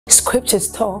Scriptures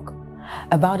talk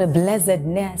about a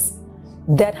blessedness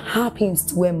that happens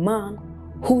to a man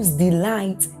whose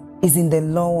delight is in the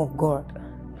law of God.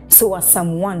 So as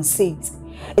Psalm 1 says,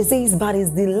 it says, but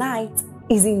his delight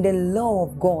is in the law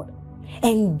of God,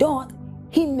 and doth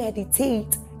he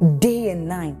meditate day and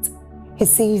night. He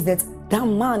says that that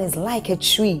man is like a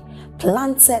tree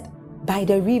planted by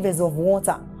the rivers of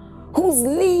water, whose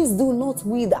leaves do not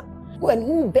wither, and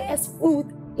who bears fruit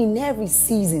in every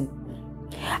season.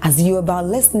 As you're about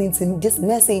listening to this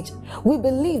message, we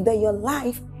believe that your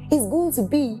life is going to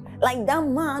be like that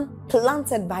man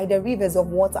planted by the rivers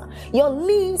of water. Your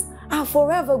leaves are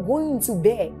forever going to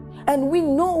bear. And we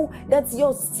know that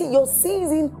your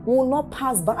season will not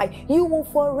pass by. You will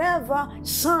forever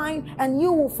shine and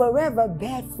you will forever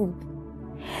bear fruit.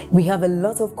 We have a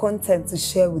lot of content to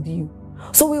share with you.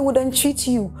 So we would entreat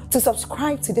you to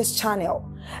subscribe to this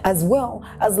channel, as well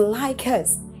as like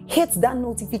us. Hit that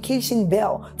notification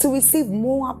bell to receive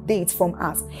more updates from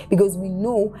us, because we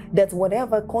know that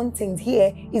whatever content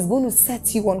here is going to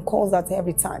set you on course at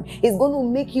every time. It's going to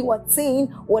make you attain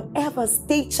whatever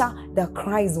stature that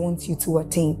Christ wants you to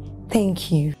attain. Thank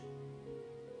you.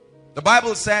 The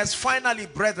Bible says, finally,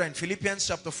 brethren, Philippians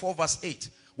chapter 4 verse 8,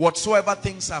 whatsoever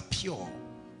things are pure,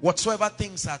 whatsoever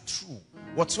things are true,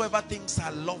 whatsoever things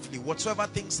are lovely, whatsoever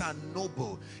things are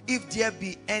noble, if there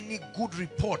be any good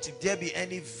report, if there be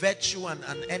any virtue and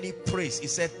any praise, he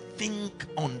said, think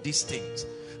on these things.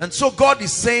 And so God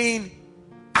is saying,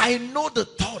 I know the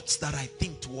thoughts that I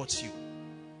think towards you.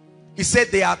 He said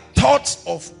they are thoughts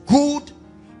of good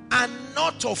and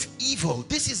not of evil.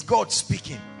 This is God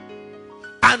speaking.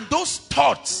 And those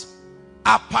thoughts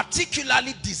are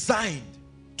particularly designed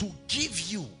to give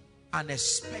you an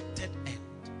expected end.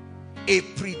 A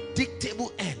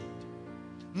predictable end,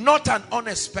 not an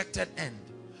unexpected end,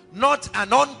 not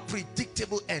an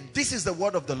unpredictable end. This is the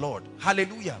word of the Lord.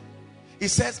 Hallelujah. He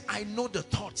says, I know the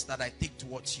thoughts that I think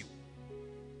towards you.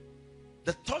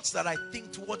 The thoughts that I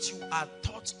think towards you are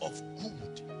thoughts of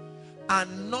good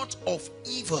and not of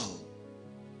evil,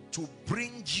 to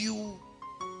bring you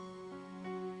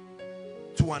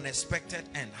to an expected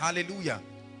end. Hallelujah.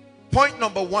 Point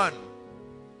number one.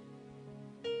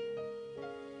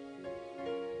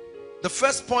 The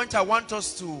first point I want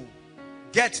us to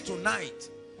get tonight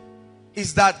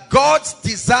is that God's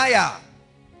desire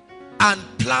and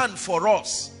plan for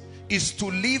us is to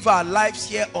live our lives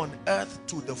here on earth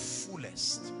to the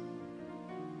fullest.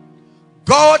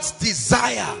 God's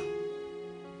desire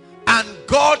and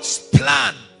God's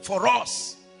plan for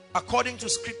us, according to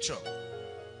scripture,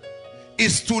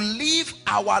 is to live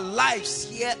our lives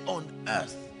here on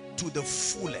earth to the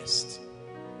fullest.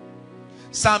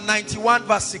 Psalm 91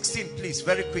 verse 16, please,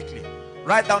 very quickly.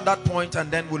 Write down that point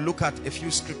and then we'll look at a few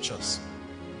scriptures.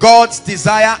 God's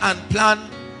desire and plan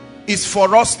is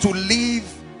for us to live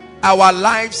our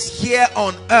lives here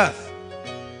on earth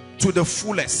to the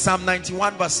fullest. Psalm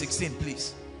 91 verse 16,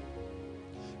 please.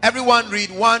 Everyone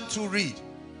read. 1, 2, read.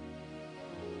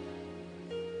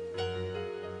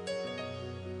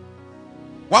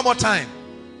 One more time.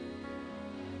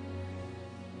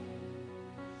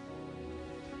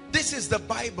 This is the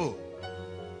Bible.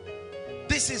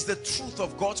 This is the truth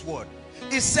of God's word.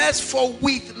 It says, for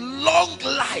with long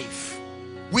life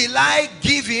will I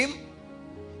give him.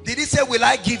 Did he say will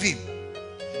I give him?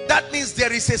 That means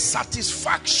there is a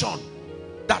satisfaction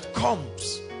that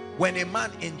comes when a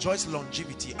man enjoys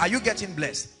longevity. Are you getting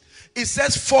blessed? It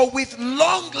says, for with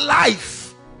long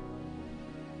life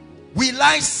will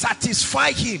I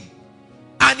satisfy him,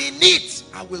 and in it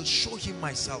I will show him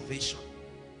my salvation.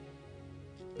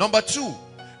 Number 2,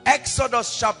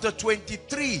 Exodus chapter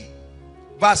 23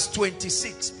 verse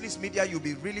 26. Please, media, you'll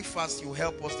be really fast. You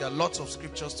help us. There are lots of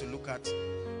scriptures to look at,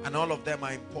 and all of them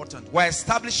are important. We're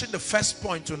establishing the first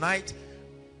point tonight,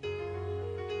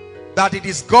 that it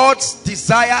is God's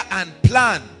desire and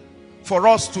plan for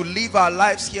us to live our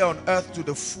lives here on earth to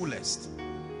the fullest.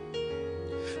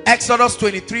 Exodus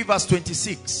 23 verse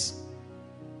 26.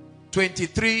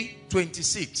 23,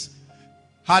 26.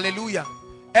 Hallelujah.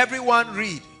 Everyone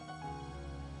read.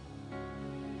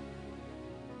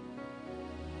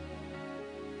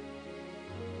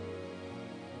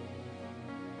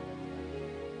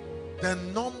 The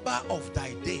number of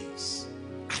thy days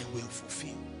I will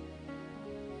fulfill.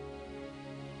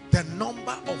 The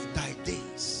number of thy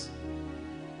days.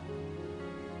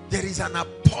 There is an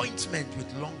appointment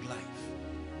with long life.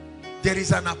 There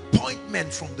is an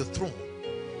appointment from the throne,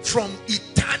 from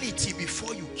eternity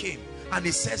before you came. And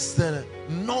it says the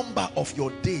number of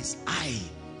your days I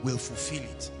will fulfill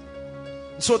it.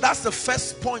 So that's the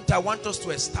first point I want us to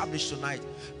establish tonight.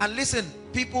 And listen,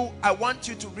 people, I want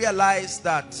you to realize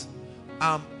that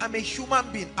I'm a human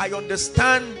being. I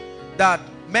understand that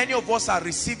many of us are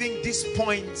receiving these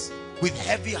points with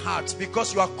heavy hearts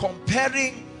because you are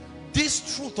comparing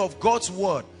this truth of God's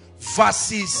word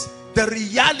versus the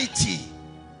reality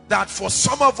that for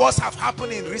some of us have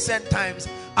happened in recent times,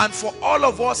 and for all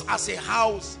of us as a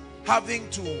house having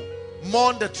to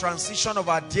mourn the transition of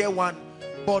our dear one.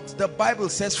 But the Bible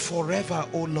says, forever,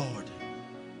 O Lord,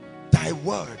 thy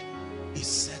word is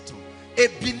settled. A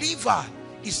believer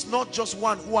is not just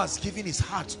one who has given his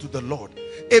heart to the Lord.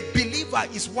 A believer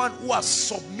is one who has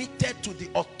submitted to the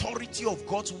authority of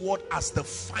God's word as the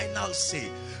final say,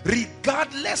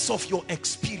 regardless of your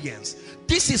experience.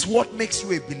 This is what makes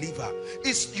you a believer.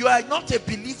 You are not a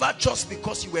believer just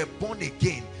because you were born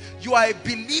again. You are a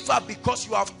believer because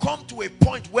you have come to a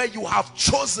point where you have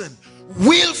chosen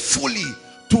willfully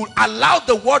to allow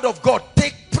the word of God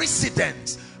take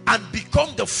precedence and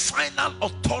become the final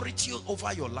authority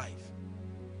over your life.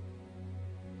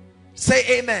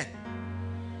 Say amen.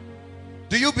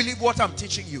 Do you believe what I'm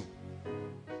teaching you?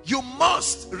 You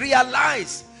must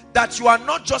realize that you are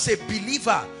not just a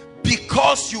believer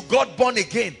because you got born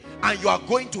again and you are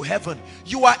going to heaven.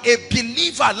 You are a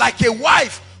believer like a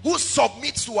wife who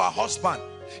submits to her husband.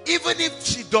 Even if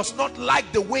she does not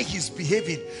like the way he's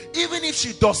behaving, even if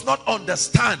she does not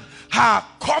understand her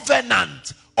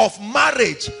covenant of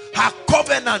marriage, her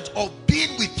covenant of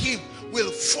being with him will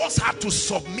force her to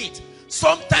submit.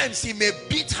 Sometimes he may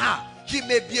beat her, he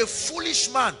may be a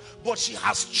foolish man, but she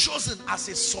has chosen as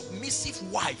a submissive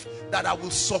wife that I will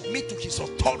submit to his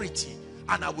authority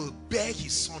and I will bear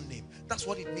his son name. That's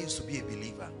what it means to be a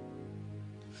believer.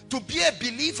 To be a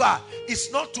believer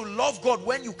is not to love God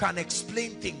when you can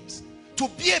explain things. To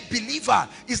be a believer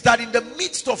is that in the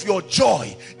midst of your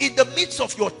joy, in the midst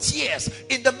of your tears,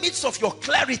 in the midst of your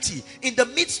clarity, in the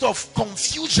midst of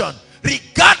confusion,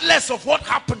 regardless of what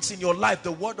happens in your life,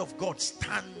 the word of God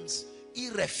stands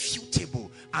irrefutable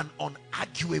and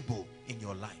unarguable in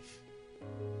your life.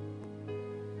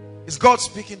 Is God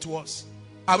speaking to us?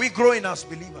 Are we growing as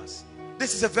believers?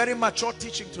 This is a very mature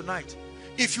teaching tonight.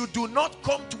 If you do not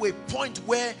come to a point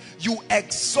where you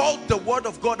exalt the word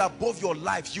of God above your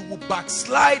life, you will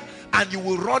backslide and you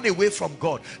will run away from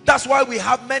God. That's why we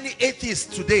have many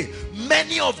atheists today.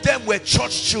 Many of them were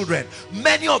church children.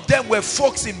 Many of them were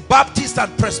folks in Baptist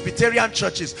and Presbyterian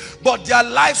churches. But their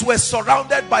lives were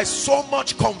surrounded by so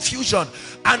much confusion.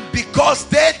 And because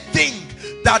they think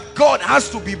that God has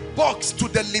to be boxed to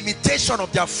the limitation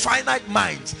of their finite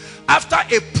minds, after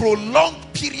a prolonged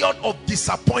period of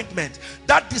disappointment,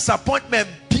 that disappointment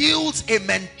builds a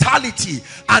mentality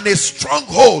and a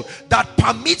stronghold that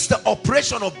permits the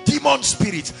operation of demon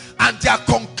spirits, and their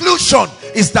conclusion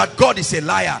is that God is a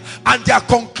liar, and their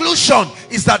conclusion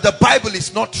is that the Bible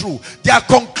is not true. Their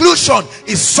conclusion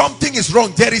is something is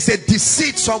wrong. There is a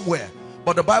deceit somewhere.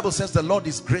 But the Bible says the Lord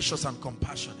is gracious and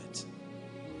compassionate,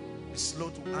 is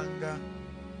slow to anger,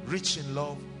 rich in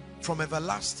love. From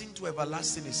everlasting to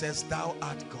everlasting, he says, thou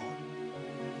art God.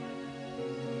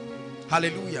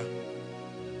 Hallelujah.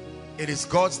 It is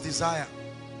God's desire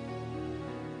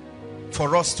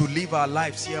for us to live our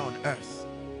lives here on earth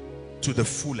to the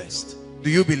fullest. Do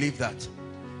you believe that?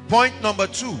 Point number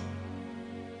 2.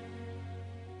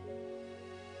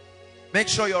 Make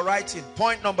sure you're writing.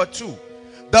 Point number 2.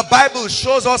 The Bible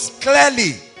shows us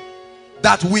clearly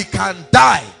that we can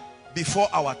die before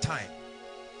our time.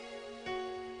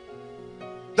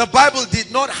 The Bible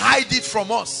did not hide it from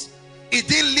us. It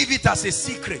didn't leave it as a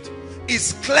secret.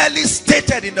 It's clearly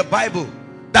stated in the Bible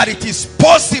that it is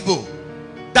possible,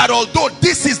 that although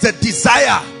this is the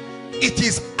desire, it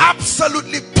is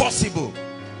absolutely possible,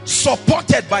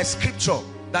 supported by scripture,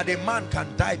 that a man can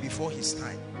die before his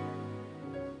time.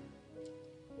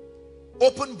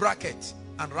 Open bracket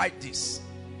and write this.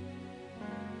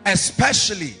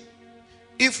 Especially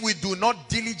if we do not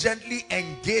diligently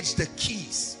engage the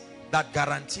keys that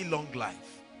guarantee long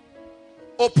life.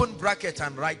 Open bracket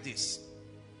and write this.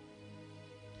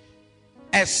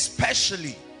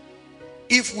 Especially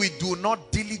if we do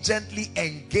not diligently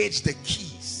engage the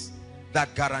keys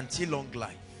that guarantee long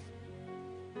life.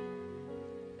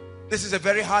 This is a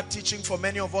very hard teaching for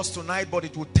many of us tonight, but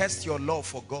it will test your love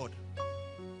for God.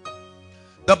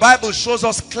 The Bible shows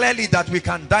us clearly that we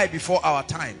can die before our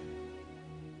time.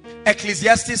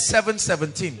 Ecclesiastes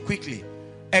 7:17, quickly.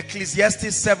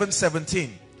 Ecclesiastes 7:17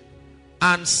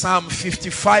 and Psalm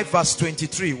 55 verse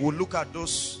 23. We'll look at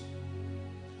those.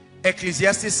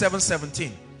 Ecclesiastes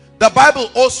 7:17. The Bible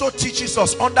also teaches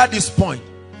us under this point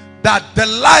that the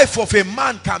life of a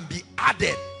man can be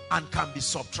added and can be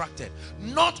subtracted.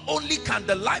 Not only can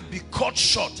the life be cut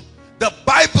short, the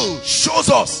Bible shows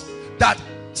us that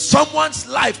someone's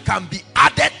life can be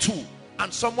added to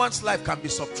and someone's life can be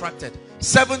subtracted.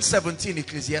 7:17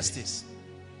 Ecclesiastes.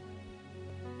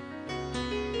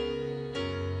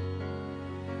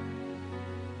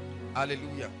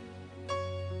 Hallelujah.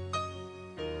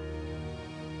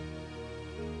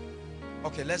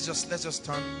 Okay, let's just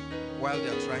turn while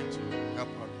they're trying to help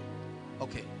her.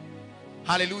 Okay.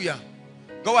 Hallelujah.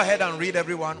 Go ahead and read,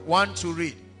 everyone. 1 to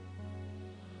read.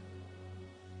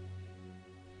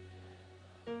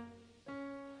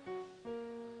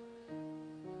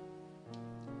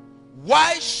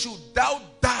 Why should thou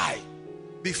die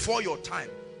before your time?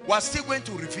 We're still going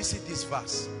to revisit this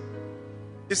verse.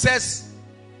 It says,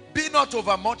 be not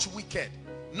overmuch wicked,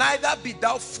 neither be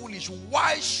thou foolish.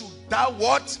 Why should thou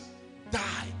what?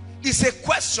 Die. It's a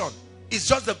question. It's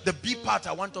just the B part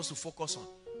I want us to focus on.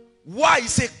 Why?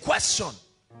 It's a question.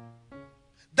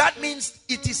 That means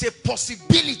it is a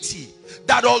possibility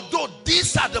that although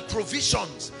these are the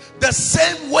provisions, the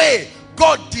same way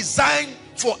God designed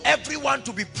for everyone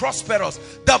to be prosperous,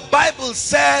 the Bible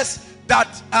says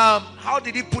that, how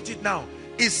did he put it now?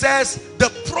 It says the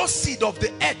proceed of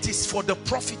the earth is for the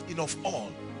profit of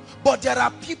all. But there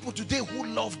are people today who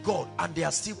love God and they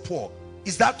are still poor.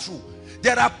 Is that true?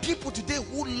 There are people today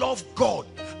who love God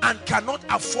and cannot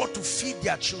afford to feed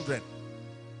their children.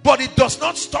 But it does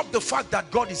not stop the fact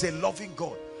that God is a loving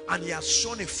God and he has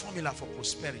shown a formula for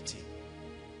prosperity.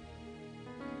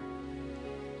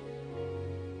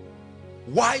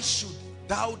 Why should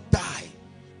thou die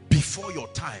before your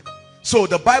time? So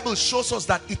the Bible shows us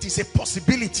that it is a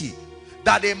possibility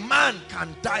that a man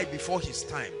can die before his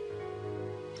time.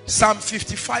 Psalm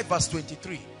 55 verse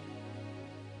 23.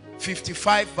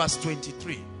 55 verse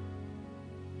 23.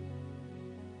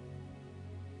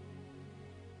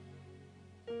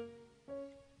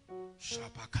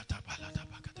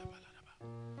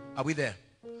 Are we there?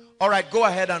 All right, go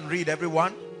ahead and read,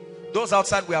 everyone. Those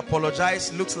outside, we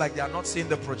apologize. Looks like they are not seeing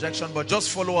the projection, but just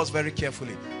follow us very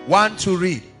carefully. 1 to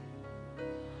read.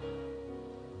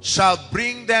 Shall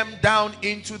bring them down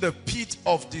into the pit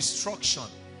of destruction.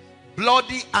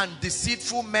 Bloody and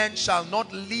deceitful men shall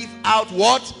not live out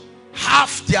what?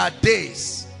 Half their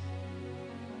days.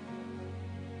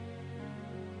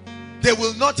 They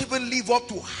will not even live up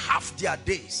to half their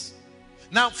days.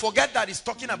 Now forget that it's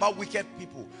talking about wicked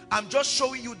people. I'm just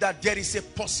showing you that there is a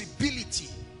possibility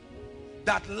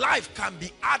that life can be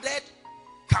added,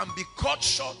 can be cut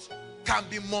short, can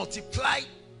be multiplied,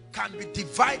 can be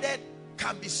divided,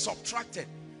 can be subtracted.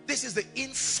 This is the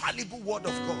infallible word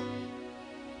of God.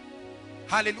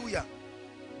 Hallelujah.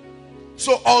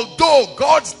 So although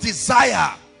God's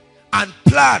desire and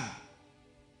plan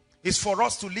is for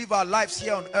us to live our lives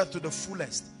here on earth to the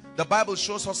fullest, the Bible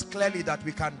shows us clearly that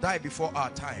we can die before our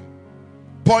time.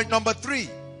 Point number 3.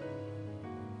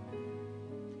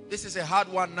 This is a hard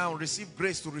one now. Receive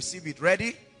grace to receive it.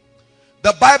 Ready?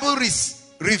 The Bible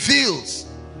reveals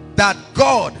that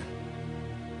God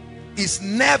is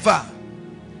never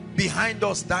behind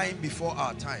us dying before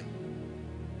our time.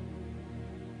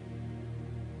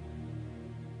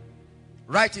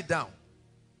 Write it down.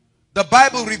 The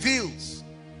Bible reveals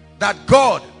that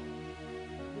God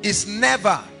is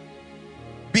never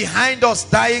behind us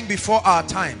dying before our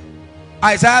time.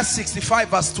 Isaiah 65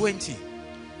 verse 20.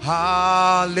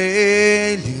 Hallelujah.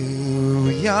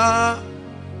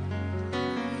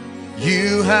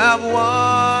 You have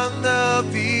won the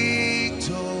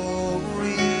victory.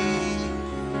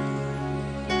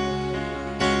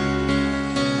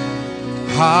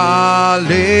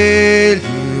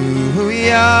 Hallelujah.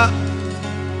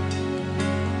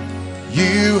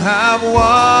 You have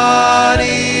won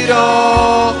it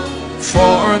all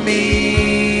for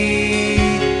me.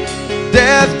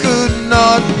 Death could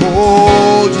not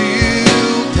hold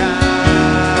you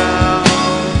down.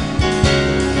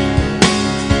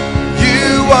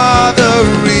 You are the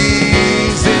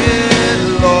reason,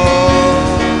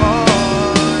 Lord.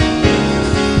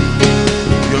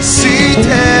 You're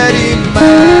seated in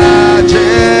majesty.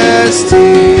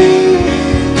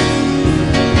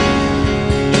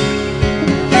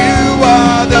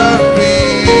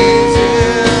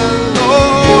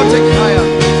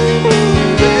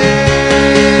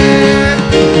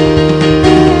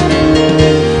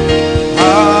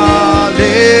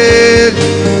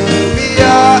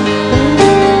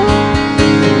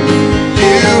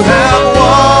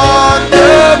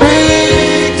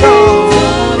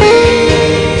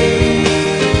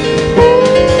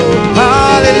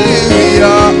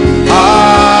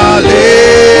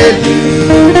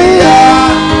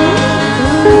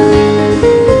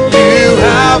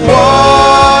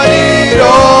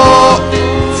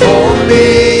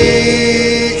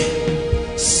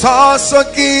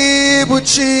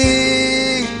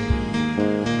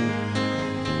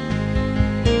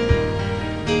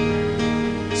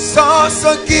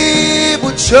 Soso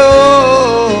kibucho,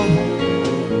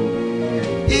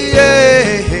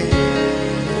 yeah.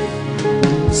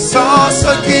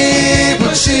 Soso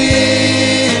kibuchi,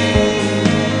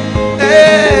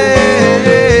 yeah.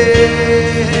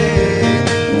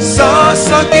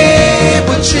 Soso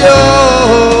kibucho.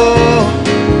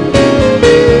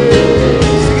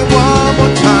 Sing it one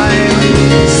more time.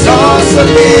 Soso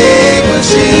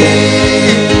kibuchi.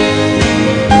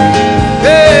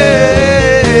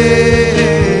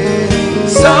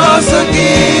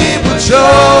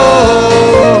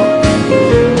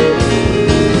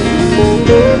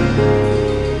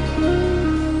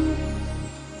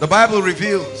 The Bible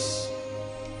reveals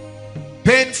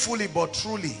painfully but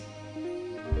truly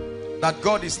that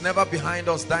God is never behind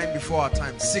us dying before our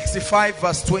time. 65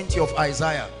 verse 20 of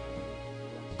Isaiah.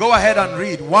 Go ahead and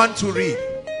read. One to read.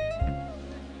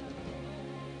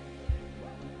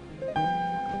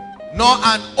 Nor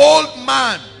an old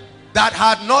man that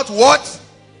had not what?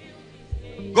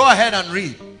 Go ahead and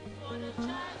read.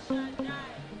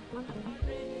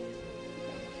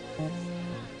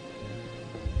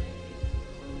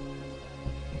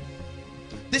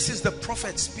 This is the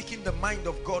prophet speaking the mind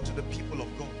of God to the people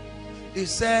of God. He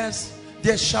says,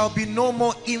 there shall be no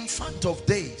more infant of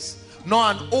days,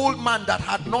 nor an old man that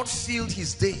had not filled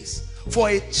his days, for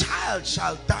a child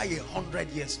shall die 100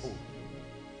 years old.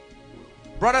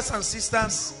 Brothers and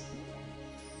sisters,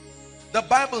 the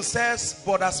Bible says,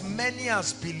 but as many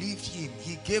as believed him,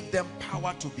 he gave them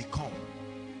power to become.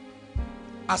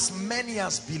 As many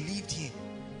as believed him,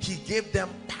 he gave them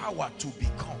power to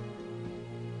become.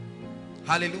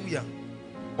 Hallelujah.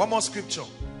 One more scripture.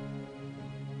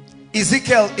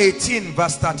 Ezekiel 18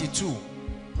 verse 32.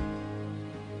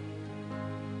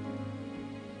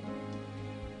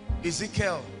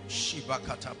 Ezekiel.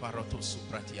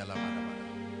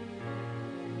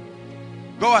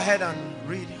 Go ahead and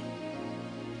read.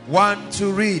 One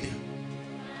to read.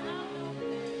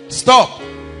 Stop.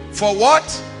 For what?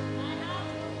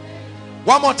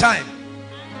 One more time.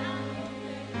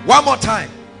 One more time.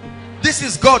 This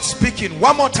is God speaking.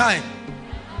 One more time.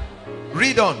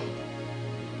 Read on.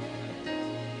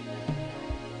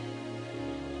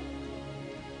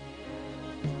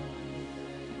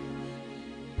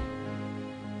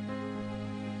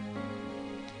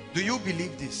 Do you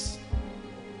believe this?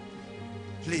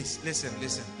 Please listen,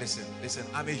 listen, listen, listen.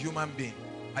 I'm a human being.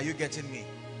 Are you getting me?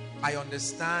 I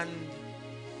understand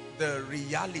the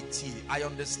reality. I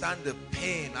understand the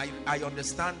pain. I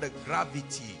understand the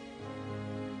gravity.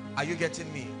 Are you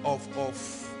getting me?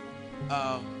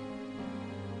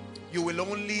 You will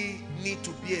only need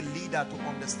to be a leader to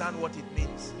understand what it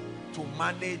means to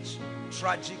manage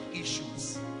tragic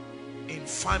issues in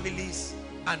families,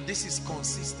 and this is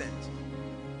consistent.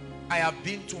 I have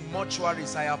been to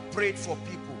mortuaries. I have prayed for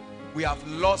people. We have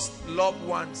lost loved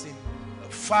ones in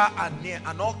far and near,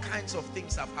 and all kinds of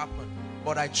things have happened.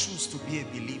 But I choose to be a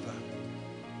believer.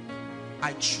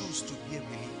 I choose to be a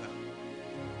believer.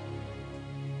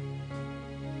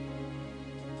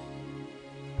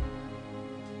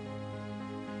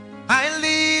 I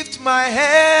lift my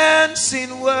hands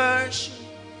in worship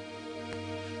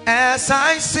as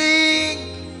I sing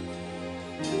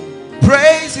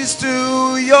praises to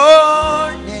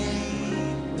your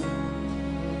name.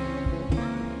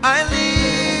 I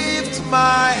lift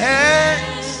my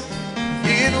hands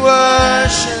in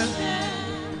worship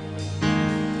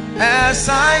as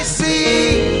I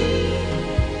sing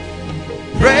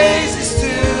praises to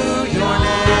your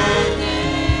name.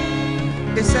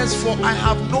 It says, for I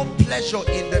have no pleasure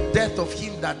in the death of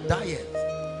him that dieth.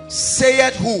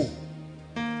 Saith who?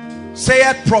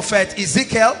 Saith prophet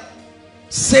Ezekiel.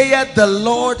 Saith the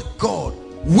Lord God.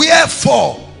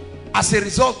 Wherefore, as a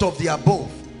result of the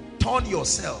above, turn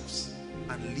yourselves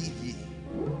and live ye.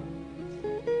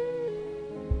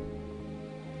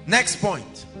 Next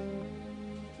point.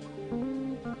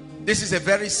 This is a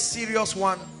very serious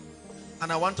one,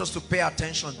 and I want us to pay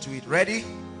attention to it. Ready?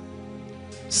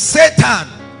 Satan,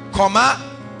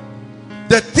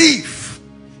 the thief,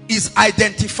 is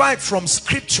identified from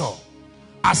scripture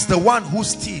as the one who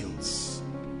steals,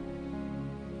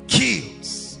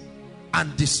 kills,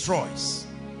 and destroys.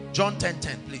 John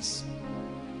 10:10, please.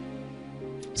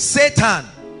 Satan,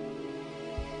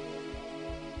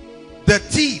 the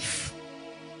thief,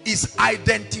 is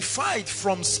identified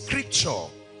from scripture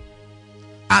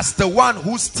as the one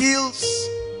who steals,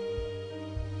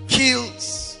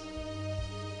 kills,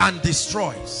 and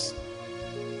destroys.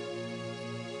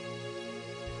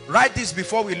 Write this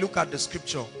before we look at the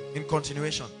scripture in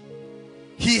continuation.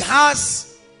 He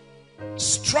has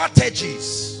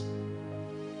strategies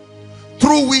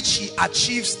through which he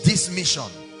achieves this mission.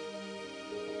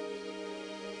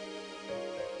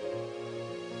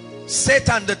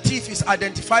 Satan, the thief, is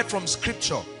identified from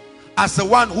scripture as the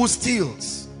one who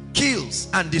steals, kills,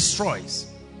 and destroys.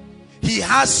 He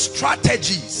has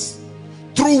strategies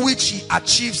through which he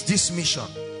achieves this mission.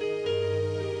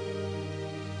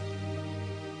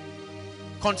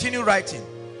 Continue writing.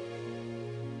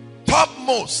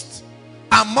 Topmost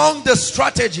among the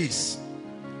strategies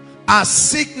are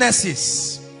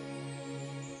sicknesses,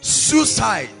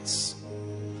 suicides,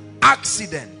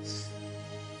 accidents.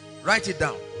 Write it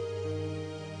down.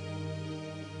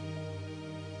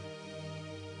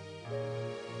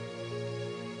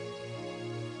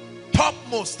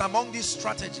 Topmost among these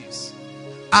strategies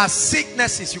are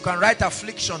sicknesses. You can write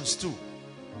afflictions too.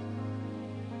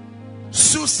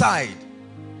 Suicide,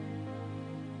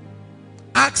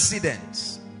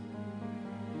 accidents.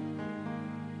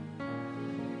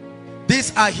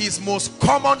 These are his most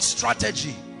common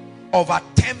strategy of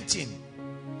attempting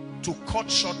to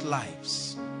cut short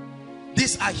lives.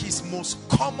 These are his most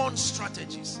common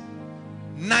strategies.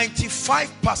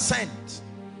 95%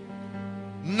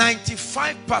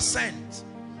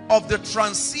 of the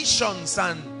transitions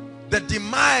and the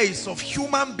demise of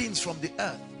human beings from the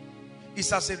earth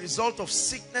is as a result of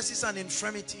sicknesses and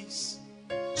infirmities,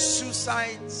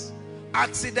 suicides,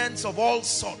 accidents of all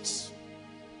sorts,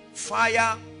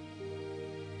 fire,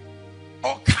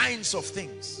 all kinds of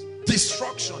things,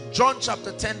 destruction. John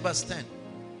chapter 10 verse 10.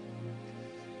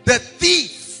 The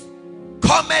thief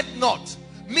cometh not,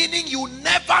 meaning you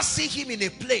never see him in a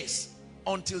place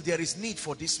until there is need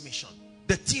for this mission.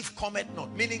 The thief cometh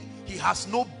not, meaning he has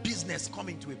no business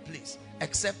coming to a place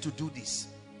except to do this,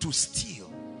 to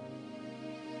steal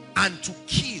and to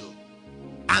kill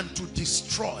and to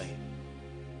destroy.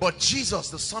 But Jesus,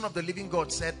 the Son of the living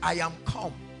God, said, I am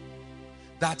come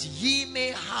that ye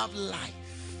may have life,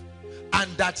 and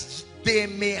that they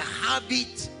may have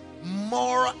it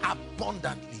more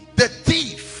abundantly. The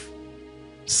thief,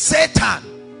 Satan,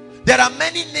 there are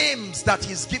many names that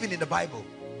he's given in the Bible.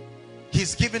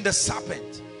 He's given the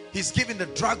serpent, he's given the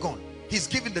dragon, he's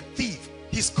given the thief,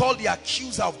 he's called the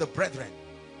accuser of the brethren,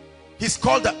 he's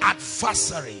called the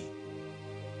adversary,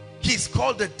 he's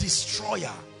called the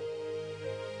destroyer.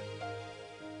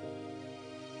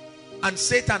 And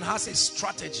Satan has a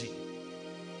strategy.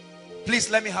 Please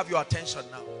let me have your attention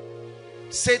now.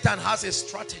 Satan has a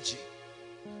strategy.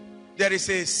 There is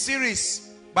a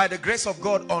series by the grace of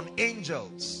God on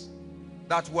angels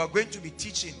that we are going to be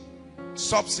teaching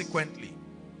subsequently.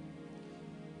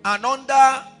 And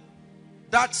under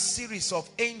that series of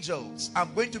angels,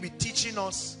 I'm going to be teaching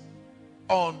us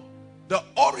on the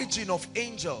origin of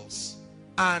angels,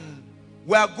 and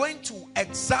we are going to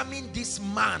examine this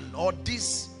man or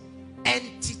this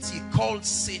entity called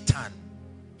Satan.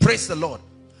 Praise the Lord.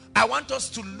 I want us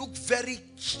to look very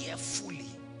carefully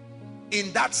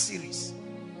in that series.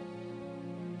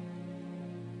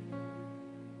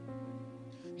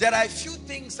 There are a few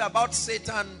things about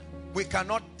Satan, we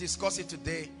cannot discuss it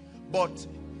today, but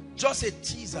just a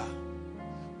teaser.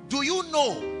 Do you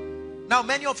know, now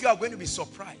many of you are going to be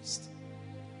surprised,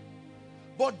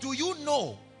 but do you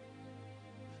know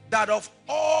that of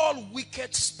all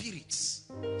wicked spirits,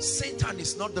 Satan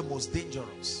is not the most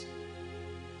dangerous?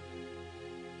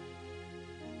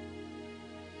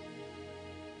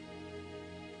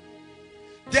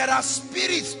 There are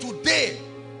spirits today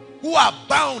who are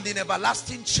bound in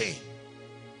everlasting chain.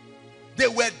 They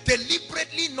were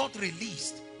deliberately not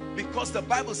released, because the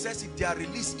Bible says if they are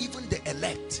released, even the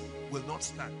elect will not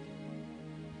stand.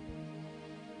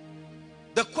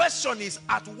 The question is,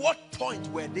 at what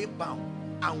point were they bound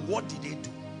and what did they do?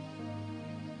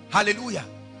 Hallelujah.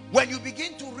 When you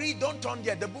begin to read, don't turn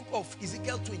there, the book of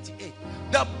Ezekiel 28,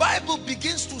 the Bible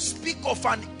begins to speak of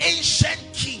an ancient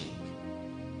king.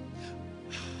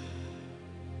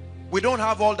 We don't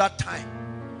have all that time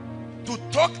to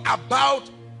talk about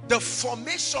the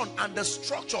formation and the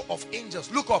structure of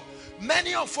angels. Look up.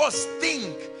 Many of us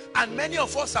think, and many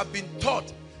of us have been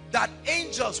taught, that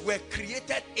angels were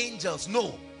created angels.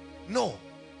 No, no.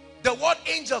 The word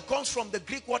angel comes from the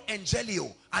Greek word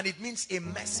angelio, and it means a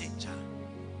messenger.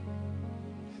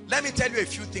 Let me tell you a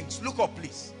few things. Look up,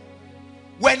 please.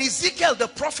 When Ezekiel the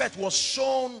prophet was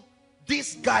shown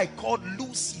this guy called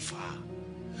Lucifer,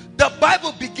 the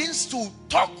Bible begins to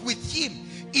talk with him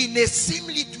in a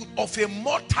similitude of a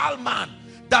mortal man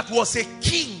that was a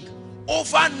king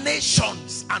over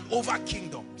nations and over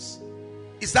kingdoms.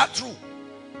 Is that true?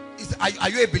 Are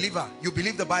you a believer? You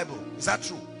believe the Bible? Is that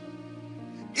true?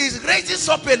 It raises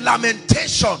up a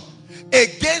lamentation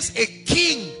against a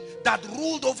king that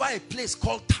ruled over a place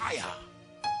called Tyre,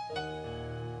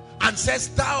 and says,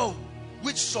 thou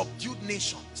which subdued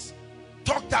nations.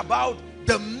 Talked about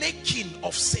the making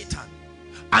of Satan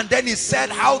And then he said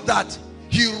how that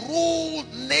he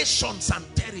ruled nations and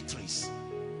territories,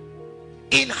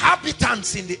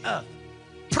 inhabitants in the earth,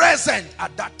 present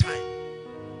at that time.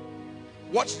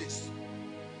 Watch this.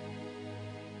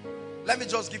 Let me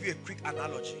just give you a quick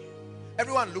analogy.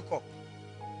 Everyone look up.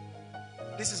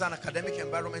 This is an academic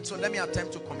environment, so let me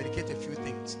attempt to communicate a few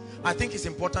things. I think it's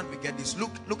important we get this.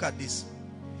 Look at this.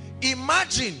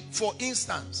 Imagine, for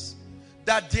instance,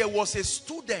 that there was a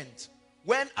student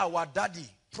when our daddy,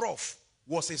 Prof,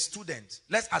 was a student.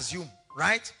 Let's assume,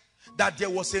 right, that there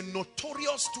was a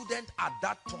notorious student at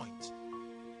that point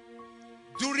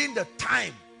during the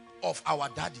time of our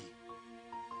daddy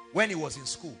when he was in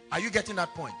school. Are you getting that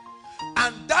point?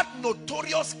 And that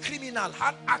notorious criminal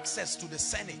had access to the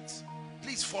Senate.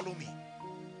 Please follow me.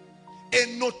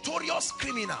 A notorious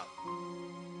criminal.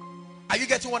 Are you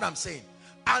getting what I'm saying?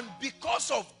 And because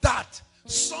of that,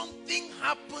 something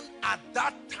happened at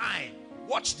that time.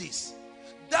 Watch this.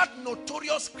 That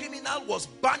notorious criminal was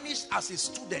banished as a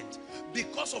student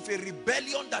because of a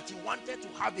rebellion that he wanted to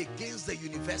have against the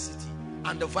university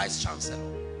and the vice chancellor.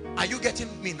 Are you getting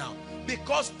me now?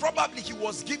 Because probably he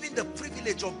was given the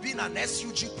privilege of being an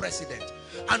SUG president,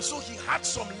 and so he had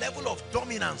some level of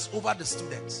dominance over the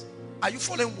students. Are you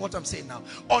following what I'm saying now?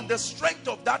 On the strength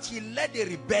of that, he led a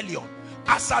rebellion.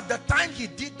 As at the time he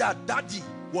did that, daddy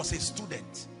was a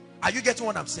student. Are you getting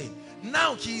what I'm saying?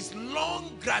 Now he is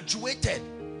long graduated,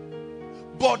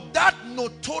 but that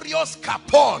notorious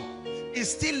Capone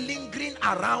is still lingering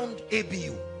around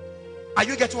ABU. Are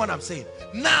you getting what I'm saying?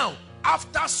 Now,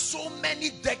 after so many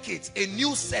decades, a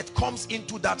new set comes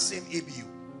into that same ABU.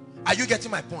 Are you getting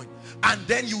my point? And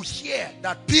then you hear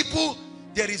that people,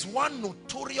 there is one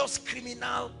notorious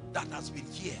criminal that has been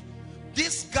here.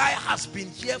 This guy has been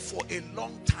here for a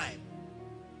long time.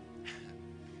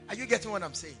 Are you getting what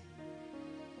I'm saying?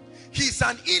 He's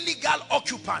an illegal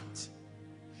occupant.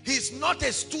 He's not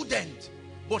a student,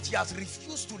 but he has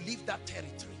refused to leave that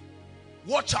territory.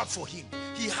 Watch out for him.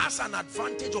 He has an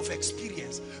advantage of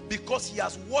experience because he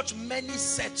has watched many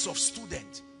sets of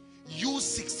students.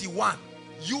 U61,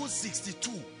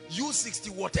 U62, U60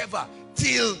 whatever,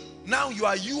 till now you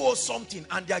are UO something,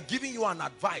 and they are giving you an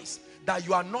advice that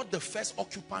you are not the first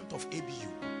occupant of ABU.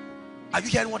 Are you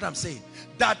hearing what I'm saying?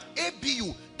 That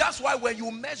ABU, that's why when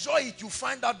you measure it, you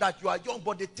find out that you are young,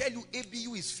 but they tell you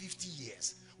ABU is 50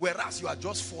 years, whereas you are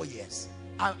just 4 years.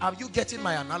 Are you getting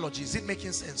my analogy? Is it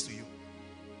making sense to you?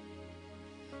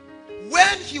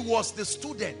 When he was the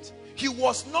student, he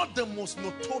was not the most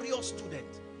notorious student.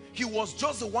 He was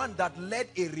just the one that led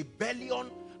a rebellion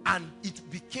and it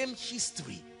became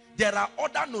history. There are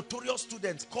other notorious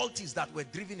students, cultists, that were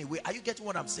driven away. Are you getting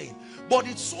what I'm saying? But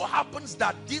it so happens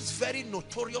that this very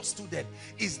notorious student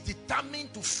is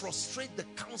determined to frustrate the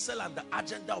council and the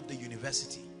agenda of the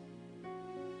university.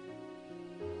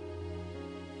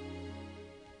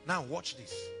 Now watch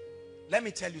this. Let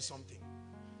me tell you something.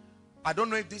 I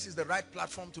don't know if this is the right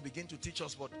platform to begin to teach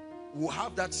us, but we'll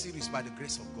have that series by the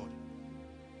grace of God.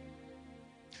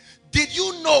 Did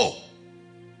you know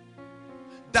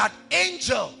that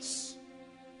angels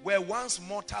were once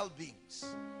mortal beings?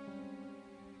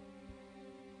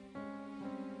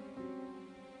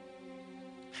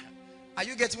 Are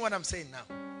you getting what I'm saying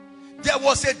now? There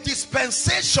was a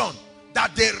dispensation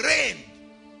that they reigned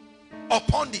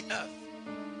upon the earth.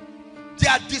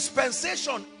 Their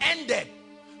dispensation ended,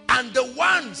 and the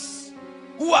ones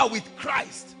who are with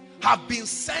Christ have been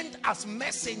sent as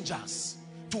messengers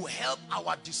to help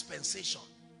our dispensation.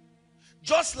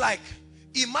 Just like,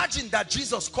 imagine that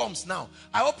Jesus comes now.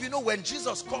 I hope you know when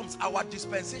Jesus comes, our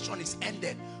dispensation is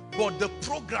ended, but the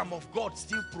program of God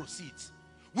still proceeds.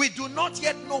 We do not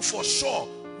yet know for sure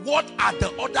what are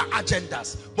the other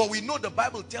agendas, but we know the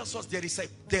Bible tells us there is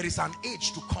an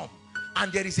age to come,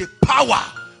 and there is a power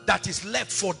that is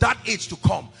left for that age to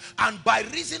come, and by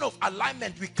reason of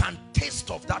alignment we can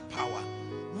taste of that power.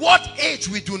 What age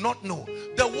we do not know.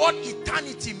 The word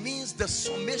eternity means the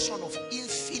summation of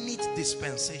infinite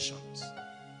dispensations.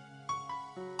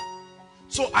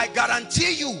 So I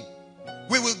guarantee you,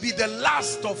 we will be the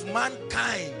last of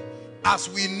mankind as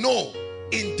we know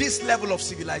in this level of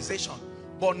civilization,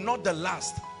 but not the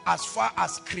last as far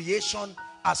as creation,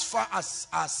 as far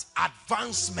as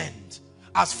advancement,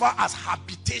 as far as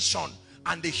habitation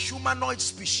and the humanoid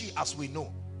species as we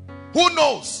know. Who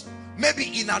knows?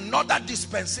 Maybe in another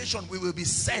dispensation we will be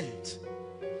sent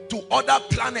to other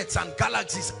planets and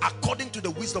galaxies according to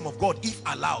the wisdom of God, if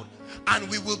allowed, and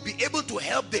we will be able to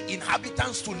help the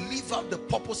inhabitants to live out the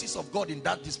purposes of God in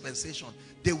that dispensation.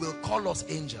 They will call us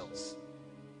angels.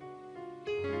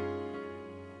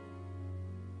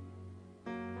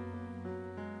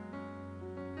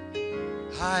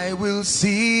 I will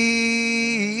sing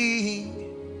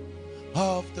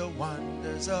of the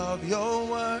wonders of your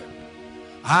word.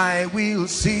 I will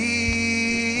sing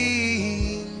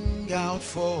out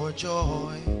for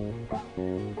joy.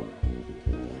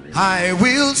 I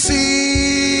will sing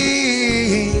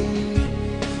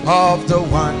of the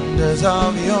wonders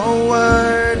of your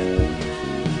word,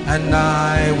 and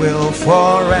I will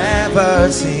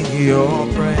forever sing your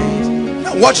praise.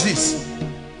 Now watch this.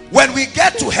 When we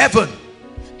get to heaven,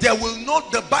 there will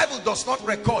not, the Bible does not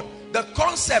record, the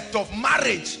concept of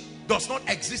marriage does not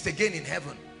exist again in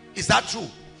heaven. Is that true?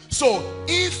 So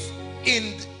if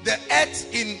in the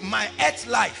earth, in my earth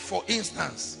life, for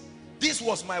instance, this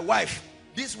was my wife,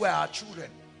 these were our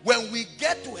children, when we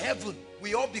get to heaven,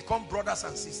 we all become brothers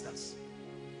and sisters.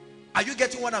 Are you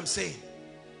getting what I'm saying?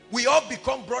 We all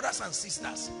become brothers and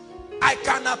sisters. I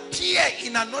can appear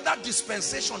in another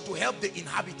dispensation to help the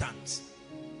inhabitants,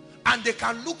 and they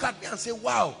can look at me and say,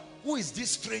 wow, who is this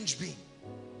strange being?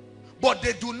 But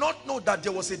they do not know that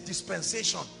there was a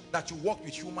dispensation that you walk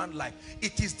with human life.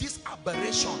 It is this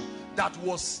aberration that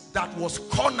was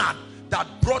cornered, that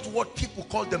brought what people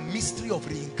call the mystery of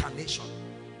reincarnation.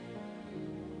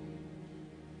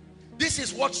 This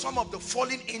is what some of the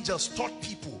fallen angels taught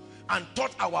people and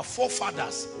taught our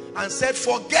forefathers, and said,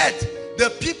 forget the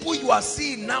people you are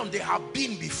seeing now, they have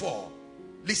been before.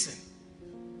 Listen,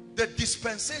 the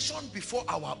dispensation before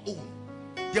our own,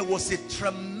 there was a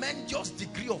tremendous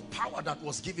degree of power that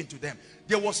was given to them.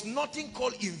 There was nothing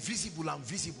called invisible and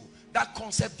visible. That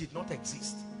concept did not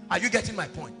exist. Are you getting my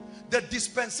point? The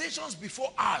dispensations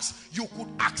before us, you could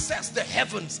access the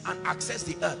heavens and access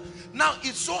the earth. Now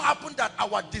it so happened that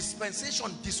our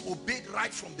dispensation disobeyed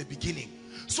right from the beginning.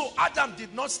 So Adam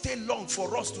did not stay long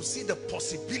for us to see the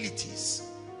possibilities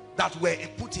that were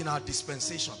put in our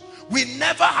dispensation. We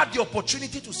never had the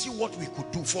opportunity to see what we could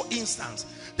do. For instance,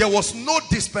 there was no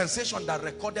dispensation that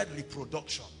recorded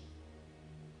reproduction.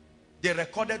 They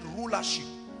recorded rulership,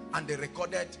 and they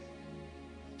recorded,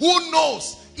 who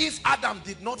knows if Adam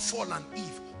did not fall and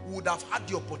Eve would have had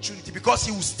the opportunity, because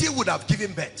he still would have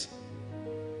given birth.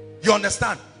 You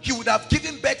understand? He would have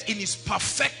given birth in his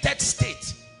perfected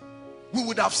state. We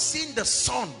would have seen the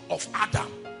son of Adam,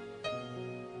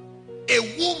 a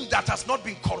womb that has not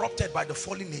been corrupted by the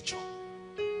fallen nature.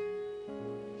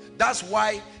 That's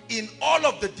why in all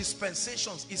of the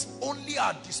dispensations, it's only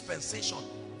our dispensation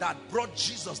that brought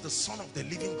Jesus, the Son of the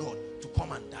living God, to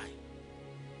come and die.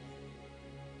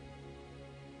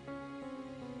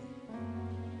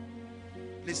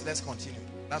 Please, let's continue.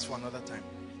 That's for another time.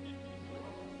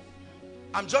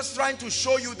 I'm just trying to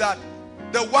show you that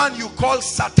the one you call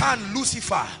Satan,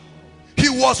 Lucifer, he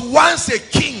was once a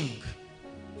king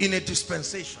in a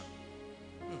dispensation.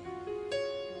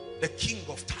 The king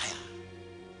of Tyre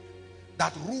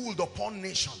that ruled upon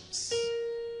nations.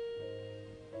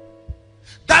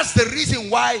 That's the reason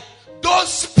why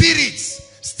those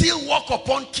spirits still walk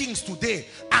upon kings today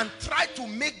and try to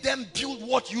make them build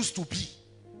what used to be.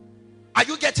 Are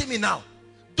you getting me now?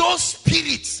 Those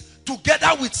spirits,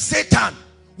 together with Satan,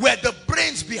 were the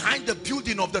brains behind the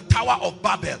building of the Tower of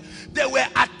Babel. They were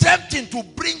attempting to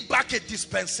bring back a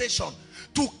dispensation,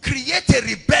 to create a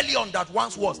rebellion that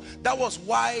once was. That was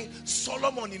why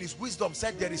Solomon in his wisdom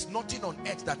said there is nothing on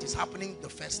earth that is happening the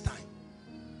first time.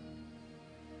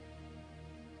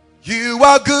 You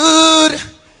are good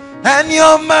and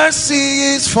your mercy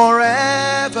is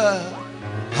forever.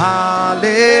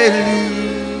 Hallelujah.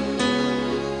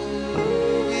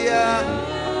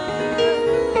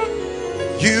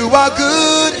 You are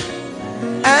good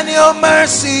and your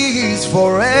mercy is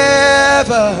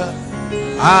forever.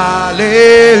 Hallelujah.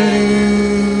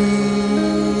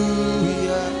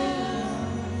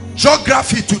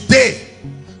 Geography today,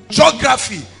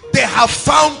 geography, they have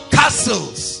found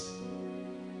castles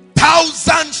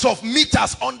thousands of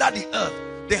meters under the earth.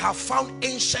 They have found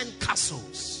ancient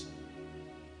castles.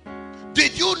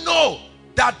 Did you know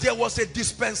that there was a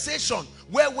dispensation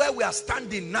where we are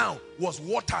standing now was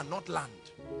water, not land?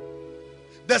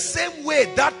 The same way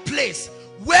that place,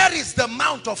 where is the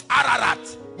Mount of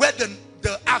Ararat, where the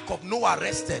Ark of Noah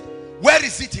rested? Where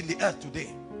is it in the earth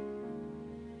today?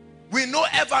 We know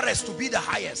Everest to be the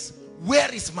highest.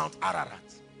 Where is Mount Ararat?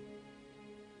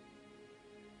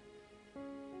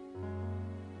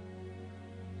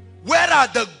 Where are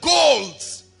the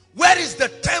golds? Where is the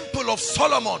temple of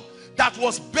Solomon that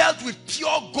was built with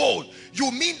pure gold? You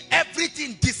mean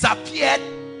everything disappeared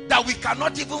that we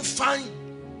cannot even find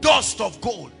dust of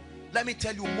gold? Let me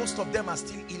tell you, most of them are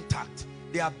still intact.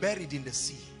 They are buried in the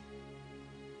sea.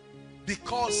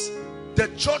 Because the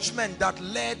judgment that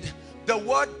led, the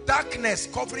word darkness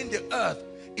covering the earth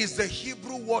is the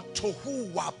Hebrew word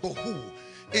tohu wa bohu.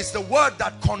 is the word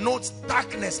that connotes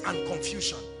darkness and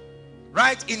confusion.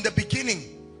 Right? In the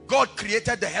beginning, God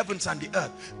created the heavens and the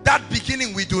earth. That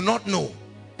beginning we do not know.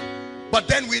 But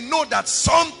then we know that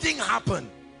something happened,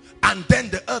 and then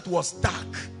the earth was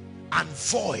dark and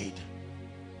void,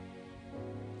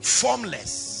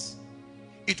 formless.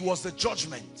 It was the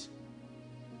judgment.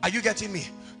 Are you getting me?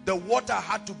 The water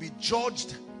had to be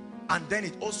judged, and then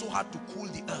it also had to cool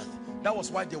the earth. That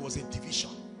was why there was a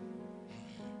division.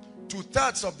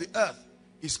 2/3 of the earth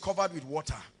is covered with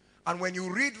water. And when you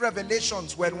read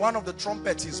Revelations, when one of the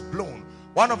trumpets is blown,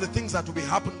 one of the things that will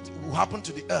happen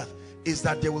to the earth is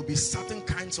that there will be certain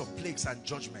kinds of plagues and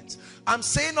judgments. I'm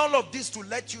saying all of this to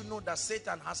let you know that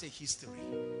Satan has a history.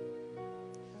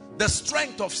 The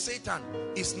strength of Satan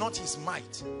is not his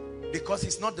might, because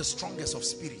he's not the strongest of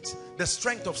spirits. The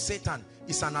strength of Satan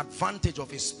is an advantage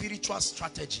of a spiritual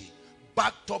strategy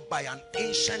backed up by an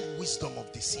ancient wisdom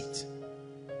of deceit.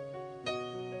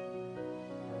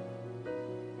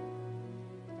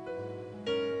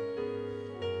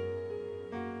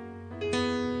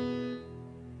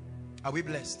 Are we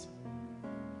blessed?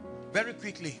 Very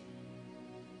quickly,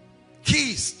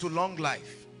 keys to long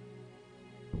life.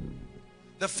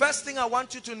 The first thing I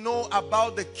want you to know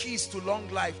about the keys to long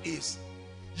life is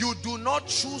you do not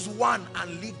choose one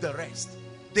and leave the rest.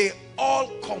 They all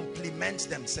complement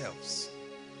themselves.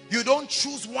 You don't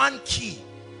choose one key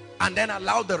and then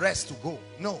allow the rest to go.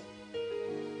 No.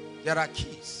 There are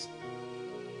keys.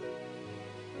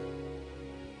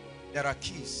 There are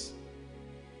keys.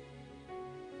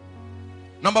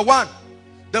 Number one,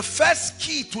 the first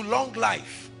key to long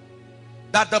life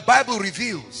that the Bible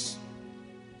reveals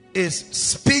is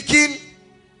speaking,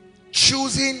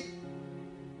 choosing,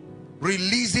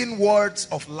 releasing words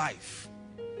of life.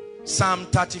 Psalm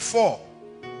 34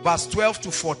 verse 12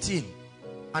 to 14,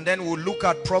 and then we'll look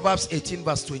at Proverbs 18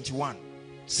 verse 21.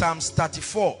 Psalms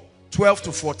 34 12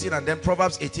 to 14, and then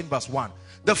Proverbs 18 verse 1.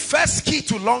 The first key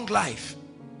to long life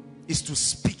is to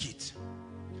speak it.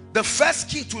 The first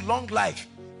key to long life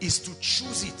is to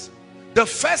choose it. The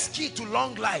first key to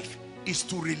long life is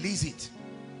to release it.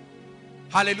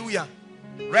 Hallelujah.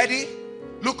 Ready?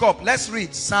 Look up. Let's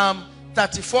read Psalm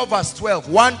 34 verse 12.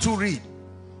 1 to read.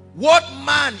 What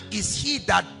man is he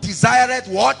that desireth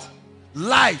what?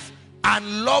 Life,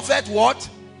 and loveth what?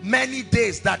 Many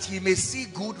days, that he may see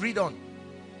good. Read on.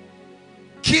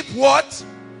 Keep what?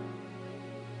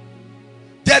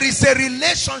 There is a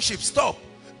relationship, stop,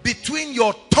 between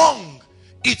your tongue,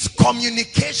 its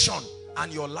communication,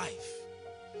 and your life.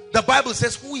 The Bible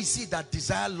says, who is he that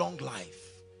desire long life?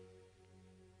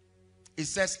 It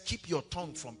says, keep your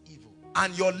tongue from evil,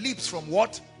 and your lips from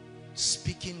what?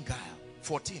 Speaking guile.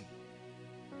 14.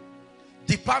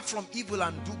 Depart from evil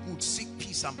and do good, seek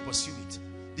peace and pursue it.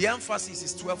 The emphasis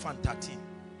is 12 and 13.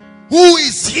 Who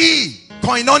is he,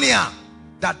 koinonia,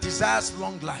 that desires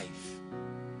long life?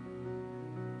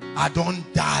 I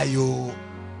don't die, oh.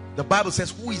 The Bible says,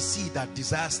 who is he that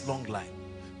desires long life?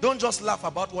 Don't just laugh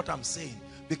about what I'm saying,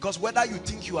 because whether you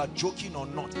think you are joking or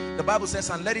not, the Bible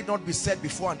says, and let it not be said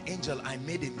before an angel, I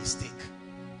made a mistake.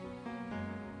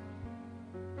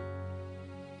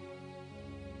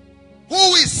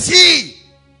 Who is he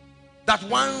that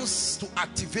wants to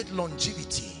activate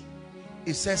longevity?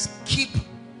 It says, keep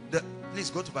the, please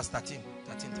go to verse 13.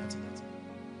 13.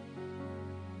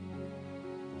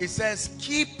 It says,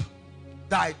 keep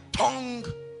thy tongue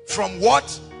from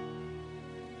what?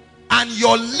 And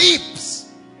your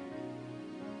lips.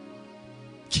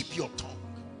 Keep your tongue.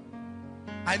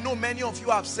 I know many of you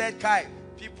have said, Kai,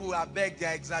 people are begging, they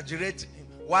are exaggerating.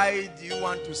 Why do you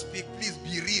want to speak? Please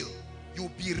be real. You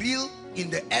be real in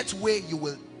the earth way, you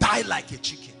will die like a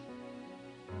chicken.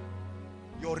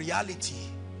 Your reality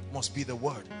must be the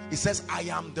word. It says, I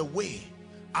am the way,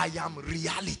 I am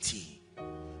reality,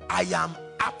 I am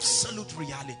absolute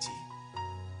reality.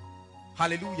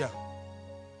 Hallelujah.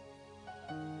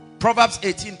 Proverbs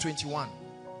 18:21.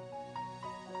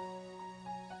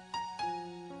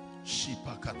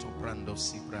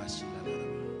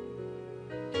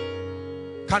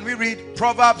 Can we read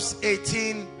Proverbs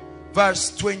 18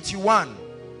 verse 21?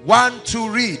 1 to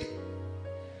read.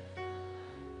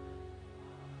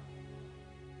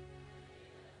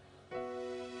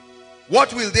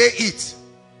 What will they eat?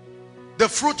 The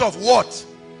fruit of what?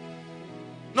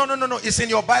 No. It's in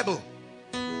your Bible.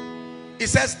 It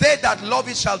says, they that love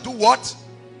it shall do what?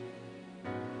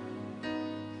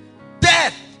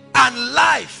 Death and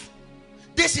life.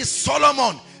 This is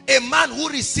Solomon, a man who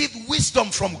received wisdom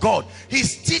from God.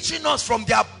 He's teaching us from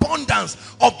the abundance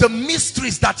of the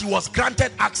mysteries that he was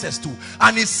granted access to.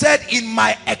 And he said, in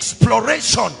my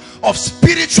exploration of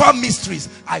spiritual mysteries,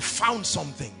 I found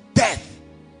something. Death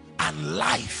and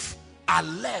life are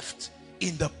left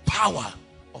in the power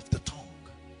of the tongue.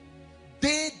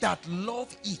 They that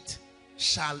love it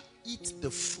shall eat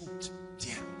the fruit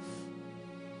thereof.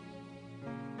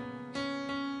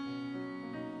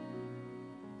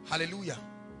 Hallelujah.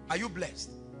 Are you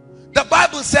blessed? The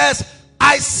Bible says,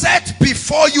 I set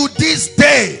before you this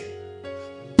day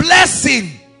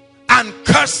blessing and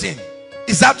cursing.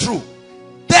 Is that true?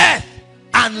 Death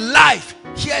and life.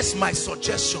 Here's my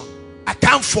suggestion. I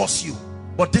can't force you,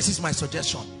 but this is my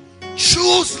suggestion.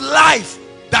 Choose life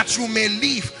that you may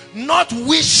live, not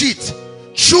wish it.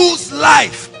 Choose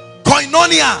life.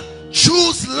 Koinonia.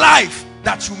 Choose life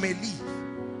that you may live.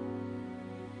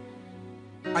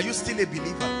 Are you still a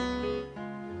believer?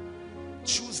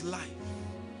 Choose life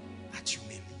that you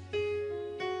may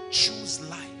live. Choose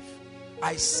life.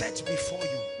 I set before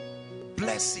you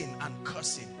blessing and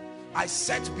cursing. I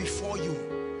set before you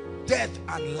death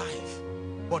and life.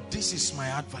 But this is my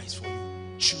advice for you.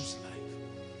 Choose life.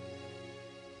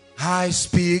 I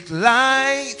speak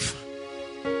life.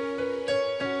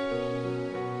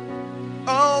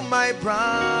 Oh, my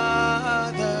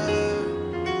brother.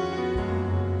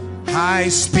 I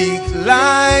speak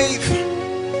life.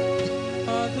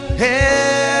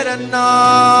 Head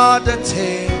another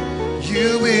tale.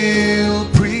 You will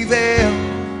prevail.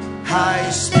 I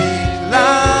speak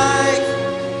life.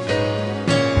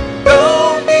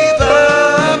 Don't give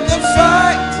up the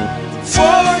fight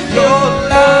for your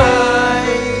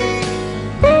life.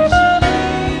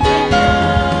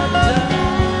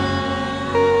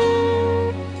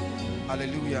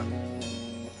 Hallelujah.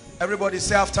 Everybody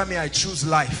say after me, I choose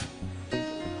life.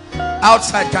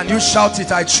 Outside, can you shout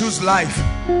it? I choose life.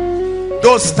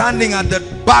 Those standing at the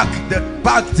back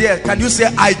there, can you say,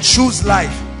 I choose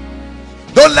life?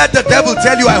 Don't let the devil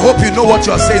tell you, I hope you know what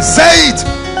you're saying. Say it.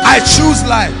 I choose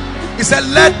life. He said,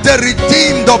 let the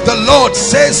redeemed of the Lord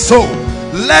say so.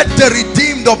 Let the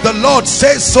redeemed of the Lord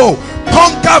say so.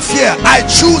 Conquer fear. I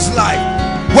choose life.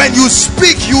 When you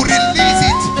speak, you release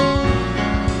it.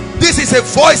 This is a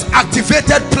voice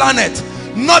activated planet.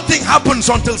 Nothing happens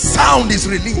until sound is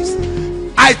released.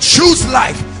 I choose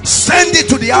life. Send it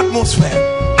to the atmosphere.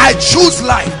 I choose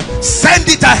life. Send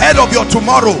it ahead of your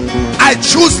tomorrow. I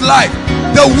choose life.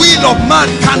 The will of man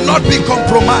cannot be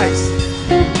compromised.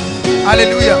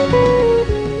 Hallelujah.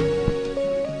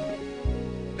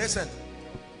 Listen.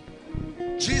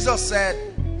 Jesus said,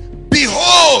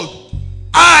 behold,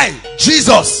 I,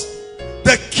 Jesus,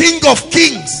 the King of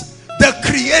Kings, the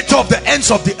creator of the ends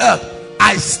of the earth,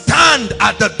 I stand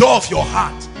at the door of your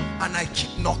heart and I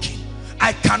keep knocking.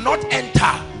 I cannot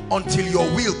enter until your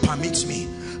will permits me.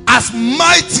 As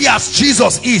mighty as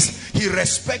Jesus is, he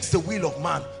respects the will of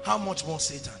man. How much more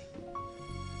Satan?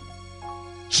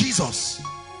 Jesus,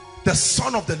 the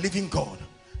Son of the living God,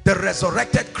 the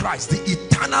resurrected Christ, the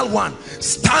eternal one,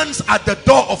 stands at the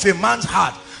door of a man's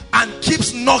heart and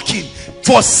keeps knocking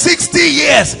for 60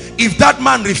 years. If that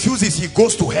man refuses, he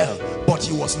goes to hell. But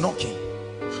he was knocking.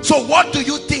 So what do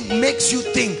you think makes you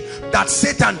think that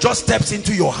Satan just steps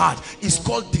into your heart? It's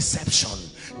called deception.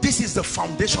 This is the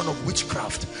foundation of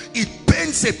witchcraft. It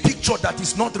paints a picture that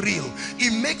is not real.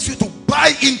 It makes you to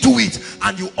buy into it,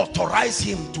 and you authorize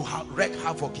him to wreak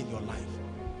havoc in your life.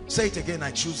 Say it again,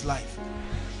 I choose life.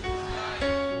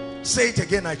 Say it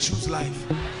again, I choose life.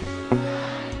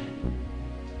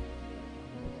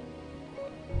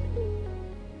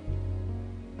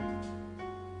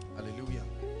 Hallelujah.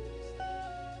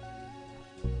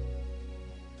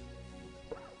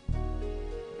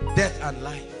 Death and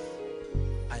life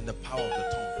are in the power of the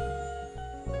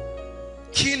tongue.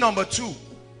 Key number 2.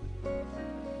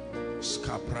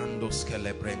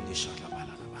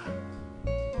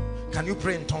 Can you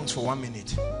pray in tongues for 1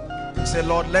 minute? Say,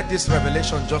 Lord, let this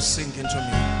revelation just sink into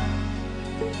me.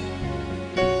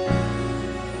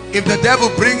 If the devil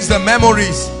brings the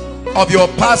memories of your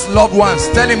past loved ones,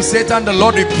 tell him, Satan, the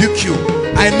Lord rebuke you.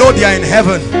 I know they are in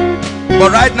heaven,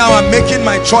 but right now I'm making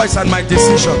my choice and my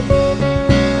decision.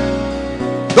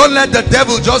 Don't let the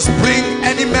devil just bring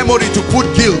any memory to put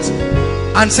guilt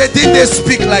and say, did they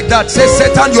speak like that? Say,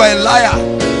 Satan, you are a liar.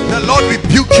 The Lord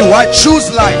rebuke you. I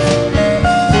choose life.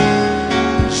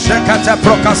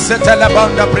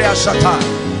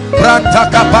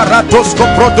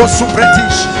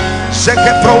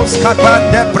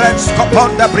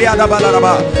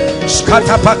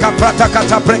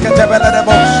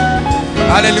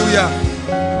 Hallelujah.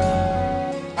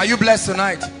 Are you blessed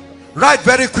tonight? Write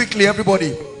very quickly,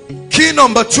 everybody. Key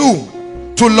number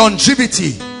 2 to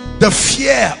longevity: the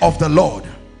fear of the Lord.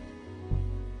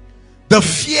 The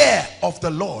fear of the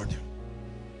Lord.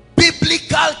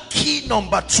 Biblical key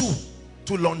number 2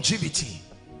 to longevity.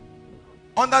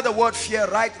 Under the word fear,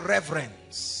 write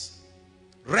reverence.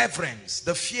 Reverence.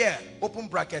 The fear, open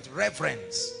bracket,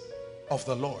 reverence of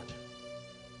the Lord.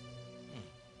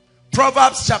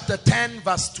 Proverbs chapter 10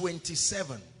 verse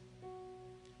 27.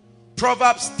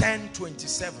 Proverbs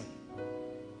 10:27.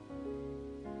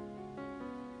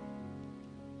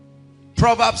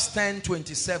 Proverbs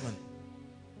 10:27.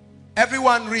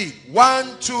 Everyone read.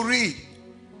 1, 2, read.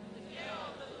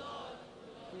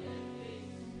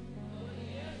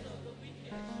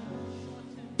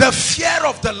 The fear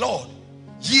of the Lord,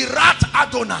 Yirat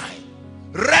Adonai,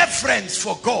 reverence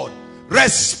for God,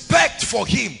 respect for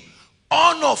him,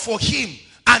 honor for him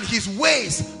and his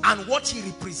ways and what he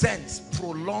represents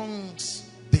prolongs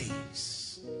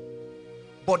days.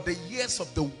 But the years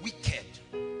of the wicked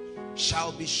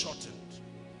shall be shortened.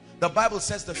 The Bible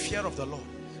says the fear of the Lord.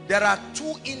 There are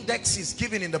 2 indexes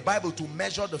given in the Bible to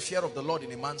measure the fear of the Lord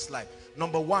in a man's life.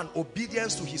 Number 1,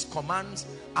 obedience to his commands,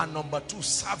 and number 2,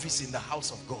 service in the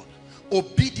house of God.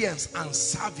 Obedience and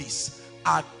service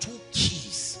are 2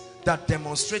 keys that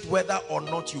demonstrate whether or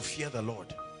not you fear the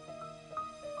Lord.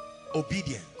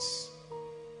 Obedience.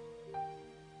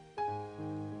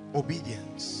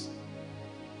 Obedience.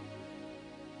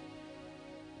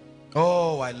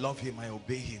 Oh, I love him, I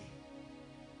obey him.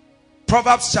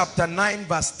 Proverbs chapter 9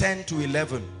 verse 10 to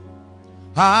 11.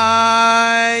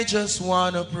 I just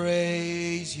want to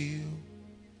praise you.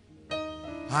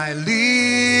 I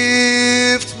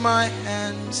lift my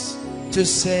hands to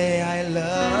say I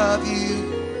love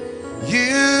you.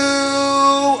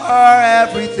 You are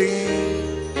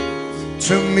everything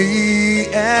to me,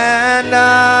 and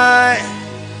I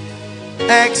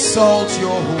exalt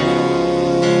your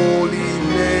holy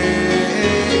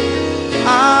name.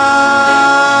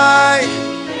 I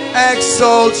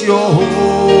exalt your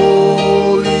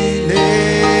holy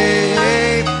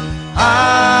name. I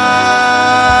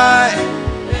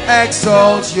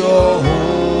exalt your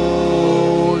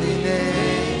holy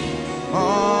name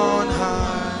on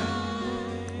high.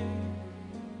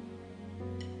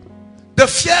 The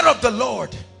fear of the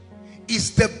Lord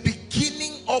is the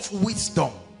beginning of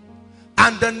wisdom,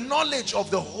 and the knowledge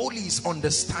of the holy is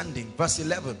understanding. Verse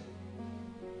 11.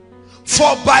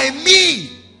 For by me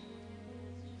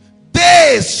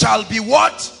days shall be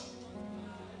what?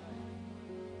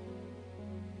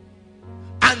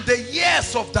 And the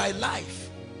years of thy life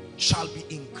shall be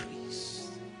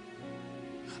increased.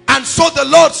 And so the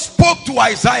Lord spoke to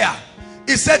Isaiah.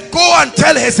 He said, go and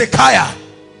tell Hezekiah,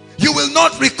 you will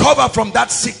not recover from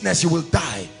that sickness, you will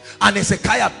die. And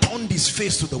Hezekiah turned his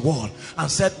face to the wall and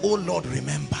said, oh Lord,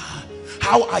 remember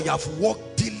how I have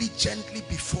walked diligently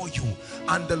before you.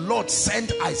 And the Lord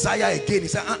sent Isaiah again. He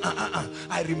said,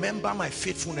 I remember my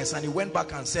faithfulness. And he went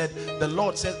back and said, the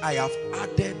Lord says, I have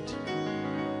added.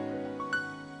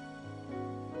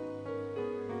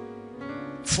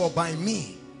 For by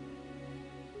me,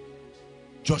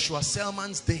 Joshua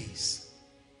Selman's days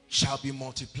shall be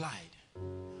multiplied,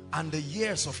 and the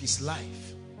years of his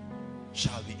life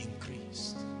shall be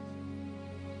increased.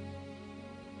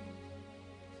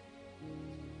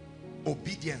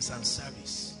 Obedience and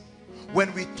service.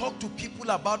 When we talk to people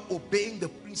about obeying the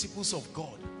principles of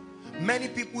God, many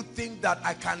people think that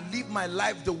I can live my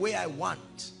life the way I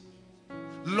want.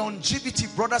 Longevity,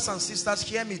 brothers and sisters,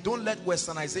 hear me, don't let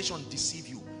westernization deceive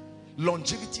you.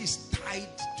 Longevity is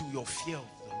tied to your fear of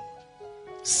the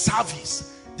Lord.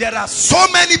 Service. There are so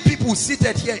many people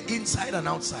seated here inside and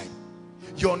outside.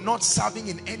 You're not serving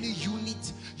in any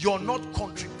unit. You're not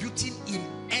contributing in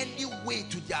any way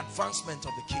to the advancement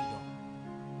of the kingdom.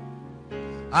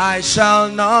 I shall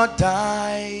not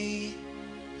die,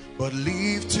 but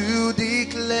live to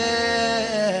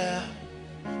declare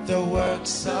the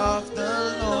works of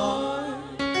the Lord.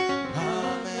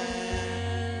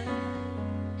 Amen.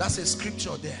 That's a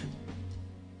scripture there.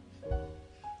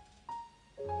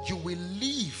 You will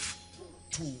live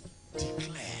to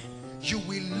declare. You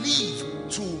will live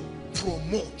to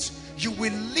promote. You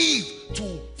will live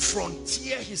to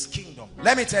frontier his kingdom.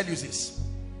 Let me tell you this.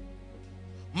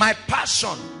 My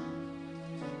passion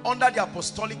under the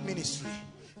apostolic ministry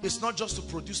is not just to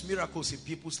produce miracles in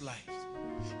people's lives.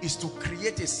 It's to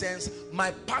create a sense.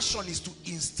 My passion is to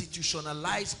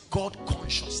institutionalize God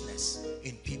consciousness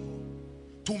in people.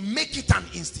 To make it an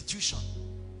institution.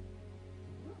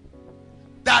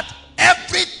 That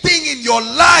everything in your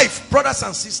life, brothers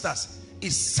and sisters,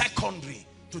 is secondary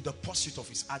to the pursuit of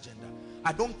his agenda.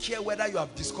 I don't care whether you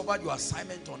have discovered your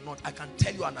assignment or not. I can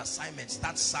tell you an assignment.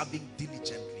 Start serving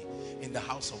diligently in the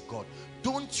house of God.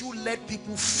 Don't you let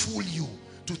people fool you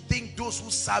to think those who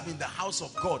serve in the house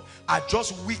of God are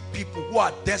just weak people who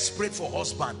are desperate for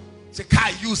husband. Say,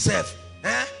 Kai, you serve.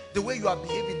 The way you are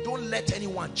behaving, don't let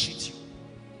anyone cheat you.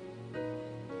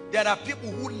 There are people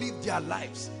who live their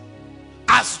lives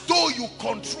as though you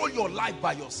control your life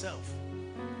by yourself.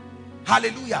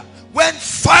 Hallelujah. When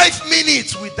 5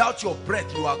 minutes without your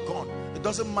breath, you are gone. It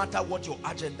doesn't matter what your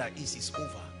agenda is, it's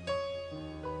over.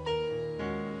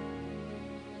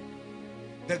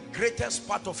 The greatest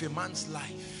part of a man's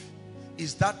life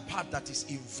is that part that is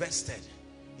invested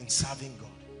in serving God.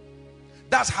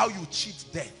 That's how you cheat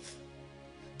death.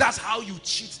 That's how you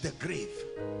cheat the grave.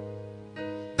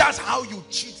 That's how you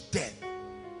cheat death.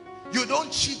 You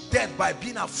don't cheat death by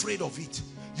being afraid of it.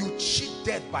 You cheat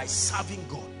death by serving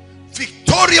God.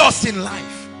 Victorious in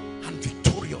life and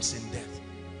victorious in death.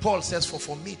 Paul says,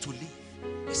 for me to live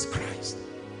is Christ,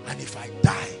 and if I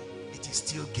die, it is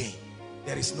still gain.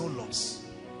 There is no loss.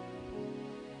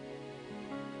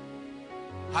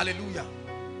 Hallelujah.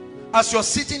 As you're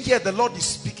sitting here, the Lord is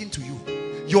speaking to you.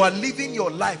 You are living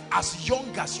your life as young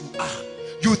as you are.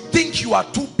 You think you are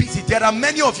too busy. There are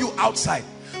many of you outside.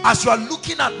 As you are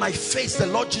looking at my face, the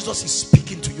Lord Jesus is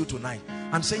speaking to you tonight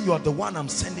and saying, you are the one I'm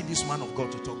sending this man of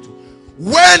God to talk to.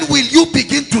 When will you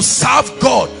begin to serve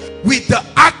God with the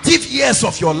active years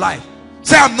of your life?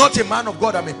 Say, I'm not a man of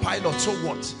God, I'm a pilot, so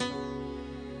what?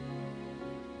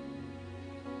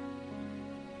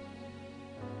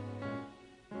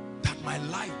 That my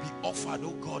life be offered,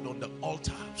 oh God, on the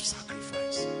altar of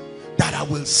sacrifice, that I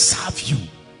will serve you.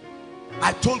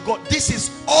 I told God, this is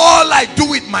all I do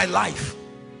with my life.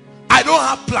 I don't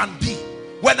have plan B.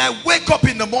 When I wake up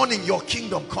in the morning, your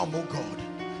kingdom come, oh God.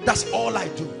 That's all I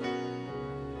do.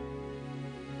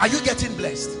 Are you getting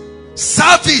blessed?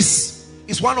 Service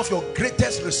is one of your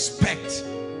greatest respect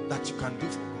that you can do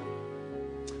for God.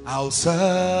 I'll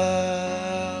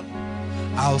serve,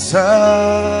 I'll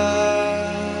serve,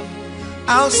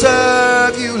 I'll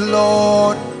serve you,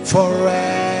 Lord,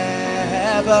 forever.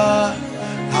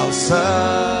 I'll serve,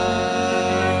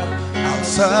 I'll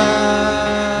serve,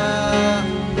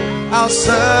 I'll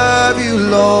serve you,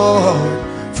 Lord,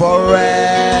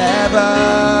 forever.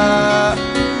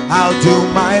 I'll do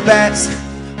my best,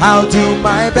 I'll do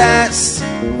my best,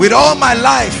 with all my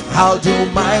life, I'll do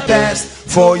my best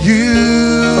for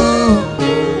you.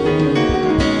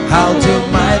 I'll do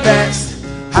my best,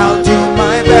 I'll do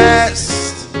my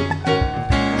best,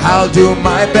 I'll do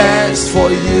my best for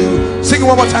you. Sing it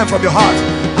one more time from your heart.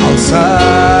 I'll serve,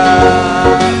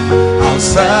 I'll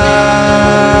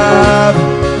serve,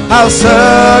 I'll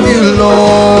serve you,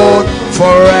 Lord,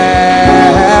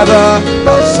 forever.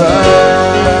 I'll serve,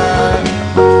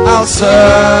 I'll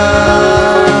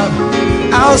serve,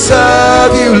 I'll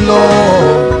serve you,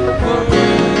 Lord.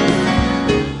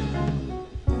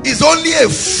 It's only a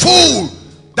fool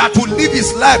that will live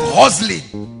his life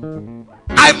hustling.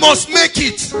 I must make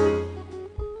it.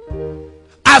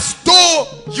 As though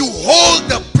you hold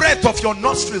the breath of your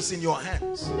nostrils in your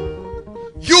hands.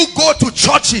 You go to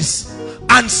churches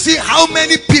and see how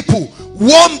many people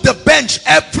warm the bench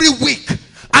every week,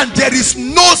 and there is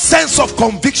no sense of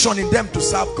conviction in them to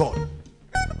serve God.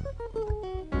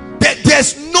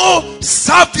 There's no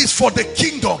service for the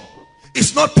kingdom.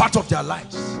 It's not part of their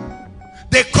lives.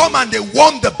 They come and they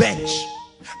warm the bench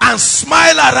and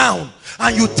smile around,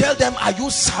 and you tell them, are you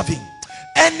serving?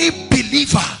 Any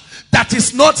believer that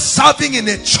is not serving in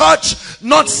a church,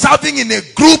 not serving in a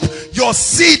group, your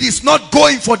seed is not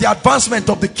going for the advancement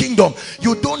of the kingdom,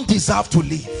 you don't deserve to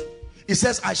live. It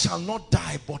says, I shall not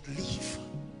die but live.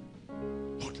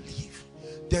 But live.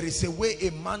 There is a way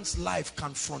a man's life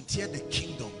can frontier the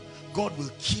kingdom. God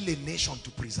will kill a nation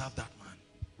to preserve that man.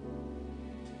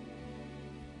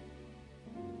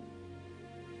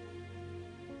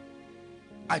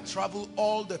 I travel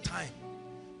all the time.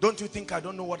 Don't you think I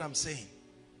don't know what I'm saying?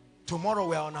 Tomorrow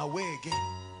we are on our way again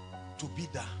to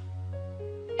Bida.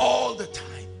 All the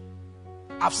time.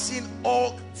 I've seen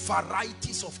all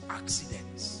varieties of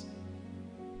accidents.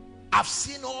 I've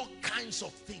seen all kinds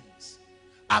of things.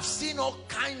 I've seen all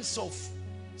kinds of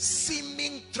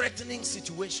seeming threatening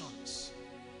situations.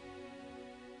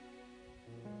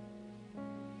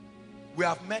 We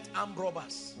have met armed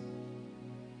robbers.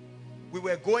 We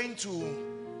were going to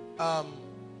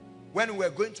when we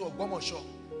were going to Ogbomoso,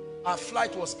 our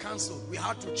flight was cancelled. We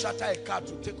had to charter a car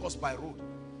to take us by road.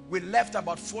 We left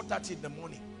about 4:30 in the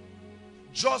morning.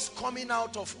 Just coming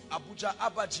out of Abuja,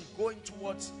 Abaji, going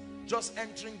towards, just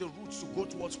entering the routes to go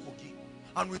towards Kogi.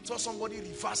 And we saw somebody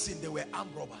reversing. They were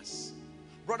armed robbers.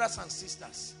 Brothers and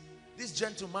sisters, this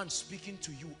gentleman speaking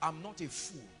to you, I'm not a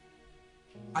fool.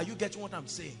 Are you getting what I'm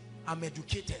saying? I'm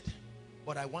educated.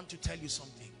 But I want to tell you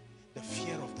something. The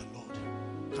fear of the Lord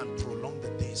can prolong the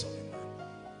days of a man.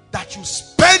 That you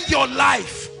spend your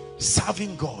life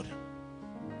serving God.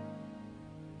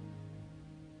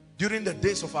 During the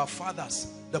days of our fathers,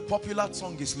 the popular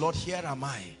song is, Lord, here am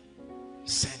I,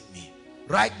 send me.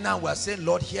 Right now we are saying,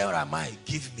 Lord, here am I,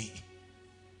 give me.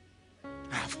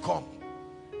 I have come.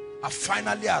 I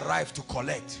finally arrived to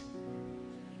collect.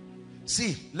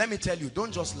 See, let me tell you,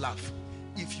 don't just laugh.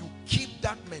 If you keep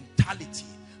that mentality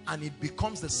and it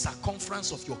becomes the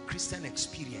circumference of your Christian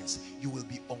experience, you will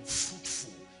be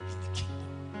unfruitful in the kingdom.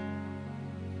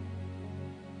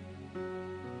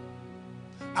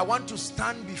 I want to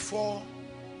stand before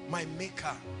my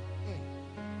Maker.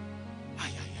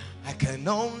 I can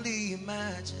only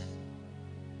imagine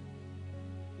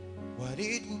what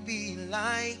it would be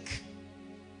like.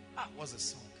 What's the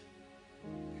song?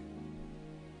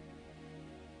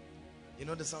 You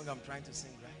know the song I'm trying to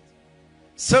sing, right?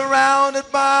 Surrounded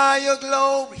by your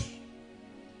glory,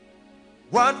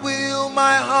 what will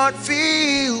my heart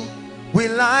feel?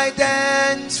 Will I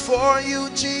dance for you,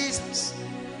 Jesus?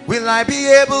 Will I be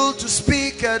able to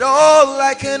speak at all?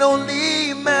 I can only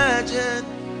imagine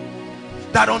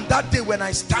that on that day when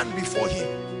I stand before him,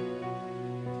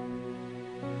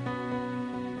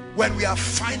 when we are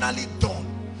finally done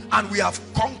and we have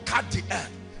conquered the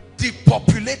earth,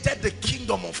 depopulated the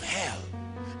kingdom of hell,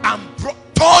 and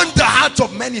turned the hearts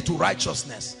of many to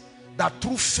righteousness, that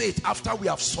through faith, after we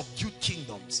have subdued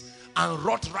kingdoms and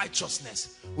wrought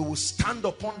righteousness, we will stand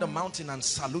upon the mountain and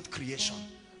salute creation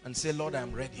and say, Lord, I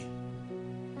am ready.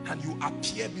 And you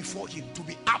appear before him. To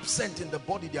be absent in the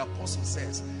body, the apostle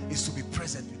says, is to be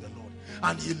present with the Lord.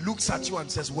 And he looks at you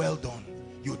and says, well done,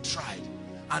 you tried.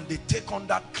 And they take on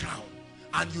that crown,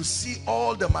 and you see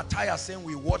all the martyrs saying,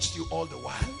 we watched you all the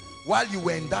while you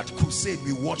were in that crusade,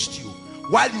 we watched you.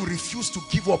 While you refused to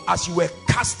give up, as you were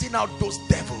casting out those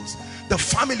devils, the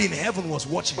family in heaven was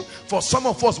watching. For some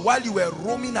of us, while you were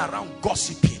roaming around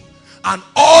gossiping, and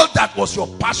all that was your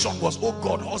passion was, oh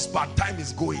God, husband, time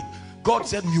is going, God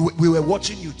said, we were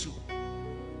watching you too.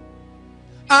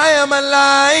 I am a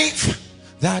life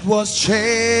that was changed.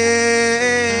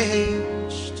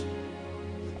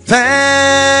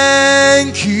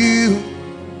 Thank you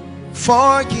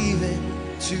for giving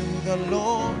to the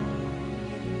Lord.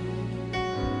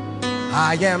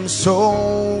 I am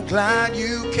so glad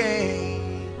you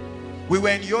came. We were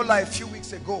in your life a few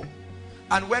weeks ago,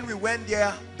 and when we went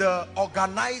there, the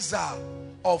organizer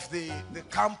of the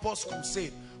campus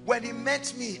crusade, when he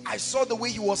met me, I saw the way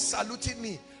he was saluting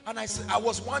me, and I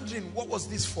was wondering, what was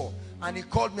this for? And he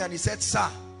called me and he said, sir,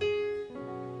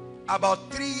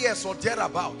 about 3 years or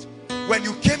thereabout, when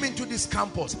you came into this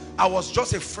campus, I was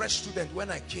just a fresh student when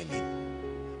I came in,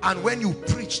 and when you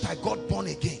preached, I got born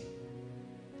again.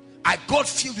 I got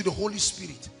filled with the Holy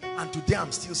Spirit, and today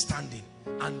I'm still standing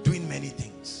and doing many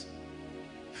things.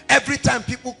 Every time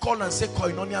people call and say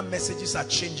koinonia messages are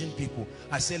changing people,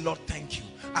 I say, Lord, thank you.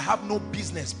 I have no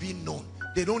business being known.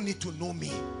 They don't need to know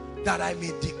me, that I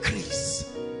may decrease,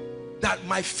 that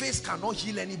my face cannot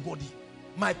heal anybody,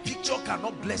 my picture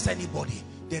cannot bless anybody.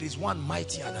 There is one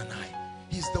mightier than I.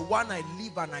 He's the one I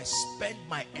live and I spend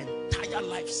my entire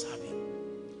life serving.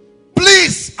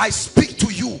 Please, I speak to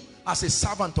you as a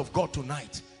servant of God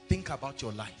tonight. Think about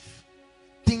your life.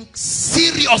 Think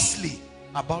seriously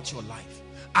about your life,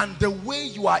 and the way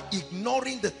you are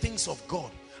ignoring the things of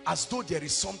God as though there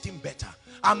is something better.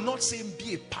 I'm not saying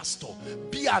be a pastor,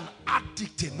 be an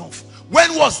addict enough.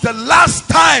 When was the last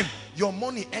time your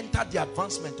money entered the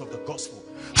advancement of the gospel?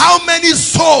 How many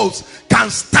souls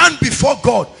can stand before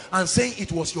God and say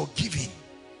it was your giving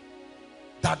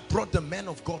that brought the men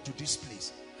of God to this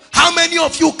place? How many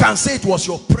of you can say it was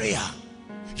your prayer?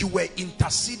 You were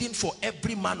interceding for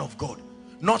every man of God,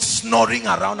 not snoring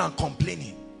around and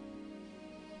complaining.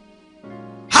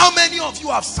 How many of you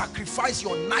have sacrificed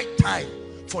your night time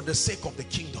for the sake of the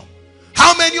kingdom?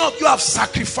 How many of you have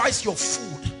sacrificed your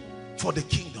food for the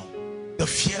kingdom? The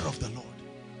fear of the Lord.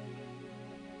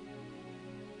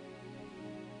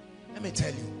 Let me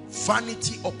tell you,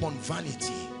 vanity upon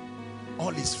vanity,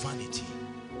 all is vanity.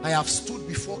 I have stood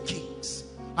before kings.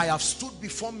 I have stood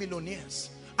before millionaires.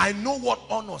 I know what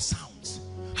honor sounds.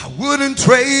 I wouldn't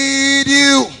trade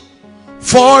you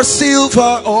for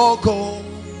silver or gold.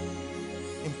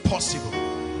 Impossible.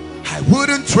 I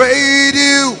wouldn't trade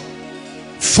you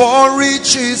for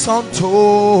riches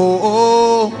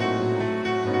untold.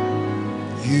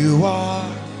 You are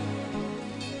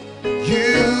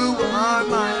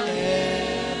my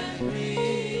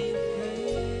everything.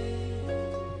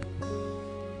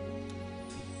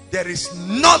 There is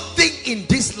nothing in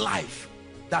this life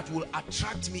that will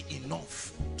attract me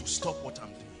enough to stop what I'm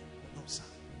doing. No, sir.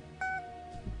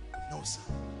 No, sir.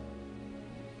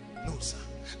 No, sir.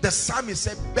 The psalmist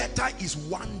said, better is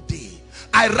one day.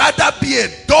 I'd rather be a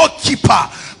doorkeeper.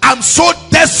 I'm so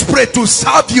desperate to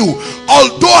serve you.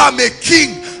 Although I'm a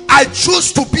king, I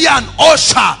choose to be an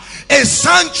usher, a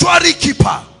sanctuary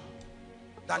keeper,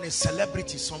 than a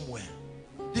celebrity somewhere.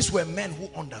 These were men who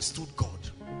understood God.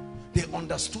 They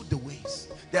understood the ways.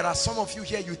 There are some of you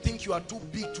here, you think you are too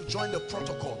big to join the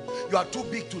protocol. You are too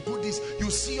big to do this.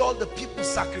 You see all the people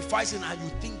sacrificing and you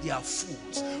think they are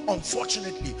fools.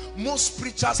 Unfortunately, most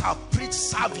preachers have preached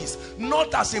service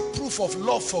not as a proof of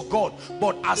love for God,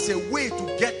 but as a way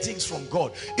to get things from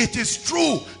God. It is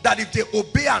true that if they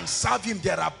obey and serve him,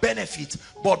 there are benefits.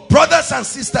 But brothers and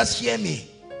sisters, hear me.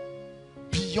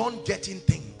 Beyond getting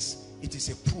things, it is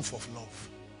a proof of love.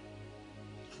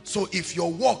 So if your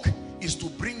work is to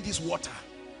bring this water,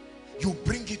 you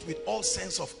bring it with all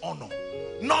sense of honor.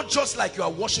 Not just like you are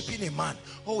worshiping a man.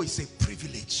 Oh, it's a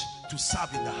privilege to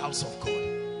serve in the house of God.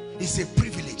 It's a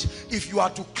privilege. If you are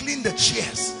to clean the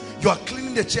chairs, you are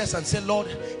cleaning the chairs and say, Lord,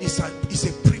 it's a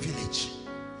privilege.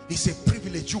 It's a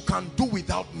privilege. You can do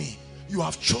without me. You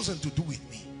have chosen to do with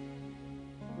me.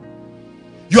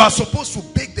 You are supposed to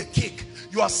bake the cake.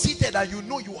 You are seated and you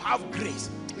know you have grace.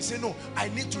 You say, no, I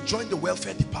need to join the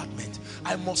welfare department.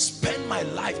 I must spend my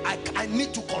life. I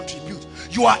need to contribute.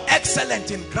 You are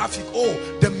excellent in graphic. Oh,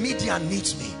 the media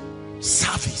needs me.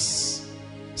 Service.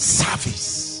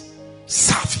 Service.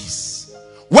 Service.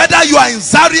 Whether you are in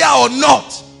Zaria or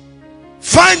not,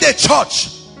 find a church.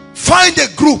 Find a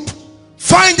group.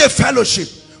 Find a fellowship.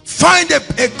 Find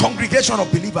a congregation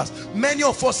of believers. Many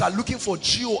of us are looking for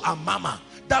Gio and Mama.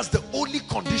 That's the only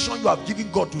condition you have given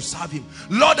God to serve him.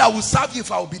 Lord, I will serve you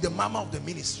if I will be the mama of the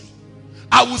ministry.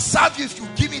 I will serve you if you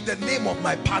give me the name of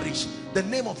my parish. The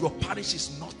name of your parish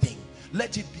is nothing.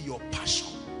 Let it be your passion.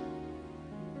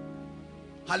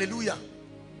 Hallelujah.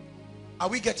 Are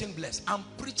we getting blessed? I'm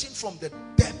preaching from the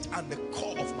depth and the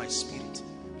core of my spirit,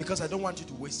 because I don't want you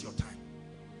to waste your time.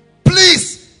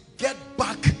 Please get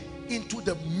back into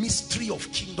the mystery of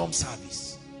kingdom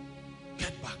service.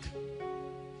 Get back.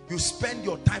 You spend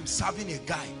your time serving a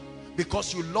guy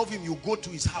because you love him. You go to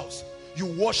his house, you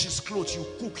wash his clothes, you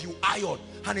cook, you iron,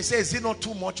 and he says, is it not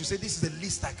too much? You say, this is the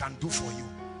least I can do for you.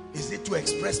 Is it to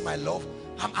express my love?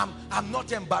 I'm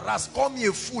not embarrassed. Call me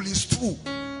a fool. It's true.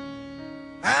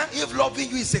 If loving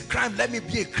you is a crime, let me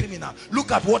be a criminal.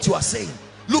 Look at what you are saying.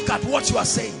 Look at what you are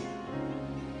saying.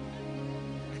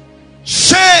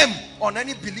 Shame on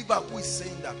any believer who is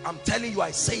saying that. I'm telling you,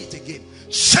 I say it again.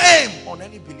 Shame on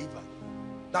any believer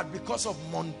that because of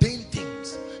mundane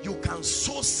things, you can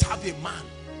so serve a man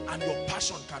and your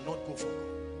passion cannot go for God.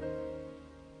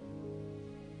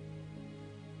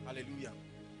 Hallelujah.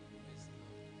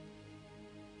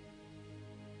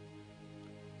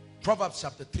 Proverbs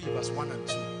chapter 3 verse 1 and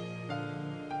 2.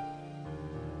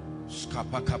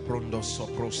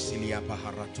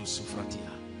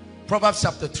 Proverbs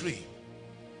chapter 3.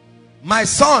 My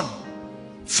son,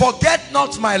 forget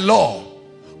not my law,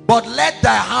 but let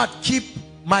thy heart keep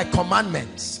my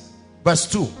commandments. Verse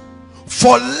 2.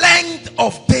 For length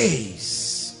of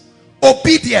days,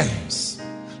 obedience,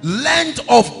 length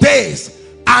of days,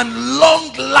 and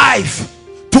long life,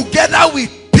 together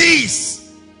with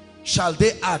peace, shall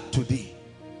they add to thee.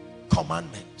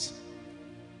 Commandment.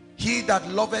 He that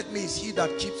loveth me is he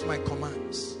that keeps my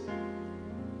commands.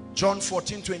 John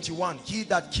 14:21. He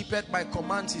that keepeth my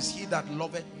commands is he that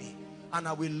loveth me, and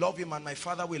I will love him, and my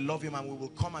Father will love him, and we will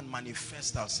come and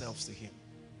manifest ourselves to him.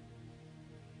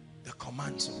 The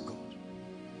commands of God.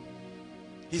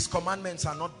 His commandments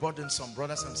are not burdensome,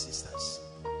 brothers and sisters.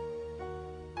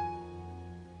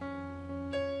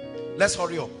 Let's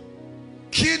hurry up.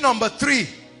 Key number 3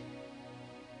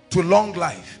 to long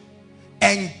life: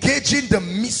 engaging the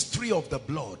mystery of the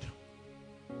blood.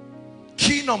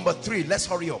 Key number 3, let's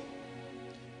hurry up.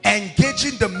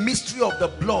 Engaging the mystery of the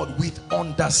blood with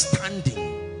understanding.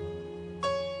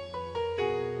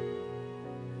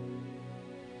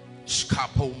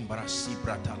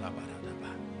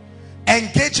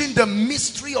 Engaging the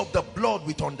mystery of the blood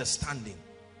with understanding.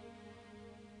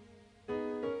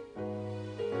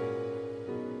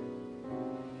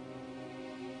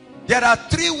 There are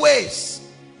 3 ways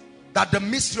that the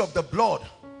mystery of the blood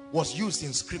was used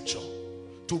in scripture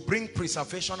to bring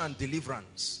preservation and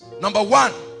deliverance. Number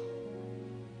 1,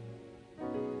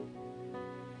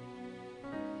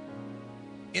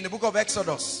 in the book of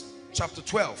Exodus chapter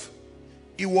 12,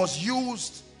 it was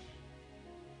used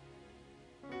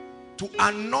to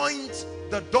anoint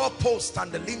the doorposts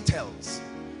and the lintels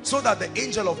so that the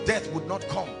angel of death would not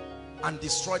come and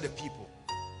destroy the people.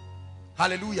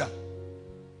 Hallelujah.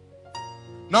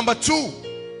 Number 2,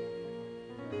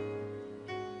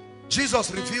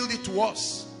 Jesus revealed it to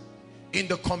us in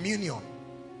the communion.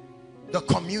 The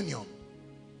communion.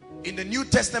 In the New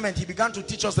Testament, he began to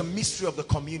teach us the mystery of the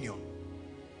communion.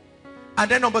 And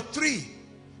then number 3,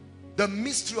 the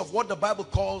mystery of what the Bible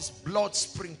calls blood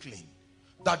sprinkling.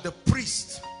 That the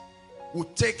priest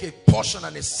would take a portion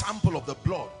and a sample of the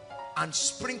blood and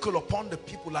sprinkle upon the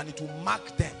people, and it will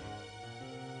mark them.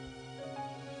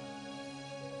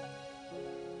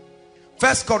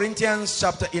 1 Corinthians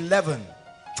chapter 11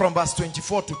 from verse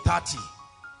 24 to 30.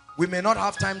 We may not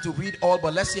have time to read all,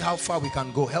 but let's see how far we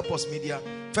can go. Help us, media.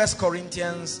 1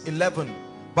 Corinthians 11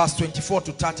 verse 24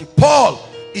 to 30. Paul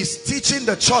is teaching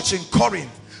the church in Corinth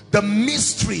the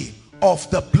mystery of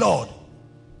the blood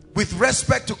with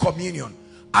respect to communion.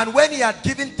 And when he had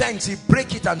given thanks, he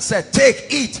broke it and said, "Take,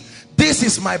 eat. This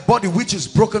is my body which is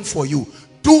broken for you.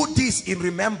 Do this in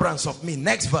remembrance of me."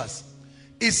 Next verse.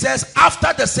 It says,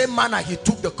 after the same manner he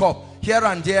took the cup. Here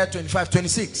and there, 25,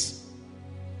 26.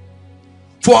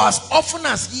 "For as often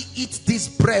as ye eat this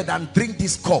bread and drink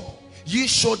this cup, ye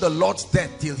show the Lord's death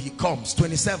till he comes."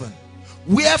 27.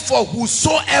 "Wherefore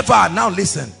whosoever," now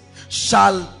listen,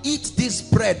 "shall eat this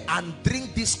bread and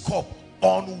drink this cup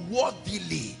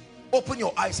unworthily." Open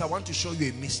your eyes, I want to show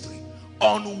you a mystery.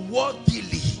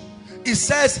 Unworthily. It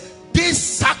says this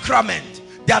sacrament.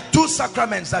 There are 2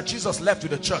 sacraments that Jesus left to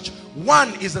the church.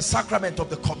 One is the sacrament of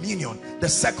the communion. The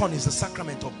second is the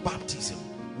sacrament of baptism,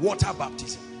 water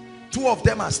baptism. 2 of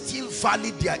them are still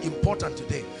valid. They are important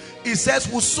today. It says,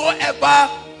 "Whosoever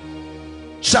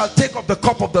shall take of the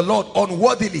cup of the Lord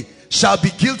unworthily shall be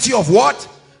guilty of" what?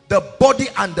 "The body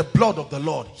and the blood of the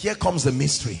Lord." Here comes the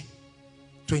mystery.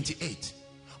 28.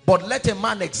 "But let a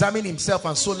man examine himself,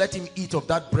 and so let him eat of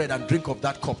that bread and drink of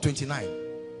that cup." 29.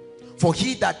 "For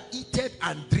he that eateth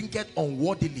and drinketh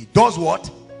unworthily," does what?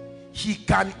 "He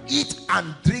can eat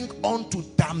and drink unto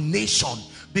damnation,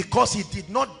 because he did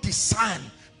not discern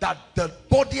that the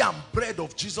body and bread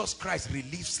of Jesus Christ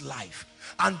relieves life.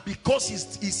 And because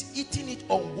he's eating it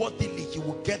unworthily, he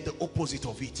will get the opposite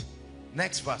of it."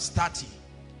 Next verse, 30.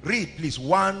 Read, please.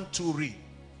 1, 2, read.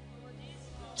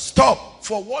 Stop.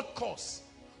 "For what cause?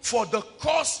 For the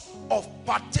cause of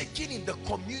partaking in the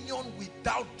communion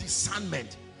without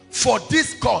discernment. For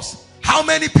this cause." How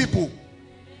many people?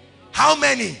 How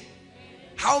many?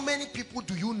 How many people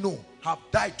do you know have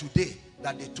died today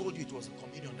that they told you it was the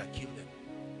communion that killed them?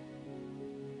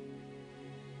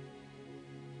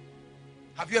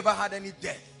 Have you ever had any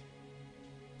death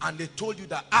and they told you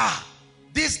that,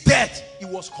 this death, it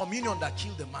was communion that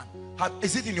killed the man?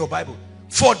 Is it in your Bible?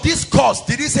 "For this cause,"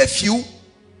 did he say few?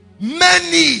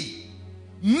 Many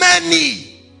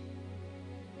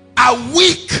are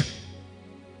weak.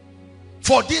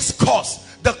 For this cause,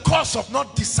 the cause of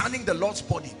not discerning the Lord's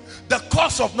body, the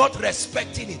cause of not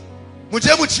respecting it.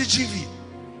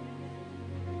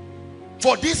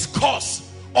 For this cause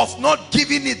of not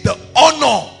giving it the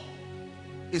honor,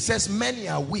 it says many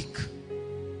are weak.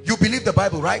 You believe the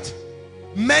Bible, right?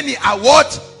 Many are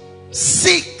what?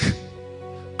 Sick.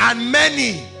 And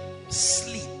many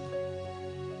sleep.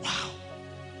 Wow.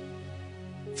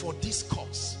 For this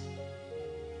cause.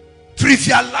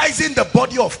 Trivializing the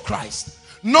body of Christ.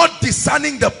 Not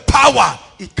discerning the power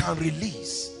it can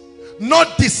release.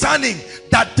 Not discerning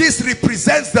that this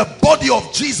represents the body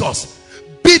of Jesus,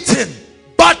 beaten,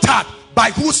 battered,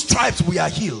 by whose stripes we are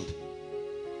healed.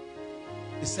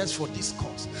 It says for this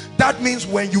cause. That means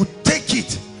when you take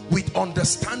it with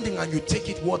understanding and you take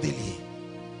it worthily,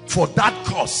 for that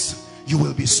cause you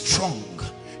will be strong,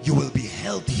 you will be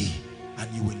healthy,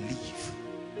 and you will live.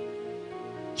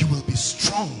 You will be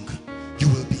strong, you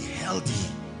will be healthy,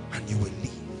 and you will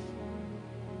live.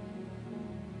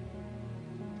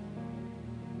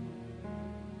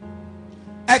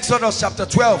 Exodus chapter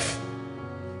 12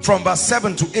 from verse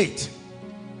 7 to 8.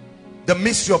 The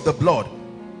mystery of the blood.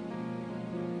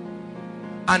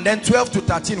 And then 12 to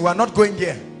 13. We are not going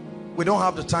there. We don't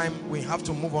have the time. We have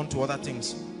to move on to other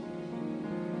things.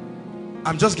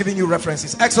 I'm just giving you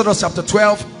references. Exodus chapter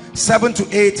 12, 7 to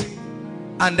 8.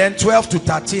 And then 12 to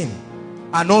 13.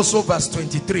 And also verse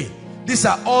 23. These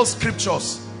are all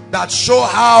scriptures that show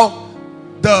how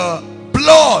the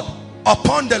blood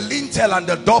upon the lintel and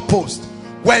the doorpost,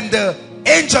 when the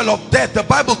angel of death, the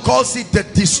Bible calls it the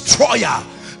destroyer,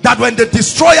 that when the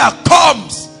destroyer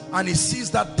comes and he sees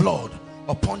that blood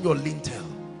upon your lintel,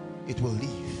 it will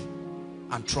leave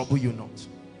and trouble you not.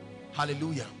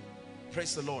 Hallelujah.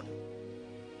 Praise the Lord.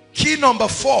 Key number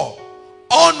 4,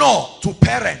 honor to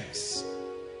parents.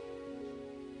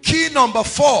 Key number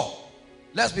 4,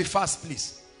 let's be fast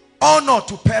please. Honor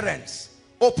to parents.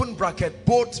 Open bracket,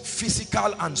 both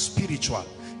physical and spiritual.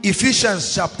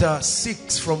 Ephesians chapter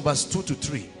 6 from verse 2 to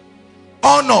 3.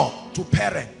 Honor to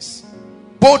parents.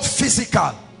 both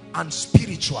physical and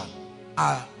spiritual,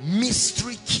 are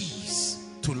mystery keys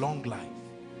to long life.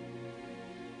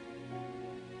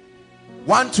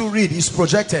 1 to read is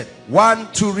projected.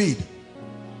 1 to read.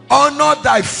 Honor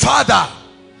thy father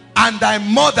and thy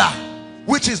mother,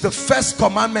 which is the first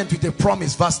commandment with a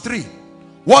promise. Verse 3.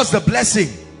 What's the blessing?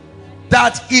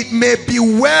 That it may be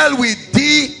well with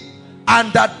thee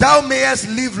and that thou mayest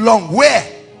live long.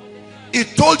 Where?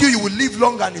 It told you you will live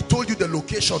long, and it told you the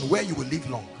location where you will live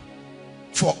long.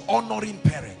 For honoring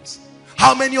parents.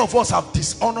 How many of us have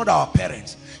dishonored our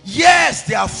parents? Yes,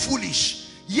 they are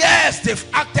foolish. Yes, they've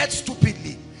acted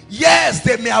stupidly. Yes,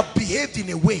 they may have behaved in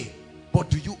a way, but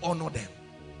do you honor them?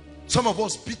 Some of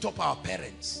us beat up our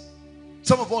parents.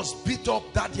 Some of us beat up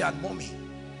daddy and mommy.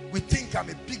 We think, I'm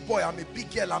a big boy, I'm a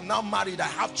big girl, I'm now married, I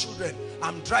have children,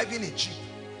 I'm driving a Jeep.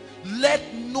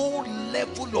 Let no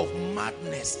level of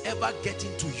madness ever get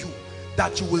into you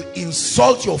that you will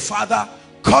insult your father,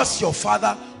 curse your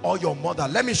father or your mother.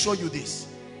 Let me show you this.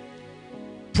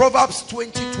 Proverbs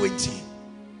 20:20.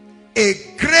 A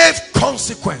grave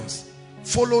consequence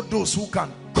follow those who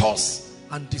can curse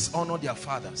and dishonor their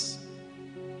fathers.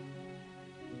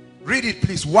 Read it,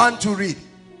 please. 1 to read.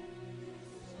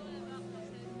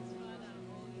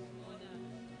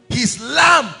 His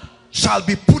lamp shall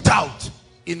be put out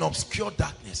in obscure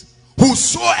darkness.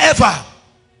 Whosoever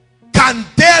can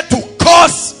dare to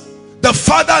curse the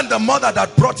father and the mother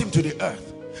that brought him to the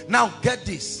earth. Now get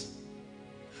this.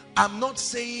 I'm not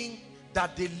saying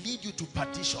that they lead you to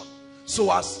perdition. So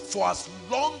for as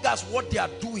long as what they are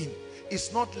doing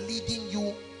is not leading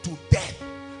you to death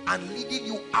and leading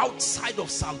you outside of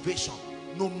salvation,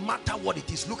 no matter what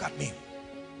it is. Look at me.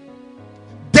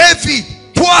 David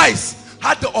twice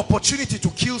had the opportunity to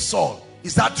kill Saul.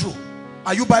 Is that true?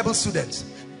 Are you Bible students?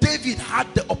 David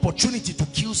had the opportunity to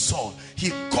kill Saul.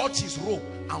 He caught his robe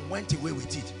and went away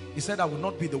with it. He said, I will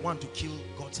not be the one to kill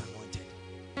God's anointed.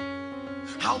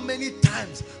 How many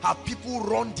times have people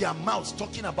run their mouths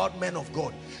talking about men of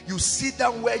God? You sit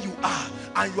down where you are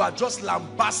and you are just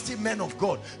lambasting men of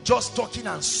God, just talking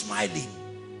and smiling.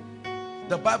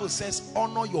 The Bible says,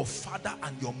 honor your father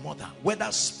and your mother,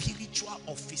 whether spiritual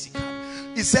or physical.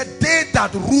 It said, they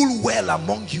that rule well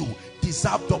among you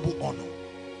deserve double honor.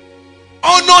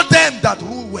 Honor them that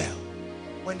rule well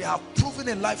when they have proven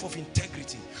a life of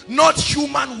integrity, not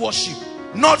human worship,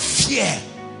 not fear,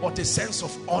 but a sense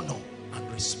of honor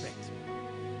and respect.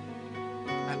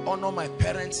 I honor my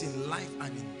parents in life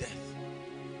and in death.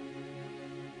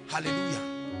 Hallelujah.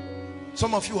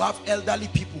 Some of you have elderly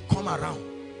people come around.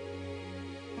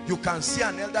 You can see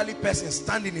an elderly person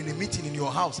standing in a meeting in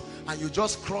your house and you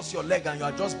just cross your leg and you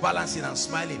are just balancing and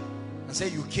smiling and say,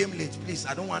 you came late, please,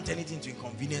 I don't want anything to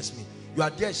inconvenience me. You are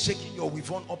there shaking your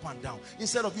weave-on up and down.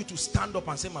 Instead of you to stand up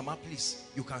and say, Mama, please,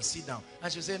 you can sit down.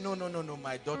 And she'll say, no, no, no, no,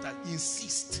 my daughter,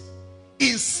 insist.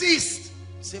 Insist.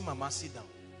 Say, Mama, sit down.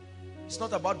 It's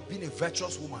not about being a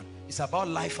virtuous woman. It's about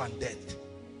life and death.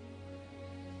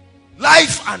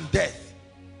 Life and death.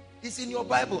 It's in your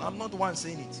Bible. I'm not the one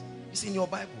saying it. It's in your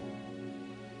Bible.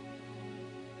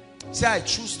 Say, I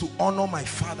choose to honor my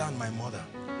father and my mother.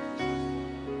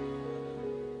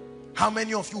 How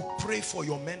many of you pray for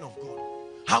your men of God?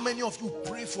 How many of you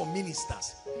pray for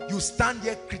ministers? You stand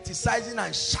there criticizing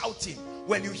and shouting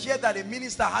when you hear that a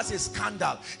minister has a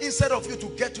scandal. Instead of you to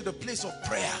get to the place of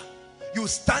prayer, you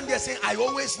stand there saying, I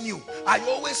always knew, I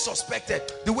always suspected.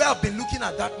 The way I've been looking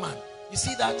at that man. You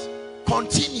see that?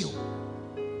 Continue.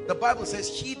 The Bible says,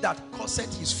 he that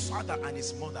curseth his father and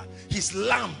his mother, his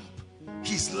lamp,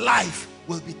 his life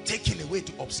will be taken away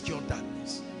to obscure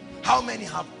darkness. How many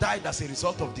have died as a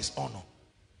result of dishonor?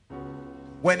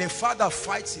 When a father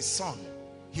fights his son,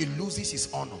 he loses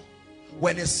his honor.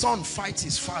 When a son fights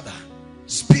his father,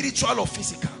 spiritual or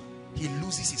physical, he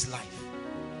loses his life.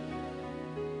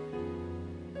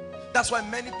 That's why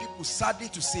many people, sadly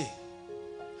to say,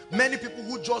 many people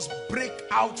who just break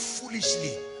out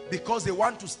foolishly because they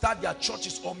want to start their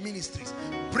churches or ministries,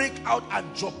 break out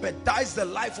and jeopardize the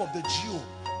life of the Jew,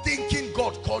 thinking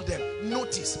God called them.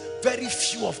 Notice, very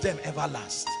few of them ever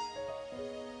last.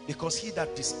 Because he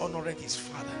that dishonored his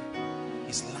father,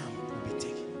 his lamb will be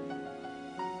taken.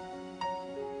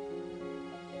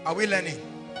 Are we learning?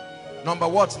 Number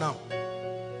what now?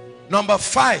 Number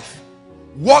 5,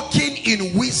 walking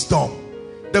in wisdom.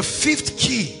 The 5th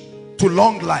key to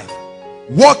long life.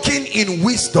 Walking in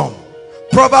wisdom.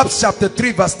 Proverbs chapter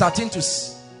 3 verse 13 to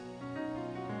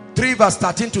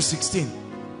 16.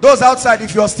 Those outside,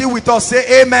 if you are still with us,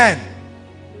 say amen.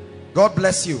 God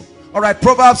bless you. All right,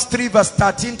 Proverbs 3 verse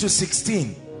 13 to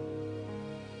 16.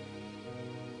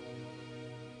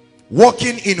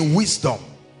 Walking in wisdom.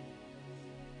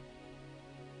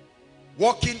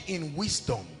 walking in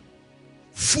wisdom.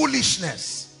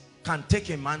 Foolishness can take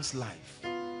a man's life.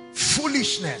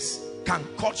 Foolishness can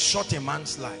cut short a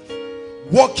man's life.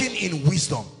 Walking in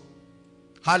wisdom.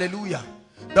 Hallelujah.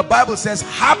 The Bible says,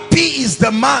 happy is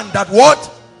the man that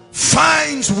what?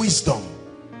 Finds wisdom.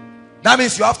 That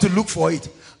means you have to look for it.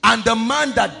 And the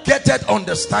man that getteth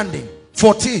understanding.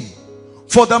 14.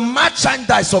 For the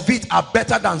merchandise of it are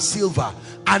better than silver,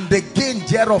 and the gain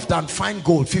thereof than fine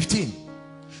gold. 15.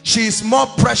 She is more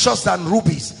precious than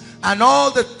rubies, and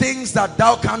all the things that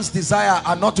thou canst desire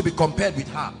are not to be compared with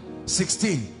her.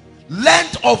 16.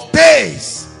 Length of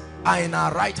days are in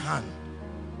her right hand,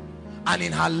 and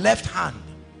in her left hand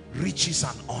riches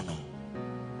and honor.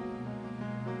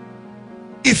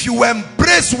 If you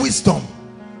embrace wisdom,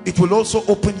 it will also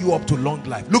open you up to long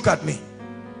life. Look at me.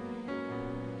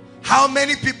 How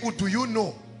many people do you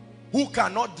know who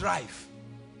cannot drive?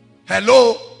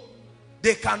 Hello?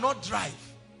 They cannot drive.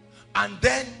 And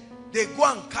then they go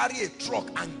and carry a truck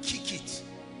and kick it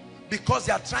because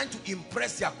they are trying to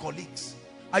impress their colleagues.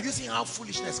 Are you seeing how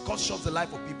foolishness cuts short the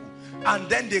life of people? And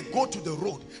then they go to the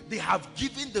road. They have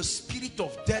given the spirit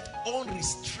of death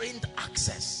unrestrained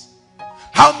access.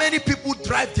 How many people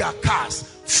drive their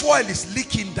cars? Fuel is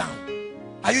leaking down.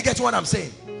 Are you getting what I'm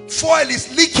saying? Fuel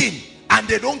is leaking and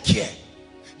they don't care.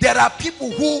 There are people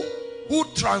who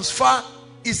transfer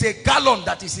is a gallon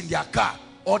that is in their car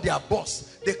or their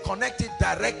bus. They connect it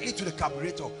directly to the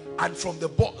carburetor, and from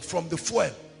the fuel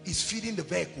is feeding the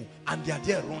vehicle, and they are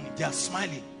there running. They are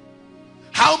smiling.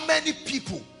 How many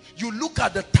people, you look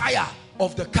at the tire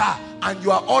of the car and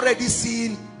you are already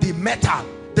seeing the metal.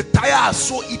 The tire,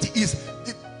 so it is.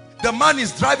 The man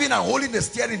is driving and holding the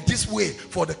steering this way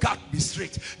for the car to be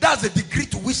straight. That's the degree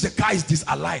to which the car is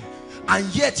disaligned. And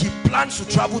yet he plans to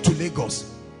travel to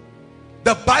Lagos.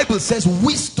 The Bible says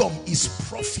wisdom is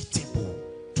profitable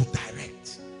to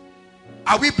direct.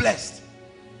 Are we blessed?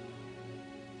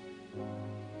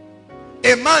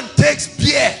 A man takes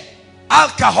beer,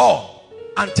 alcohol,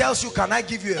 and tells you, can I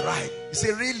give you a ride? You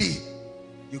say, really?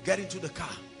 You get into the car.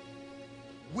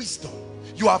 Wisdom.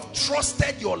 You have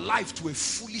trusted your life to a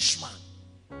foolish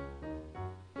man.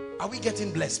 Are we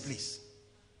getting blessed, please?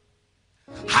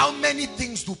 How many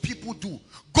things do people do?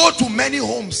 Go to many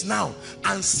homes now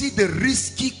and see the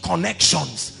risky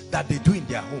connections that they do in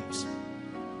their homes.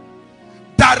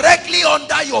 Directly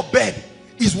under your bed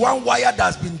is one wire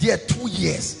that's been there 2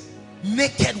 years.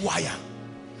 Naked wire.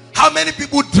 How many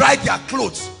people dry their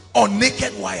clothes on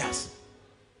naked wires?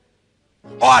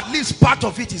 Or at least part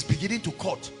of it is beginning to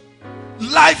cut.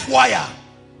 Live wire.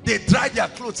 They dry their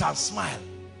clothes and smile.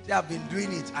 They have been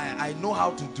doing it. I know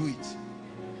how to do it.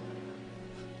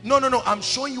 No. I'm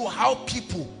showing you how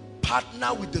people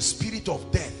partner with the spirit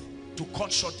of death to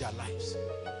cut short their lives.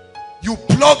 You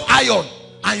plug iron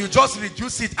and you just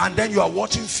reduce it, and then you are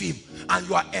watching film and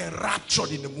you are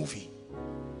enraptured in the movie.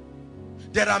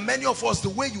 There are many of us, the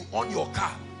way you on your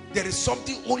car, there is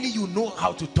something only you know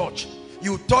how to touch.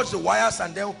 You touch the wires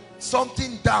and then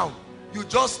something down. You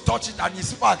just touch it and it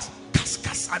sparks.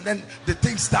 And then the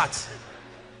thing starts.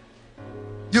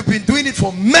 You've been doing it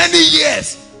for many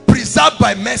years. Preserved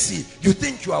by mercy. You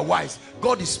think you are wise.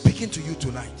 God is speaking to you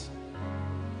tonight.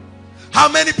 How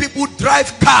many people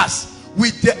drive cars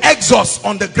with the exhaust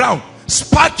on the ground?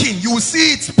 Sparking. You will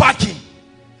see it sparking.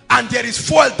 And there is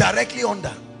fuel directly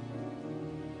under.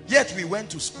 Yet we went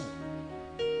to school.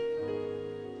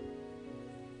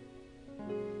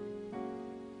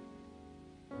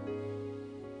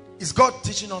 Is God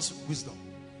teaching us wisdom?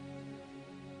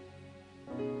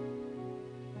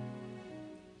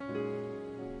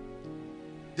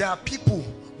 There are people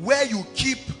where you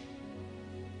keep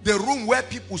the room where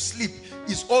people sleep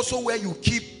is also where you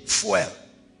keep fuel.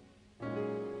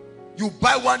 You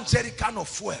buy 1 jerrycan of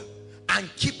fuel and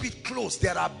keep it close.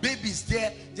 There are babies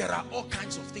there. There are all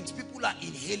kinds of things. People are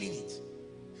inhaling it.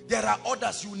 There are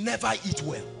others you never eat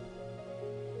well.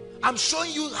 I'm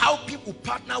showing you how people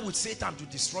partner with Satan to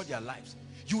destroy their lives.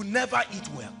 You never eat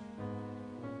well.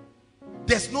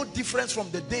 There's no difference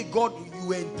from the day God, you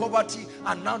were in poverty,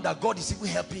 and now that God is even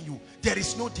helping you. There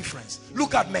is no difference.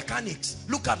 Look at mechanics.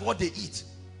 Look at what they eat.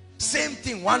 Same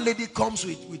thing. One lady comes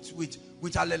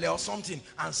with alele or something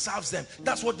and serves them.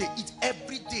 That's what they eat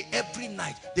every day, every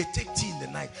night. They take tea in the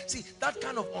night. See, that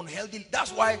kind of unhealthy.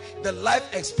 That's why the life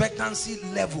expectancy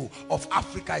level of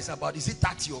Africa is about, is it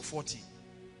 30 or 40?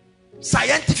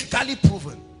 Scientifically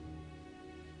proven.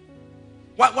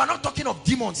 We're not talking of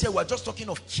demons here. We're just talking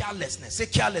of carelessness. Say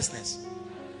carelessness.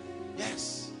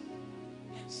 Yes.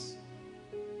 Yes.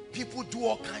 People do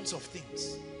all kinds of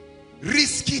things.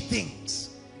 Risky things.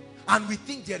 And we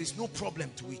think there is no problem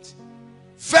to it.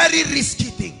 Very risky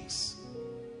things.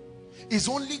 It's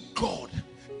only God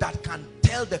that can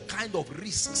tell the kind of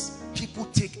risks people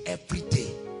take every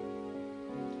day.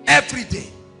 Every day.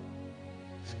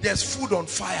 There's food on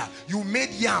fire. You made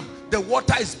yam. The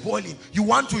water is boiling. You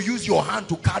want to use your hand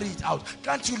to carry it out.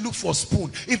 Can't you look for a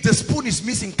spoon? If the spoon is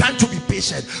missing, can't you be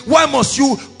patient? Why must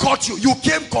you cut you? You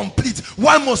came complete.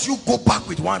 Why must you go back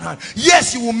with one hand?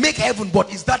 Yes, you will make heaven,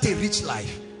 but is that a rich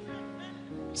life?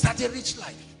 Is that a rich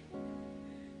life?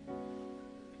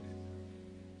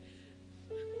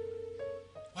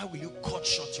 Why will you cut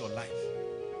short your life?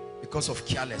 Because of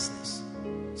carelessness.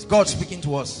 Is God speaking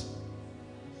to us?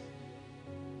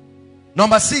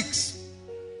 Number 6.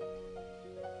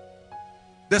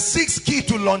 The 6th key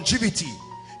to longevity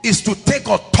is to take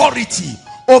authority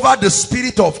over the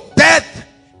spirit of death,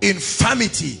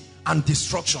 infirmity, and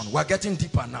destruction. We're getting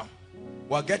deeper now.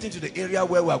 We're getting to the area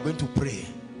where we are going to pray.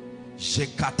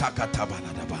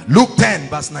 Luke 10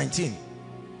 verse 19.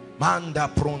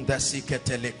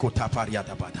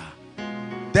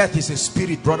 Death is a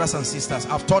spirit, brothers and sisters.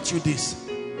 I've taught you this.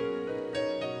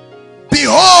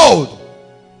 Behold,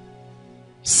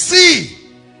 see,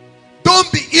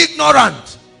 don't be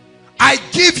ignorant. I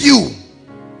give you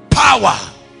power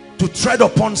to tread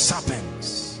upon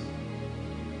serpents,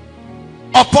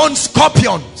 upon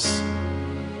scorpions,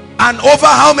 and over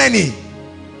how many?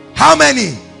 How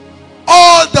many?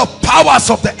 All the powers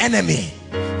of the enemy.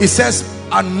 It says,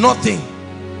 and nothing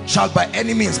shall by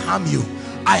any means harm you.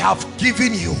 I have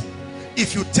given you.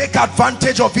 If you take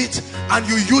advantage of it and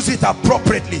you use it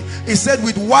appropriately, it said,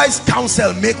 with wise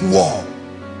counsel make war.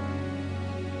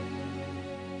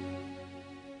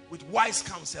 With wise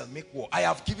counsel make war. I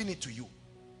have given it to you.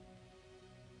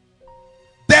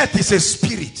 Death is a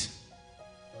spirit.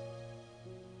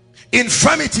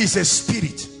 Infirmity is a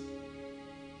spirit.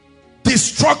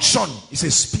 Destruction is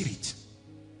a spirit.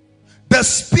 The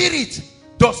spirit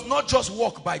does not just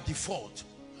walk by default.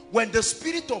 When the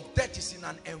spirit of death is in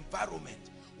an environment,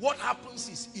 what happens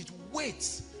is it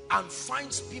waits and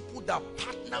finds people that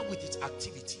partner with its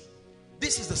activity.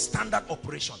 This is the standard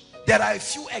operation. There are a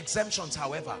few exemptions,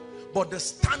 however, but the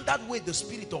standard way the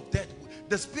spirit of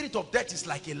death is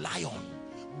like a lion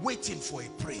waiting for a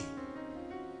prey.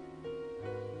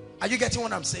 Are you getting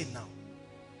what I'm saying now?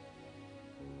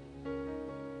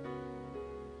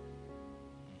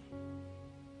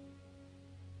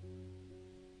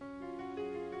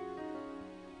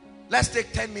 Let's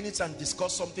take 10 minutes and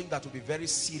discuss something that will be very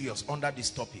serious under this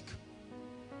topic.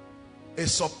 A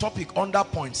subtopic under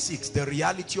point 6, the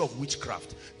reality of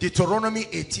witchcraft. Deuteronomy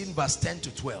 18 verse 10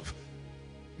 to 12.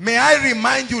 May I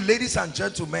remind you, ladies and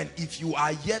gentlemen, if you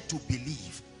are yet to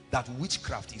believe that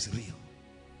witchcraft is real.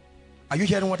 Are you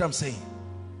hearing what I'm saying?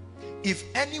 If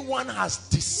anyone has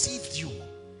deceived you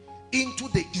into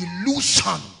the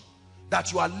illusion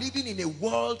that you are living in a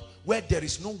world where there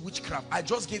is no witchcraft, I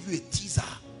just gave you a teaser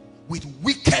with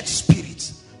wicked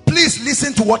spirits. Please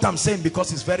listen to what I'm saying,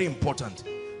 because it's very important.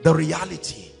 The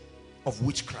reality of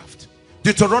witchcraft.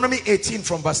 Deuteronomy 18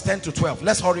 from verse 10 to 12.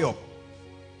 Let's hurry up.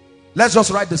 Let's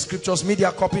just write the scriptures.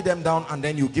 Media, copy them down and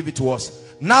then you give it to us.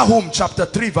 Nahum chapter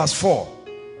 3 verse 4.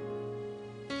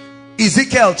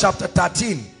 Ezekiel chapter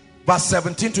 13 verse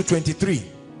 17 to 23.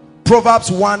 Proverbs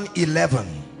 1:11.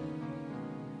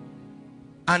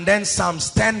 And then Psalms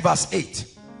 10 verse 8.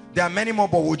 There are many more,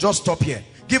 but we'll just stop here.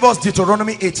 Give us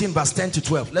Deuteronomy 18 verse 10 to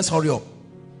 12. Let's hurry up.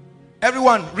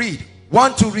 Everyone read.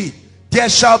 Want to read. There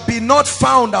shall be not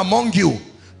found among you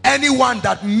anyone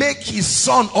that make his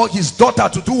son or his daughter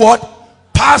to do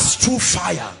what? Pass through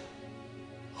fire.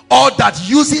 Or that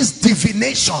uses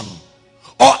divination,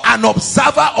 or an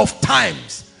observer of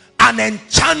times, an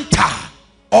enchanter,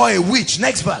 or a witch.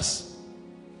 Next verse.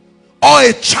 Or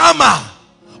a charmer,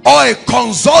 or a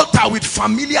consulter with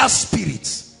familiar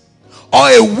spirits, or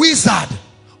a wizard,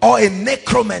 or a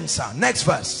necromancer. Next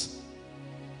verse.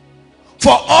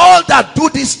 For all that do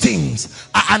these things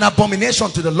are an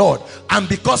abomination to the Lord, and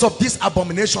because of these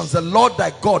abominations the Lord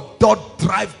thy God doth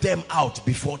drive them out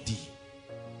before thee.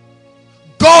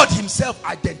 God himself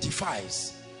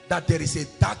identifies that there is a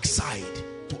dark side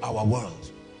to our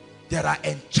world. There are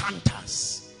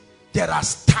enchanters, there are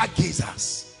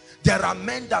stargazers, there are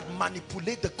men that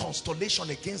manipulate the constellation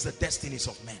against the destinies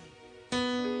of men.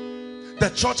 The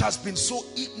church has been so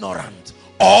ignorant,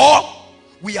 or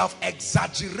we have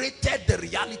exaggerated the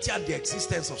reality and the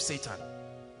existence of Satan.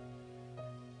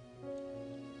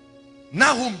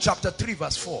 Nahum chapter 3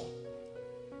 verse 4.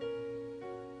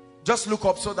 Just look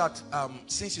up so that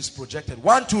since it's projected.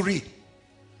 1 to read.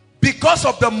 Because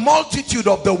of the multitude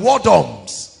of the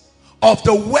whoredoms of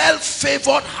the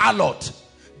well-favored harlot,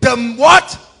 the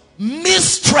what?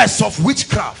 Mistress of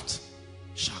witchcraft.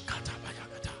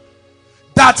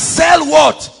 that sell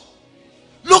what?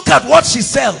 Look at what she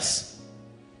sells.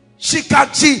 She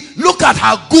look at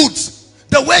her goods.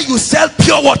 The way you sell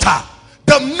pure water.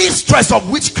 The mistress of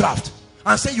witchcraft.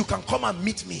 And say, you can come and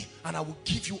meet me and I will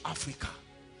give you Africa.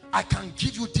 I can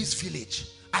give you this village.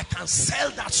 I can sell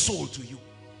that soul to you.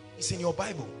 It's in your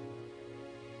Bible.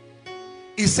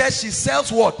 It says she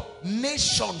sells what?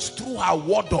 Nations through her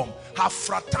wardom. Her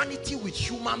fraternity with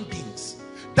human beings.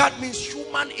 That means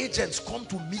human agents come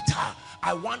to meet her.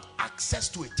 I want access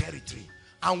to a territory.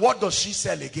 And what does she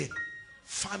sell again?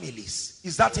 Families.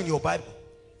 Is that in your Bible?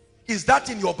 Is that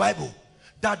in your Bible?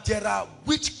 That there are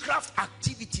witchcraft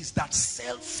activities that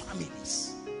sell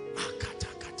families.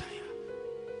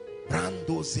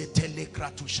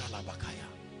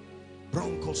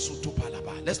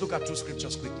 Let's look at two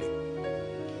scriptures quickly.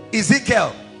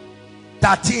 Ezekiel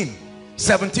 13,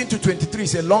 17 to 23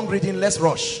 is a long reading. Let's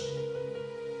rush.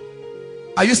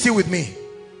 Are you still with me?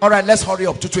 All right, let's hurry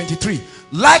up to 23.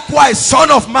 Likewise,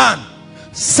 son of man,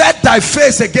 set thy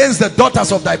face against the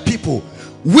daughters of thy people,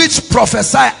 which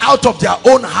prophesy out of their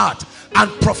own heart,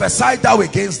 and prophesy thou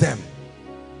against them.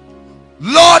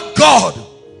 Lord God,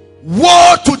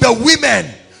 woe to the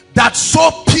women that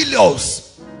sew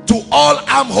pillows to all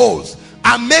armholes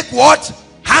and make what?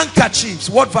 Handkerchiefs.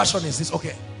 What version is this?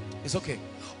 Okay, it's okay.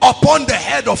 Upon the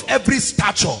head of every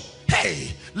stature.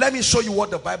 Hey, let me show you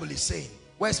what the Bible is saying.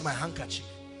 Where's my handkerchief?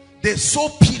 They sew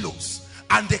pillows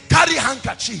and they carry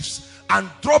handkerchiefs and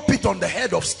drop it on the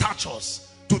head of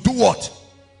statues. To do what?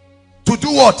 To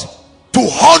do what? To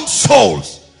haunt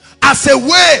souls, as a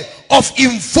way of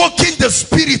invoking the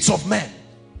spirits of men.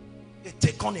 They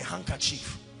take on a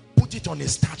handkerchief, put it on a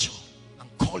statue, and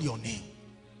call your name.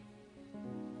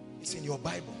 It's in your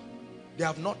Bible. They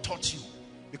have not taught you,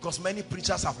 because many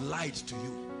preachers have lied to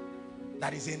you.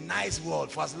 That is a nice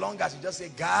world. For as long as you just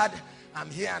say, God, I'm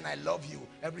here and I love you,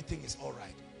 everything is all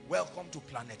right. Welcome to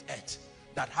planet Earth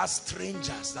that has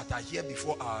strangers that are here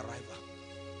before our arrival.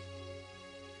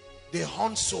 They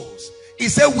haunt souls. He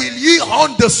said, will ye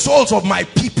haunt the souls of my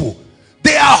people?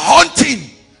 They are haunting.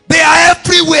 They are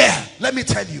everywhere. Let me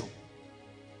tell you,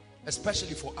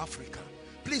 especially for Africa.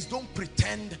 Please don't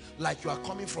pretend like you are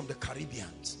coming from the Caribbean.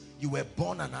 You were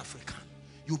born an African.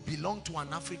 You belong to an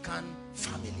African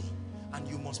family. And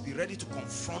you must be ready to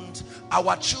confront.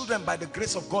 Our children, by the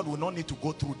grace of God, will not need to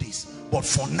go through this. But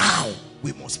for now,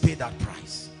 we must pay that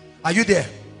price. Are you there?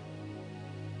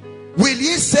 Will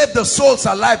ye save the souls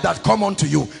alive that come unto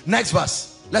you? Next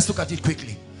verse. Let's look at it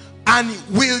quickly. And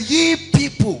will ye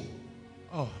people,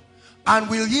 and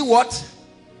will ye what?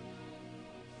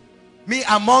 Me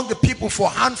among the people for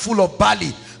handful of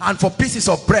barley and for pieces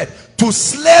of bread, to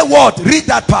slay what? Read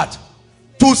that part.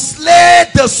 To slay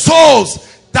the souls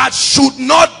that should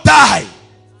not die.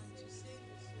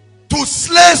 To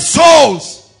slay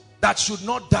souls that should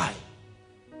not die.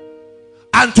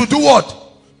 And to do what?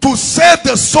 To save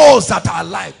the souls that are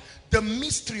alive. The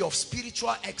mystery of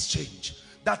spiritual exchange.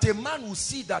 That a man will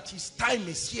see that his time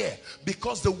is here,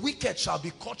 because the wicked shall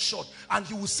be cut short. And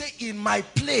he will say, in my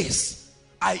place,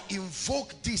 I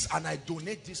invoke this and I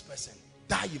donate this person.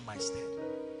 Die in my stead.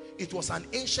 It was an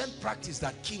ancient practice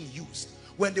that king used.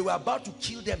 When they were about to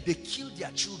kill them, they killed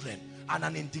their children, and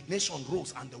an indignation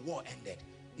rose and the war ended.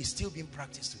 It's still being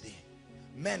practiced today.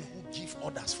 Men who give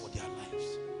orders for their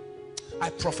lives. I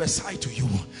prophesy to you,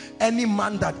 any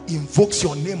man that invokes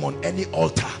your name on any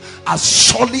altar, as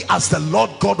surely as the Lord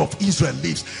God of Israel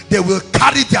lives, they will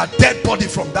carry their dead body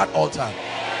from that altar.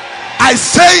 I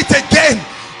say it again,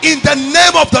 in the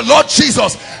name of the Lord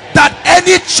Jesus, that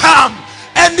any charm,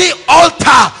 any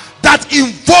altar that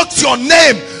invokes your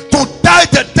name to die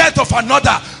the death of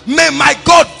another, may my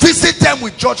God visit them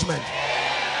with judgment.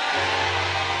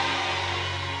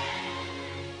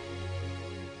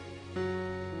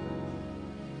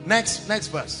 Next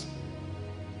verse.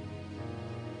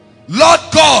 Lord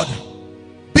God,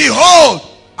 behold,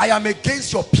 I am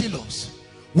against your pillows,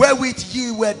 wherewith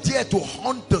ye were there to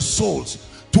hunt the souls,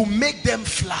 to make them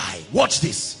fly. Watch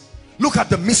this. Look at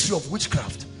the mystery of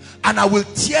witchcraft. And I will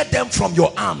tear them from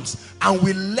your arms, and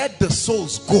will let the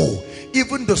souls go,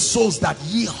 even the souls that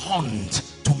ye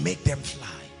hunt, to make them fly.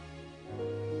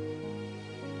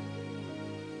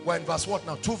 We're in verse what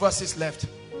now? 2 verses left.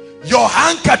 Your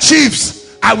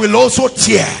handkerchiefs I will also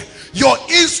tear. Your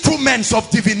instruments of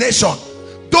divination,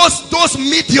 those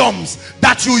mediums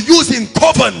that you use in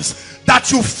covens,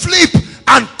 that you flip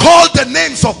and call the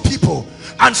names of people,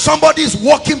 and somebody is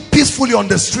walking peacefully on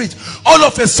the street, all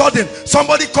of a sudden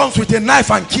somebody comes with a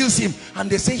knife and kills him, and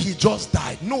they say he just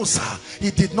died. No sir, he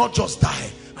did not just die.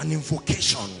 An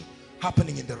invocation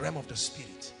happening in the realm of the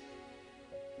spirit.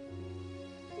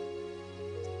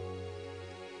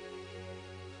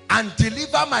 and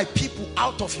deliver my people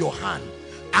out of your hand,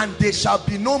 and they shall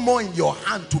be no more in your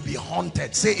hand to be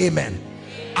haunted. Say amen.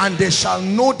 And they shall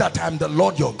know that I am the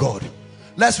Lord your God.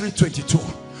 Let's read 22.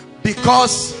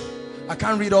 Because I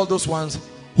can't read all those ones.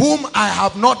 Whom I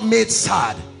have not made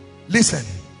sad, listen,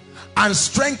 and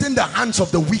strengthen the hands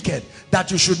of the wicked,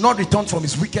 that you should not return from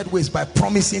his wicked ways, by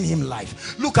promising him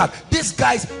life. Look at this,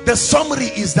 guys. The summary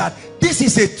is that this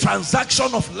is a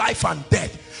transaction of life and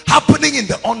death happening in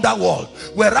the underworld,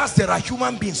 whereas there are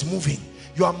human beings moving.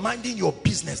 You are minding your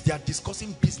business, they are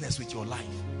discussing business with your life.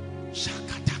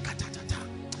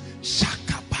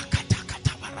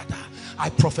 I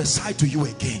prophesy to you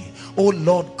again, O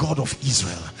Lord God of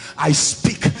Israel, I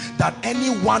speak that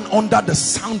anyone under the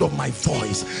sound of my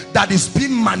voice that is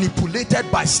being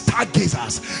manipulated by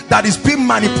stargazers, that is being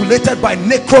manipulated by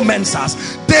necromancers,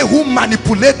 they who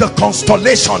manipulate the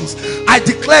constellations, I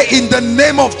declare in the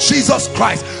name of Jesus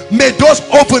Christ, may those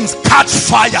ovens catch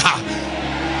fire.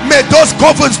 May those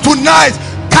ovens tonight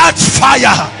catch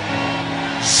fire.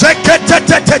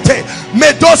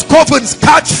 May those ovens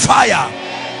catch fire.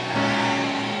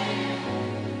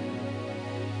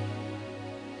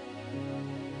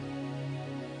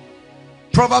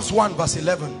 Proverbs 1 verse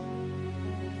 11.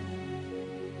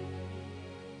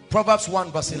 Proverbs 1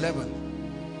 verse 11.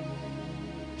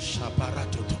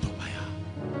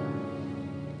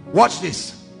 Watch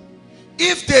this.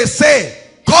 If they say,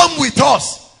 come with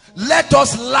us, let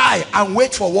us lie and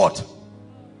wait for what?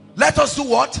 Let us do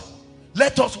what?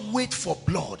 Let us wait for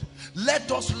blood. Let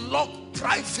us look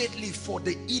privately for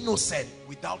the innocent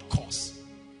without cause.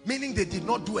 Meaning they did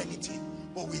not do anything,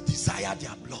 but we desire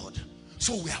their blood.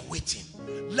 So we are waiting.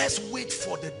 Let's wait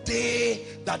for the day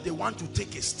that they want to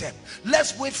take a step.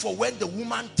 Let's wait for when the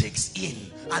woman takes in,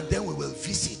 and then we will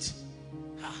visit.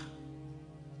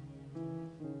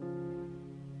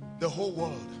 The whole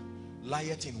world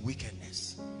lieth in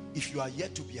wickedness. If you are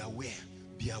yet to be aware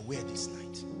this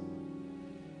night.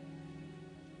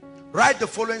 Write the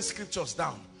following scriptures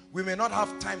down. We may not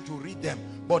have time to read them,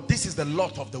 but this is the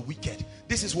lot of the wicked.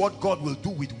 This is what God will do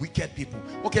with wicked people.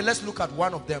 Okay, let's look at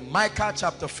one of them. Micah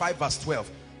chapter 5 verse 12.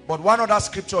 But one other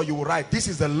scripture you will write, this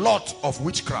is the lot of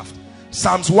witchcraft.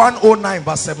 Psalms 109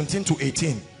 verse 17 to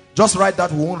 18. Just write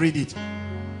that, we won't read it.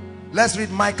 Let's read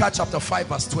Micah chapter 5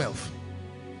 verse 12.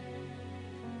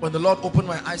 When the Lord opened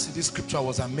my eyes to this scripture, I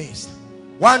was amazed.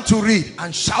 One to read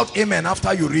and shout amen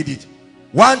after you read it.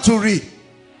 One to read.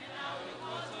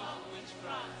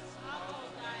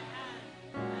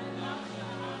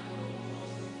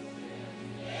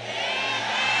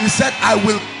 He said, I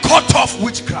will cut off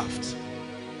witchcraft.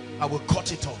 I will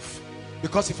cut it off.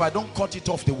 Because if I don't cut it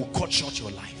off, they will cut short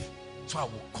your life. So I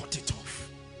will cut it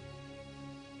off.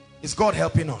 Is God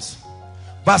helping us?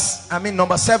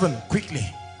 Number 7, quickly.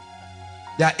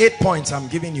 There are 8 points I'm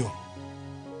giving you.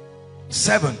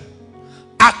 7.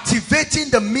 Activating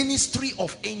the ministry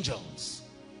of angels.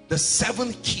 The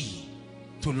 7th key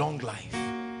to long life.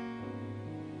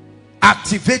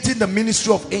 Activating the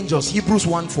ministry of angels. Hebrews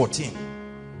 1:14.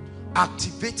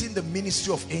 Activating the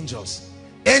ministry of angels.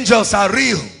 Angels are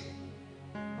real.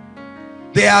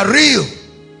 They are real.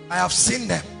 I have seen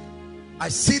them. I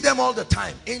see them all the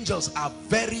time. Angels are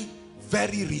very,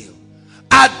 very real.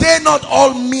 Are they not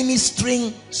all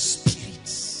ministering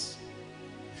spirits?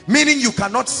 Meaning you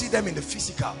cannot see them in the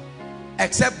physical,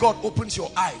 except God opens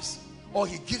your eyes, or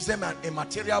he gives them a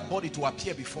material body to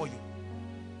appear before you.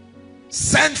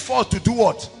 Sent forth to do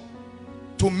what?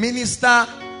 To minister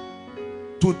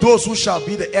to those who shall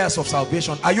be the heirs of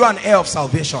salvation. Are you an heir of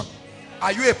salvation?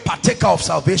 Are you a partaker of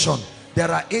salvation?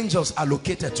 There are angels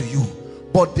allocated to you,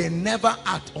 but they never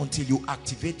act until you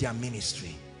activate their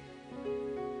ministry.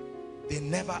 They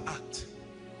never act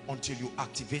until you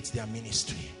activate their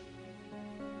ministry.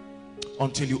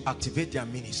 Until you activate their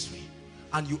ministry.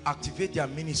 And you activate their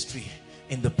ministry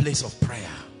in the place of prayer.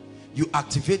 You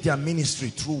activate their ministry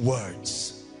through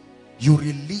words. You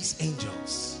release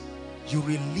angels. You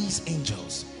release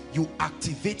angels. You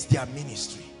activate their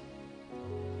ministry.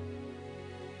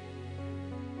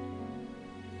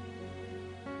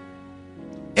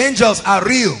 Angels are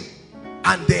real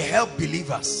and they help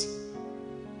believers.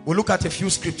 We'll look at a few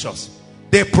scriptures.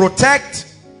 They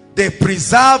protect, they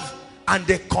preserve, and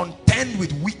they contend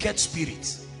with wicked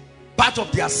spirits. Part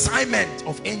of the assignment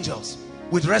of angels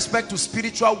with respect to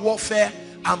spiritual warfare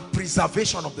and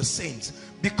preservation of the saints.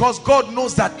 Because God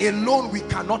knows that alone we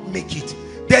cannot make it.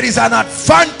 There is an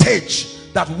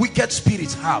advantage that wicked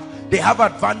spirits have. They have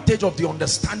advantage of the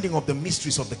understanding of the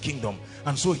mysteries of the kingdom.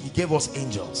 And so he gave us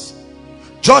angels.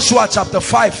 Joshua chapter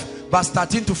 5 verse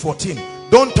 13 to 14.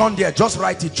 Don't turn there, just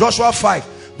write it. Joshua 5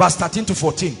 verse 13 to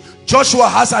 14. Joshua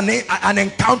has an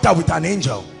encounter with an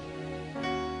angel.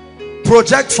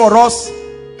 project for us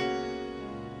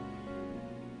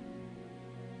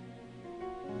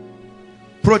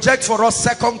Project for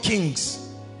us 2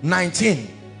 Kings 19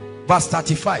 verse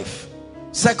 35.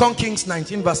 2 Kings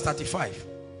 19 verse 35.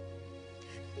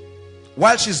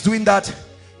 While she's doing that,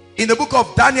 in the book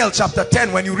of Daniel chapter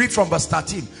 10, when you read from verse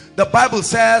 13, the Bible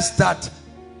says that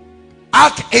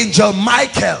Archangel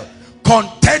Michael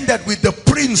contended with the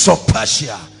prince of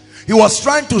Persia. He was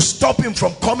trying to stop him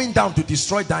from coming down to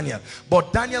destroy Daniel.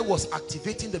 But Daniel was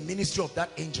activating the ministry of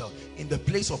that angel in the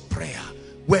place of prayer.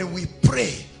 When we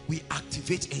pray, we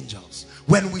activate angels.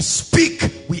 When we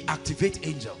speak, we activate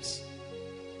angels.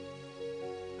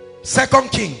 2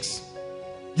 Kings,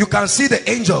 you can see the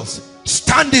angels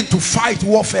standing to fight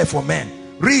warfare for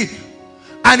men. Read.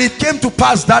 And it came to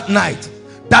pass that night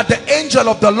that the angel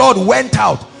of the Lord went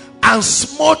out and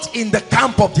smote in the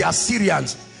camp of the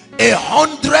Assyrians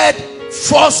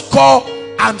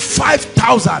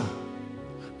 184,500.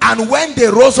 And when they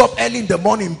rose up early in the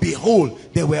morning, behold,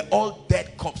 they were all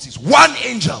dead corpses. One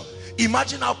angel.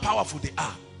 Imagine how powerful they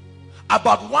are.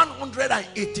 About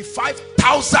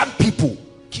 185,000 people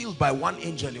killed by one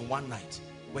angel in one night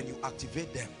when you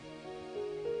activate them.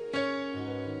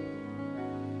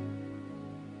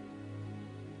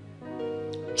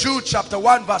 Jude chapter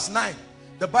 1 verse 9,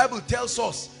 the Bible tells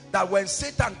us that when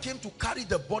Satan came to carry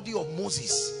the body of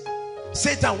Moses,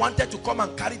 Satan wanted to come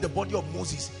and carry the body of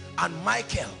Moses, and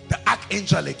Michael, the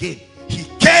archangel again, he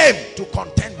came to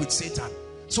contend with Satan.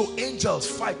 So angels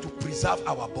fight to preserve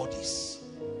our bodies.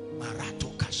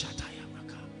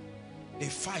 They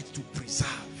fight to preserve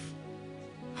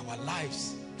our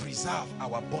lives, preserve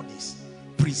our bodies,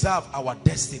 preserve our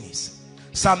destinies.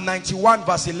 Psalm 91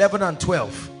 verse 11 and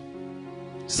 12.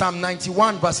 Psalm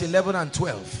 91 verse 11 and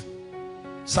 12.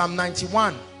 Psalm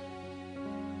 91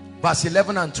 verse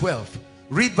 11 and 12.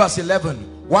 Read verse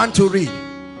 11. One to read.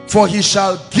 For he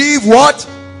shall give what?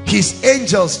 His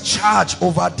angels charge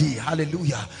over thee.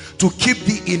 Hallelujah. To keep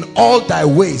thee in all thy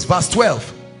ways. Verse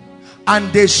 12.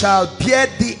 And they shall bear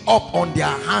thee up on their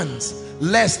hands,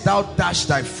 lest thou dash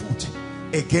thy foot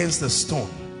against the stone.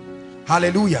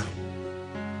 Hallelujah.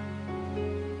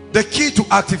 The key to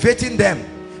activating them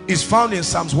is found in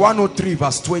Psalms 103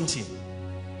 verse 20.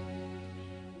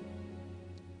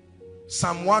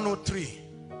 Psalm 103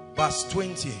 verse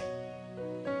 20.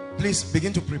 Please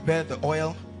begin to prepare the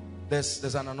oil.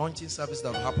 There's an anointing service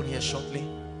that will happen here shortly.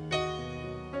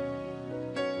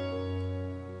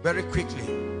 Very quickly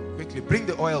bring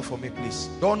the oil for me, please.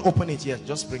 Don't open it yet,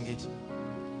 just bring it.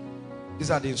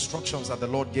 These are the instructions that the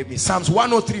Lord gave me. Psalms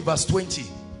 103 verse 20.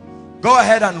 Go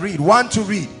ahead and read. One to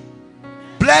read.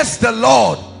 Bless the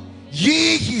Lord,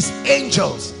 ye his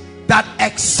angels that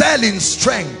excel in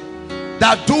strength,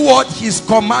 that do what? His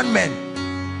commandment.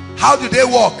 How do they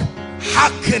walk?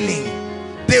 Hearkening.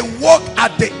 They walk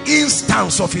at the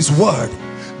instance of his word.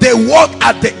 They walk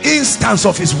at the instance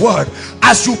of his word.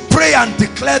 As you pray and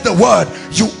declare the word,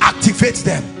 you activate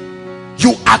them.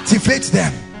 You activate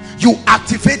them. You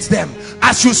activate them.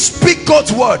 As you speak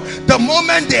God's word, the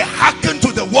moment they hearken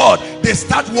to the word, they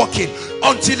start walking.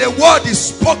 Until a word is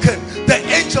spoken, the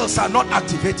angels are not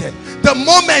activated. The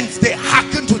moment they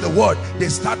hearken to the word, they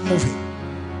start moving.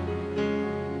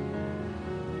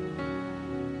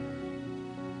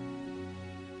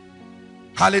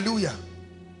 Hallelujah.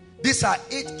 These are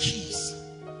 8 keys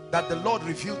that the Lord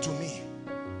revealed to me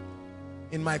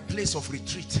in my place of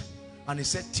retreat. And he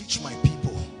said, teach my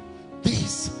people.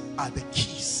 These are the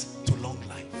keys to long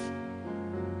life.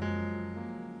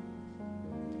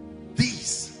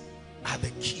 These are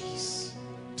the keys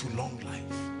to long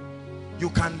life. You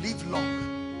can live long.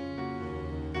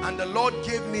 And the Lord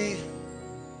gave me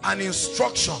an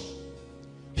instruction.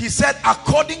 He said,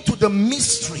 according to the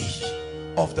mystery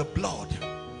of the blood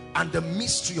and the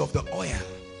mystery of the oil,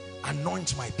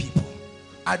 anoint my people.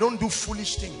 I don't do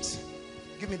foolish things.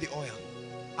 Give me the oil.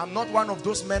 I'm not one of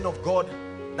those men of God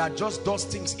that just does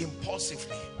things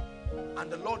impulsively.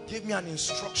 And the Lord gave me an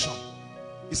instruction.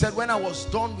 He said when I was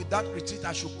done with that retreat,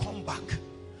 I should come back.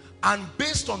 And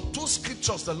based on 2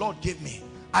 scriptures the Lord gave me,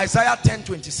 Isaiah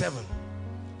 10:27.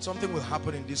 Something will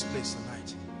happen in this place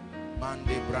tonight.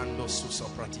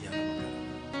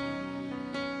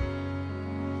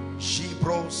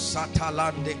 Shibros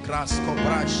satalande krasko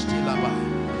brashtilaba.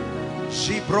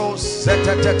 Shibros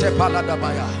zetetete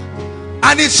paladabaya.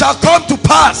 And it shall come to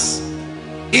pass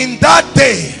in that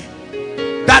day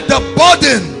that the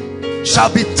burden shall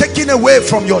be taken away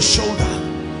from your shoulder.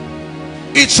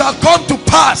 It shall come to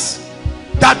pass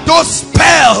that those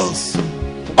spells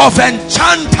of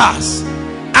enchanters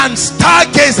and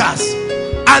stargazers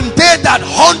and they that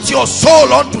haunt your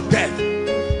soul unto death,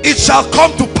 it shall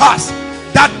come to pass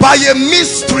that by a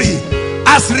mystery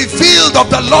as revealed of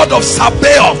the Lord of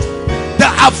Sabaoth, the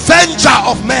avenger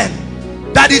of men,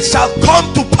 that it shall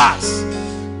come to pass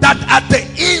that at the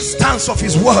instance of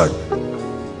his word,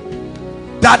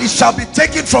 that it shall be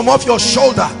taken from off your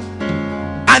shoulder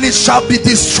and it shall be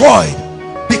destroyed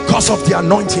because of the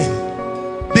anointing.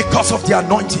 Because of the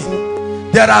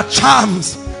anointing. There are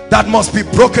charms that must be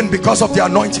broken because of the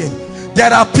anointing.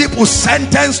 There are people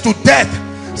sentenced to death,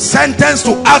 sentenced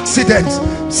to accidents,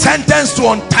 sentenced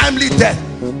to untimely death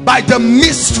by the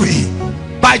mystery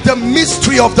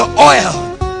of the oil.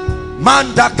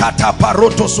 Manda kata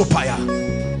paroto supaya.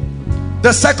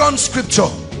 The second scripture,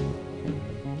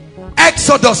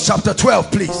 Exodus chapter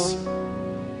 12, please.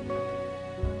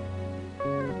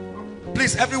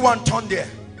 Please, everyone turn there.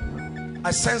 I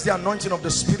sense the anointing of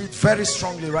the Spirit very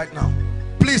strongly right now.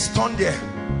 Please turn there.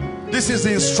 This is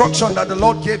the instruction that the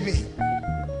Lord gave me.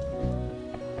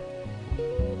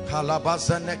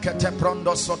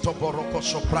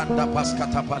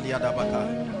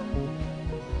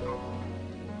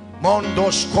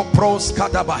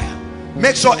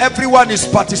 Make sure everyone is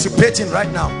participating right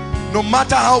now, no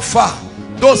matter how far.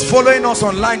 Those following us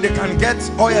online, they can get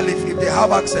oil if they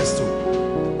have access to.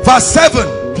 Verse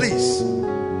 7, please.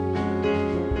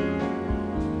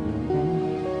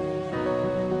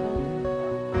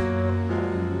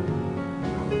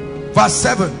 Verse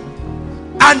 7.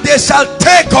 And they shall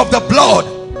take of the blood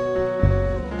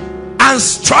and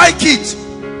strike it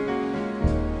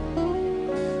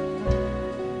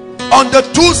on the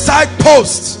two side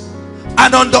posts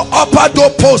and on the upper door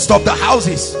post of the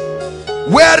houses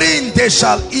wherein they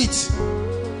shall eat.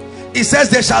 It says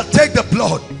they shall take the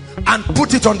blood and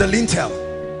put it on the lintel.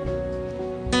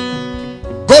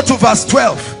 Go to verse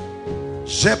 12.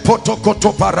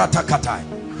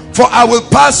 For I will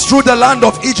pass through the land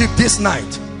of Egypt this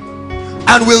night,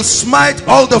 and will smite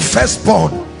all the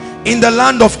firstborn in the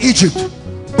land of Egypt,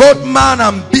 both man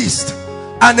and beast,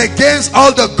 and against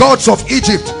all the gods of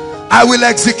Egypt I will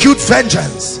execute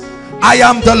vengeance. I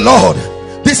am the Lord.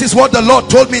 This is what the Lord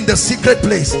told me in the secret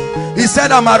place. He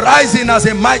said, I'm arising as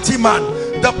a mighty man.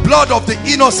 The blood of the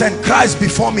innocent cries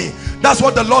before me. That's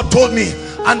what the Lord told me.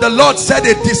 And the Lord said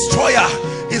a destroyer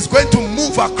is going to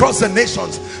move across the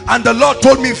nations. And the Lord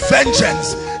told me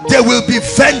vengeance. There will be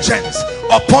vengeance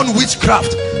upon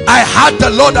witchcraft. I heard the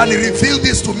Lord and he revealed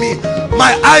this to me.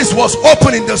 My eyes was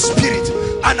open in the spirit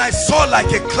and I saw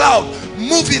like a cloud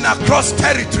moving across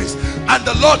territories. And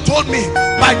the Lord told me,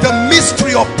 by the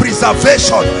mystery of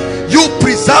preservation, you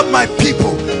preserve my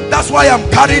people. That's why I'm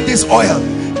carrying this oil.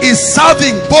 Is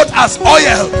serving both as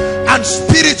oil and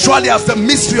spiritually as the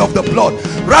mystery of the blood.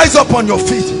 Rise up on your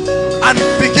feet and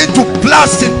begin to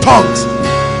blast in tongues.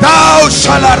 Thou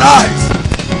shalt arise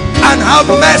and have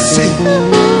mercy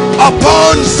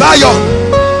upon Zion,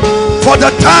 for the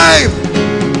time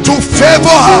to favor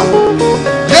her,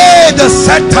 yea, the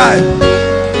set time.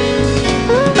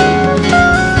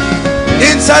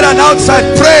 Inside and outside,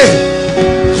 pray.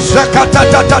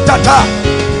 Zakatatatata,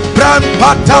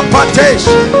 Brampata patesh,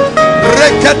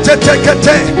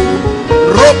 Reketetekete,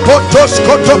 Ropotos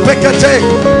kotopekete,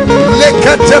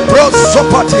 Lekete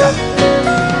prosopatia.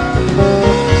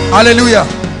 Hallelujah.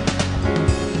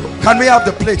 Can we have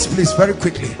the plates, please, very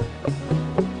quickly?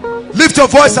 Lift your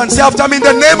voice and say after me, in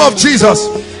the name of Jesus.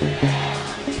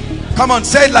 Come on,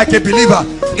 say it like a believer.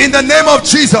 In the name of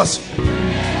Jesus.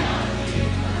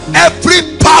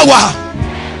 Every power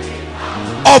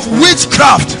of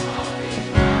witchcraft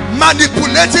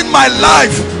manipulating my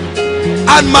life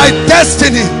and my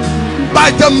destiny,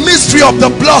 by the mystery of the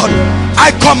blood,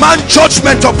 I command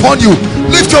judgment upon you.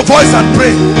 Lift your voice and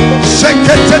pray.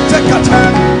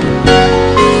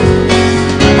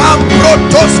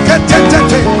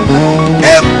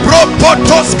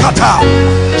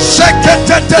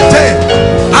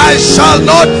 I shall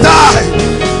not die,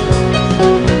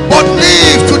 but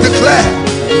live to declare.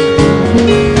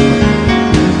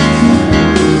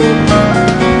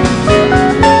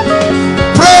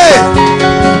 Pray.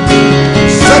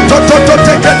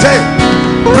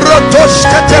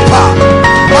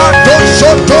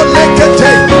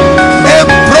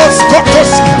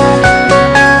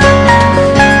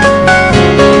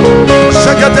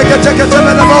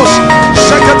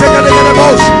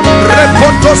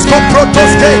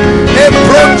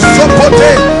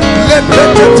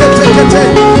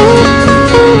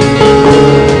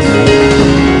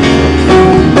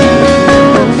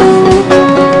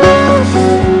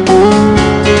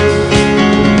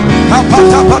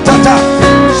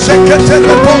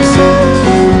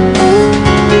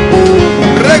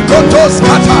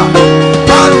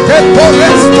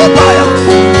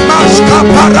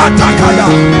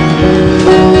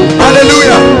 Hallelujah.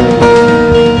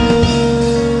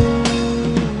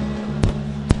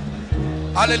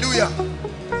 Hallelujah.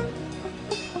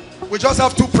 We just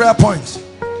have 2 prayer points.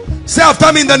 Say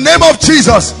after me, in the name of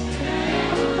Jesus.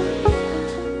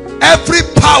 Every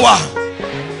power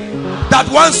that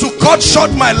wants to cut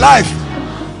short my life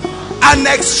and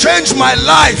exchange my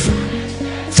life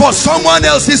for someone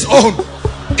else's own,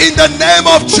 in the name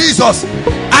of Jesus,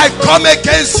 I come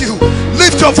against you.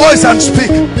 Lift your voice and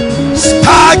speak.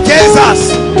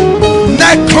 Stargazers,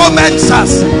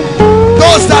 necromancers,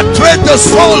 those that trade the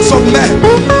souls of men,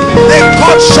 they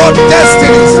cut short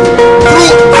destinies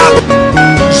through act.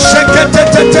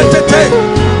 Sheketetetetete,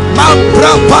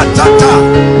 mambrapatata.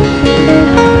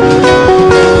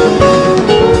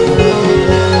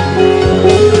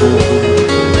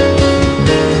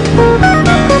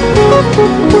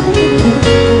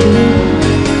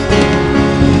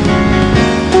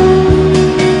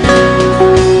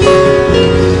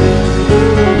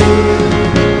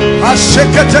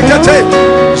 Sheketekete,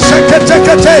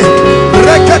 sheketekete,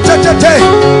 reketekete,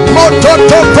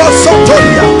 mototopo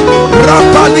sotoria,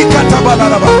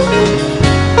 rapalikatabalaraba.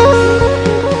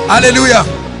 Hallelujah.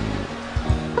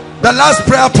 The last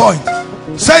prayer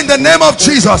point. Say, in the name of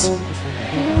Jesus,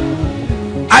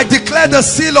 I declare the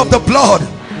seal of the blood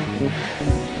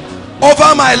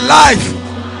over my life,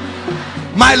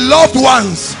 my loved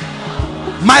ones,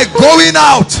 my going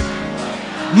out,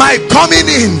 my coming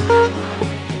in.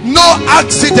 No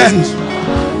accident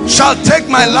shall take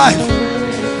my life.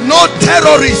 No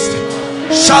terrorist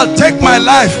shall take my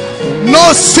life.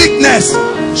 No sickness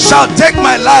shall take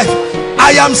my life.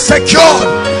 I am secured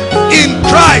in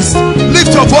Christ.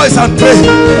 Lift your voice and pray.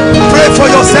 Pray for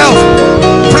yourself.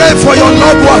 Pray for your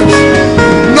loved ones.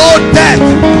 No death.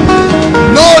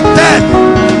 No death.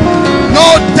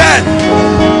 No death.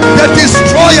 The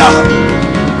destroyer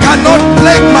cannot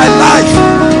plague my life.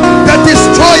 The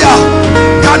destroyer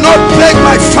cannot plague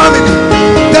my family.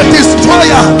 The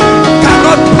destroyer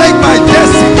cannot plague my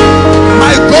destiny.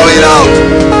 My going out,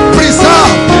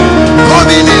 preserve.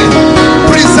 Coming in,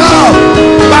 preserve.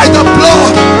 By the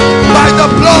blood. By the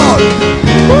blood.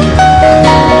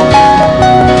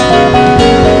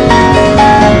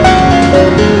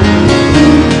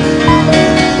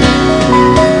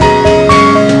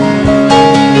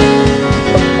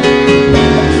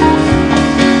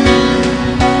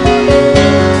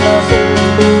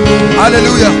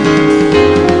 Hallelujah.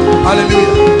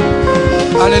 Hallelujah.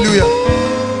 Hallelujah.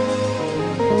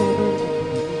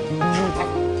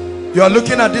 You are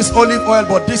looking at this olive oil,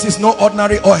 but this is no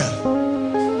ordinary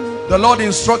oil. The Lord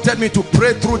instructed me to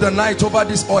pray through the night over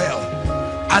this oil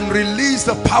and release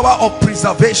the power of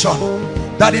preservation,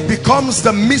 that it becomes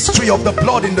the mystery of the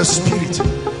blood in the spirit.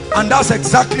 And that's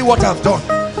exactly what I've done.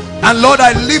 And Lord,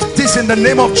 I lift this in the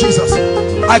name of Jesus.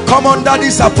 I come under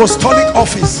this apostolic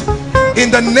office in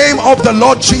the name of the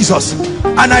Lord Jesus,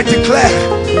 and I declare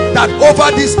that over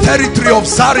this territory of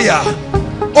Zaria,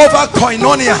 over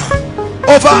Koinonia,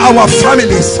 over our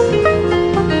families,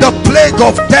 the plague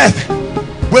of death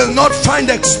will not find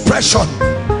expression.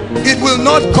 It will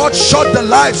not cut short the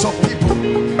lives of people,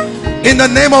 in the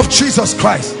name of Jesus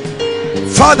Christ.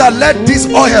 Father, let this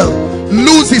oil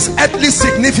lose its earthly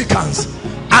significance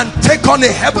and take on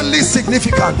a heavenly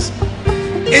significance,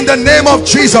 in the name of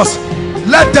Jesus.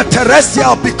 Let the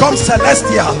terrestrial become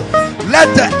celestial.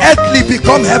 Let the earthly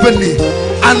become heavenly.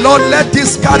 And Lord, let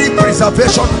this carry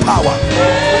preservation power,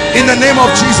 in the name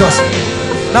of Jesus.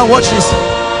 Now watch this.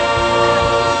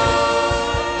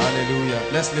 Hallelujah.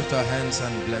 Let's lift our hands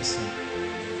and bless him.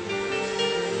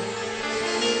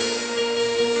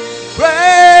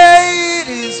 Great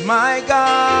is my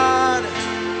God.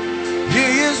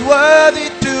 He is worthy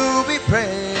to be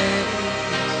praised.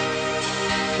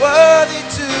 Worthy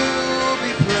to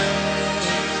be praised.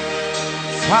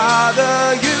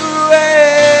 Father, you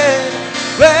reign.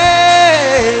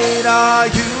 Great are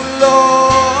you,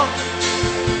 Lord.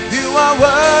 You are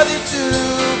worthy to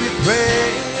be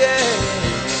praised.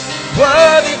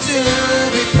 Worthy to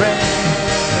be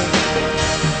praised.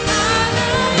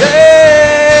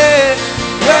 Yeah.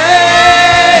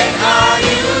 Great are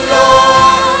you,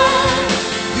 Lord.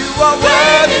 You are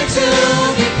worthy to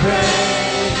be praised.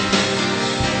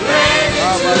 Worthy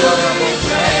to be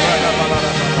praised.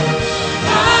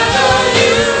 Father,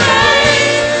 you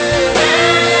reign.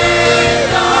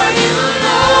 Great are you,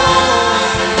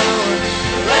 Lord.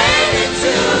 Worthy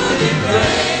to be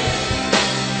praised.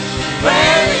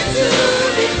 Worthy to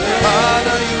be praised.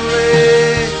 Father, you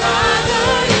reign. Father,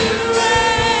 you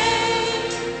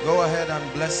reign. Go ahead and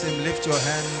bless him. Lift your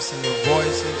hands and your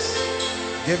voices.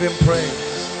 Give him praise.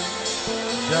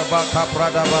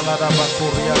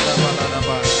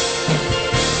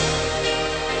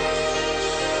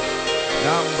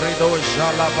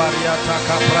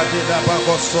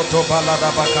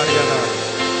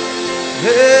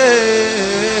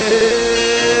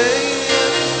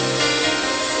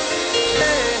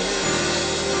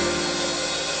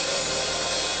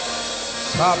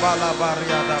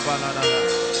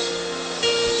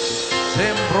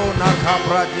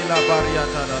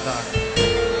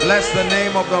 Bless the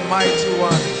name of the mighty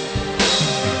one.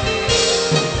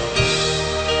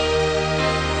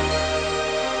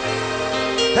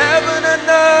 Heaven and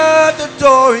earth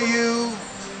adore you.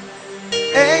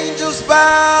 Angels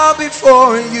bow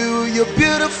before you. You're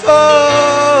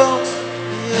beautiful.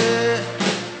 Yeah.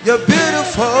 You're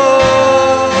beautiful.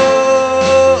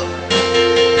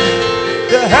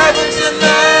 The heavens and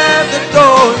earth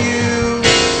adore you.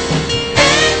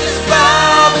 Angels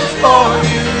bow before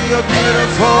you. You're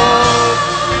beautiful.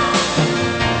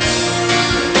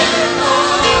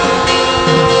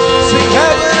 Sing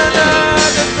heaven and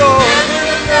earth adore you.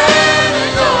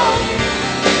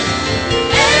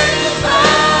 Angels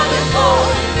bow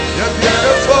before you. You're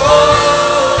beautiful.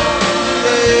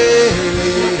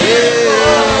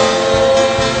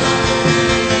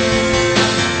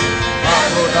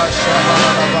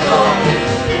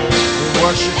 We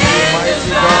worship you, mighty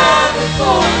God.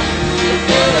 You're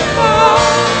beautiful.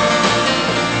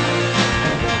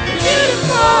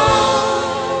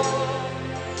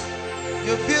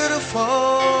 You're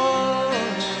beautiful.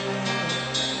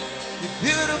 You're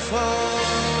beautiful.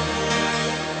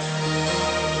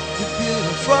 You're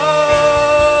beautiful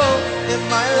in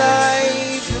my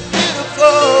life. You're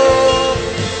beautiful.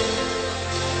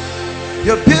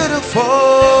 You're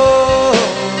beautiful.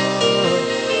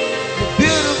 You're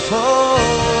beautiful.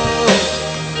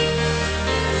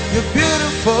 You're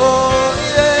beautiful.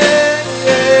 Yeah,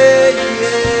 yeah,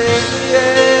 yeah,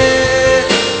 yeah.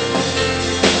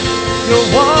 You're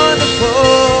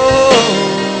wonderful.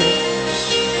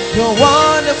 You're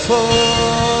wonderful.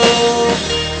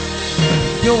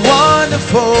 You're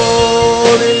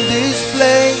wonderful in this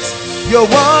place. You're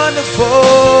wonderful.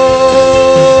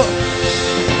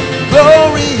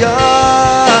 Glorious.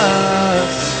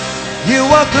 You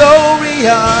are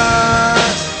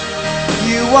glorious.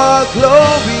 You are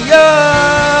glorious.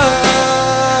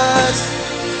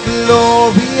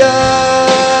 Glorious.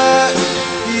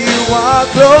 You are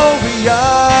glorious.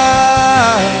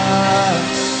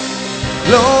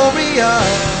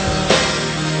 Glorious.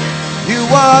 You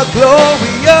are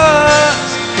glorious.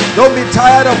 Don't be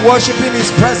tired of worshiping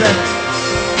His presence.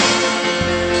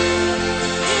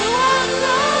 You are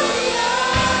glorious.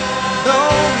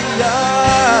 Glorious.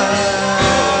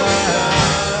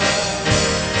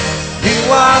 You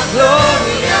are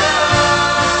glorious.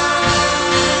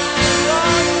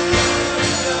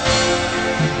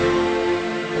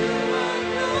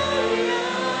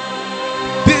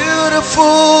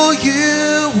 Beautiful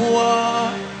you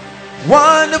are,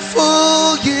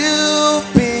 wonderful you've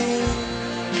been.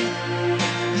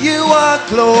 You are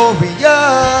glorious,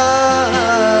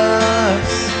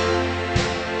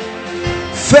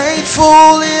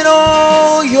 faithful in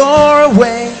all your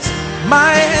ways,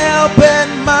 my help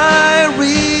and my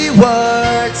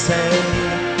reward. Say,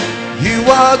 you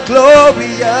are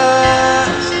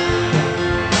glorious,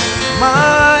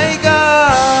 my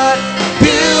God.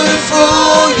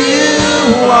 Beautiful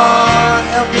you are.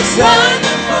 Help me say, wonderful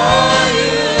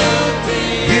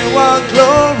you are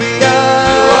glorious.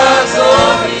 You are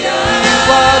glorious. You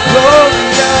are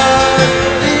glorious.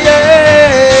 Yeah.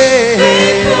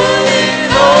 Faithful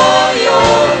in all your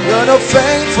ways. You're the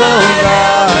faithful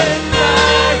God.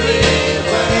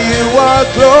 You are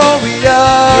glorious.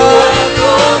 You are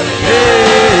glorious.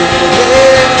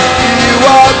 Yeah. You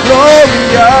are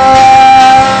glorious.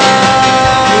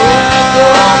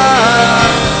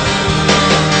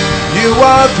 You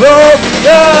are glorious.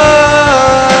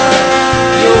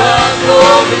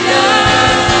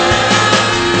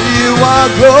 You are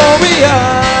glorious.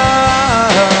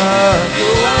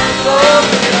 You are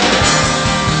glorious.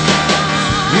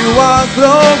 You are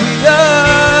glorious.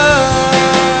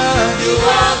 You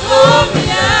are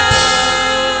glorious.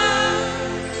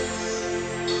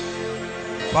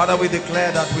 Father, we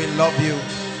declare that we love you.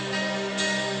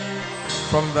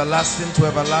 From everlasting to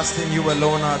everlasting, you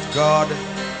alone art God.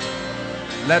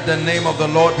 Let the name of the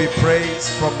Lord be praised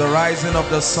from the rising of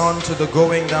the sun to the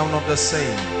going down of the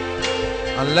same.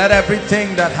 And let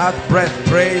everything that hath breath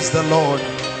praise the Lord.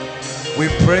 We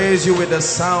praise you with the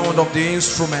sound of the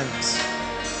instruments.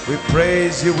 We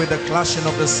praise you with the clashing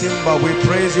of the cymbal. We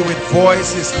praise you with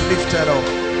voices lifted up.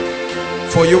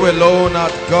 For you alone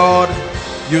art God.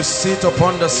 You sit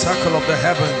upon the circle of the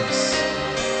heavens.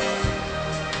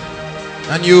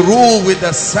 And you rule with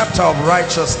the scepter of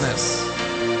righteousness.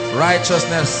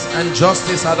 Righteousness and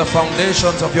justice are the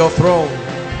foundations of your throne.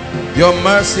 Your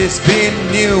mercies being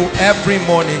new every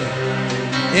morning.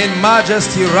 In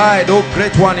majesty ride, O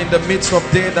great one, in the midst of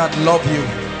they that love you.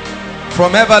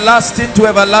 From everlasting to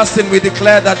everlasting we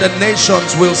declare that the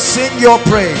nations will sing your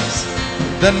praise.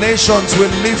 The nations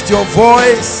will lift your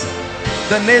voice.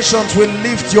 The nations will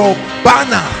lift your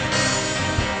banner.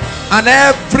 And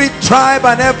every tribe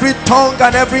and every tongue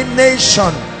and every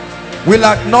nation will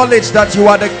acknowledge that you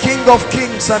are the King of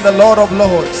kings and the Lord of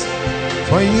lords.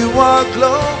 For you are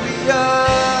glorious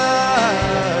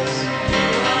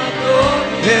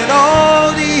in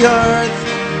all the earth.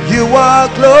 You are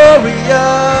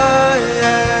glorious.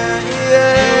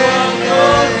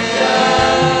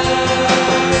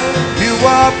 You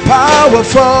are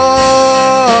powerful.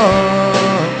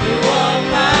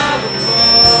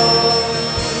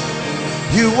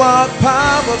 You are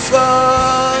powerful,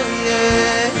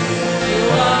 yeah. You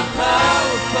are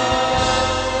powerful.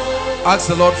 Ask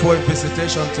the Lord for a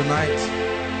visitation tonight.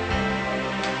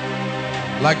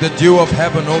 Like the dew of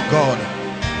heaven, oh God,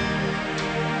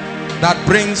 that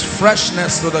brings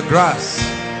freshness to the grass.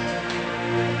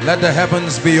 Let the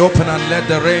heavens be open and let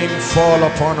the rain fall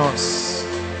upon us.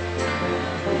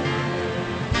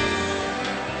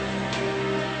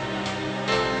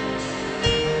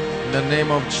 In the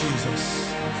name of Jesus.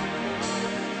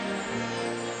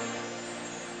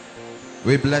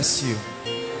 We bless you.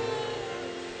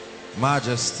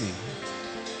 Majesty,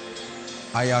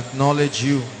 I acknowledge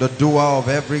you, the doer of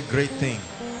every great thing.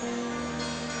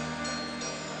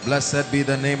 Blessed be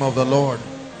the name of the Lord.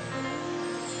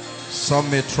 Some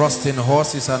may trust in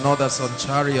horses and others on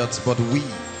chariots, but we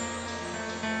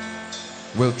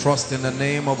will trust in the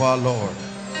name of our Lord.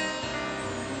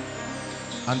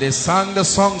 And they sang the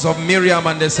songs of Miriam,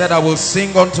 and they said, I will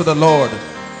sing unto the Lord,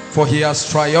 for he has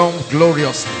triumphed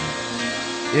gloriously.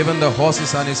 Even the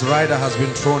horses and his rider has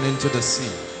been thrown into the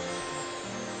sea.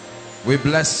 We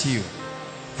bless you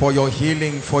for your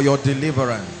healing, for your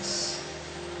deliverance,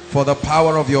 for the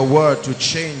power of your word to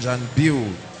change and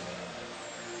build,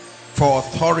 for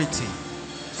authority,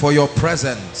 for your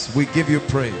presence. We give you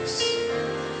praise.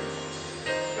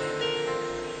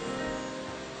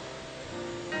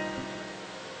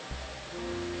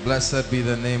 Blessed be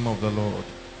the name of the Lord.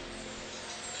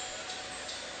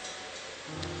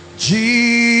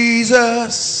 Jesus,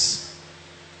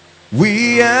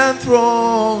 we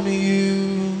enthrone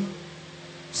you.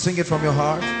 Sing it from your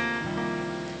heart.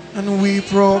 And we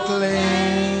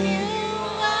proclaim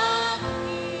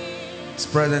his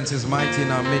presence is mighty in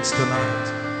our midst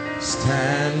tonight.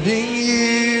 Standing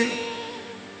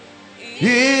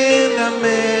here in the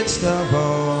midst of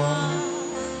all,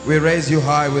 we raise you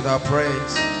high with our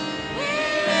praise.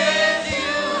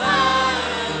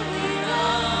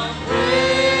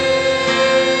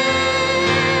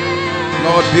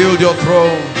 Lord, build your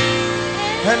throne.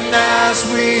 And as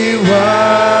we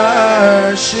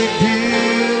worship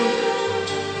you,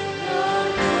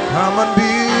 come and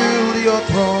build your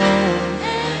throne.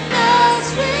 And as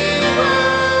we worship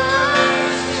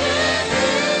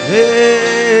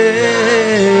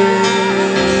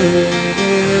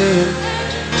you,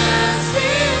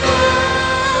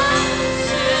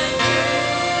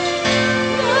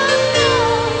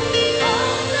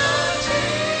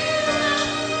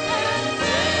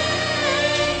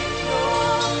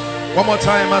 one more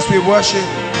time, as we worship.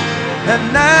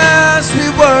 And as we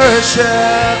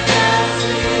worship,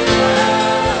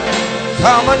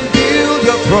 come and build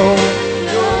your throne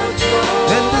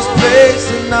in this place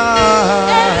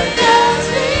tonight.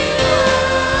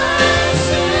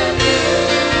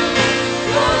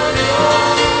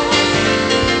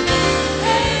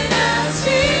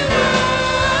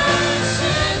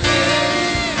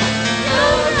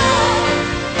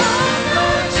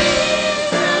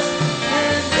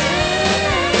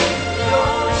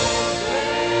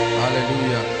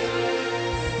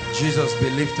 Jesus, be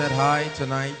lifted high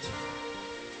tonight.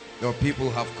 Your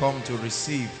people have come to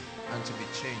receive and to be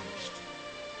changed.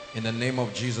 In the name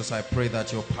of Jesus, I pray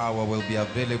that your power will be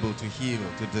available to heal,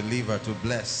 to deliver, to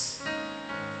bless.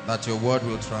 That your word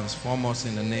will transform us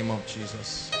in the name of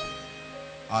Jesus.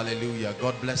 Hallelujah.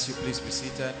 God bless you. Please be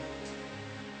seated.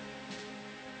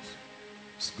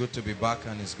 It's good to be back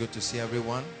and it's good to see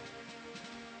everyone.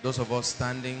 Those of us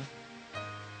standing,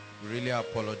 we really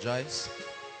apologize.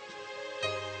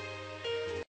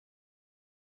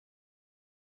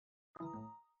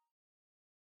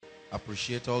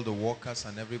 Appreciate all the workers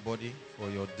and everybody for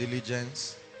your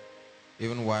diligence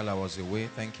even while I was away.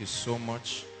 Thank you so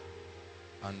much.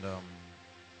 And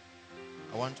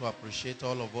I want to appreciate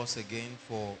all of us again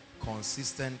for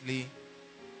consistently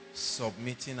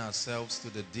submitting ourselves to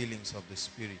the dealings of the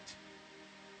Spirit.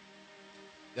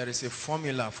 There is a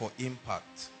formula for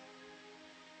impact.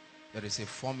 There is a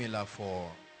formula for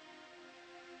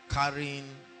carrying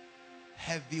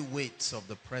heavy weights of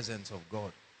the presence of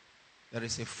God. There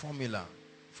is a formula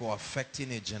for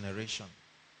affecting a generation.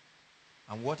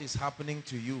 And what is happening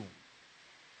to you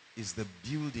is the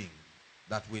building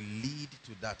that will lead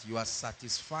to that. You are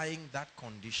satisfying that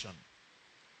condition.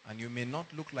 And you may not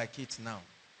look like it now,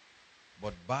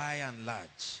 but by and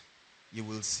large, you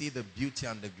will see the beauty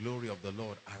and the glory of the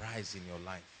Lord arise in your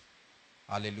life.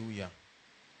 Hallelujah.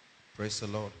 Praise the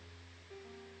Lord.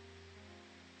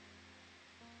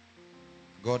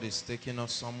 God is taking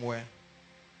us somewhere,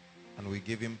 and we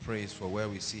give him praise for where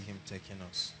we see him taking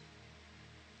us.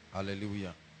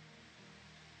 Hallelujah.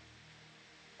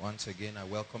 Once again, I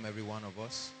welcome every one of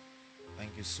us.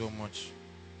 Thank you so much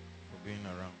for being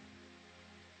around.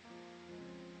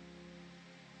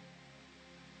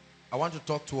 I want to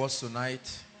talk to us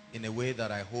tonight in a way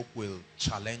that I hope will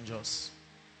challenge us.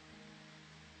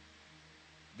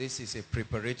 This is a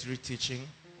preparatory teaching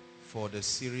for the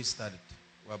series that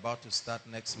we're about to start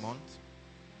next month.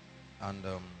 And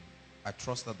I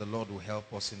trust that the Lord will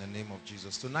help us in the name of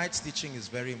Jesus. Tonight's teaching is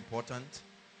very important.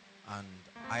 And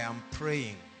I am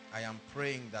praying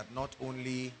that not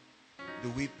only do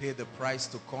we pay the price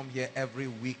to come here every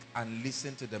week and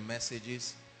listen to the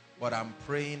messages, but I'm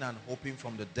praying and hoping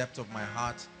from the depth of my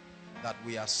heart that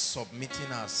we are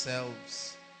submitting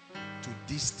ourselves to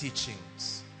these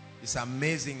teachings. It's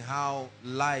amazing how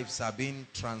lives are being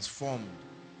transformed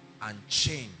and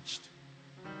changed.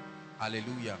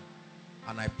 Hallelujah.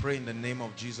 And I pray in the name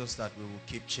of Jesus that we will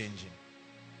keep changing.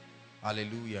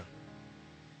 Hallelujah.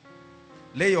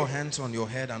 Lay your hands on your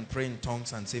head and pray in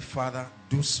tongues and say, Father,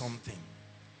 do something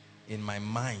in my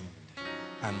mind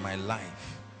and my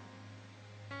life.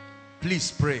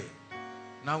 Please pray.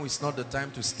 Now is not the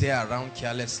time to stare around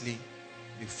carelessly.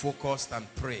 Be focused and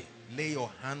pray. Lay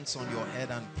your hands on your head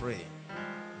and pray.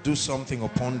 Do something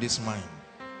upon this mind.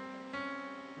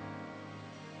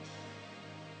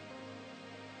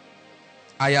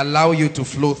 I allow you to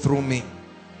flow through me.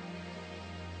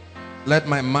 Let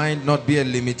my mind not be a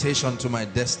limitation to my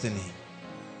destiny.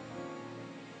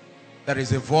 There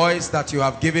is a voice that you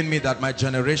have given me that my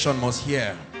generation must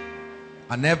hear.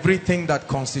 And everything that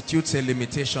constitutes a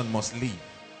limitation must leave.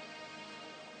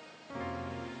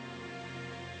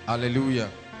 Hallelujah.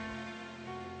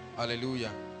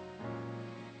 Hallelujah.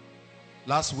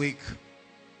 Last week,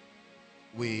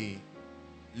 we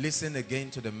listened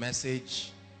again to the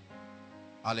message,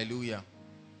 hallelujah,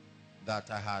 that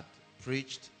I had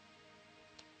preached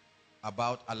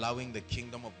about allowing the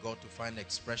kingdom of God to find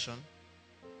expression.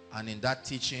 And in that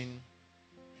teaching,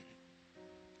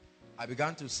 I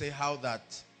began to say how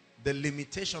that the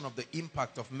limitation of the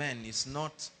impact of men is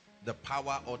not the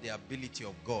power or the ability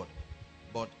of God,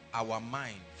 but our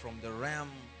mind, from the realm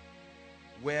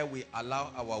where we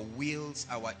allow our wills,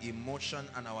 our emotion,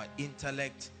 and our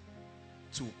intellect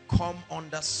to come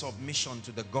under submission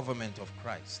to the government of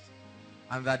Christ.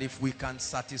 And that if we can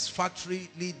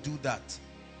satisfactorily do that,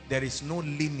 there is no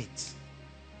limit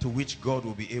to which God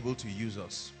will be able to use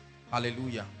us.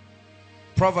 Hallelujah.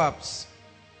 Proverbs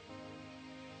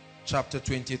chapter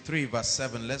 23 verse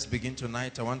 7. Let's begin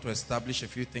tonight. I want to establish a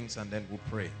few things and then we'll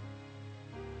pray.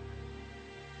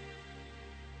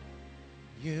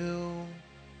 You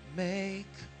make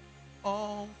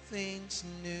all things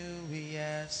new,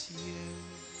 yes,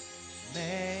 you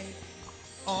make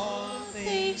all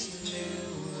things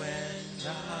new, and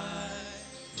I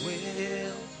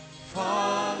will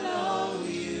follow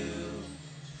you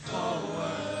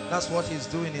forward. That's what he's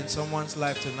doing in someone's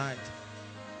life tonight.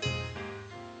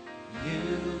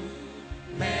 You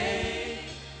make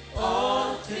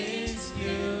all things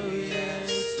new,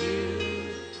 yes, you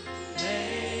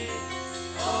make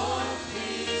all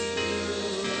things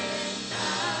new, and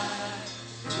I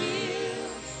will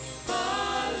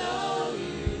follow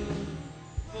you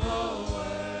forward.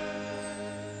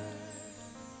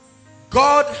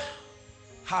 God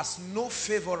has no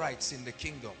favorites in the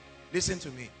kingdom. Listen to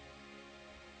me.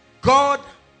 God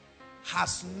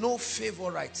has no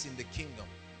favorites in the kingdom.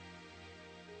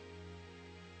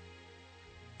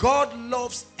 God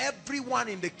loves everyone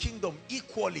in the kingdom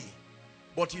equally,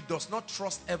 but he does not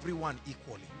trust everyone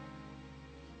equally.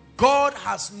 God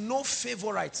has no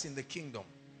favorites in the kingdom.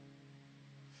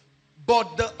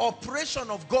 But the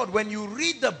operation of God, when you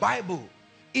read the Bible,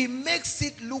 it makes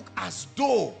it look as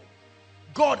though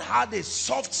God had a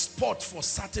soft spot for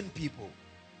certain people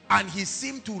and he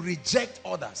seemed to reject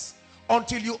others.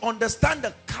 Until you understand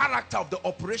the character of the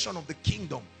operation of the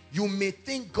kingdom, you may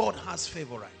think God has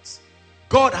favorites.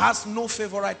 God has no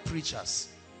favorite preachers.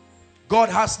 God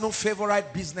has no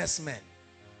favorite businessmen.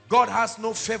 God has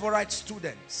no favorite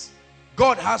students.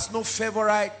 God has no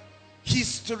favorite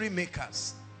history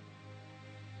makers.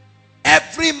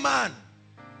 Every man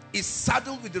is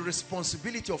saddled with the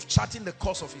responsibility of charting the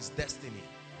course of his destiny.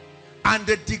 And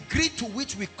the degree to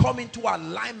which we come into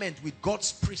alignment with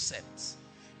God's precepts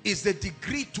is the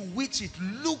degree to which it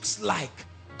looks like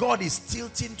God is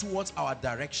tilting towards our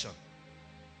direction.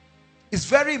 It's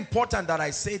very important that I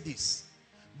say this,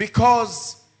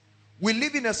 because we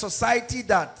live in a society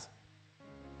that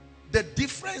the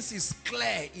difference is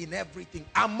clear in everything.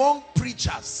 Among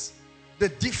preachers, the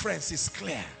difference is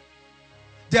clear.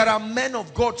 There are men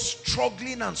of God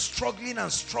struggling and struggling and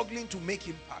struggling to make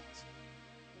impact.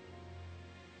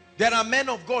 There are men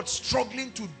of God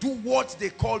struggling to do what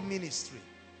they call ministry.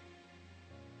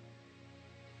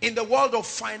 In the world of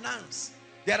finance,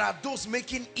 there are those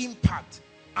making impact,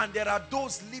 and there are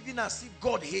those living as if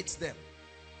God hates them.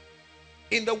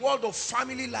 In the world of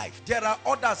family life, there are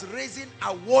others raising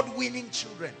award-winning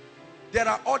children. There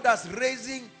are others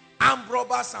raising armed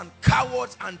robbers and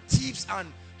cowards and thieves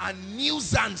and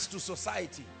nuisance to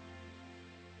society.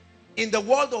 In the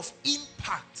world of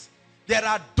impact, there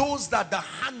are those that the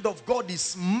hand of God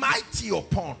is mighty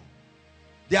upon.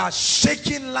 They are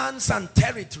shaking lands and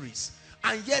territories,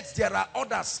 and yet there are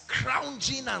others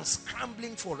scrounging and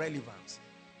scrambling for relevance.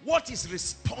 What is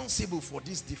responsible for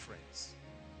this difference?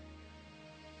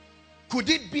 Could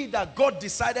it be that God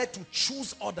decided to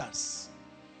choose others?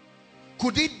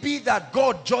 Could it be that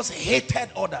God just hated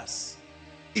others?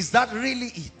 Is that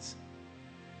really it?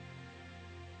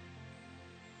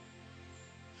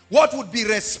 What would be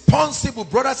responsible,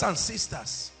 brothers and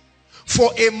sisters,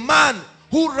 for a man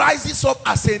who rises up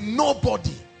as a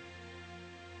nobody?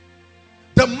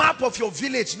 The map of your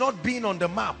village not being on the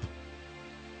map,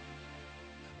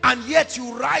 and yet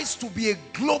you rise to be a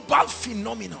global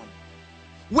phenomenon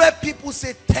where people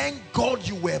say, thank God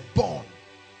you were born.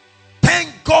 Thank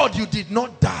God you did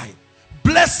not die.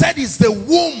 Blessed is the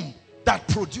womb that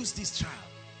produced this child.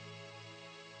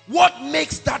 What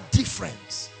makes that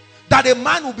difference? That a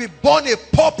man will be born a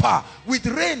pauper with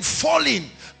rain falling,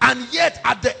 and yet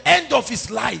at the end of his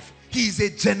life, he is a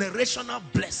generational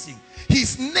blessing.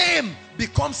 His name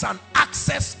becomes an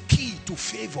access key to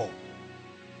favor.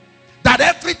 That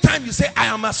every time you say, I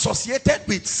am associated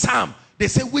with Sam, they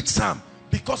say, which Sam?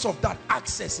 Because of that,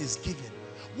 access is given.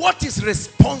 What is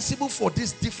responsible for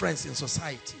this difference in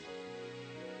society?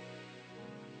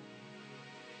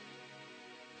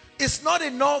 It's not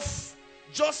enough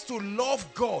just to love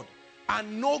God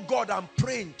and know God and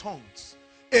pray in tongues.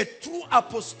 A true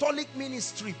apostolic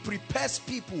ministry prepares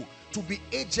people to be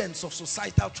agents of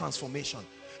societal transformation.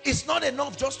 It's not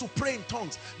enough just to pray in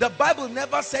tongues. The Bible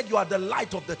never said you are the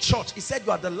light of the church. It said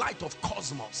you are the light of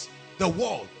cosmos, the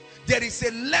world. There is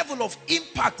a level of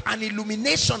impact and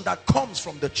illumination that comes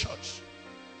from the church.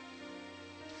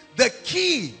 The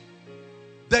key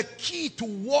to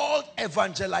world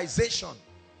evangelization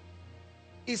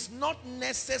is not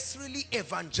necessarily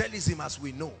evangelism as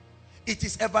we know. It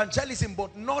is evangelism,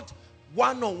 but not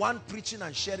one-on-one preaching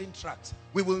and sharing tracts.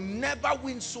 We will never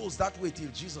win souls that way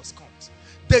till Jesus comes.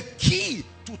 The key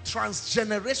to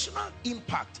transgenerational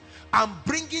impact and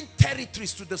bringing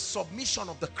territories to the submission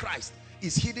of the Christ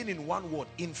is hidden in one word: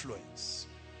 influence.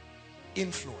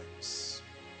 Influence.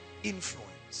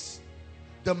 Influence.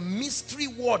 The mystery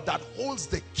word that holds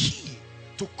the key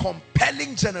to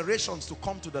compelling generations to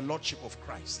come to the Lordship of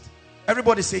Christ.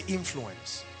 Everybody say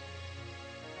influence.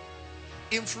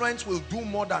 Influence will do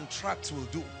more than tracts will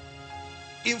do.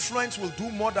 Influence will do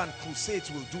more than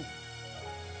crusades will do.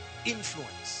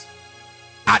 Influence.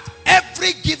 At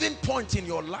every given point in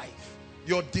your life,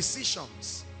 your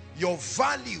decisions, your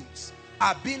values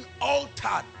are being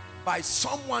altered by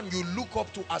someone you look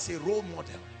up to as a role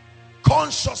model,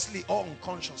 consciously or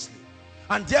unconsciously.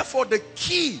 And therefore the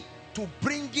key to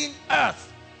bringing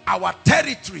earth, our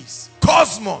territories,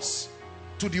 cosmos,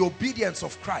 to the obedience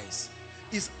of Christ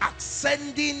is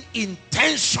ascending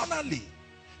intentionally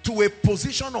to a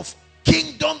position of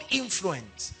kingdom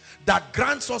influence that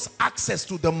grants us access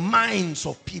to the minds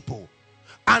of people,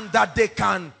 and that they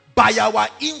can, by our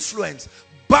influence,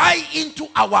 buy into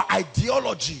our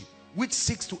ideology which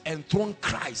seeks to enthrone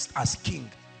Christ as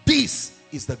king. This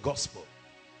is the gospel.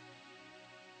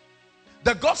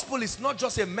 The gospel is not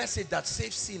just a message that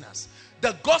saves sinners.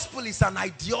 The gospel is an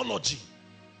ideology,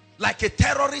 like a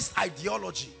terrorist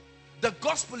ideology. The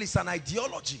gospel is an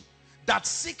ideology that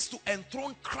seeks to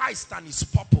enthrone Christ and his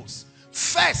purpose.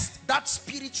 First, that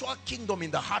spiritual kingdom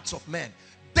in the hearts of men.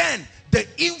 Then, the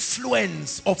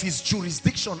influence of his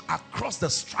jurisdiction across the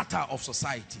strata of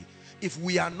society. if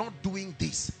we are not doing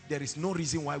this, there is no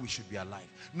reason why we should be alive.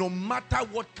 No matter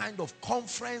what kind of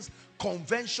conference,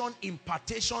 convention,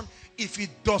 impartation, if it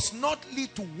does not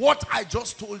lead to what I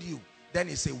just told you, then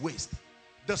it's a waste.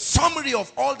 The summary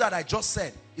of all that I just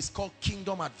said is called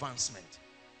kingdom advancement.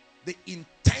 The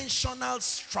intentional,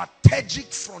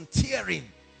 strategic frontiering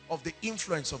of the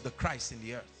influence of the Christ in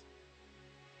the earth.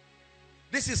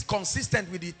 This is consistent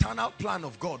with the eternal plan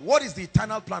of God. What is the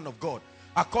eternal plan of God?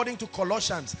 According to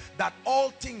Colossians, that all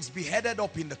things be headed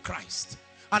up in the Christ.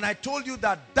 And I told you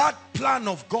that that plan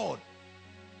of God,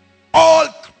 all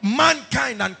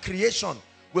mankind and creation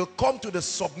will come to the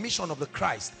submission of the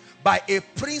Christ by a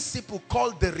principle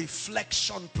called the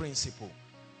reflection principle.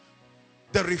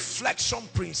 The reflection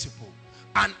principle.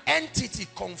 An entity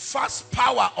confers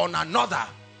power on another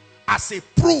as a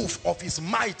proof of his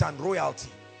might and royalty.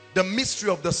 The mystery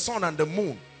of the sun and the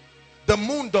moon. The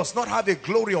moon does not have a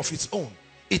glory of its own.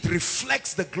 It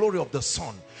reflects the glory of the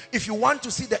sun. If you want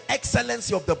to see the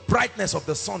excellency of the brightness of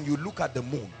the sun, you look at the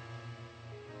moon.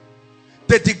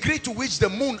 The degree to which the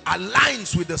moon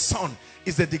aligns with the sun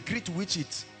is the degree to which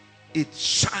it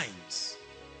shines.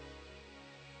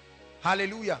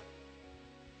 Hallelujah.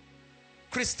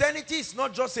 Christianity is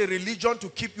not just a religion to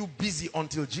keep you busy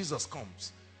until Jesus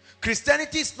comes.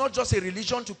 Christianity is not just a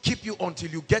religion to keep you until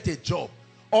you get a job,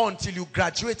 or until you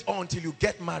graduate, or until you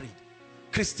get married.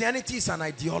 Christianity is an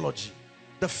ideology.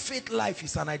 The faith life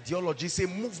is an ideology. It's a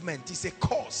movement. It's a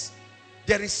cause.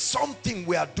 There is something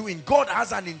we are doing. God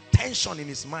has an intention in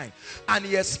his mind, and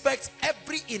he expects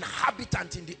every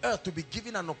inhabitant in the earth to be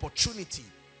given an opportunity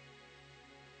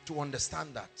to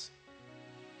understand that.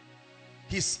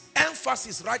 His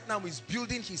emphasis right now is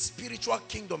building his spiritual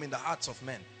kingdom in the hearts of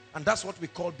men, and that's what we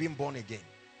call being born again.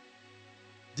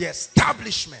 The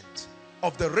establishment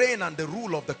of the reign and the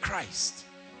rule of the Christ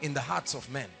in the hearts of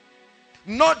men.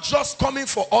 Not just coming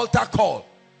for altar call.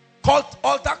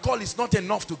 Altar call is not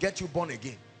enough to get you born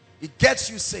again. It gets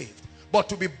you saved. But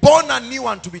to be born anew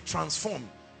and to be transformed,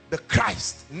 the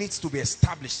Christ needs to be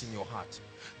established in your heart.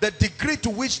 The degree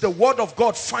to which the word of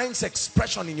God finds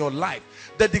expression in your life,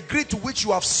 the degree to which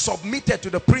you have submitted to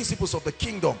the principles of the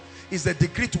kingdom, is the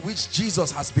degree to which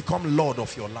Jesus has become Lord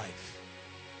of your life.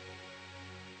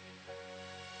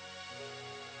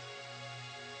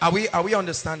 Are we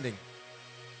understanding?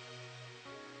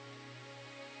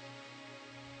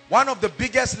 One of the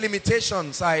biggest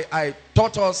limitations, I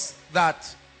taught us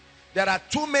that there are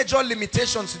two major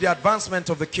limitations to the advancement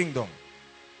of the kingdom.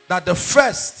 That the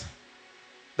first,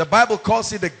 the Bible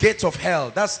calls it the gate of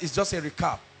hell. It's just a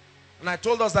recap. And I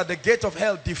told us that the gate of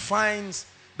hell defines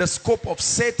the scope of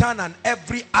Satan and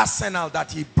every arsenal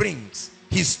that he brings.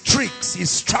 His tricks, his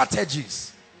strategies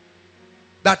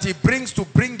that he brings to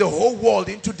bring the whole world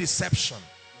into deception.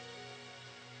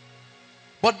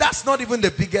 But that's not even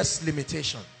the biggest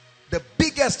limitation. The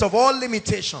biggest of all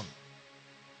limitations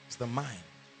is the mind.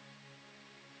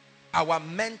 Our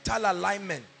mental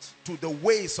alignment to the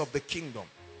ways of the kingdom.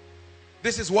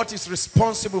 This is what is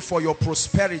responsible for your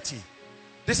prosperity.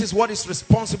 This is what is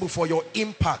responsible for your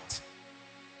impact.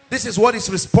 This is what is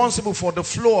responsible for the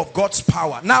flow of God's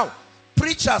power. Now,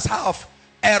 preachers have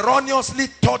erroneously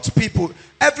taught people.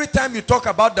 Every time you talk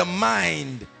about the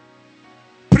mind,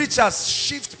 preachers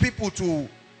shift people to,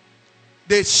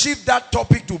 they shift that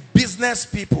topic to business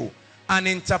people and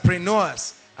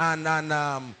entrepreneurs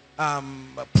and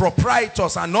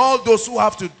proprietors and all those who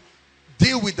have to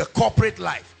deal with the corporate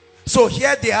life. So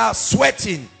here they are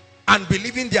sweating and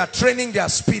believing they are training their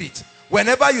spirit.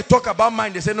 Whenever you talk about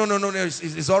mind, they say, no,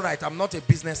 it's all right. I'm not a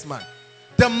businessman.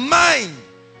 The mind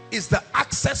is the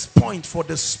access point for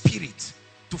the spirit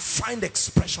to find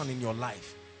expression in your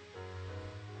life.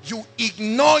 You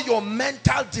ignore your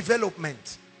mental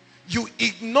development. You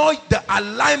ignore the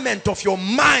alignment of your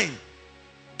mind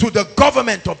to the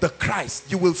government of the Christ.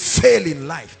 You will fail in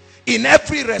life in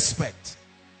every respect.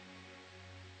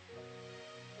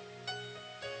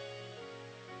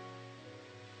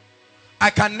 I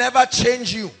can never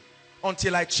change you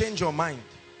until I change your mind.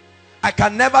 I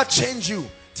can never change you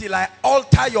till I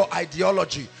alter your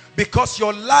ideology, because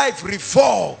your life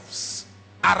revolves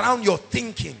around your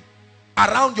thinking,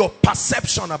 around your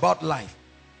perception about life.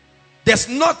 There's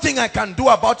nothing I can do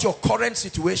about your current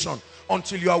situation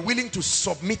until you are willing to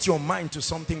submit your mind to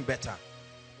something better.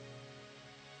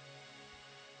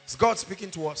 Is God speaking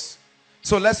to us?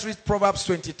 So let's read Proverbs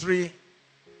 23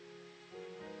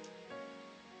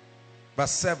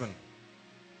 verse 7.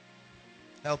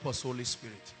 Help us, Holy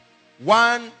Spirit.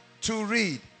 1, 2,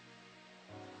 read.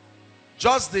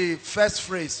 Just the first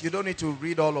phrase. You don't need to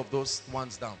read all of those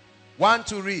ones down. 1,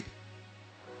 2, read.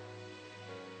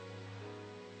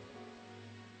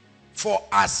 For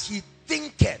as he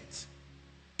thinketh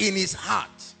in his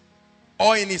heart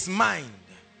or in his mind,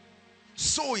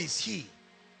 so is he.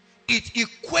 It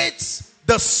equates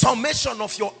the summation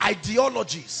of your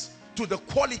ideologies to the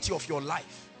quality of your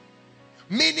life.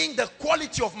 Meaning the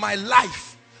quality of my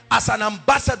life as an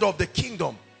ambassador of the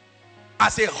kingdom,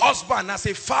 as a husband, as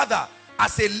a father,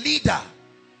 as a leader,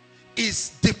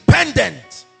 is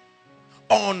dependent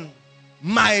on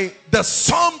the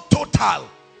sum total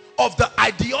of the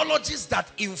ideologies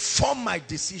that inform my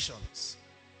decisions.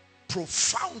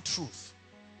 Profound truth.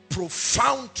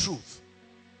 Profound truth.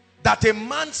 That a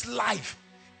man's life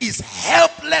is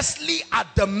helplessly at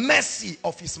the mercy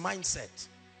of his mindset.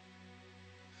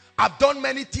 I've done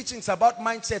many teachings about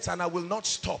mindsets, and I will not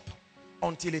stop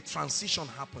until a transition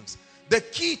happens. The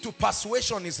key to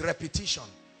persuasion is repetition,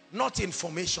 not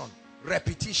information.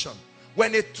 Repetition.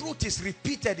 When a truth is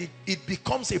repeated, it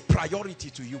becomes a priority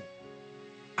to you.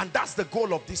 And that's the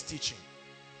goal of this teaching.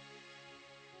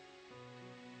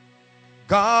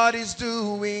 God is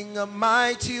doing a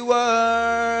mighty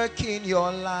work in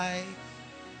your life.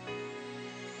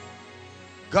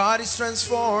 God is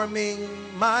transforming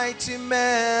mighty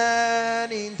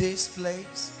men in this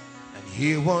place. And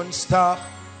he won't stop.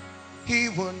 He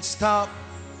won't stop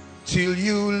till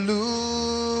you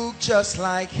look just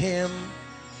like him.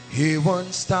 He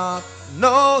won't stop.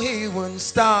 No, he won't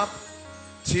stop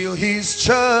till his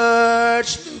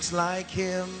church looks like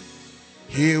him.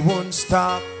 He won't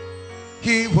stop.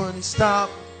 He won't stop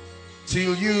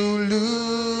till you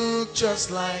look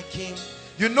just like him.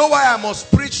 You know why I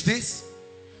must preach this?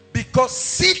 Because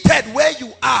seated where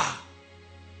you are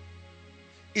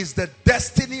is the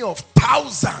destiny of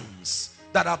thousands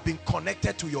that have been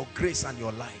connected to your grace and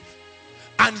your life.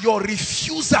 And your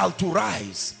refusal to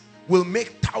rise will make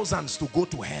thousands to go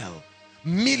to hell,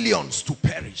 millions to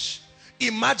perish.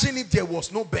 Imagine if there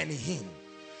was no Benny Hinn.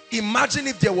 Imagine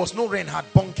if there was no Reinhard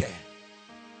Bonnke.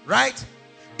 Right?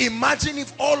 Imagine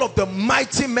if all of the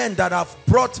mighty men that have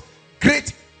brought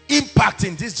great impact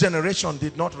in this generation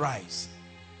did not rise.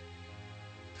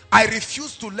 I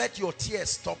refuse to let your tears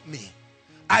stop me.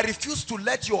 I refuse to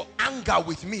let your anger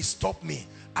with me stop me.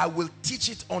 I will teach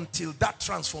it until that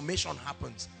transformation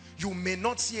happens. You may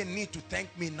not see a need to thank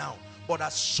me now, but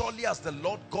as surely as the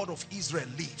Lord God of Israel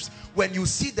lives, when you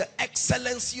see the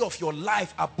excellency of your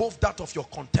life above that of your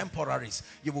contemporaries,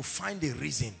 you will find a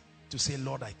reason to say,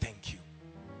 Lord, I thank you.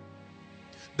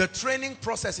 The training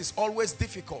process is always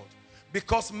difficult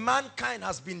because mankind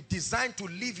has been designed to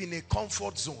live in a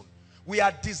comfort zone. We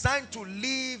are designed to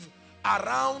live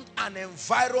around an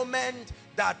environment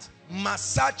that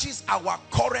massages our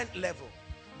current level.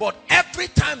 But every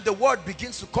time the word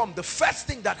begins to come, the first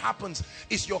thing that happens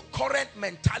is your current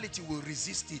mentality will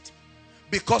resist it,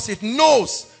 because it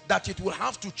knows that it will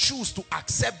have to choose to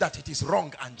accept that it is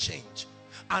wrong and change.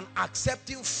 And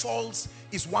accepting false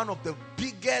is one of the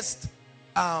biggest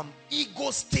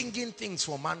ego stinging things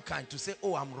for mankind, to say,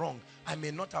 oh, I'm wrong. I may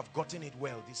not have gotten it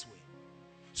well this way.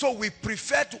 So we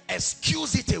prefer to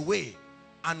excuse it away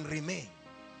and remain.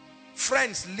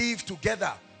 Friends live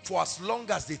together for as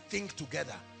long as they think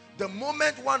together. The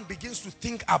moment one begins to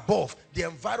think above, the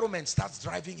environment starts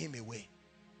driving him away.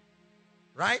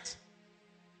 Right?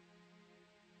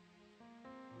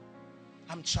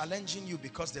 I'm challenging you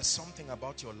because there's something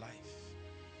about your life.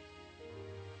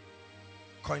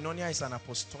 Koinonia is an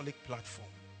apostolic platform.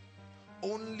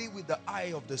 Only with the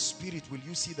eye of the Spirit will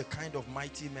you see the kind of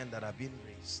mighty men that are being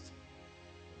raised.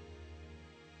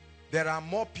 There are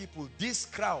more people. This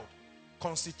crowd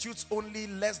constitutes only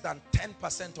less than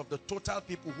 10% of the total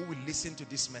people who will listen to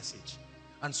this message.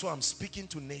 And so I'm speaking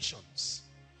to nations.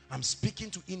 I'm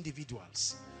speaking to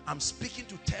individuals. I'm speaking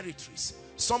to territories.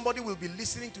 Somebody will be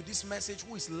listening to this message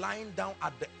who is lying down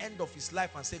at the end of his life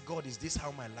and say, God, is this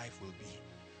how my life will be?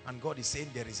 And God is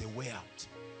saying there is a way out.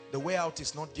 The way out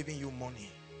is not giving you money.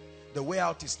 The way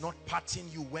out is not patting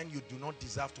you when you do not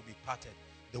deserve to be patted.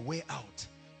 The way out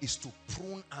is to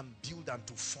prune and build and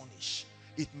to furnish.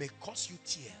 It may cost you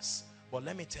tears, but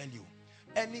let me tell you,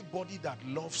 anybody that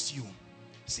loves you,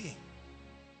 see,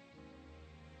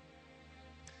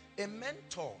 a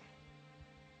mentor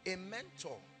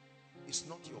is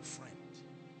not your friend.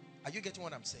 Are you getting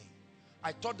what I'm saying?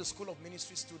 I taught the School of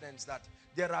Ministry students that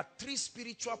there are 3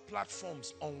 spiritual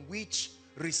platforms on which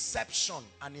reception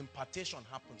and impartation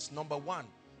happens. Number 1,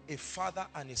 a father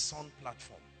and a son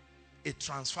platform. A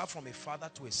transfer from a father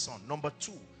to a son. Number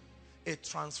 2, a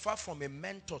transfer from a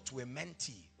mentor to a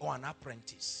mentee or an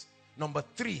apprentice. Number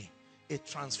 3, a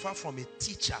transfer from a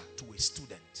teacher to a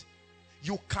student.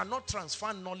 You cannot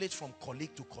transfer knowledge from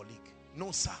colleague to colleague.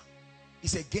 No, sir.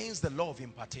 It's against the law of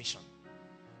impartation.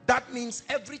 That means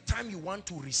every time you want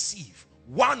to receive,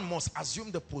 One must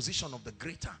assume the position of the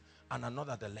greater and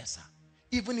another the lesser,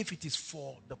 even if it is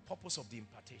for the purpose of the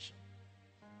impartation.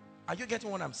 Are you getting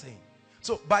what I'm saying?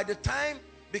 So by the time,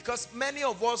 because many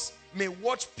of us may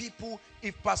watch people,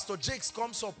 if Pastor Jakes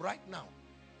comes up right now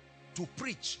to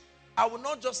preach, I will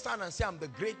not just stand and say, I'm the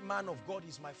great man of God,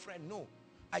 he's my friend. No,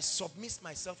 I submit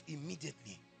myself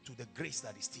immediately to the grace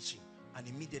that is teaching, and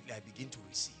immediately I begin to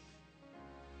receive.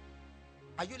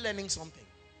 Are you learning something?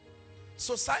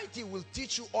 Society will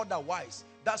teach you otherwise.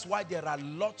 That's why there are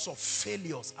lots of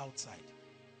failures outside.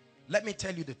 Let me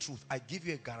tell you the truth. I give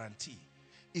you a guarantee.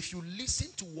 If you listen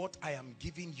to what I am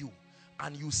giving you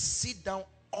and you sit down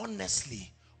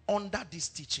honestly under these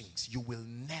teachings, you will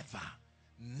never,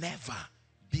 never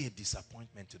be a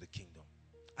disappointment to the kingdom.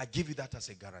 I give you that as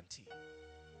a guarantee.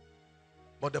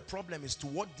 But the problem is, to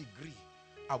what degree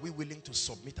are we willing to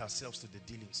submit ourselves to the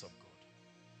dealings of God?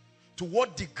 To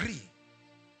what degree?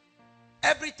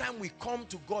 Every time we come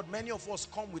to God, many of us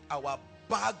come with our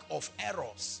bag of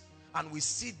errors and we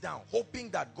sit down hoping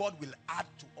that God will add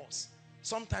to us.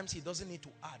 Sometimes he doesn't need to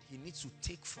add, he needs to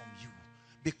take from you,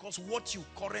 because what you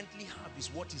currently have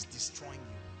is what is destroying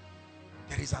you.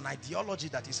 There is an ideology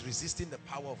that is resisting the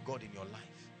power of God in your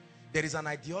life. There is an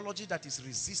ideology that is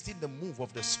resisting the move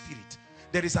of the Spirit.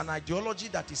 There is an ideology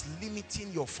that is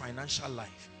limiting your financial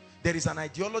life. There is an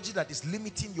ideology that is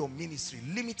limiting your ministry,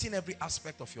 limiting every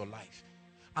aspect of your life.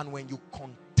 And when you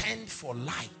contend for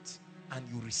light and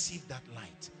you receive that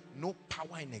light, no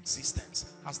power in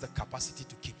existence has the capacity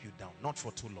to keep you down, not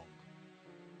for too long.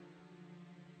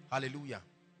 Hallelujah.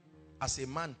 As a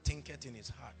man thinketh in his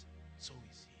heart, so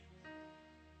is he.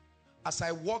 As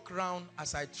I walk around,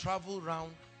 as I travel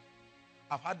around,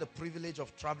 I've had the privilege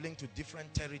of traveling to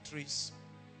different territories.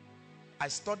 I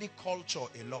study culture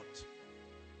a lot.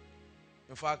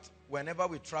 In fact, whenever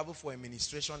we travel for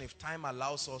administration, if time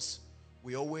allows us,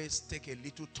 we always take a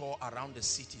little tour around the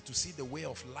city to see the way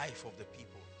of life of the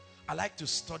people. I like to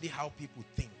study how people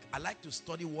think. I like to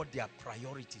study what their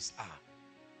priorities are.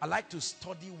 I like to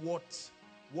study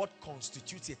what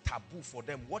constitutes a taboo for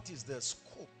them. What is the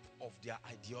scope of their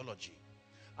ideology?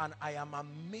 And I am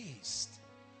amazed.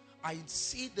 I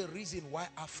see the reason why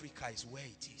Africa is where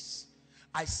it is.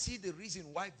 I see the reason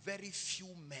why very few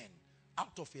men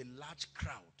out of a large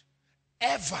crowd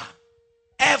ever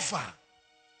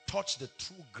touch the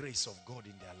true grace of God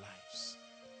in their lives.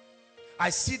 I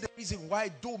see the reason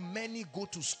why, though many go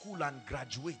to school and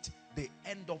graduate, they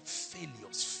end up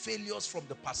failures. Failures from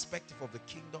the perspective of the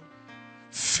kingdom.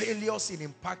 Failures in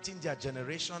impacting their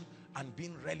generation and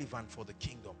being relevant for the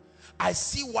kingdom. I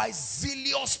see why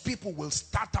zealous people will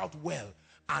start out well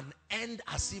and end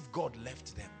as if God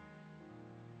left them.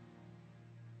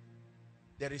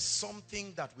 There is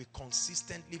something that we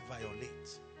consistently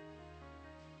violate,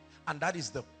 and that is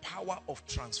the power of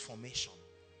transformation.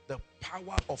 The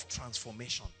power of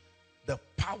transformation. The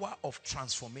power of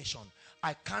transformation.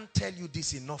 I can't tell you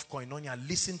this enough, Koinonia.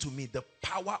 Listen to me. The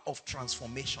power of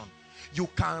transformation. You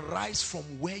can rise from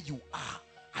where you are.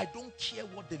 I don't care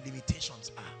what the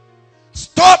limitations are.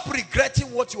 Stop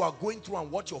regretting what you are going through and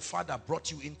what your father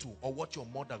brought you into, or what your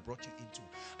mother brought you into,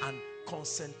 and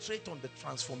concentrate on the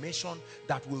transformation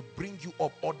that will bring you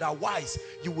up. Otherwise,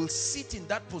 you will sit in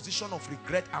that position of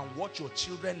regret and watch your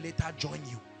children later join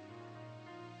you.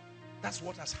 That's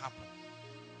what has happened.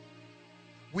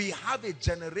 We have a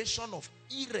generation of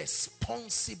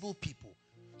irresponsible people,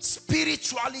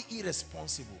 spiritually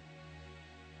irresponsible,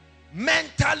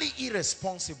 mentally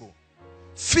irresponsible,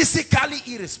 physically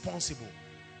irresponsible.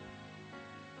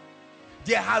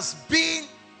 There has been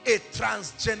a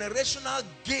transgenerational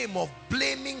game of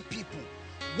blaming people.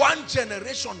 One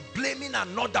generation blaming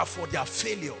another for their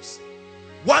failures.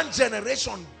 One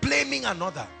generation blaming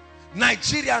another.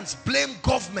 Nigerians blame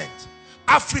government.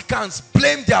 Africans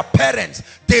blame their parents.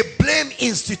 They blame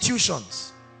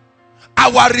institutions.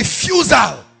 Our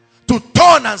refusal to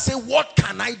turn and say, what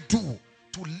can I do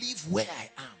to live where I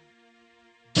am?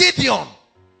 Gideon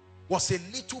was a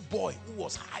little boy who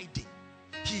was hiding.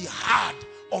 He heard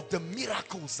of the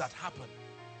miracles that happened.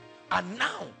 And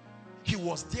now he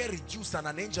was there reduced, and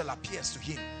an angel appears to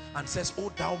him and says,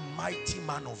 "Oh thou mighty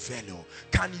man of valor,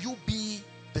 can you be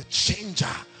the changer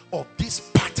of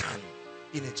this pattern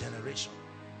in a generation?"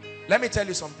 Let me tell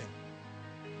you something.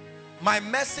 My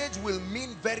message will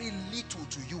mean very little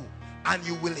to you, and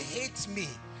you will hate me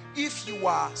if you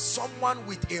are someone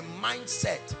with a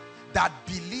mindset that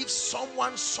believes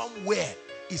someone somewhere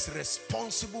is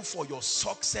responsible for your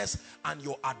success and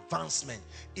your advancement.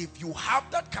 If you have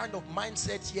that kind of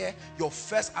mindset here, your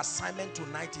first assignment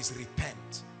tonight is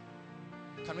repent.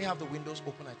 Can we have the windows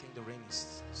open? I think the rain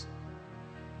is...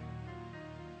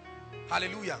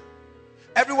 Hallelujah.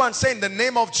 Everyone say, in the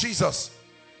name of Jesus,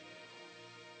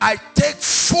 I take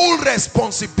full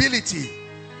responsibility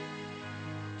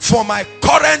for my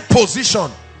current position,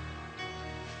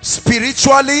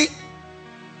 spiritually,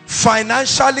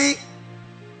 financially,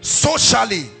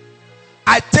 socially.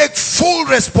 I take full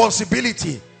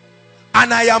responsibility,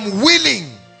 and I am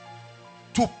willing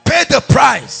to pay the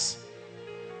price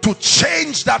to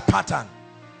change that pattern.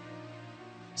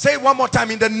 Say it one more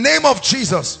time. In the name of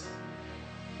Jesus,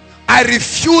 I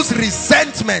refuse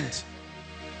resentment.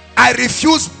 I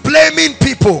refuse blaming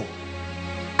people.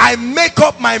 I make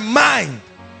up my mind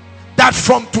that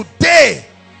from today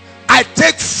I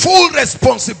take full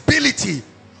responsibility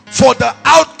for the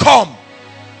outcome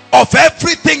of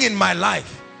everything in my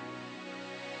life.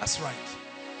 That's right.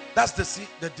 That's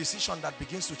the decision that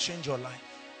begins to change your life.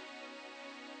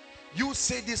 You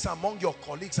say this among your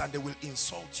colleagues and they will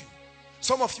insult you.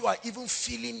 Some of you are even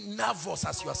feeling nervous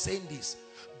as you are saying this,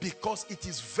 because it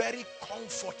is very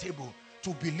comfortable to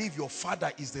believe your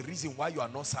father is the reason why you are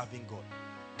not serving God.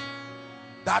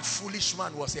 That foolish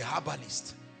man was a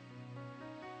herbalist.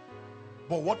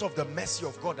 But what of the mercy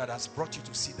of God that has brought you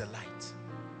to see the light?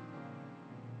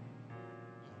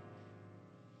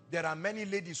 There are many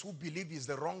ladies who believe it's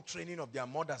the wrong training of their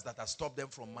mothers that has stopped them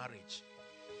from marriage.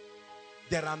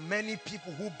 There are many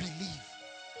people who believe.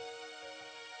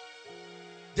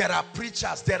 There are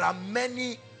preachers, there are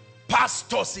many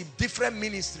pastors in different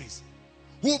ministries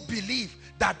who believe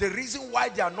that the reason why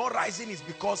they are not rising is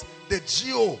because the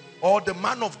GO or the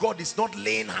man of God is not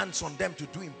laying hands on them to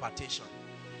do impartation.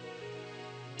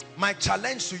 My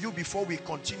challenge to you before we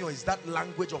continue is that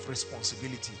language of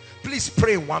responsibility. Please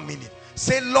pray in 1 minute.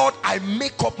 Say, Lord, I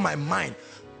make up my mind.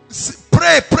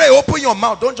 Pray, open your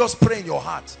mouth. Don't just pray in your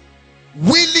heart.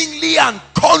 Willingly and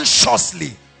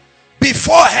consciously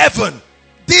before heaven,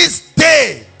 this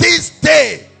day,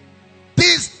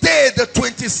 the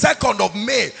 22nd of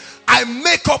May, I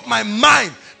make up my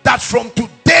mind that from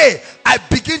today I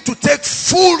begin to take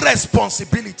full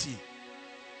responsibility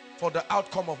for the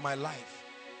outcome of my life.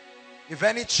 If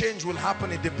any change will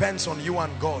happen, it depends on you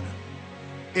and God.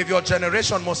 If your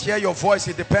generation must hear your voice,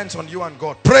 it depends on you and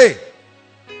God. Pray.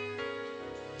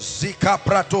 Zika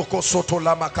pratoko soto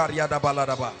lama kariada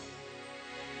baladaba.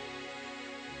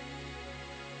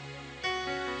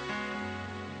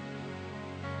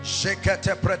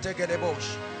 Shekete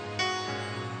pretegedebosh.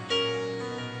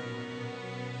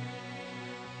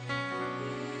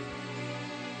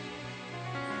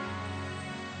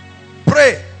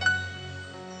 Pray.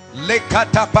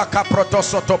 Lekata paka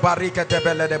protosoto barike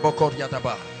tebele de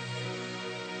bokoriadaba.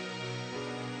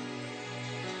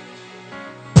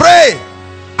 Pray.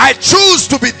 I choose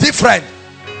to be different.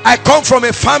 I come from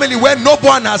a family where no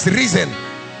one has risen.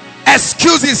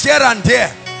 Excuses here and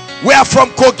there. We are from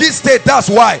Kogi State, that's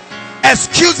why.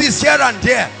 Excuses here and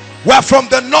there. We are from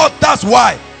the north, that's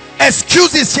why.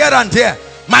 Excuses here and there.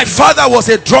 My father was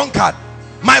a drunkard.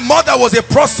 My mother was a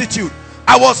prostitute.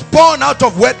 I was born out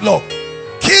of wedlock.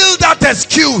 Kill that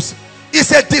excuse.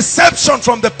 It's a deception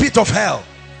from the pit of hell.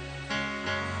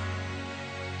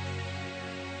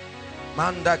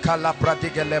 I'm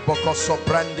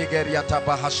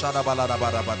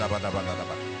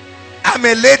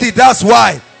a lady, that's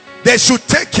why they should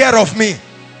take care of me.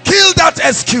 Kill that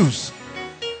excuse.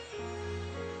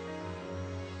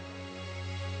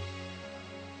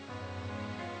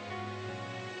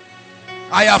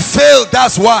 I have failed,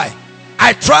 that's why.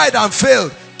 I tried and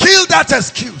failed. Kill that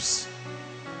excuse.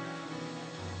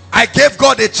 I gave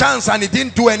God a chance and he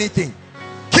didn't do anything.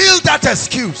 Kill that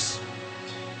excuse.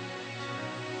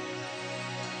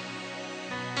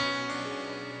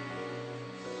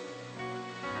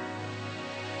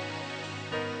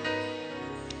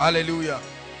 Hallelujah.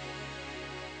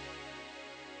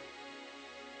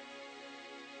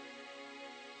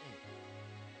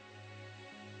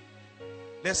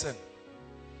 Listen,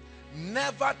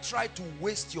 never try to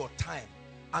waste your time.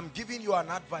 I'm giving you an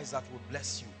advice that will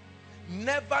bless you.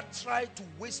 Never try to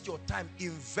waste your time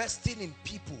investing in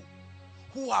people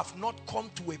who have not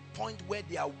come to a point where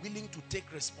they are willing to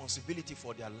take responsibility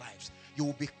for their lives. You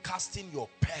will be casting your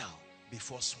pearl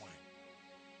before swine.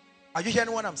 Are you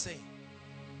hearing what I'm saying?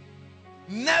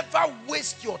 Never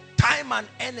waste your time and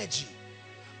energy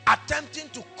attempting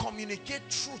to communicate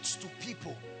truths to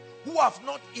people who have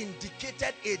not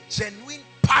indicated a genuine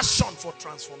passion for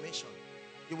transformation.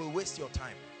 You will waste your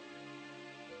time.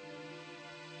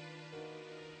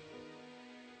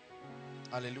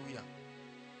 Hallelujah.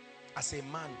 As a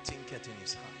man thinketh in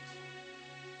his heart,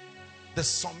 the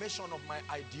summation of my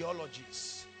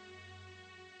ideologies.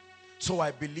 So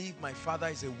I believe my father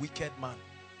is a wicked man,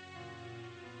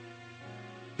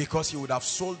 because he would have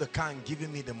sold the car and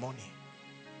given me the money.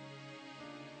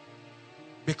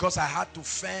 because I had to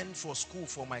fend for school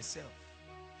for myself.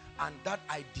 And that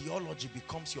ideology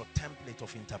becomes your template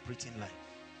of interpreting life.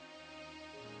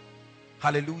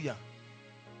 Hallelujah.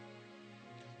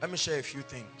 Let me share a few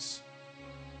things.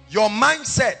 Your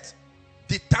mindset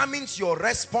determines your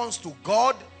response to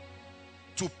God,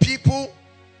 to people,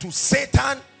 to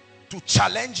Satan, to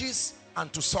challenges,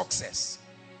 and to success.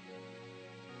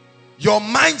 Your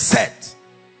mindset,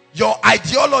 your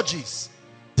ideologies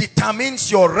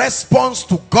determines your response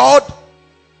to God,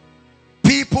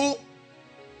 people,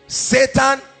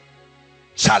 Satan,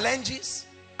 challenges,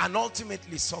 and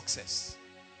ultimately success.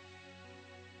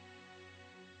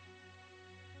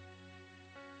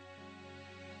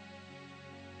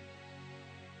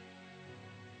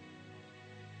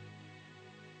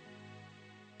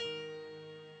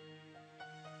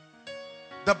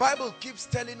 The Bible keeps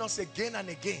telling us again and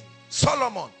again,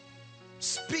 Solomon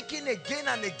speaking again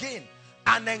and again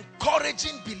and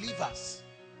encouraging believers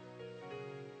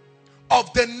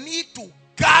of the need to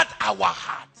guard our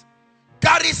heart,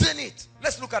 garrison it.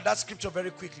 Let's look at that scripture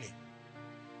very quickly.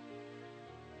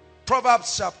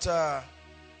 Proverbs chapter,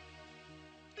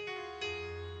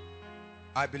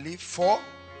 I believe 4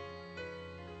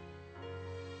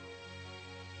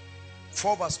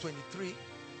 verse 23.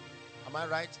 Am I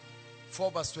right? 4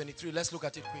 verse 23. Let's look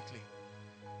at it quickly.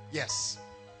 Yes.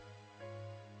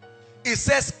 It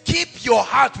says, keep your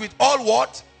heart with all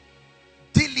what?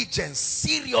 Diligence,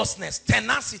 seriousness,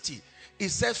 tenacity. It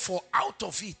says, for out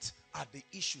of it are the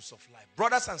issues of life.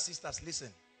 Brothers and sisters, listen.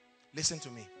 Listen to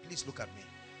me. Please look at me.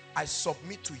 I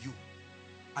submit to you.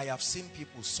 I have seen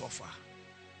people suffer.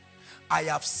 I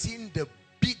have seen the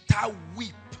bitter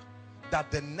whip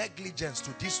that the negligence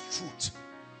to this truth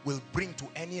will bring to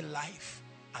any life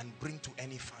and bring to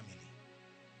any family.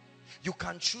 You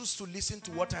can choose to listen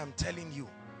to what I am telling you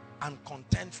and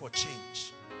contend for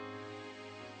change,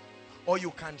 or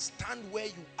you can stand where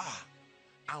you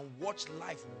are and watch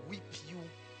life whip you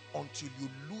until you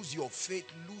lose your faith,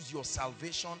 lose your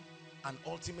salvation, and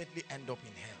ultimately end up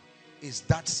in hell. Is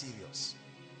that serious?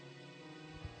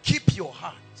 Keep your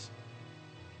heart.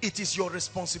 It is your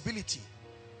responsibility.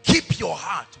 Keep your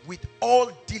heart with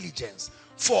all diligence,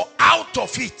 for out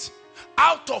of it,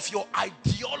 out of your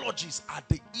ideologies are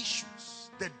the issues,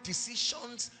 the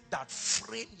decisions that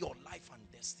frame your life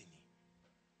and destiny.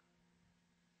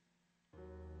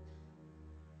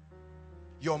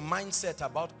 Your mindset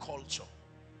about culture,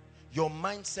 your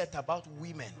mindset about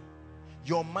women,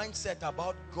 your mindset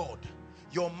about God,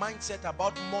 your mindset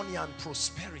about money and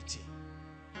prosperity,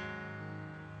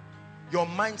 your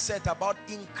mindset about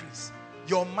increase,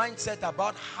 your mindset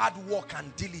about hard work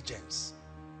and diligence.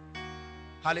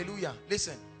 Hallelujah.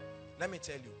 Listen, let me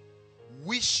tell you,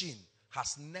 wishing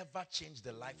has never changed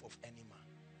the life of any man.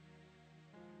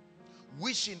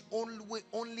 Wishing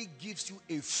only gives you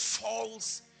a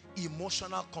false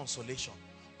emotional consolation.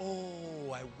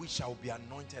 Oh, I wish I would be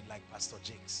anointed like Pastor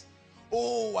Jakes.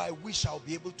 Oh, I wish I'll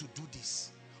be able to do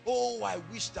this. Oh, I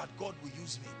wish that God will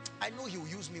use me. I know he will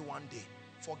use me one day.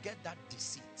 Forget that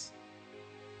deceit.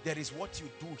 There is what you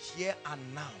do here and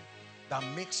now that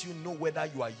makes you know whether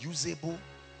you are usable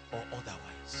or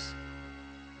otherwise.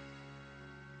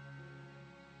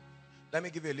 Let me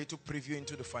give you a little preview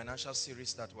into the financial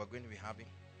series that we're going to be having.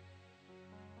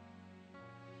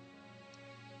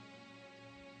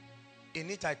 In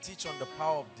it, I teach on the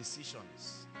power of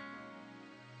decisions.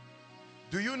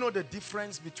 Do you know the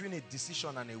difference between a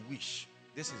decision and a wish?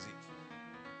 This is it.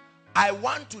 I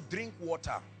want to drink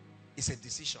water is a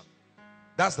decision.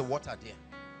 That's the water there.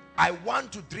 I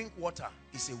want to drink water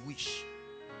is a wish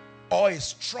or a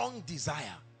strong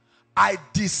desire. I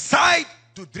decide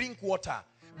to drink water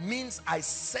means I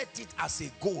set it as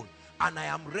a goal and I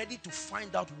am ready to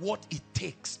find out what it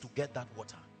takes to get that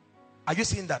water. Are you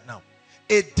seeing that now?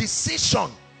 A decision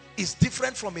is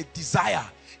different from a desire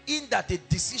in that a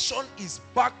decision is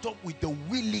backed up with the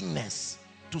willingness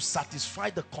to satisfy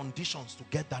the conditions to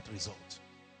get that result.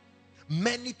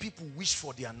 Many people wish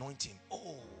for the anointing.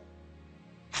 Oh,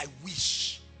 I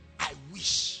wish.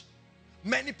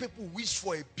 Many people wish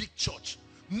for a big church.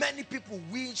 Many people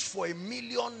wish for $1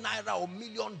 million naira or $1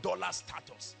 million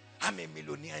status. I'm a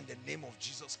millionaire in the name of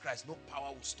Jesus Christ. No power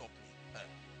will stop me.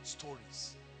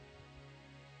 Stories.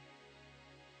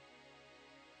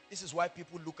 This is why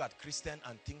people look at Christian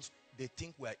and they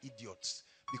think we are idiots,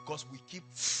 because we keep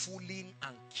fooling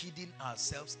and kidding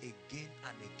ourselves again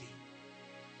and again.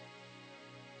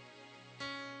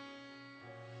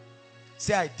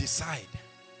 Say, I decide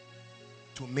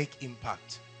to make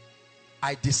impact.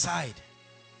 I decide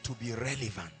to be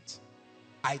relevant.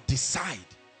 I decide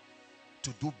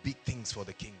to do big things for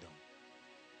the kingdom.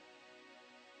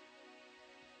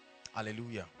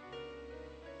 Hallelujah.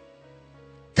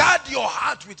 Guard your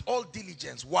heart with all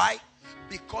diligence. Why?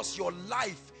 Because your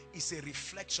life is a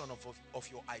reflection of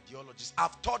your ideologies.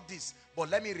 I've taught this, but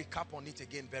let me recap on it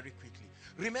again very quickly.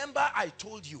 Remember, I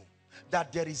told you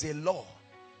that there is a law,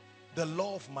 the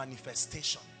law of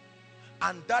manifestation.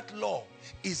 And that law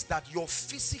is that your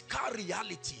physical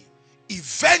reality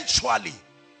eventually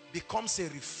becomes a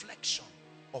reflection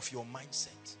of your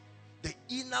mindset. The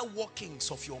inner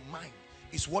workings of your mind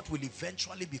is what will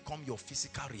eventually become your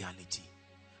physical reality.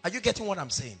 Are you getting what I'm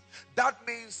saying? That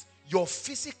means your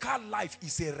physical life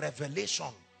is a revelation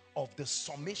of the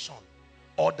summation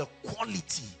or the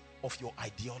quality of your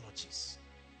ideologies.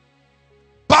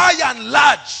 By and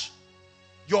large,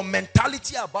 your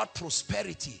mentality about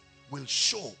prosperity will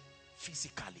show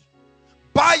physically.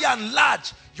 By and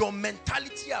large, your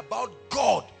mentality about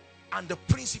God and the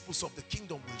principles of the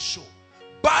kingdom will show.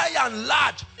 By and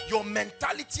large, your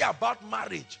mentality about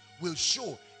marriage will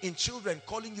show in children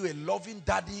calling you a loving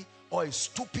daddy or a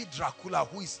stupid Dracula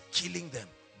who is killing them.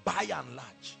 By and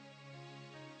large.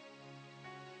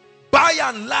 By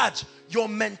and large, your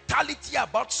mentality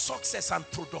about success and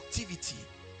productivity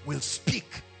will speak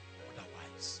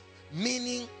otherwise.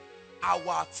 Meaning,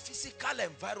 our physical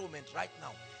environment right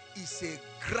now is a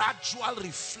gradual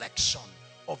reflection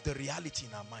of the reality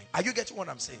in our mind. Are you getting what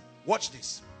I'm saying? Watch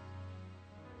this.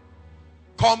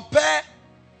 Compare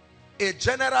a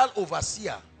general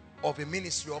overseer of a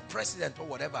ministry or president or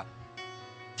whatever.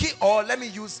 Or let me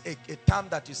use a term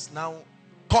that is now,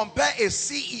 compare a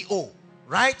CEO,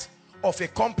 right, of a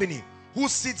company who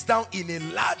sits down in a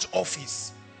large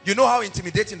office. You know how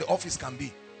intimidating the office can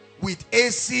be. With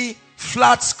AC,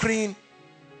 flat screen,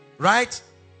 right?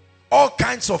 All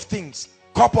kinds of things.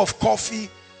 Cup of coffee,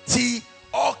 tea,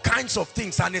 all kinds of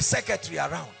things, and a secretary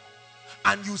around.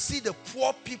 And you see the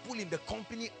poor people in the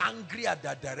company angry at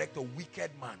their director, wicked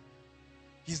man.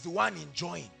 He's the one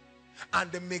enjoying.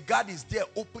 And the megad is there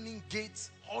opening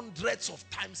gates hundreds of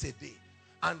times a day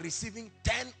and receiving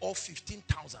 10 or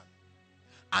 15,000.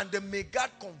 And the megad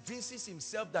convinces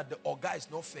himself that the Oga is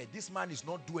not fair. This man is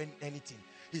not doing anything.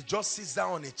 He just sits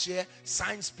down on a chair,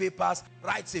 signs papers,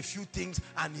 writes a few things,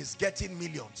 and is getting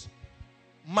millions.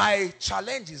 My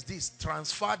challenge is this: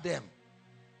 transfer them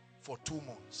for 2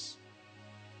 months.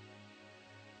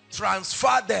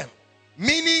 Transfer them.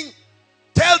 Meaning,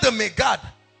 tell the megad,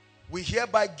 we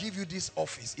hereby give you this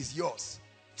office, is yours,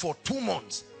 for 2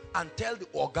 months. And tell the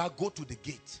Oga, go to the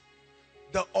gate.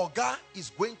 The Oga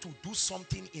is going to do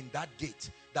something in that gate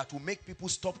that will make people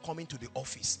stop coming to the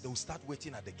office. They will start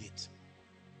waiting at the gate.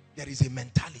 There is a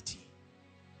mentality.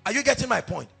 Are you getting my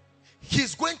point?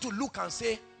 He's going to look and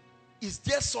say, is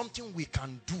there something we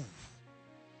can do?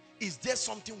 Is there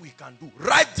something we can do?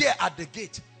 Right there at the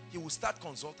gate, he will start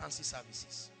consultancy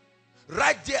services.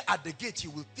 Right there at the gate, he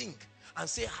will think and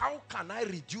say, how can I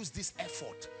reduce this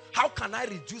effort? How can I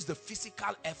reduce the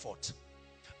physical effort?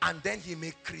 And then he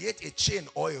may create a chain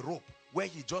or a rope where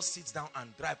he just sits down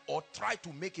and drive, or try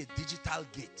to make a digital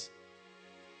gate.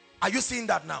 Are you seeing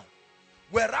that now?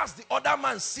 Whereas the other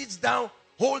man sits down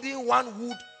holding one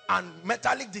wood and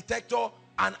metallic detector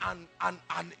and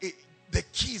the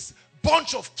keys,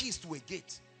 bunch of keys to a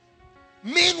gate.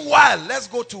 Meanwhile, let's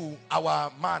go to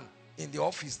our man in the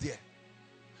office there.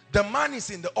 The man is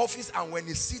in the office, and when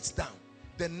he sits down,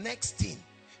 the next thing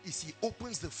is he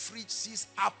opens the fridge, sees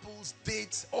apples,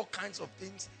 dates, all kinds of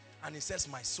things, and he says,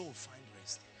 my soul find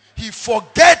rest. He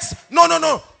forgets,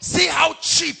 no. See how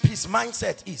cheap his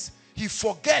mindset is. He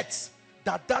forgets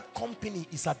that that company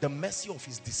is at the mercy of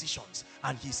his decisions,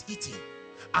 and he's eating.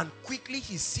 And quickly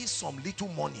he sees some little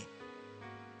money,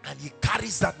 and he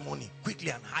carries that money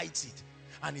quickly and hides it.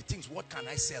 And he thinks, what can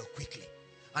I sell quickly?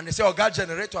 And they say, oh, God,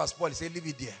 generator has spoiled. He say, leave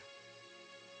it there.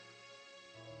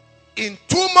 In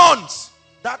 2 months,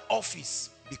 that office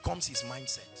becomes his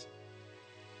mindset.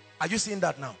 Are you seeing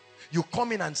that now? You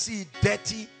come in and see it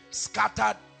dirty,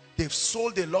 scattered. They've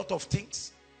sold a lot of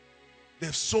things.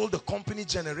 They've sold the company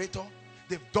generator.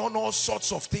 They've done all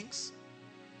sorts of things.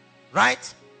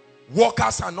 Right?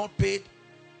 Workers are not paid.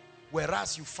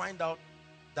 Whereas you find out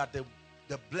that the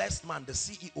blessed man, the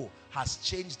CEO, has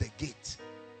changed the gate.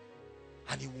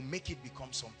 And he will make it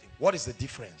become something. What is the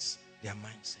difference? Their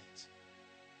mindset.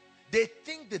 They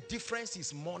think the difference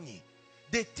is money.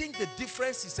 They think the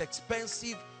difference is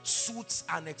expensive suits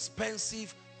and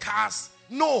expensive cars.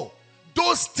 No,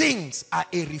 those things are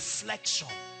a reflection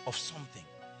of something.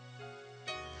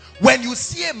 When you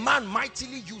see a man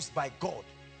mightily used by God,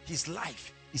 his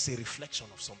life is a reflection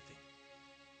of something.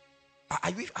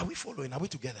 Are we following? Are we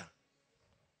together?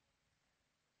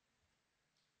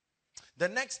 The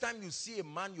next time you see a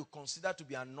man you consider to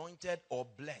be anointed or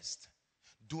blessed,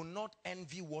 Do not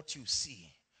envy what you see.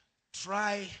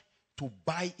 Try to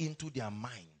buy into their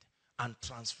mind and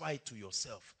transfer it to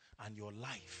yourself, and your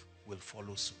life will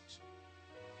follow suit.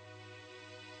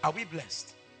 Are we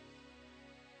blessed?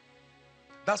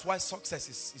 That's why success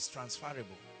is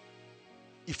transferable.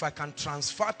 If I can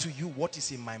transfer to you what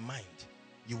is in my mind,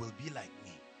 you will be like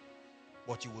me,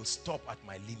 but you will stop at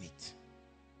my limit.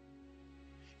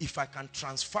 If I can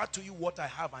transfer to you what I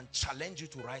have and challenge you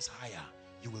to rise higher,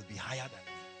 you will be higher than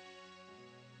me.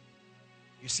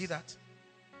 You see that?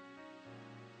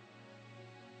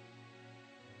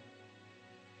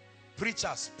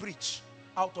 Preachers preach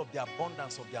out of the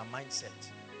abundance of their mindset.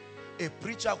 A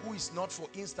preacher who is not, for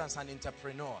instance, an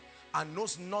entrepreneur and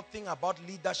knows nothing about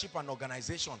leadership and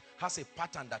organization has a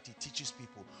pattern that he teaches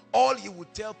people. All he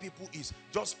would tell people is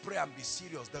just pray and be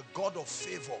serious. The God of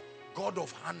favor, God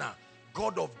of Hannah,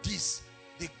 God of this,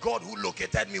 the God who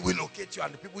located me will locate you.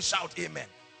 And the people shout amen.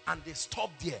 And they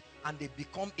stop there and they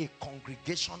become a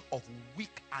congregation of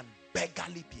weak and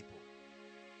beggarly people.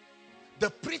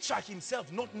 The preacher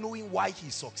himself not knowing why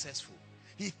he's successful.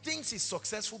 He thinks he's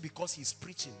successful because he's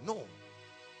preaching. No.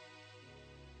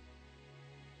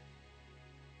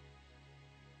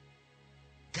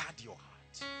 Guard your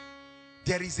heart.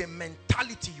 There is a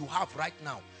mentality you have right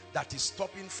now that is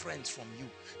stopping friends from you.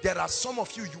 There are some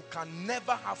of you, you can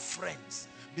never have friends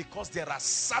because there are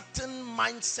certain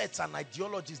mindsets and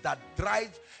ideologies that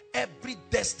drive every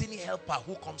destiny helper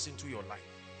who comes into your life.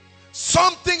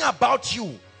 Something about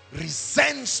you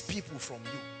resents people from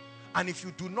you. And if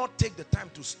you do not take the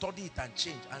time to study it and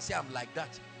change and say, I'm like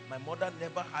that. My mother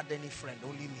never had any friend,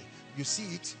 only me. You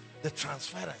see it, the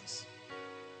transference.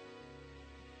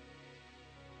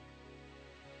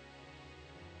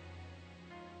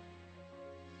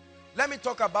 Let me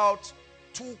talk about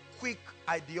two quick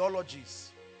ideologies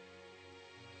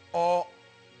or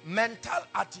mental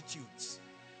attitudes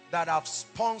that have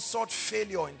sponsored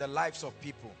failure in the lives of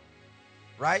people.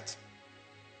 Right?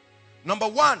 Number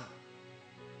one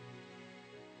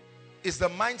is the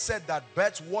mindset that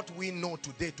bets what we know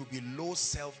today to be low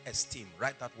self-esteem.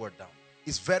 Write that word down.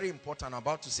 It's very important. I'm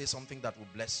about to say something that will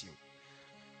bless you.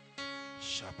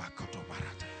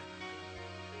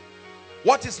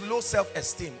 What is low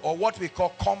self-esteem, or what we call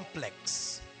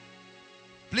complex?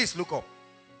 Please look up.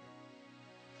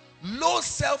 Low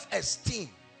self-esteem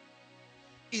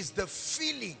is the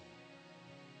feeling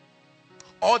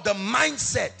or the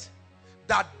mindset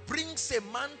that brings a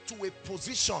man to a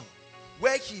position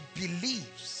where he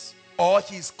believes or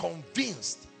he is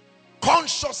convinced,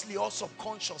 consciously or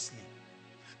subconsciously,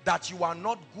 that you are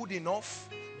not good enough,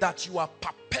 that you are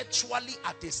perpetually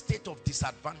at a state of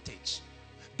disadvantage,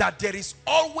 that there is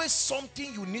always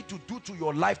something you need to do to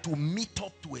your life to meet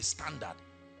up to a standard,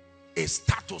 a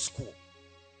status quo.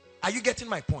 Are you getting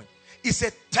my point? It's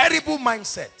a terrible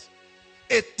mindset,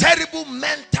 a terrible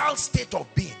mental state of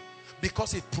being,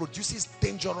 because it produces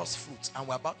dangerous fruits, and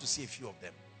we're about to see a few of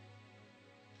them.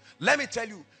 Let me tell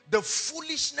you, the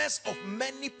foolishness of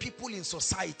many people in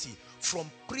society, from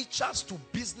preachers to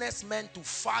businessmen to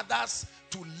fathers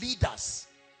to leaders,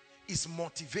 is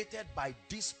motivated by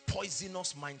this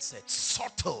poisonous mindset.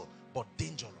 Subtle but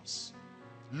dangerous.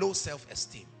 Low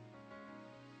self-esteem.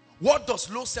 What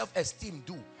does low self-esteem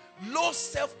do? Low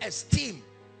self-esteem,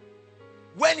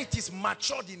 when it is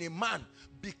matured in a man,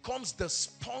 becomes the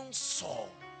sponsor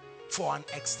for an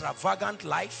extravagant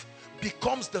life,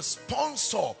 becomes the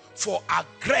sponsor for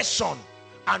aggression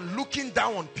and looking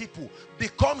down on people,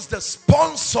 becomes the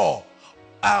sponsor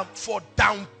for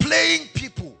downplaying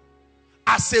people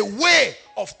as a way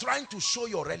of trying to show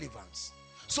your relevance.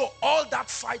 So all that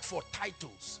fight for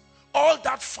titles, all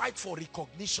that fight for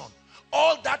recognition,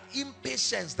 all that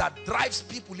impatience that drives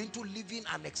people into living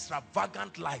an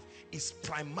extravagant life is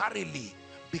primarily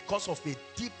because of a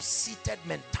deep-seated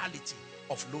mentality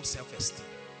of low self-esteem.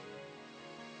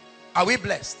 Are we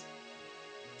blessed?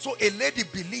 So a lady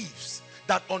believes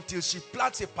that until she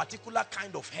plants a particular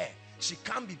kind of hair, she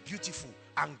can't be beautiful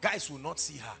and guys will not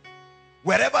see her.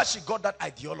 Wherever she got that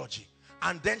ideology,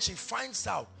 and then she finds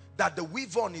out that the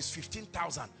weave-on is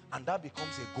 15,000 and that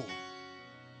becomes a goal.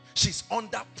 She's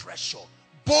under pressure,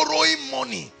 borrowing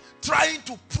money, trying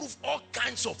to prove all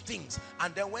kinds of things,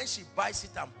 and then when she buys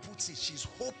it and puts it, she's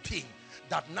hoping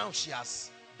that now she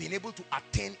has been able to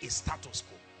attain a status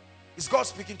quo. Is God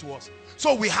speaking to us?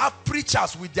 So we have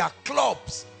preachers with their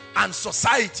clubs and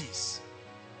societies,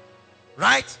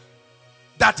 right?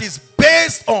 That is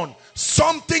based on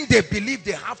something they believe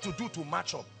they have to do to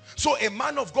match up. So a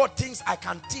man of God thinks, I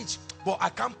can teach, but I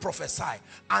can't prophesy.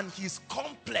 And his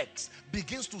complex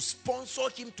begins to sponsor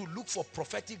him to look for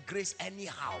prophetic grace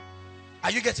anyhow.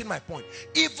 Are you getting my point?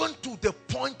 Even to the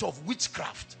point of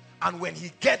witchcraft. And when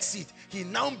he gets it, he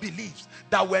now believes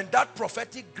that when that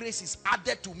prophetic grace is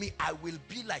added to me, I will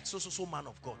be like so man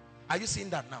of God. Are you seeing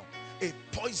that now? A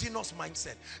poisonous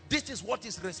mindset. This is what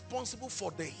is responsible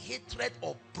for the hatred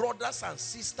of brothers and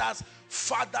sisters,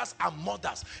 fathers and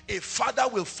mothers. A father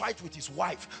will fight with his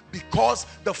wife because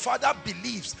the father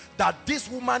believes that this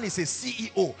woman is a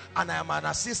CEO and I am an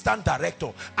assistant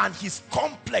director, and his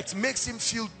complex makes him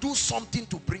feel do something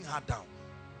to bring her down.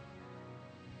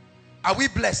 Are we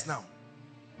blessed now?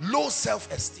 Low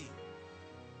self-esteem.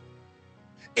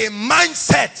 A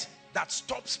mindset that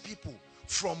stops people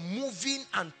from moving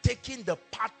and taking the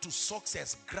path to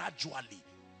success gradually.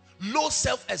 Low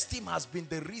self-esteem has been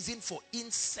the reason for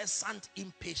incessant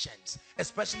impatience,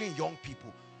 especially in young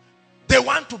people. They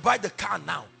want to buy the car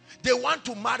now. They want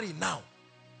to marry now.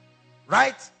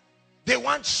 Right? They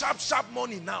want sharp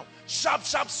money now. Sharp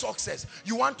success.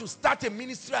 You want to start a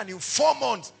ministry and in 4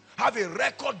 months have a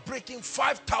record-breaking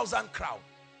 5,000 crowd.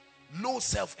 Low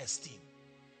self-esteem.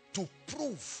 To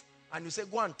prove. And you say,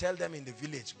 go and tell them in the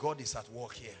village, God is at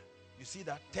work here. You see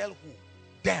that? Tell who?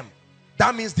 Them.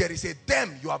 That means there is a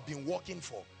them you have been working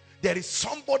for. There is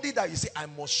somebody that you say, I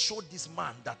must show this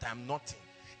man that I am nothing.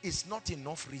 It's not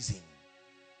enough reason.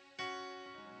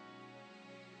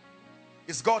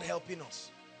 Is God helping us?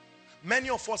 Many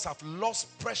of us have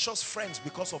lost precious friends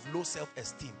because of low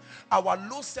self-esteem. Our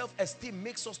low self-esteem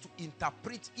makes us to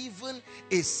interpret even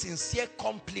a sincere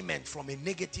compliment from a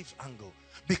negative angle,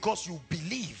 because you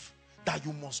believe that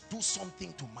you must do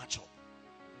something to match up.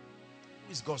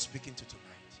 Who is God speaking to tonight?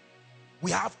 We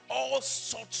have all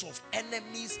sorts of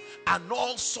enemies and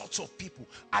all sorts of people.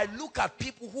 I look at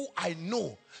people who I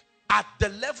know at the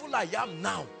level I am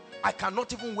now, I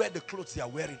cannot even wear the clothes they are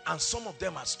wearing, and some of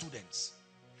them are students.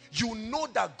 You know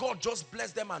that God just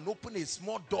blessed them and opened a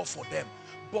small door for them.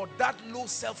 But that low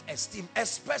self-esteem,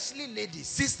 especially ladies,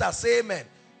 sisters, say amen.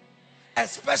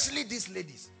 Especially these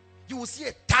ladies. You will see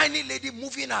a tiny lady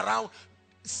moving around.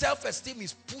 Self-esteem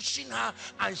is pushing her,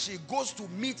 and she goes to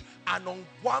meet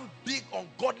one big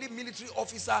ungodly military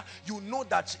officer. You know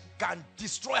that she can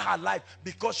destroy her life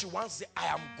because she wants to say, I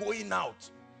am going out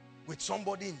with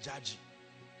somebody in Jaji.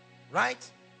 Right?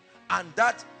 And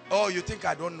that, oh, you think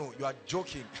I don't know? You are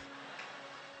joking.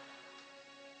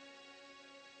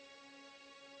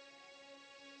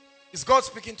 Is God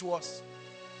speaking to us?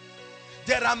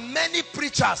 There are many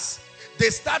preachers. They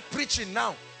start preaching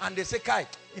now and they say, Kai,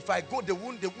 if I go, they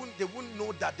won't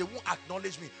know that, they won't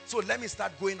acknowledge me. So let me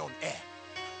start going on air.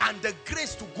 And the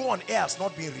grace to go on air has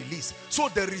not been released. So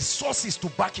the resources to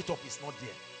back it up is not there.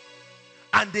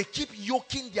 And they keep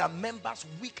yoking their members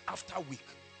week after week.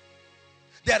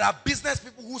 There are business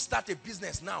people who start a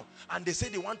business now and they say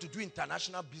they want to do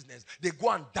international business. They go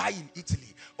and die in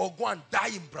Italy or go and die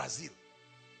in Brazil.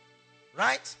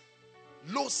 Right?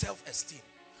 Low self-esteem.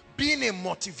 Being a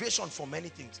motivation for many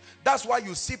things. That's why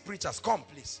you see preachers. Come,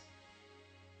 please.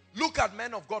 Look at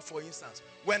men of God, for instance.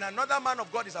 When another man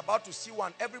of God is about to see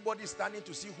one, everybody is standing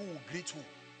to see who will greet who.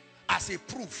 As a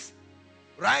proof.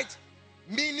 Right?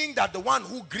 Meaning that the one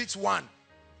who greets one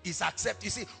is accepted.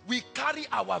 You see, we carry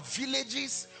our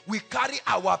villages, we carry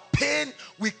our pain,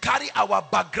 we carry our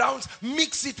backgrounds,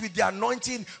 mix it with the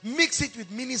anointing, mix it with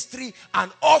ministry,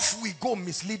 and off we go,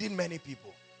 misleading many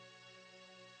people.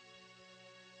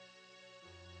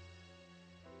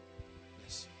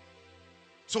 Yes.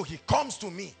 So he comes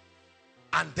to me,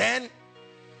 and then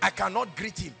I cannot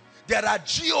greet him. There are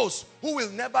GOs who will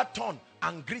never turn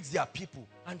and greet their people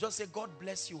and just say, God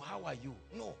bless you, how are you?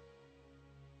 No.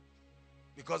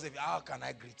 Because how can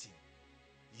I greet him?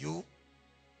 You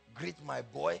greet my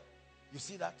boy. You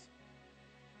see that?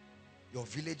 Your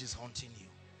village is haunting you.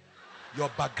 Your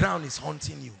background is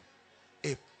haunting you.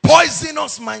 A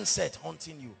poisonous mindset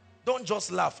haunting you. Don't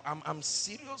just laugh. I'm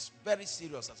serious, very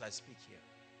serious as I speak here.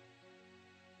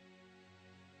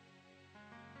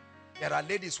 There are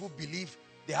ladies who believe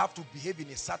they have to behave in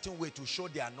a certain way to show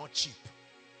they are not cheap.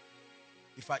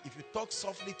 If you talk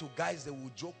softly to guys, they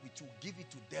will joke with you. Give it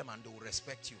to them and they will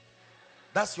respect you.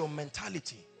 That's your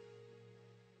mentality.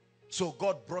 So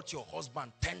God brought your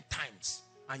husband 10 times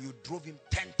and you drove him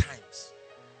 10 times.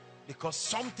 Because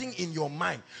something in your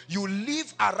mind, you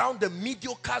live around the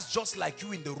mediocres just like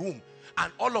you in the room,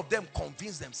 and all of them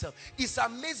convince themselves. It's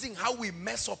amazing how we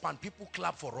mess up and people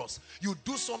clap for us. You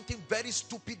do something very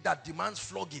stupid that demands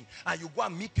flogging, and you go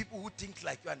and meet people who think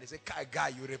like you and they say, guy,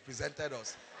 you represented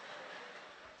us.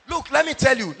 Look, let me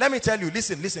tell you,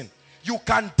 listen. You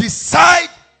can decide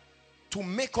to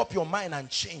make up your mind and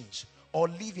change, or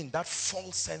live in that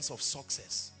false sense of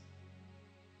success.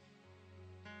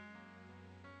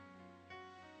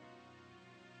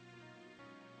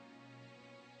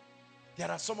 There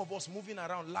are some of us moving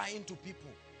around lying to people.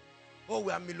 Oh,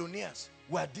 we are millionaires.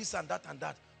 We are this and that and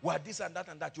that. We are this and that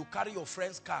and that. You carry your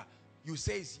friend's car. You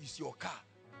say it's your car.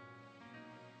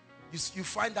 You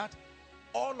find that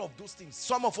all of those things.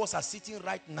 Some of us are sitting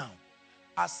right now.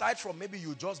 Aside from maybe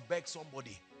you just beg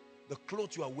somebody. The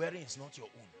clothes you are wearing is not your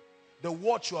own. The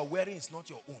watch you are wearing is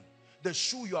not your own. The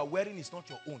shoe you are wearing is not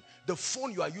your own. The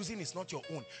phone you are using is not your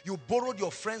own. You borrowed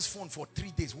your friend's phone for 3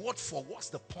 days. What for? What's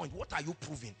the point? What are you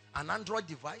proving? An Android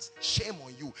device? Shame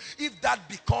on you. If that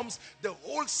becomes the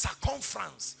whole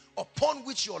circumference upon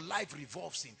which your life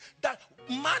revolves in, that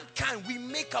mankind, we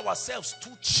make ourselves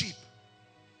too cheap.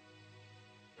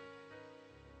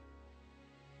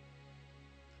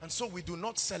 And so we do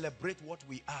not celebrate what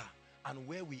we are and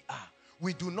where we are.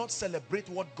 We do not celebrate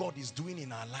what God is doing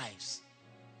in our lives.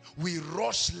 We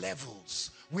rush levels.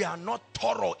 We are not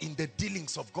thorough in the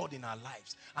dealings of God in our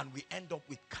lives. And we end up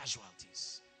with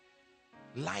casualties.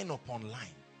 Line upon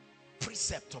line.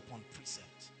 Precept upon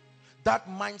precept. That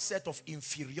mindset of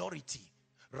inferiority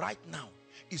right now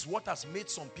is what has made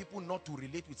some people not to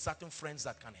relate with certain friends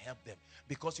that can help them.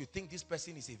 Because you think this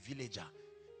person is a villager.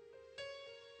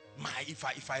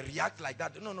 If I react like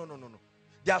that, no.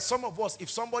 There are some of us, if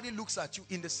somebody looks at you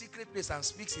in the secret place and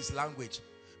speaks his language,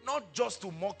 not just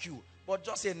to mock you, but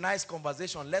just a nice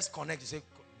conversation. Let's connect. You say,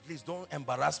 please don't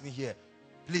embarrass me here.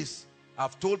 Please,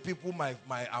 I've told people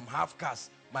I'm half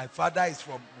caste. My father is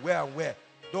from where and where.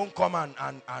 Don't come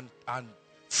and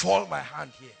fall my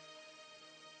hand here.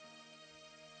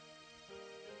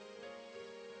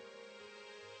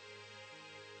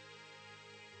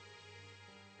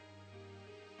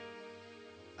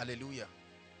 Hallelujah.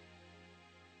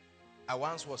 I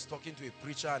once was talking to a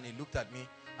preacher and he looked at me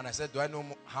and I said, do I know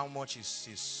how much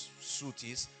his suit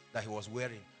is that he was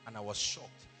wearing? And I was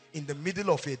shocked. In the middle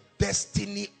of a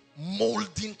destiny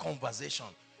molding conversation,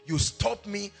 you stop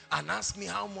me and ask me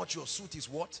how much your suit is.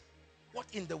 What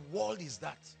in the world is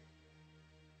that?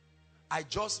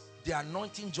 The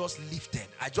anointing just lifted.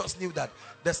 I just knew that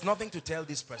there's nothing to tell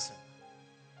this person.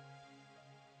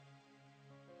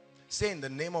 Say, in the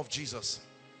name of Jesus,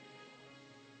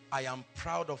 I am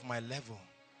proud of my level.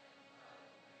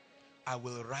 I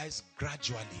will rise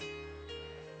gradually.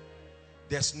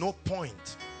 There's no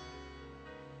point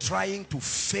trying to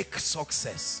fake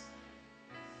success.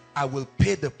 I will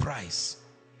pay the price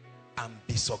and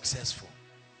be successful.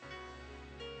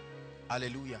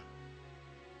 Hallelujah.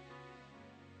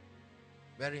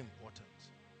 Very important.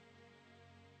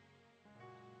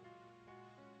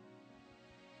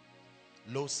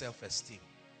 Low self-esteem.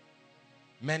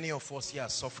 Many of us here are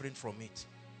suffering from it.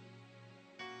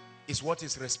 It's what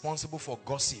is responsible for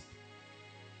gossip.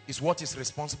 It's what is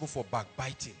responsible for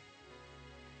backbiting.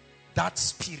 That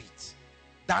spirit,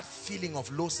 that feeling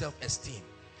of low self-esteem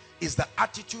is the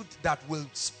attitude that will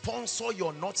sponsor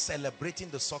your not celebrating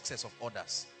the success of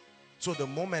others. So the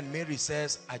moment Mary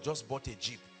says, I just bought a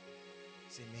Jeep.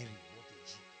 Say, Mary bought a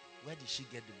Jeep. Where did she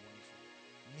get the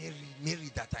money from?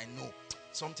 Mary that I know.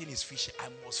 Something is fishy. I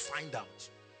must find out.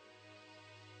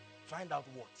 Find out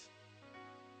what?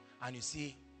 And you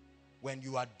see, when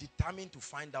you are determined to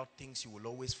find out things, you will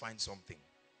always find something.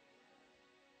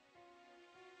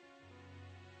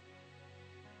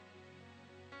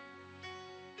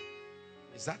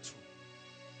 Is that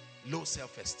true? Low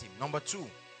self-esteem. Number 2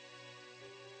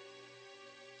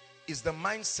 is the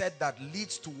mindset that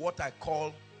leads to what I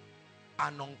call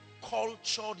an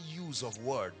uncultured use of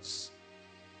words.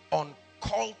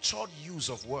 Uncultured use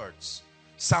of words.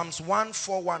 Psalms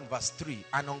 141 verse 3,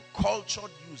 an uncultured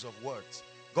use of words.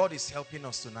 God is helping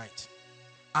us tonight.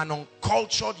 An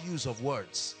uncultured use of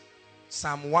words.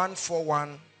 Psalm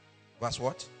 141 verse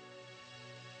what?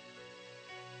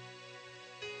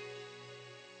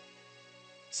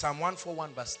 Psalm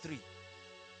 141 verse 3.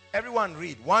 Everyone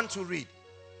read. 1 to read.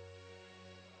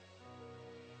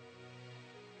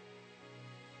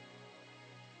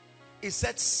 It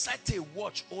said, set a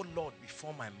watch, O Lord,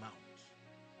 before my mouth.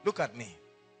 Look at me.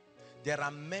 There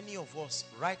are many of us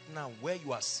right now where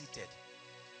you are seated.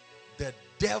 The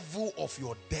devil of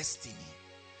your destiny,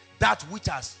 that which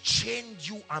has chained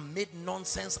you and made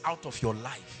nonsense out of your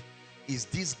life, is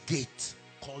this gate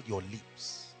called your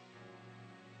lips.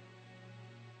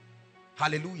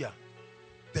 Hallelujah.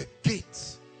 The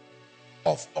gate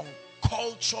of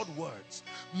uncultured words.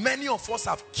 Many of us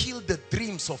have killed the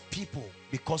dreams of people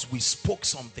because we spoke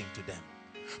something to them.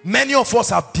 Many of us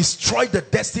have destroyed the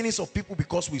destinies of people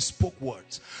because we spoke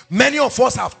words. Many of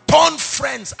us have torn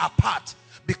friends apart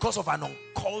because of an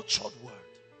uncultured word.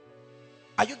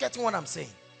 Are you getting what I'm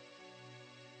saying?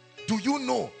 Do you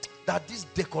know that these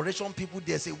decoration people,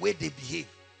 there's a way they behave?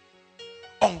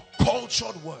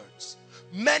 Uncultured words.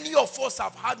 Many of us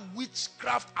have had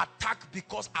witchcraft attack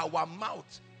because our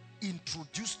mouth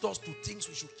introduced us to things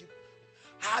we should keep.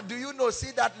 Do you know,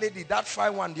 see that lady, that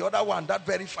fine one, the other one, that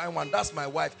very fine one, that's my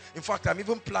wife. In fact, I'm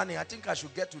even planning, I think I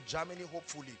should get to Germany,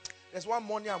 hopefully. There's one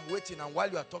morning I'm waiting, and while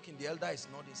you are talking, the elder is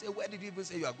nodding. Say, where did you even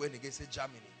say you are going again? Say,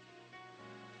 Germany.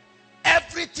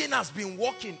 Everything has been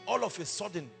working. All of a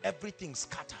sudden, everything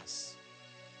scatters.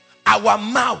 Our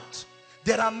mouth.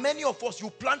 There are many of us, you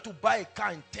plan to buy a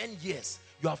car in 10 years.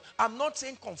 I'm not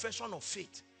saying confession of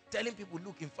faith. Telling people,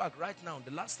 look, in fact, right now,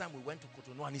 the last time we went to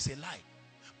Cotonou, and it's a lie.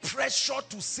 Pressure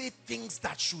to say things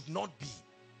that should not be.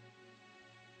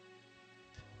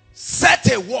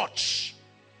 Set a watch.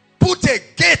 Put a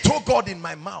gate, oh God, in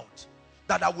my mouth,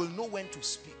 that I will know when to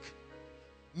speak.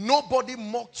 Nobody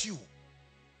mocked you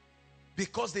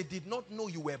because they did not know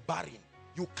you were barren.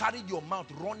 You carried your mouth,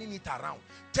 running it around,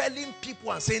 telling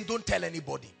people and saying, don't tell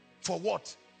anybody. For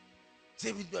what?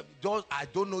 Say, I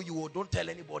don't know you, or don't tell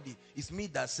anybody. It's me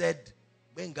that said,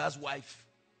 Benga's wife,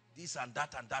 this and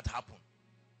that happened.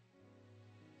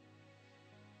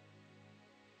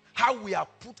 How we have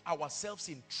put ourselves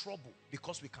in trouble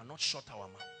because we cannot shut our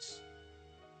mouths.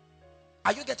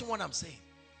 Are you getting what I'm saying?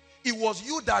 It was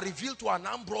you that revealed to an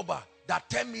armed robber that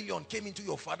 10 million came into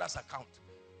your father's account.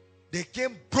 They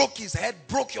came, broke his head,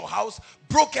 broke your house,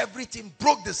 broke everything,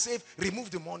 broke the safe,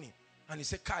 removed the money. And he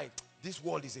said, Kai, this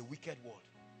world is a wicked world.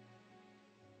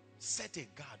 Set a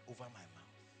guard over my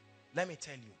mouth. Let me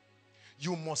tell you,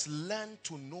 you must learn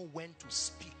to know when to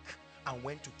speak and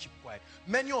when to keep quiet.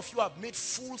 Many of you have made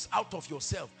fools out of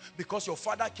yourself because your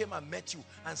father came and met you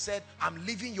and said, I'm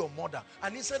leaving your mother.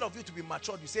 And instead of you to be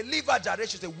matured, you say, leave her, Jared,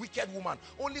 she's a wicked woman.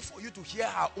 Only for you to hear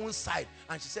her own side.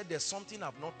 And she said, there's something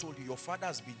I've not told you. Your father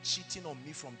has been cheating on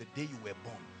me from the day you were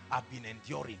born. I've been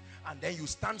enduring. And then you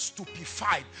stand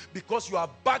stupefied because you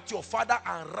have backed your father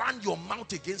and ran your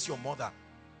mouth against your mother.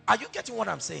 Are you getting what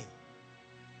I'm saying?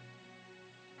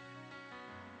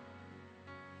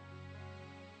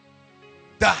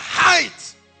 The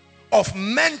height of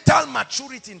mental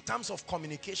maturity in terms of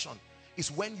communication is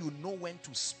when you know when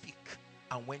to speak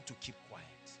and when to keep quiet.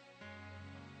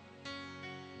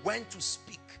 When to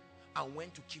speak and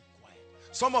when to keep quiet.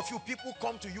 Some of you people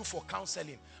come to you for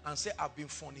counseling and say, I've been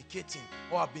fornicating,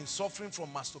 or I've been suffering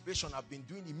from masturbation, I've been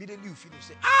doing. Immediately you finish,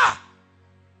 say,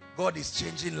 God is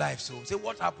changing lives. So say,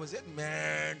 what happens? Say,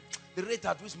 man, the rate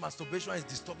at which masturbation is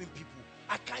disturbing people.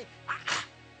 I can't.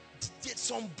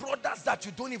 Some brothers that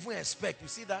you don't even expect. You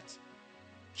see that?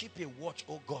 Keep a watch,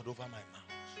 oh God, over my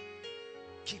mouth.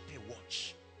 Keep a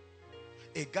watch.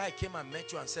 A guy came and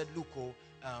met you and said, look, we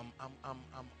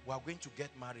are going to get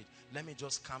married. Let me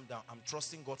just calm down. I'm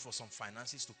trusting God for some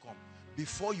finances to come.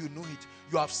 Before you know it,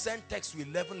 you have sent text to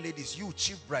 11 ladies. You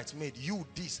chief bridesmaid, you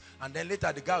this. And then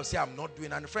later the guy will say, I'm not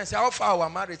doing. And the friend say, how far our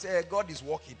marriage? Say, hey, God is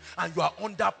working. And you are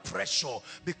under pressure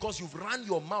because you've run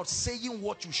your mouth saying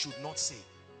what you should not say.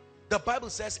 The Bible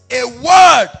says, a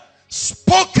word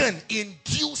spoken in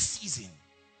due season.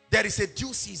 There is a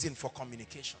due season for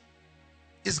communication.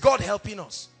 Is God helping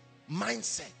us?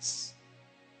 Mindsets.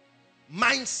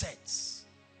 Mindsets.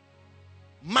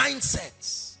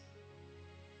 Mindsets.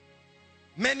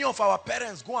 Many of our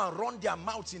parents go and run their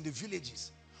mouths in the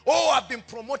villages. Oh, I've been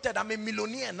promoted. I'm a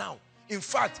millionaire now. In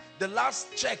fact, the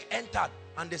last check entered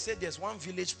and they said there's one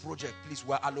village project. Please,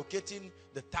 we're allocating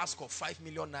the task of 5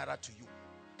 million naira to you.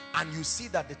 And you see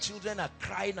that the children are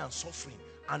crying and suffering.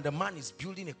 And the man is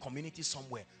building a community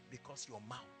somewhere because your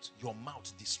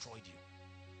mouth destroyed you.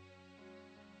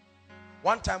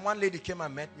 One time, one lady came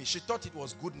and met me. She thought it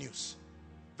was good news.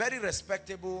 Very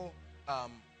respectable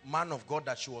man of God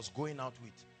that she was going out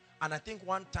with. And I think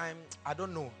one time, I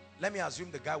don't know, let me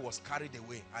assume the guy was carried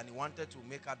away and he wanted to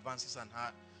make advances on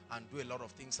her and do a lot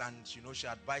of things. And you know, she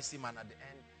advised him, and at the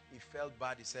end, he felt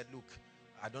bad. He said, look,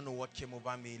 I don't know what came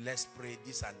over me. Let's pray,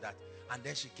 this and that. And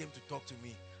then she came to talk to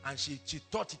me. And she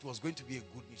thought it was going to be a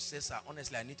good news. She says, sir,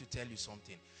 honestly, I need to tell you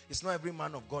something. It's not every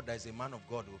man of God that is a man of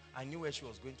God. I knew where she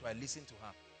was going to. I listened to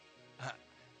her.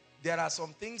 There are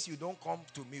some things you don't come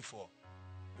to me for.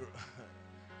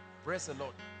 Praise the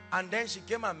Lord. And then she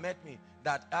came and met me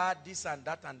that this and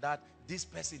that, this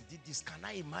person did this. Can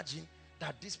I imagine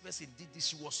that this person did this?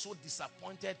 She was so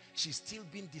disappointed. She's still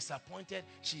being disappointed.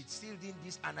 She still did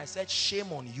this. And I said,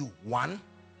 shame on you. One,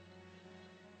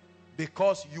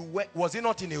 because you were, was it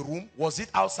not in a room? Was it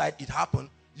outside? It happened.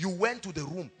 You went to the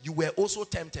room. You were also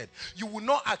tempted. You will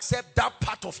not accept that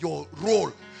part of your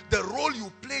role. The role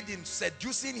you played in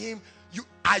seducing him.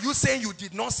 Are you saying you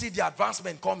did not see the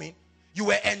advancement coming? You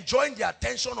were enjoying the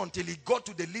attention until it got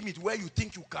to the limit where you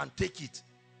think you can take it.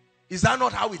 Is that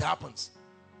not how it happens?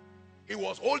 It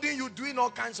was holding you, doing all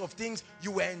kinds of things.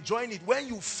 You were enjoying it. When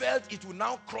you felt it will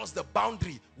now cross the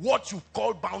boundary, what you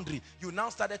call boundary, you now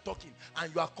started talking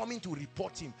and you are coming to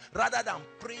report him rather than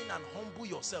praying and humble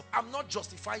yourself. I'm not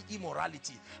justifying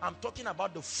immorality. I'm talking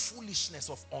about the foolishness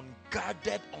of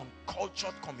unguarded,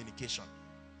 uncultured communication.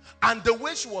 And the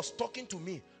way she was talking to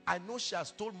me, I know she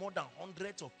has told more than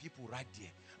hundreds of people right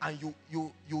there. And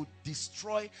you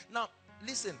destroy. Now,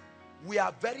 listen. We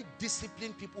are very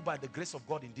disciplined people by the grace of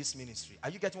God in this ministry. Are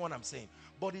you getting what I'm saying?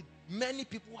 But many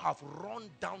people have run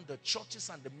down the churches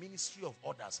and the ministry of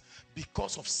others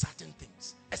because of certain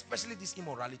things. Especially this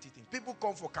immorality thing. People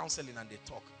come for counseling and they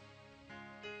talk.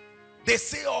 They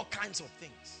say all kinds of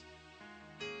things.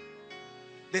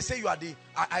 They say you are the...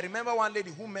 I remember one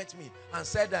lady who met me and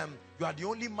said, you are the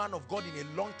only man of God in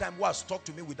a long time who has talked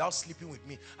to me without sleeping with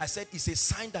me. I said, it's a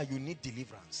sign that you need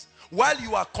deliverance. While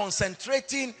you are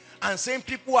concentrating and saying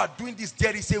people are doing this,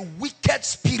 there is a wicked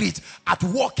spirit at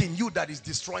work in you that is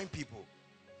destroying people.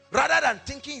 Rather than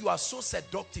thinking you are so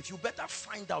seductive, you better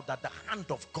find out that the hand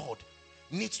of God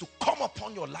needs to come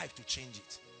upon your life to change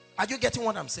it. Are you getting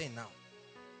what I'm saying now?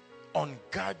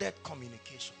 Unguarded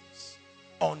communications.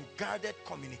 Unguarded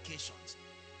communications.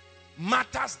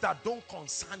 Matters that don't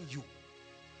concern you.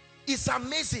 It's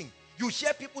amazing. You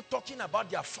hear people talking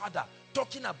about their father,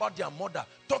 talking about their mother,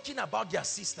 talking about their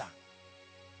sister.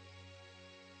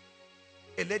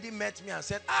 A lady met me and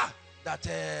said, that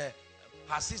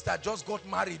her sister just got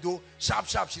married, though. Sharp,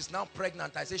 she's now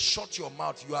pregnant. I said, shut your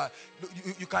mouth.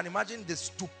 You can imagine the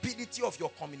stupidity of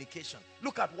your communication.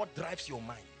 Look at what drives your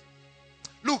mind.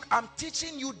 Look, I'm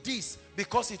teaching you this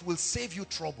because it will save you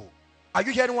trouble. Are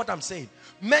you hearing what I'm saying?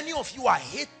 Many of you are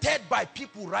hated by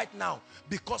people right now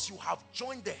because you have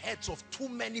joined the heads of too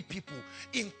many people,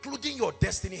 including your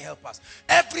destiny helpers.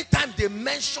 Every time they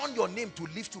mention your name to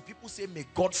lift you, people say, may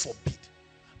God forbid.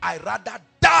 I rather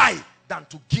die than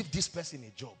to give this person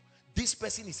a job. This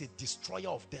person is a destroyer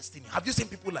of destiny. Have you seen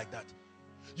people like that?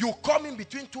 You come in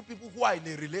between two people who are in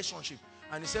a relationship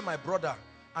and you say, my brother,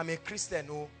 I'm a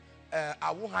Christian,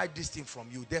 I won't hide this thing from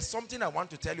you. There's something I want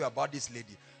to tell you about this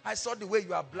lady. I saw the way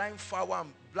you are buying flour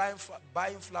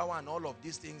and all of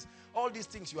these things. All these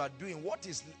things you are doing. What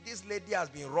is this lady has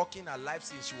been rocking her life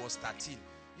since she was 13.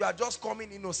 You are just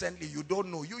coming innocently. You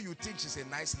don't know. You think she's a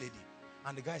nice lady.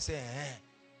 And the guy said,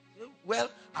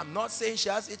 well, I'm not saying she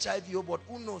has HIV, but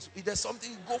who knows? If there's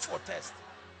something, go for a test.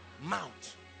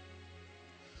 Mount.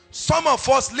 Some of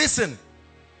us, listen,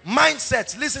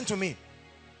 mindsets, listen to me.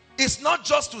 It's not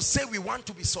just to say we want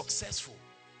to be successful.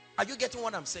 Are you getting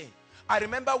what I'm saying? I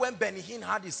remember when Benny Hinn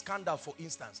had his scandal, for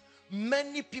instance.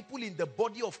 Many people in the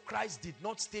body of Christ did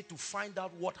not stay to find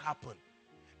out what happened.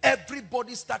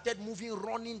 Everybody started moving,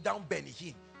 running down Benny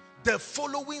Hinn. The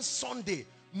following Sunday,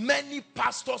 many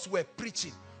pastors were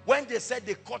preaching. When they said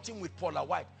they caught him with Paula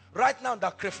White. Right now,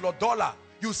 that Creflo Dollar,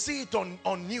 you see it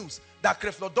on news, that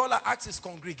Creflo Dollar asked his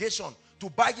congregation to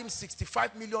buy him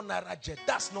 65 million naira jet.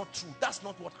 That's not true. That's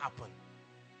not what happened.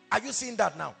 Are you seeing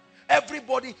that now?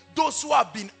 Everybody, those who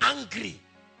have been angry.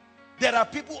 There are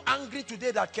people angry today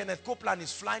that Kenneth Copeland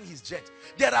is flying his jet.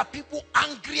 There are people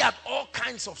angry at all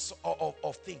kinds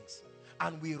of things.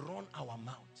 And we run our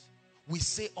mouth. We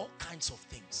say all kinds of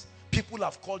things. People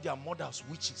have called their mothers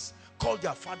witches, called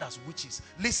their fathers witches.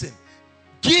 Listen,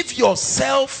 give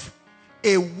yourself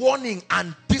a warning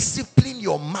and discipline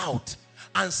your mouth.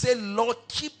 And say, Lord,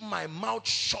 keep my mouth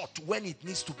shut when it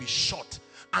needs to be shut,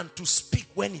 and to speak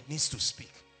when it needs to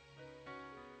speak.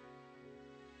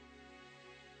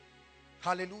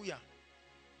 Hallelujah.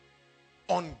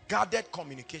 Unguarded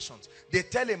communications. They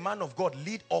tell a man of God,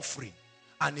 lead offering.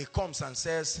 And he comes and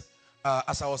says,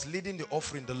 as I was leading the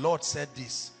offering, the Lord said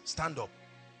this, stand up.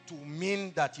 To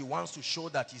mean that he wants to show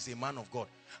that he's a man of God.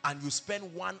 And you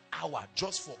spend 1 hour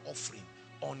just for offering.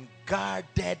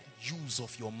 Unguarded use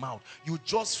of your mouth. You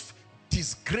just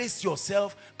disgrace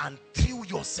yourself and threw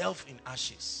yourself in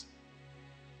ashes.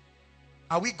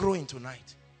 Are we growing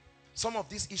tonight? Some of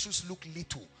these issues look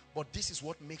little, but this is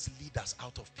what makes leaders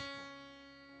out of people.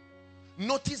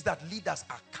 Notice that leaders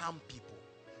are calm people.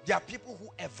 They are people who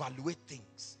evaluate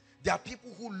things. They are people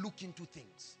who look into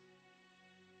things.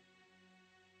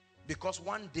 Because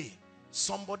one day,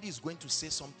 somebody is going to say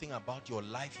something about your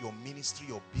life, your ministry,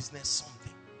 your business,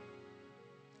 something.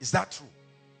 Is that true?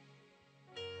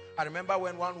 I remember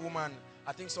when one woman,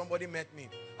 I think somebody met me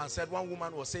and said one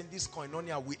woman was saying, this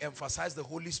koinonia, we emphasize the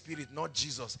Holy Spirit, not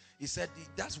Jesus. He said,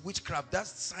 that's witchcraft,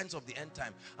 that's signs of the end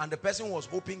time. And the person was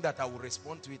hoping that I would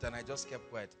respond to it, and I just kept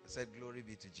quiet. I said, glory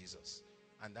be to Jesus.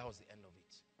 And that was the end of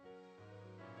it.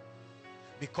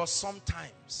 Because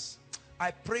sometimes I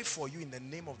pray for you in the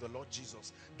name of the Lord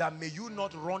Jesus that may you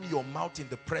not run your mouth in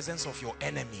the presence of your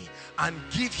enemy and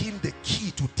give him the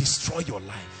key to destroy your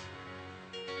life.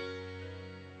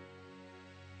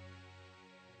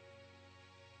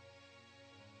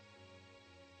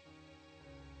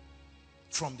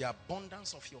 From the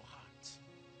abundance of your heart,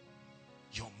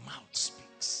 your mouth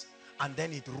speaks, and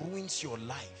then it ruins your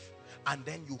life, and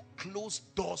then you close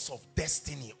doors of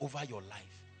destiny over your life.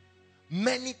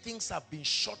 Many things have been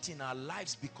shut in our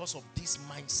lives because of these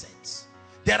mindsets.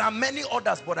 There are many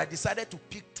others, but I decided to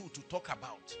pick two to talk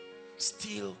about.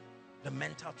 Still, the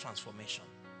mental transformation.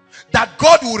 That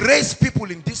God will raise people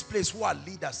in this place who are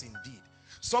leaders indeed.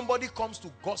 Somebody comes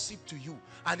to gossip to you,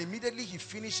 and immediately he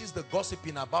finishes the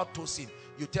gossiping about Tosin.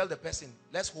 You tell the person,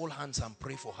 let's hold hands and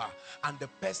pray for her. And the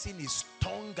person is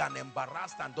stung and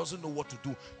embarrassed and doesn't know what to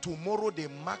do. Tomorrow they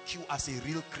mark you as a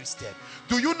real Christian.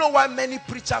 Do you know why many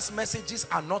preachers' messages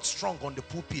are not strong on the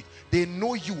pulpit? They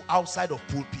know you outside of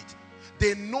pulpit.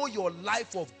 They know your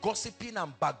life of gossiping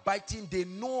and backbiting. They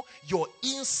know your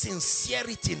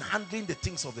insincerity in handling the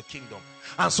things of the kingdom.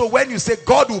 And so when you say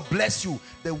God will bless you,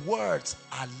 the words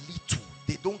are little.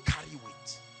 They don't carry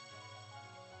weight.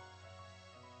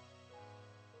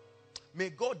 May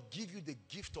God give you the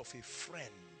gift of a friend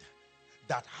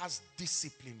that has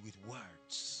discipline with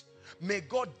words. May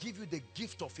God give you the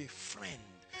gift of a friend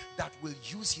that will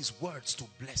use his words to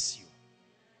bless you.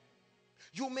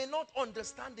 You may not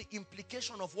understand the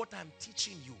implication of what I'm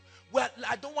teaching you. Well,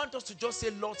 I don't want us to just say,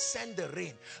 Lord, send the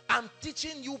rain. I'm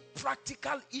teaching you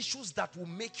practical issues that will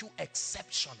make you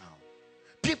exceptional.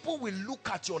 People will look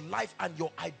at your life and your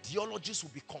ideologies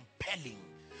will be compelling.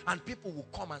 And people will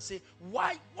come and say,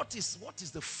 why? What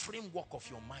is the framework of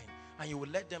your mind? And you will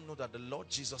let them know that the Lord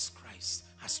Jesus Christ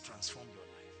has transformed your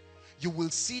life. You will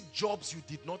see jobs you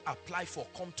did not apply for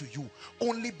come to you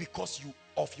only because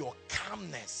of your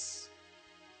calmness.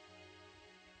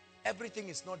 Everything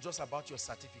is not just about your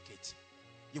certificate.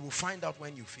 You will find out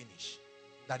when you finish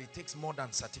that it takes more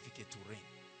than certificate to reign.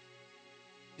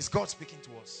 Is God speaking to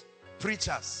us?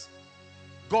 Preachers,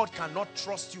 God cannot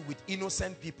trust you with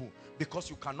innocent people because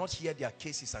you cannot hear their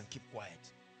cases and keep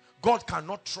quiet. God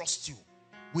cannot trust you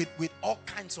with all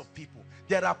kinds of people.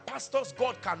 There are pastors,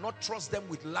 God cannot trust them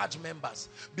with large members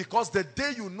because the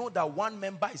day you know that one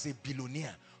member is a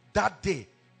billionaire, that day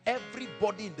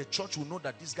everybody in the church will know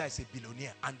that this guy is a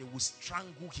billionaire and they will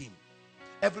strangle him.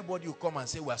 Everybody will come and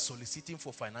say, we are soliciting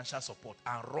for financial support,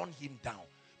 and run him down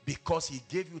because he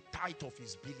gave you tithe of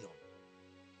his billion.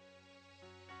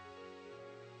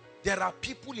 There are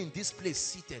people in this place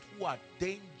seated who are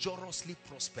dangerously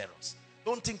prosperous.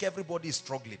 Don't think everybody is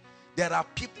struggling. There are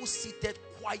people seated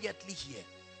quietly here.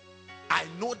 I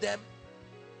know them.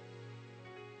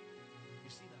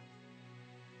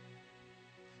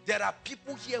 There are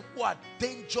people here who are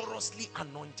dangerously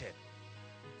anointed.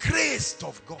 Graced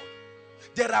of God.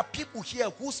 There are people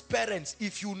here whose parents,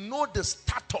 if you know the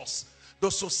status, the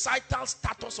societal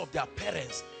status of their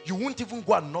parents, you won't even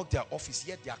go and knock their office,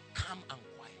 yet they are calm and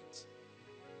quiet.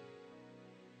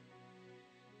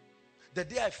 The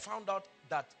day I found out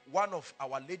that one of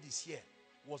our ladies here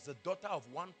was the daughter of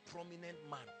one prominent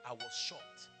man, I was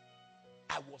shocked.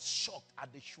 I was shocked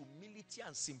at the humility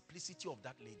and simplicity of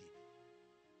that lady.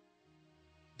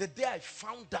 The day I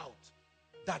found out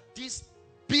that this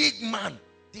big man,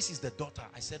 this is the daughter,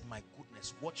 I said, my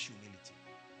goodness, what humility.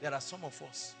 There are some of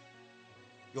us,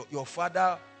 your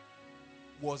father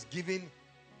was given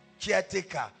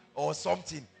caretaker or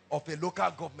something of a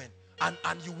local government,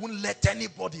 and you won't let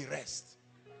anybody rest.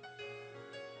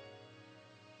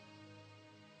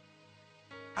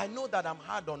 I know that I'm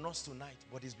hard on us tonight,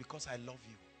 but it's because I love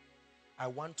you. I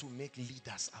want to make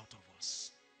leaders out of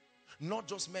us. Not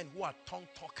just men who are tongue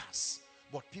talkers,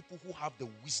 but people who have the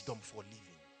wisdom for living.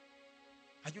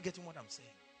 Are you getting what I'm saying?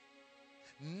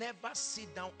 Never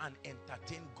sit down and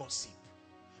entertain gossip.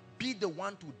 Be the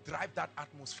one to drive that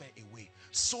atmosphere away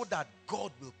so that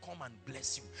God will come and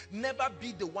bless you. Never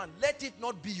be the one. Let it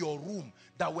not be your room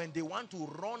that when they want to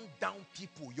run down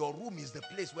people, your room is the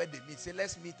place where they meet. Say,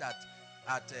 let's meet at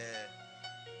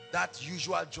that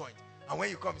usual joint. And when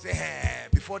you come, say, hey,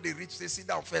 before they reach, say, sit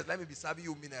down first. Let me be serving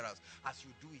you minerals. As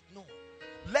you do it, no.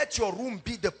 Let your room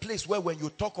be the place where when you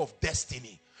talk of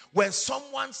destiny, when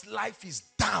someone's life is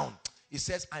down, he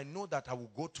says, I know that I will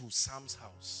go to Sam's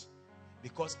house.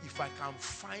 Because if I can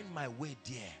find my way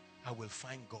there, I will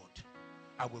find God.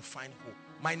 I will find hope.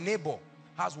 My neighbor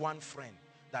has one friend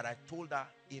that I told her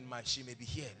she may be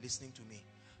here listening to me.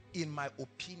 In my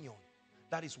opinion,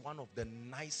 that is one of the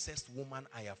nicest women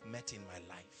I have met in my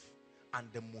life. And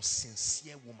the most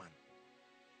sincere woman.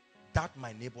 That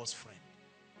my neighbor's friend.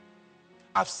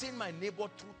 I've seen my neighbor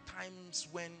through times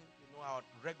when, our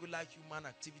regular human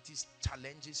activities,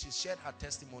 challenges. She shared her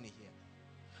testimony here.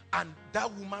 And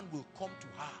that woman will come to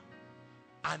her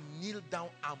and kneel down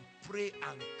and pray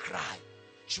and cry.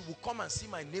 She will come and see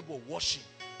my neighbor washing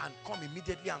and come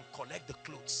immediately and collect the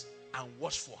clothes and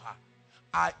wash for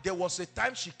her. There was a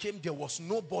time she came, there was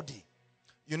nobody.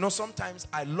 Sometimes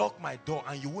I lock my door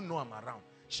and you wouldn't know I'm around.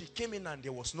 She came in and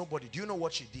there was nobody. Do you know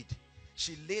what she did?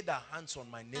 She laid her hands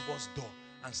on my neighbor's door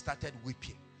and started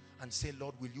weeping and said,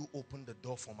 Lord, will you open the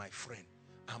door for my friend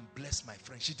and bless my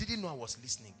friend? She didn't know I was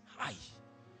listening. Hi.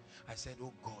 I said,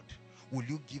 oh God, will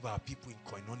you give our people in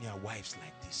Koinonia wives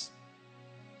like this?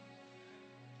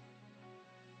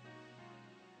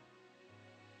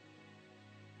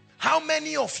 How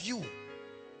many of you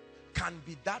can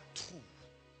be that true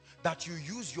that you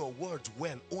use your words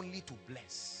well only to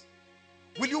bless?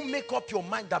 Will you make up your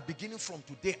mind that beginning from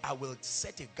today, I will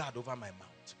set a guard over my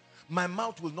mouth? My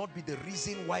mouth will not be the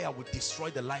reason why I will destroy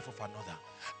the life of another.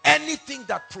 Anything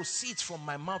that proceeds from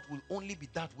my mouth will only be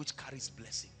that which carries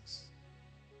blessings.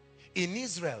 In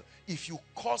Israel, if you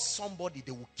curse somebody,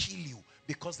 they will kill you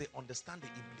because they understand the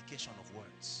implication of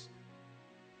words.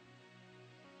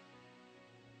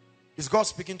 Is God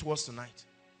speaking to us tonight?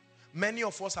 Many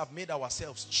of us have made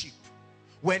ourselves cheap.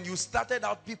 When you started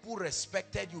out, people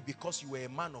respected you because you were a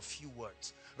man of few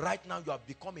words. Right now, you have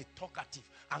become a talkative,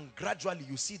 and gradually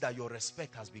you see that your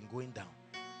respect has been going down.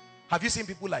 Have you seen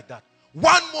people like that?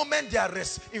 One moment they are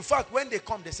in fact, when they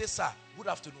come, they say, sir, good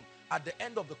afternoon. At the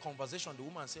end of the conversation, the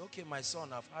woman say, okay, my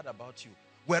son, I've heard about you.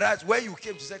 Whereas when you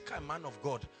came to say, man of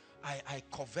God, I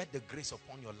covet the grace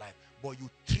upon your life, but you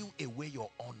threw away your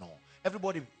honor.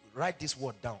 Everybody write this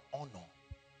word down, honor.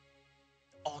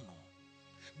 Honor.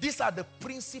 These are the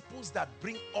principles that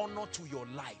bring honor to your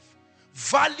life.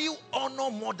 Value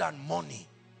honor more than money.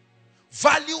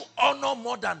 Value honor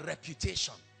more than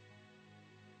reputation.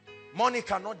 Money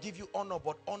cannot give you honor,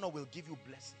 but honor will give you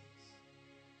blessings.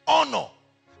 Honor,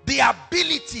 the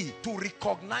ability to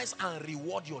recognize and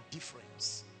reward your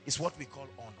difference, is what we call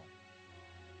honor.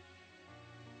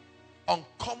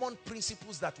 Uncommon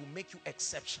principles that will make you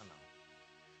exceptional.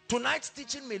 Tonight's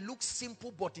teaching may look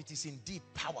simple, but it is indeed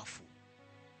powerful.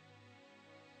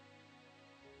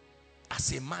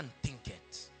 As a man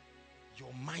thinketh, your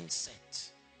mindset.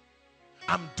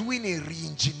 I'm doing a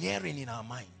re-engineering in our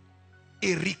mind,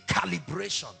 a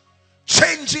recalibration,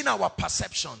 changing our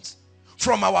perceptions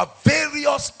from our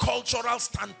various cultural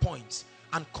standpoints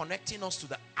and connecting us to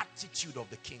the attitude of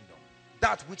the kingdom.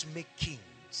 That which makes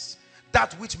kings,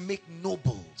 that which makes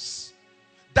nobles,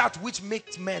 that which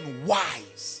makes men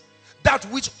wise, that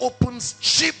which opens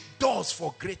cheap doors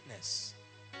for greatness.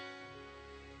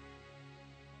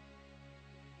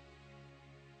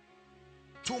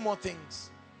 Two more things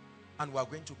and we are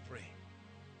going to pray.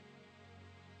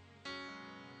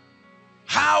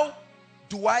 How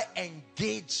do I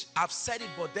engage? I've said it,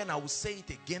 but then I will say it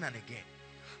again and again.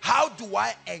 How do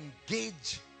I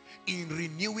engage in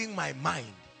renewing my mind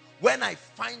when I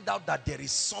find out that there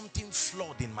is something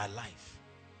flawed in my life?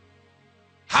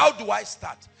 How do I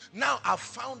start? Now I've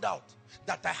found out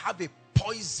that I have a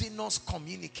poisonous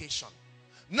communication.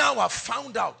 Now I've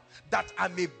found out that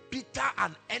I'm a bitter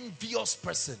and envious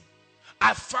person.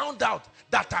 I found out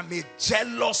that I'm a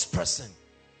jealous person.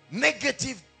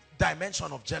 Negative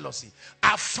dimension of jealousy.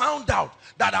 I found out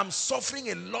that I'm suffering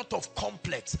a lot of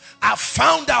complex. I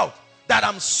found out that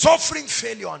I'm suffering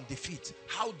failure and defeat.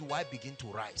 How do I begin to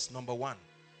rise? Number one,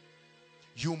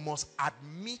 you must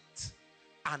admit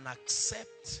and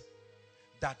accept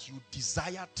that you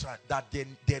desire, that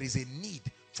there is a need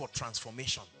for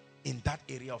transformation in that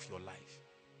area of your life.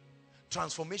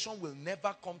 Transformation will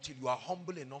never come till you are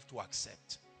humble enough to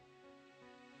accept.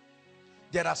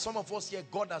 There are some of us here,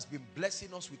 God has been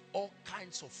blessing us with all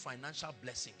kinds of financial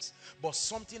blessings, but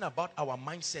something about our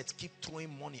mindset keep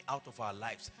throwing money out of our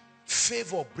lives.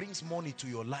 Favor brings money to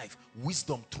your life.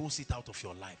 Wisdom throws it out of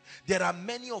your life. There are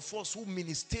many of us who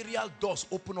ministerial doors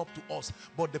open up to us,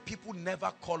 but the people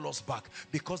never call us back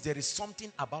because there is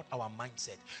something about our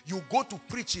mindset. You go to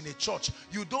preach in a church,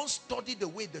 you don't study the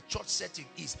way the church setting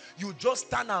is. You just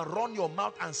stand and run your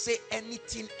mouth and say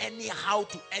anything, anyhow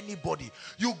to anybody.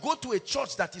 You go to a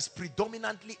church that is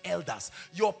predominantly elders.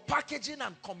 Your packaging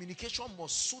and communication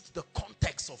must suit the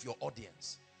context of your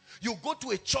audience. You go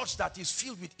to a church that is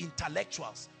filled with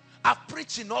intellectuals. I've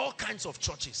preached in all kinds of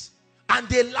churches and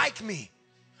they like me.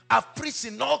 I've preached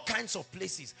in all kinds of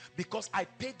places because I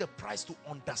paid the price to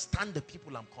understand the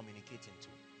people I'm communicating to.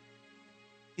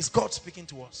 Is God speaking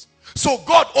to us? So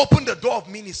God opened the door of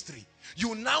ministry.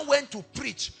 You now went to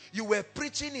preach. You were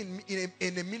preaching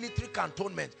in a military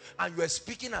cantonment and you were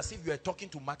speaking as if you were talking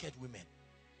to market women.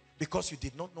 because you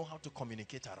did not know how to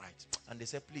communicate right. And they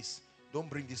said, please, don't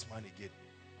bring this man again.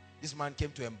 This man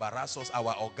came to embarrass us.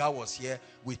 Our Oga was here.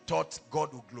 We thought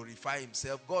God would glorify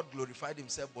himself. God glorified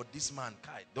himself, but this man,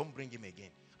 Kai, don't bring him again.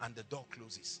 And the door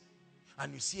closes.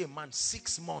 And you see a man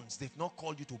 6 months, they've not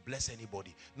called you to bless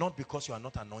anybody. Not because you are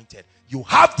not anointed. You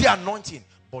have the anointing,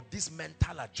 but these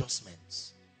mental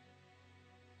adjustments.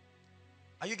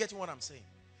 Are you getting what I'm saying?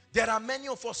 There are many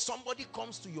of us, somebody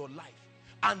comes to your life,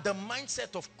 and the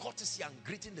mindset of courtesy and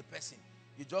greeting the person,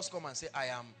 you just come and say, I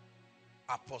am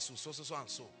Apostle so and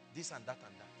so, this and that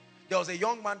and that. There was a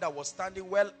young man that was standing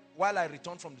while I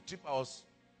returned from the trip.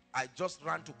 I just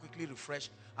ran to quickly refresh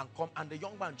and come, and the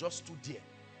young man just stood there.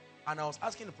 And I was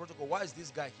asking the protocol, why is this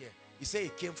guy here? He said he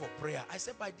came for prayer. I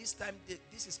said, by this time,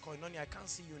 this is Koinonia, I can't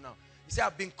see you now. He said,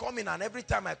 I've been coming, and every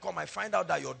time I come, I find out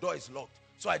that your door is locked.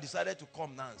 So I decided to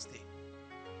come now and stay.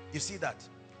 You see that?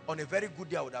 On a very good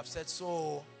day, I would have said,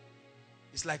 so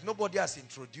it's like nobody has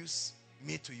introduced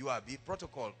me to you, Abi.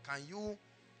 Protocol, can you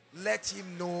let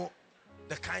him know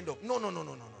the kind of... No.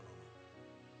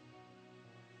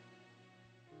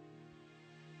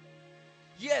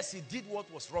 Yes, he did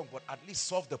what was wrong, but at least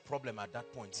solve the problem at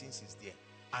that point since he's there.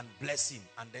 And bless him,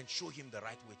 and then show him the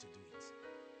right way to do it.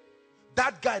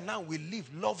 That guy now will live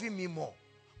loving me more,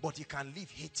 but he can live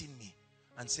hating me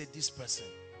and say, this person,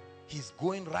 he's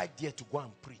going right there to go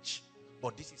and preach,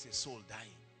 but this is a soul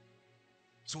dying.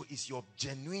 So is your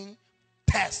genuine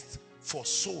thirst for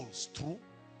souls true?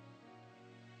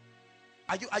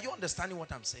 Are you understanding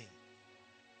what I'm saying?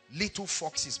 Little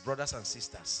foxes, brothers and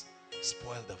sisters,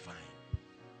 spoil the vine.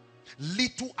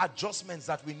 Little adjustments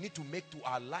that we need to make to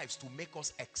our lives to make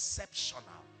us exceptional.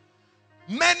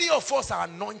 Many of us are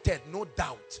anointed, no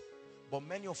doubt, but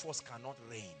many of us cannot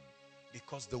reign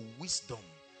because the wisdom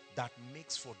that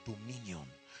makes for dominion,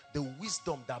 the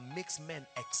wisdom that makes men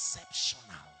exceptional,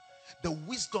 the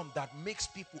wisdom that makes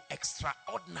people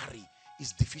extraordinary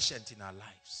is deficient in our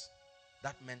lives.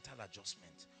 That mental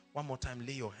adjustment. One more time,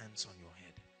 lay your hands on your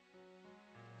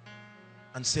head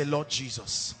and say, Lord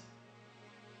Jesus,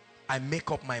 I make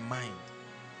up my mind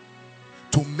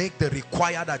to make the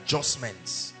required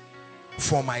adjustments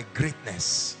for my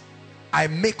greatness. I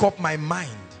make up my mind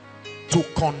to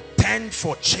contend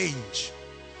for change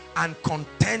and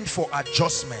contend for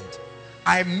adjustment.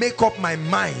 I make up my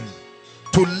mind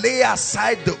to lay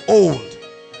aside the old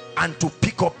and to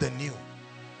pick up the new.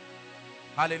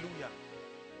 Hallelujah.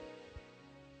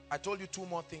 I told you 2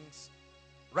 more things.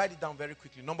 Write it down very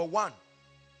quickly. Number 1,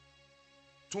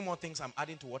 2 more things I'm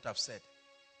adding to what I've said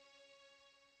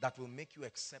that will make you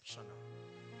exceptional.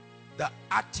 The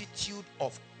attitude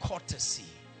of courtesy.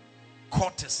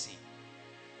 Courtesy.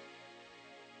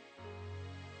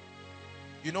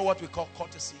 You know what we call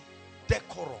courtesy?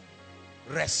 Decorum.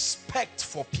 Respect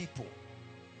for people.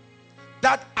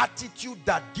 That attitude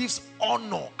that gives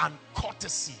honor and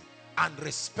courtesy and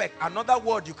respect. Another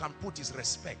word you can put is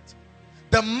respect.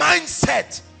 The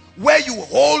mindset where you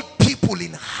hold people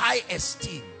in high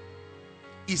esteem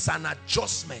is an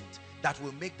adjustment that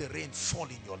will make the rain fall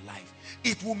in your life.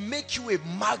 It will make you a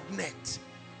magnet.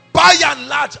 By and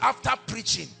large, after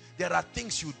preaching, there are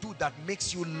things you do that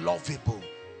makes you lovable.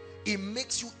 It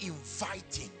makes you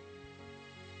inviting.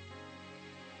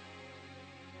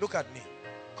 Look at me.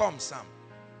 Come, Sam.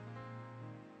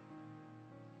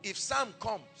 If Sam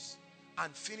comes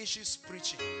and finishes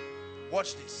preaching,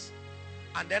 watch this,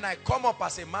 and then I come up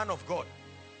as a man of God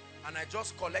and I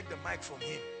just collect the mic from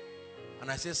him and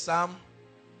I say, Sam,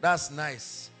 that's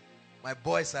nice. My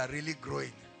boys are really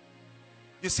growing.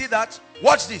 You see that?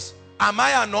 Watch this. Am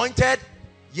I anointed?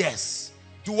 Yes.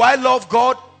 Do I love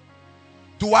God?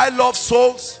 Do I love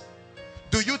souls?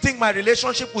 Do you think my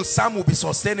relationship with Sam will be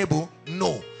sustainable?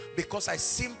 No. Because I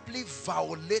simply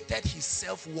violated his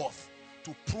self-worth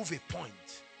to prove a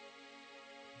point.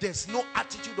 There's no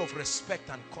attitude of respect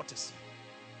and courtesy.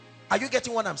 Are you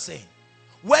getting what I'm saying?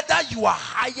 Whether you are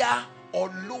higher or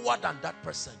lower than that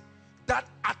person, that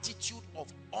attitude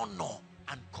of honor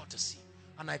and courtesy.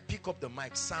 And I pick up the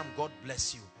mic. Sam, God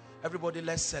bless you. Everybody,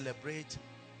 let's celebrate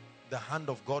the hand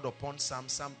of God upon Sam.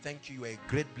 Sam, thank you. You are a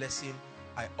great blessing.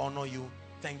 I honor you.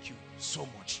 Thank you so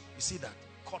much. You see that?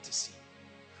 Courtesy.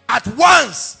 At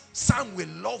once, Sam will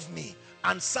love me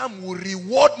and Sam will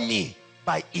reward me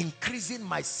by increasing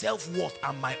my self-worth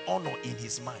and my honor in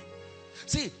his mind.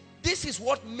 See, this is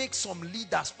what makes some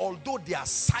leaders, although they are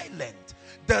silent,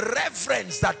 the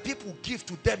reverence that people give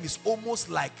to them is almost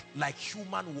like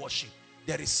human worship.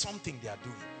 There is something they are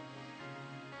doing.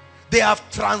 They have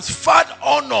transferred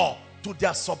honor to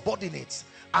their subordinates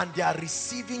and they are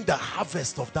receiving the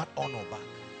harvest of that honor back.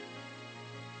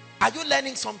 Are you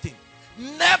learning something?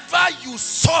 Never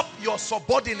usurp your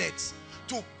subordinates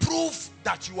to prove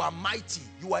that you are mighty.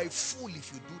 You are a fool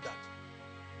if you do that.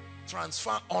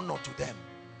 Transfer honor to them.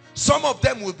 Some of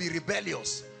them will be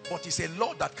rebellious, but it's a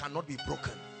law that cannot be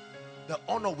broken. The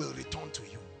honor will return to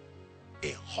you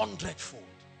 100-fold.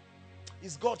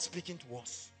 Is God speaking to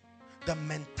us? The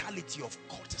mentality of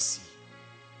courtesy.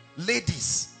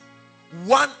 Ladies,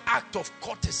 one act of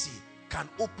courtesy can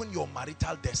open your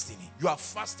marital destiny. You have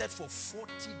fasted for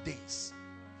 40 days,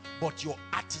 but your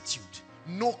attitude,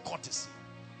 no courtesy.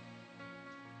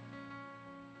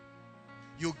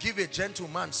 You give a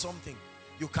gentleman something,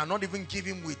 you cannot even give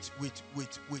him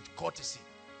with courtesy.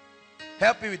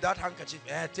 Help me with that handkerchief.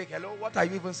 Take. Hello, what are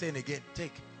you even saying again?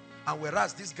 Take. And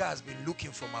whereas this guy has been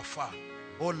looking from afar,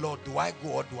 oh Lord, do I go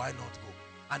or do I not go?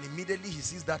 And immediately he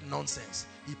sees that nonsense.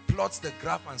 He plots the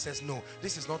graph and says, no,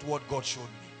 this is not what God showed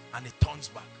me. And he turns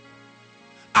back.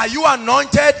 Are you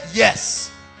anointed?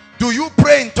 Yes. Do you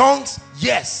pray in tongues?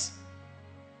 Yes.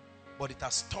 But it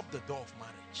has stopped the door of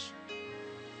marriage.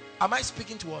 Am I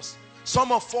speaking to us?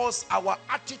 Some of us, our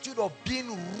attitude of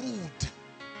being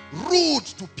rude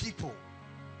to people.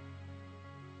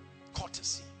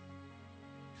 Courtesy.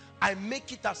 I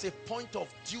make it as a point of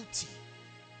duty.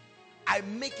 I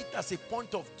make it as a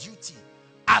point of duty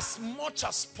as much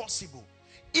as possible.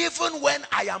 Even when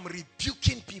I am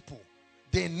rebuking people,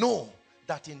 they know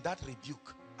that in that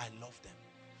rebuke, I love them.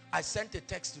 I sent a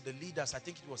text to the leaders, I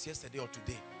think it was yesterday or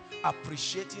today,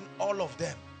 appreciating all of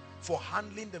them for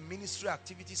handling the ministry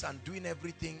activities and doing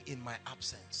everything in my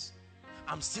absence.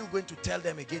 I'm still going to tell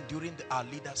them again during our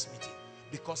leaders meeting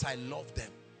because I love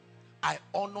them. I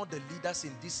honor the leaders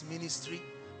in this ministry.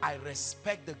 I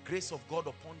respect the grace of God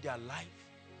upon their life.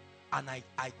 And I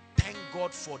thank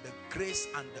God for the grace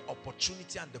and the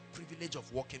opportunity and the privilege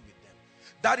of working with them.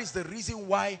 That is the reason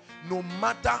why no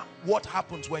matter what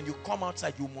happens, when you come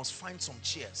outside, you must find some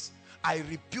chairs. I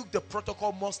rebuke the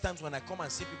protocol most times when I come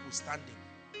and see people standing.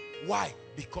 Why?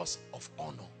 Because of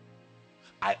honor.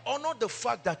 I honor the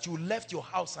fact that you left your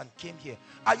house and came here.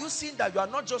 Are you seeing that you are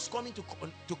not just coming to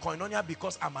Koinonia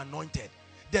because I'm anointed?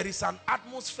 There is an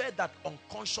atmosphere that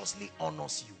unconsciously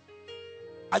honors you.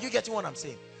 Are you getting what I'm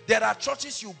saying? There are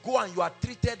churches you go and you are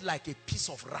treated like a piece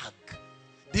of rag.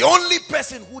 The only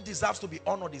person who deserves to be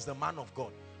honored is the man of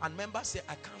God. And members say,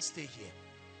 I can't stay here.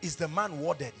 Is the man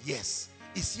warded? Yes.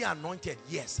 Is he anointed?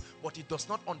 Yes. But he does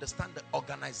not understand the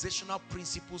organizational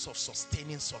principles of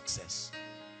sustaining success.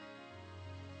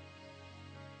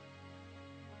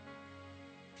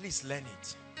 Please learn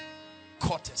it.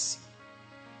 Courtesy.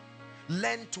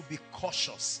 Learn to be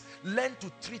cautious. Learn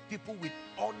to treat people with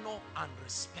honor and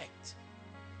respect.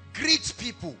 Greet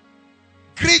people.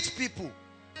 Greet people.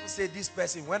 Don't say this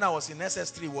person, when I was in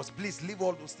SS3, was bliss. Leave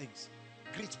all those things.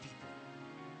 Greet people.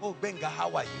 Oh, Benga,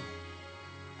 how are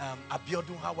you?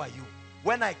 Abiodun, how are you?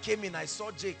 When I came in, I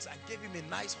saw Jakes. I gave him a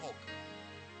nice hug.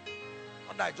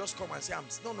 Not that I just come and say,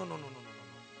 no.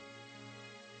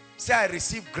 Say, I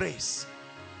receive grace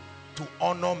to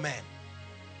honor men.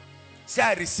 Say,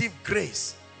 I receive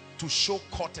grace to show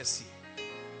courtesy.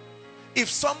 If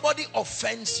somebody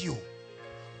offends you,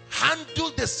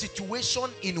 handle the situation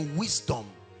in wisdom.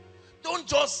 Don't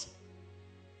just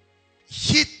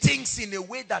hit things in a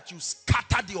way that you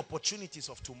scatter the opportunities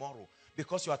of tomorrow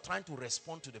because you are trying to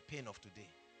respond to the pain of today.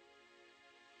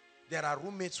 There are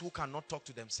roommates who cannot talk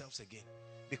to themselves again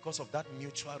because of that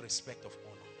mutual respect of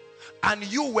honor.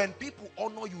 And you, when people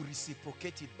honor you,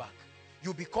 reciprocate it back.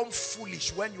 You become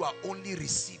foolish when you are only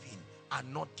receiving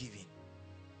and not giving.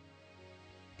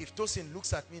 If Tosin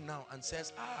looks at me now and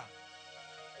says,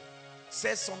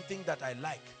 says something that I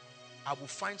like, I will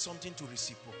find something to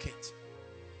reciprocate.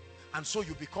 And so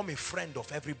you become a friend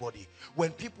of everybody.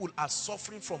 When people are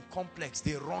suffering from complex,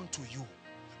 they run to you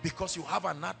because you have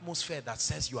an atmosphere that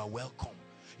says you are welcome.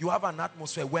 You have an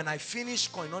atmosphere. When I finish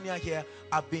Koinonia here,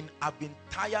 I've been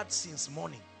tired since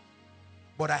morning.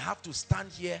 But I have to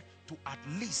stand here to at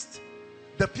least,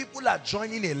 the people are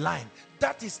joining a line.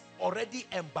 That is already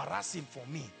embarrassing for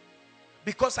me.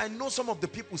 Because I know some of the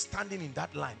people standing in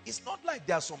that line. It's not like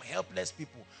there are some helpless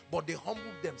people, but they humble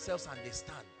themselves and they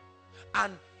stand.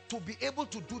 And to be able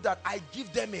to do that, I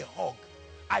give them a hug.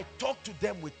 I talk to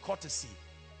them with courtesy.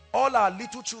 All our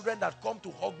little children that come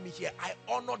to hug me here, I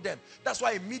honor them. That's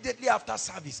why immediately after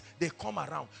service, they come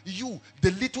around. You,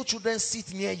 the little children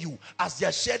sit near you. As they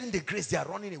are sharing the grace, they are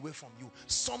running away from you.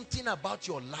 Something about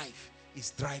your life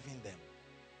is driving them.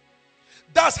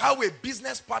 That's how a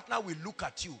business partner will look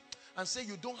at you and say,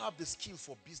 you don't have the skill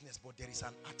for business, but there is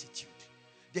an attitude.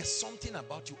 There's something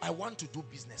about you. I want to do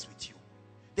business with you.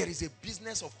 There is a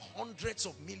business of hundreds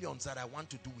of millions that I want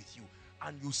to do with you.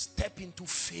 And you step into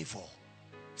favor.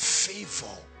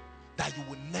 favor that you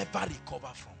will never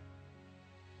recover from.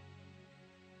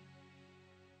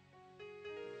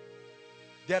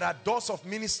 There are doors of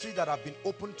ministry that have been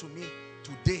opened to me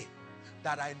today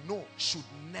that I know should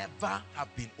never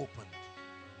have been opened.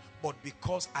 But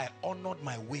because I honored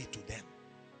my way to them,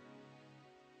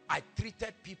 I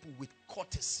treated people with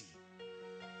courtesy.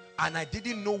 And I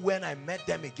didn't know when I met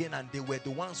them again, and they were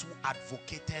the ones who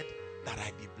advocated that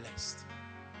I be blessed.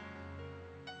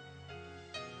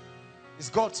 Is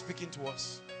God speaking to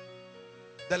us?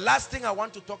 The last thing I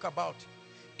want to talk about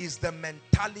is the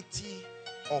mentality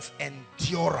of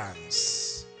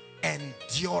endurance.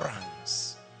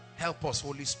 Endurance. Help us,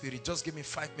 Holy Spirit. Just give me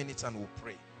 5 minutes and we'll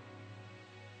pray.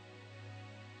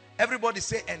 Everybody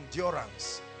say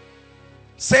endurance.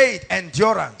 Say it,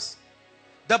 endurance.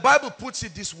 The Bible puts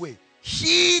it this way: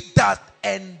 he that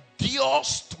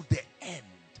endures to the end.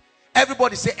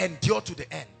 Everybody say endure to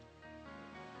the end.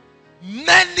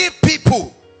 Many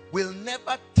people will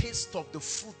never taste of the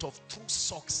fruit of true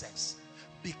success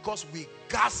because we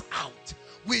gas out.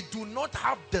 We do not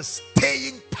have the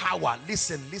staying power.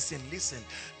 Listen, listen, listen.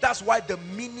 That's why the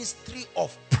ministry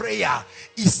of prayer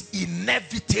is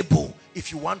inevitable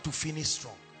if you want to finish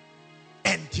strong.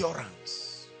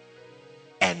 Endurance.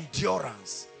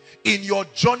 Endurance. In your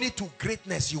journey to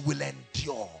greatness, you will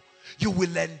endure. You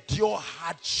will endure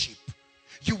hardship.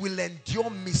 You will endure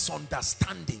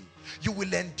misunderstanding. You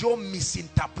will endure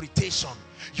misinterpretation.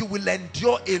 You will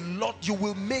endure a lot. You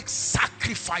will make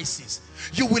sacrifices.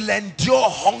 You will endure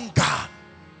hunger.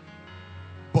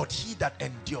 But he that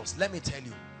endures, let me tell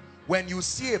you, when you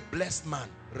see a blessed man,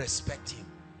 respect him.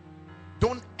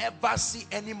 Don't ever see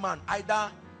any man, either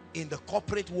in the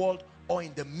corporate world or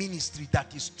in the ministry,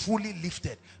 that is truly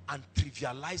lifted and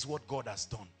trivialize what God has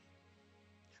done.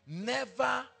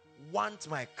 Never want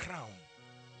my crown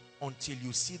until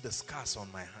you see the scars on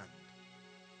my hand.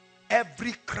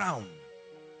 Every crown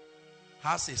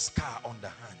has a scar on the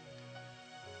hand.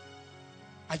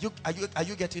 Are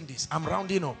you getting this? I'm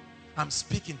rounding up. I'm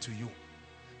speaking to you.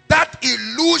 That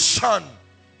illusion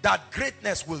that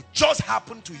greatness will just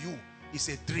happen to you is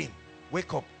a dream.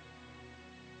 Wake up.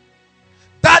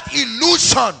 That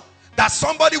illusion that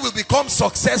somebody will become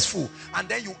successful and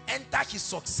then you enter his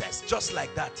success just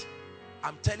like that,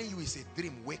 I'm telling you, it's a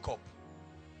dream. Wake up.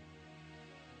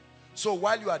 So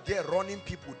while you are there running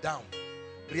people down,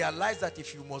 realize that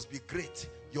if you must be great,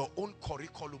 your own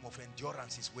curriculum of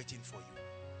endurance is waiting for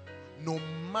you. No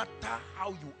matter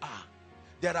how you are.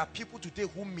 There are people today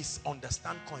who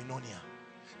misunderstand koinonia.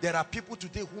 There are people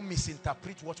today who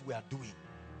misinterpret what we are doing.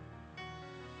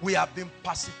 We have been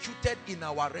persecuted in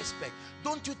our respect.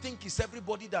 Don't you think it's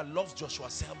everybody that loves Joshua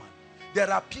Selman? There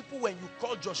are people, when you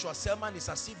call Joshua Selman, it's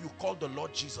as if you call the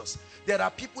Lord Jesus. There are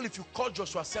people, if you call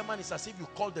Joshua Selman, it's as if you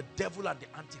call the devil and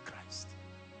the Antichrist.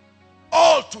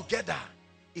 All together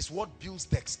is what builds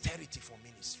dexterity for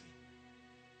ministry.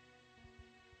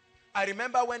 I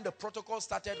remember when the protocol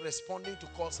started responding to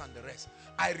calls and the rest,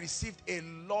 I received a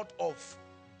lot of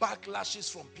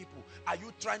backlashes from people. Are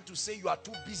you trying to say you are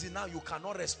too busy now, you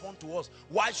cannot respond to us?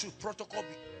 Why should protocol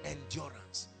be?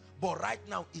 Endurance. But right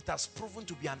now, it has proven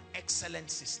to be an excellent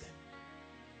system.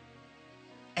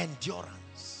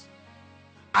 Endurance.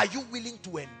 Are you willing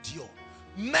to endure?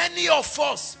 Many of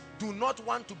us do not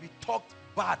want to be talked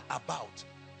bad about.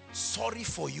 Sorry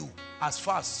for you as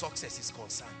far as success is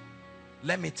concerned.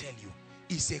 Let me tell you,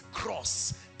 it's a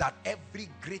cross that every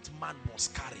great man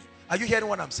must carry. Are you hearing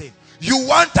what I'm saying? You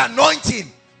want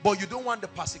anointing, but you don't want the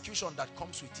persecution that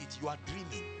comes with it. You are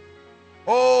dreaming.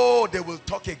 Oh, they will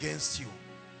talk against you.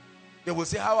 They will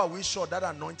say, how are we sure that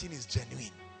anointing is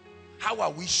genuine? How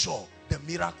are we sure the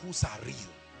miracles are real?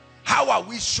 How are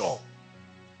we sure?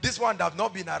 This one that have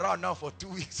not been around now for 2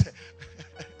 weeks.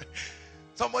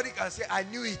 Somebody can say, I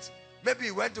knew it. Maybe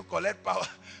he went to collect power.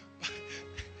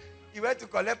 He went to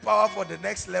collect power for the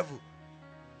next level.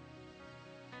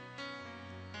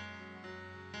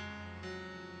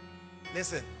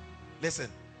 Listen, listen.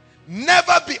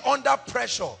 Never be under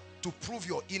pressure to prove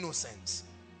your innocence.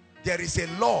 There is a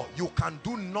law. You can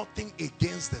do nothing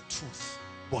against the truth,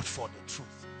 but for the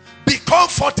truth. Be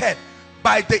comforted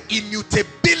by the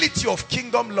immutability of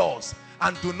kingdom laws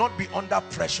and do not be under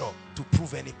pressure to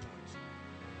prove any point.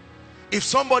 If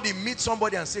somebody meets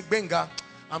somebody and say, Benga,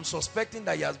 I'm suspecting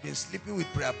that he has been sleeping with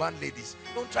prayer band ladies.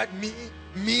 Don't try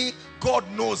me, God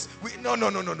knows.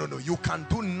 No. You can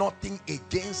do nothing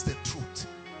against the truth.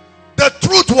 The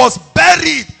truth was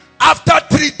buried. After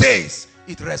 3 days,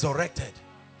 it resurrected.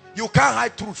 You can't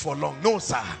hide truth for long. No,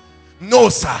 sir. No,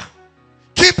 sir.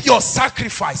 Keep your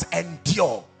sacrifice.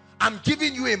 Endure. I'm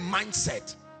giving you a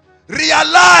mindset.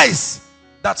 Realize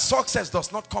that success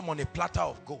does not come on a platter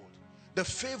of gold. The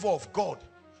favor of God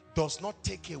does not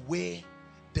take away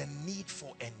the need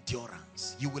for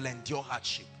endurance. You will endure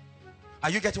hardship. Are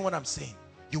you getting what I'm saying?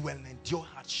 You will endure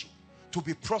hardship. To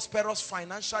be prosperous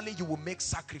financially, you will make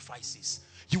sacrifices.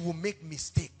 You will make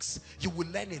mistakes. You will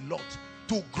learn a lot.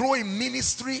 To grow in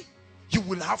ministry, you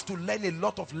will have to learn a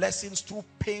lot of lessons through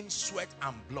pain, sweat,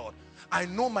 and blood. I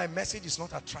know my message is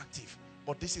not attractive,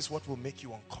 but this is what will make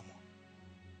you uncommon.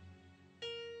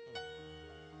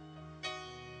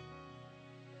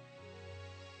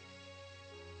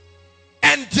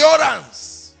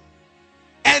 Endurance.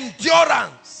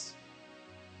 Endurance.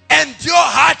 Endure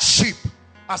hardship.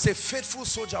 As a faithful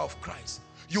soldier of Christ,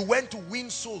 you went to win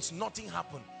souls, nothing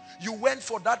happened. You went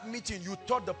for that meeting, you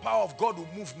thought the power of God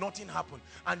would move, nothing happened.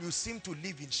 And you seem to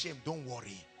live in shame. Don't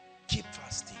worry. Keep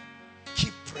fasting.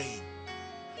 Keep praying.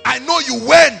 I know you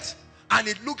went and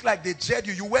it looked like they jeered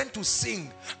you. You went to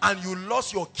sing and you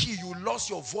lost your key, you lost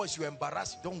your voice, you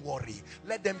embarrassed. Don't worry.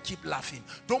 Let them keep laughing.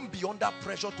 Don't be under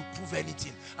pressure to prove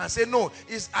anything and say, no,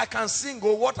 I can sing.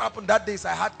 Oh, what happened that day is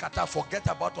I had kata. Forget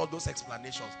about all those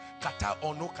explanations. Kata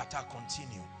or no kata,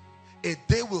 continue. A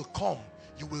day will come,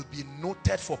 you will be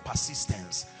noted for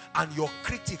persistence, and your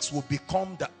critics will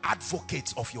become the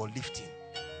advocates of your lifting.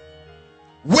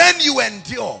 When you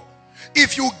endure,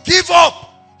 if you give up,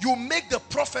 you make the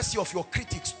prophecy of your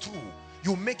critics true.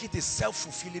 You make it a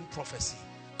self-fulfilling prophecy.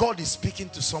 God is speaking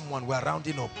to someone, we're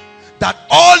rounding up, that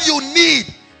all you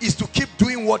need is to keep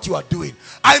doing what you are doing.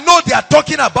 I know they are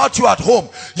talking about you at home.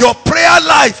 Your prayer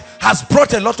life has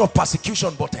brought a lot of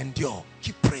persecution, but endure.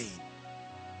 Keep praying.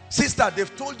 Sister,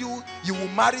 they've told you you will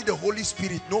marry the Holy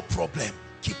Spirit. No problem.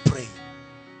 Keep praying.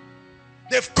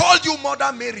 They've called you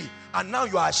Mother Mary and now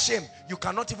you are ashamed. You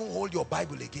cannot even hold your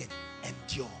Bible again.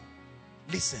 Endure.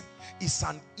 Listen, it's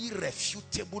an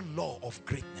irrefutable law of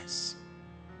greatness.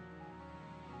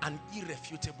 An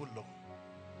irrefutable law.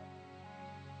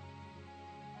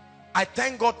 I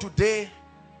thank God today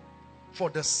for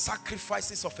the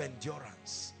sacrifices of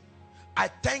endurance. I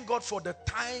thank God for the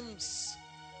times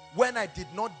when I did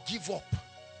not give up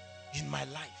in my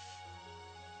life.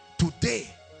 Today,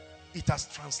 it has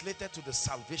translated to the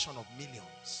salvation of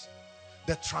millions,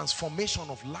 the transformation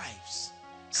of lives.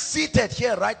 Seated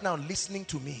here right now listening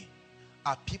to me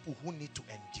are people who need to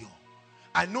endure.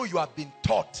 I know you have been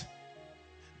taught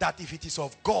that if it is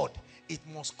of God, it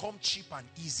must come cheap and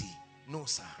easy. No,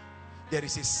 sir. There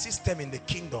is a system in the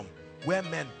kingdom where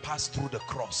men pass through the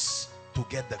cross to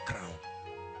get the crown.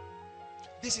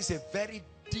 This is a very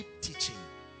deep teaching.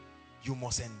 You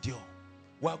must endure.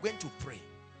 We are going to pray.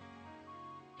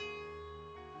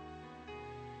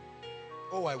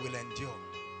 Oh, I will endure.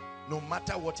 No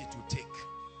matter what it will take,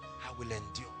 I will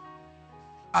endure.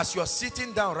 As you are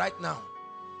sitting down right now,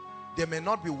 there may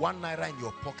not be 1 naira in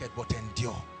your pocket, but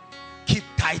endure. Keep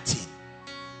tithing.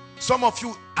 Some of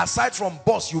you, aside from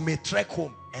boss, you may trek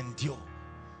home. Endure.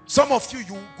 Some of you,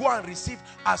 you go and receive,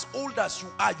 as old as you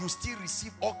are, you still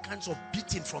receive all kinds of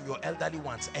beating from your elderly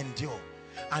ones. Endure.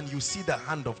 And you see the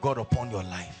hand of God upon your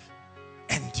life.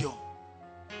 Endure.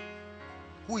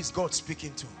 Who is God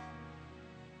speaking to?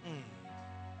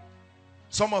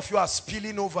 Some of you are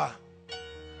spilling over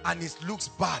and it looks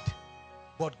bad,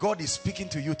 but God is speaking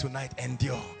to you tonight.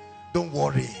 Endure. Don't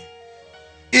worry.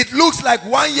 It looks like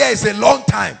 1 year is a long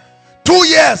time, 2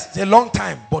 years is a long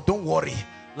time, but don't worry.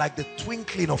 Like the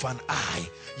twinkling of an eye,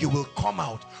 you will come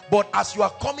out. But as you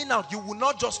are coming out, you will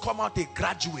not just come out a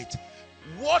graduate.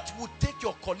 What would take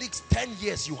your colleagues 10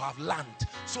 years, you have learned.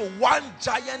 So one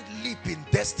giant leap in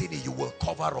destiny you will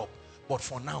cover up. But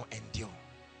for now, endure.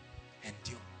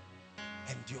 Endure.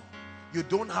 Endure. You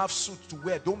don't have suit to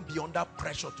wear. Don't be under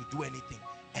pressure to do anything.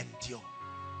 Endure.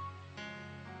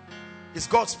 Is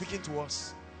God speaking to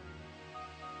us?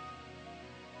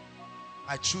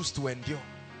 I choose to endure.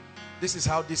 This is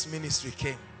how this ministry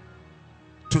came.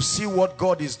 To see what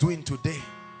God is doing today,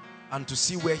 and to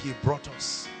see where he brought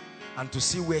us, and to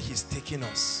see where he's taking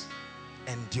us.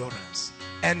 Endurance.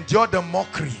 Endure the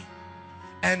mockery.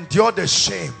 Endure the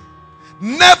shame.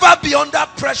 Never be under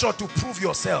pressure to prove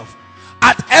yourself.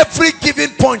 At every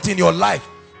given point in your life,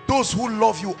 those who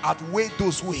love you outweigh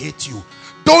those who hate you.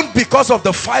 Don't, because of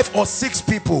the 5 or 6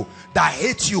 people that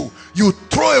hate you, you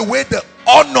throw away the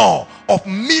honor of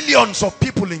millions of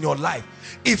people in your life.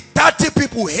 If 30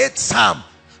 people hate Sam,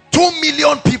 2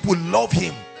 million people love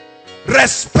him.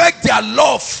 Respect their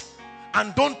love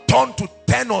and don't turn to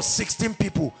 10 or 16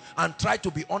 people and try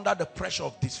to be under the pressure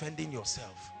of defending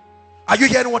yourself. Are you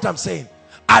hearing what I'm saying?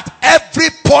 At every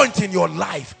point in your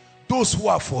life, those who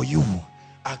are for you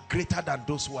are greater than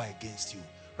those who are against you.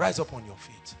 Rise up on your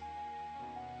feet.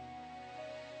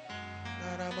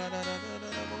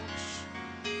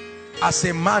 as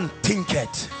a man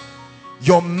thinketh.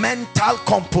 Your mental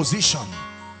composition.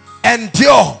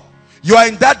 Endure. You are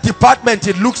in that department,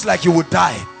 it looks like you would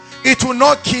die. It will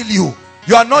not kill you.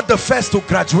 You are not the first to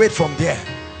graduate from there.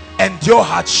 Endure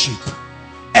hardship.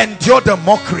 Endure the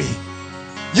mockery.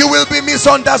 You will be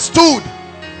misunderstood.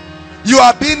 You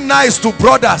are being nice to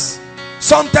brothers.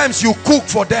 Sometimes you cook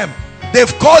for them.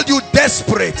 They've called you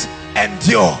desperate.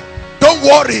 Endure. Don't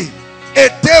worry. A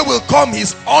day will come,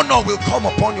 his honor will come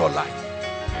upon your life.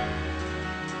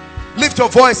 Lift your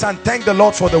voice and thank the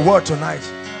Lord for the word tonight.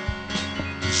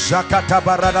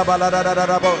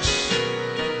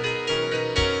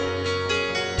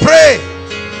 Pray.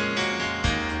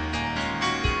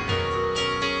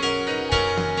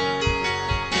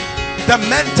 The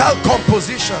mental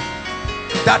composition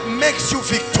that makes you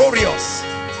victorious.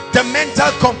 The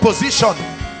mental composition.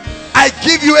 I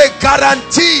give you a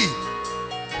guarantee,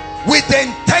 with the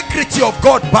integrity of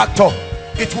God backed up,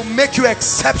 it will make you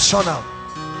exceptional.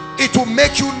 It will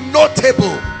make you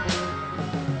notable.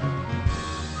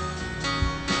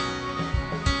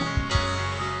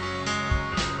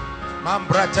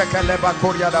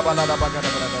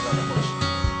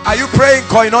 Are you praying,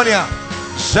 Koinonia?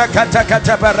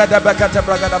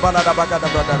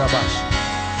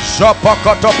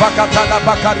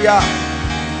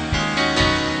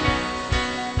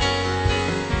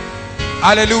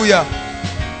 Hallelujah.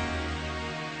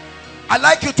 I'd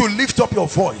like you to lift up your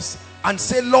voice and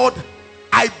say, Lord,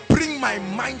 I bring my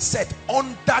mindset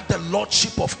under the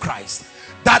lordship of Christ.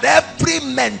 That every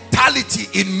mentality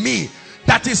in me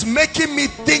that is making me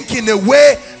think in a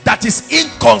way that is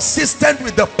inconsistent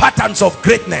with the patterns of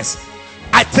greatness,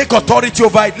 I take authority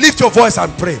over it. Lift your voice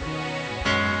and pray.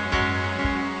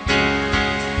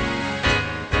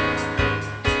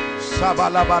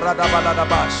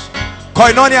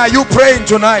 Koinonia, are you praying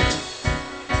tonight?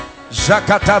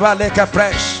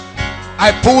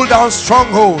 I pull down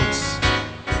strongholds.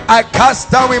 I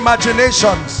cast down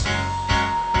imaginations.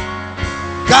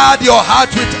 Guard your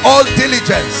heart with all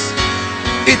diligence.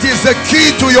 It is the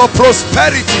key to your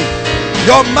prosperity.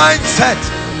 Your mindset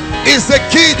is the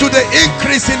key to the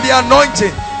increase in the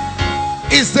anointing.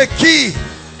 Is the key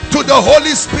to the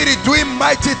Holy Spirit doing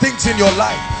mighty things in your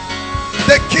life.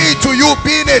 The key to you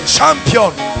being a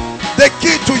champion. The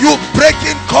key to you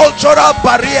breaking cultural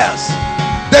barriers.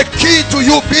 The key to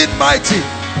you being mighty.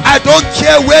 I don't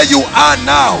care where you are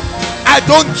now. I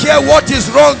don't care what is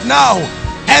wrong now.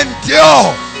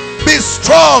 Endure. Be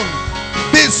strong.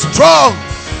 Be strong.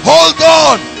 Hold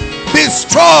on. Be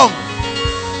strong.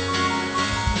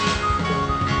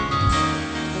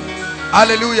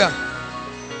 Hallelujah.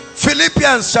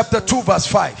 Philippians chapter 2 verse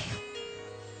 5.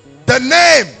 The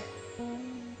name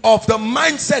of the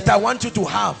mindset I want you to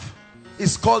have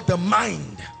is called the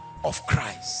mind of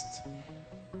Christ.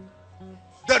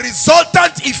 The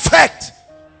resultant effect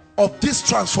of this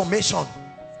transformation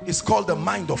is called the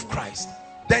mind of Christ.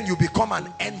 Then you become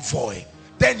an envoy.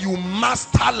 Then you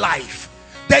master life.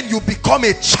 Then you become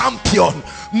a champion.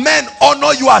 Men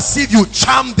honor you as if you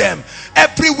charm them.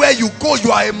 Everywhere you go,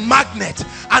 you are a magnet.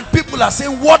 And people are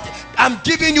saying, what? I'm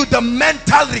giving you the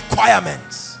mental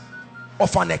requirements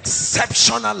of an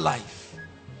exceptional life.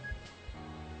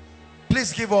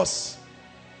 Please give us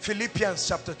Philippians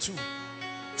chapter 2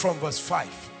 from verse 5.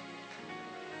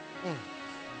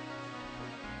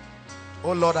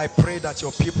 Oh Lord, I pray that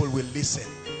your people will listen.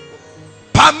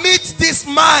 Permit this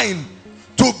mind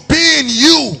to be in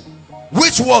you,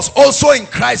 which was also in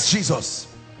Christ Jesus.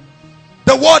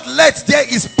 The word let there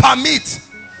is permit.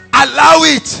 Allow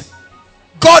it.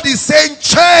 God is saying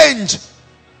change.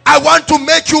 I want to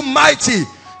make you mighty.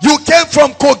 You came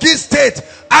from Kogi State.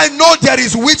 I know there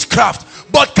is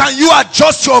witchcraft, but can you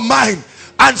adjust your mind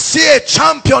and see a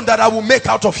champion that I will make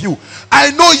out of you?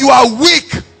 I know you are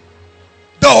weak.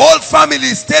 The whole family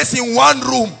stays in one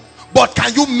room, but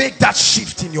can you make that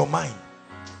shift in your mind?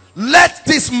 Let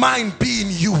this mind be in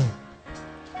you.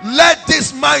 Let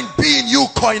this mind be in you,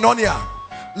 Koinonia.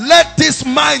 Let this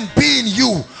mind be in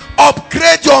you.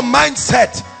 Upgrade your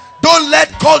mindset. Don't let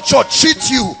culture cheat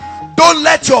you. Don't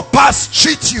let your past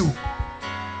cheat you.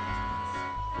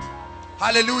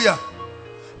 Hallelujah.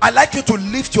 I'd like you to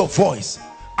lift your voice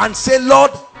and say,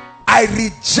 Lord, I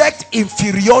reject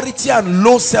inferiority and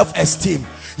low self-esteem.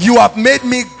 You have made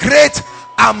me great.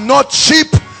 I'm not cheap.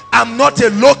 I'm not a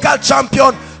local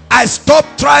champion. I stop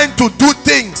trying to do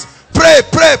things. Pray,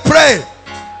 pray, pray.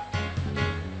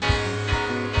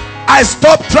 I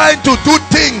stop trying to do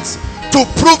things to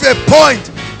prove a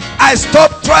point. I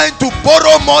stop trying to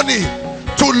borrow money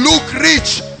to look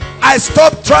rich. I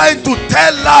stop trying to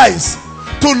tell lies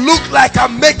to look like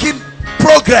I'm making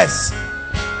progress.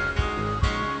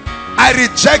 I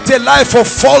reject a life of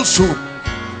falsehood.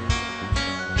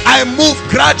 I move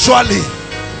gradually,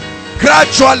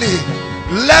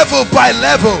 level by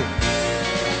level.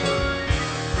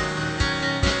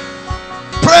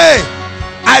 Pray.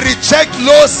 I reject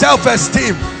low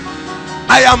self-esteem.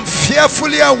 I am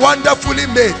fearfully and wonderfully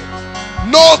made.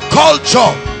 No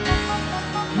culture,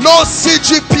 no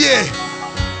CGPA,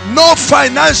 no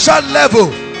financial level,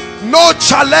 no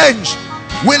challenge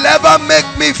will ever make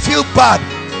me feel bad.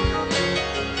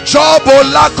 Job or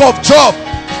lack of job,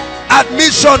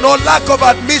 admission or lack of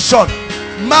admission,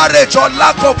 marriage or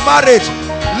lack of marriage,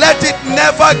 let it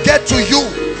never get to you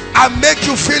and make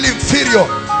you feel inferior.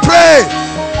 Pray.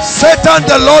 Satan,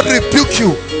 the Lord rebuke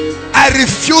you. I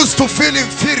refuse to feel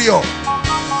inferior.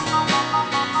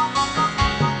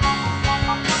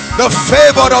 The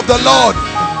favor of the Lord,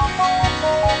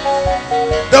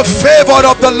 the favor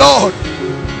of the Lord,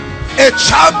 a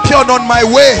champion on my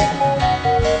way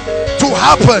to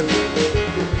happen.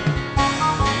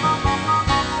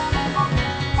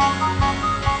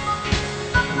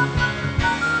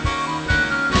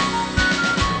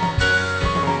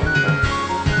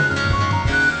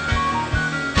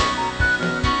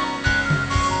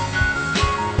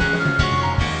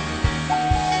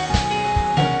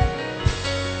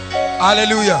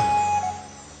 Hallelujah.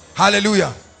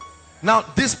 Hallelujah. Now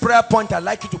this prayer point, I'd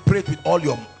like you to pray it with all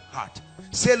your heart.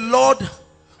 Say, Lord,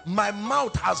 my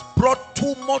mouth has brought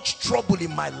too much trouble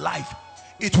in my life.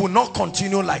 It will not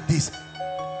continue like this.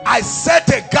 I set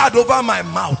a guard over my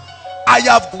mouth. I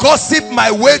have gossiped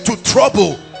my way to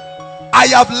trouble. I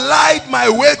have lied my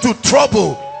way to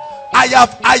trouble. I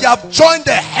have joined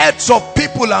the heads of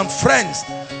people and friends.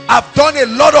 I've done a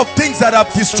lot of things that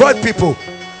have destroyed people.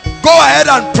 Go ahead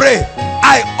and pray.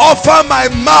 I offer my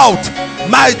mouth,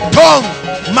 my tongue,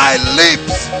 my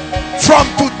lips. From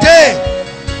today,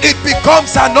 it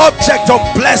becomes an object of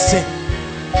blessing,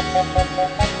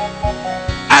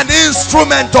 an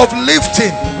instrument of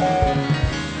lifting.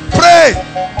 Pray.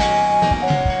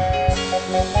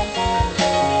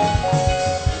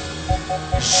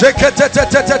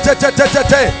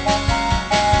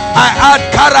 I add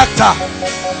character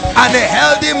and a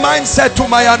healthy mindset to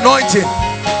my anointing.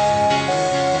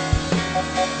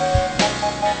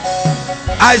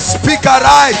 I speak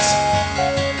aright.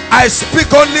 I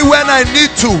speak only when I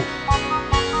need to.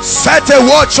 Set a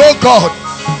watch, oh God,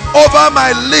 over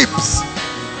my lips.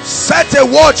 Set a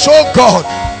watch, oh God,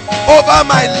 over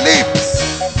my lips.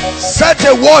 Set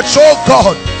a watch, oh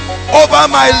God, over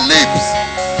my lips.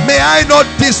 May I not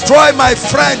destroy my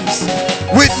friends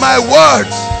with my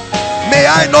words. May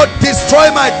I not destroy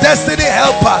my destiny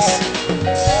helpers.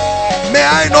 May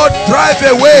I not drive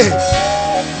away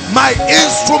my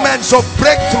instruments of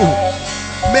breakthrough.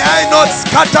 May I not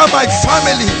scatter my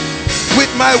family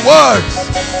with my words.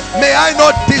 May I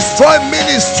not destroy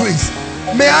ministries.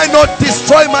 May I not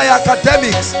destroy my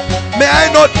academics. May I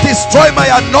not destroy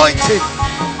my anointing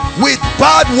with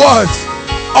bad words,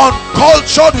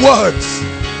 uncultured words.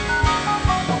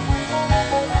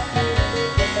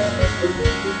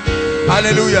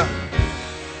 Hallelujah.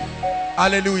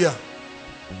 Hallelujah.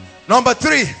 Number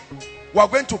 3, we are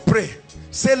going to pray.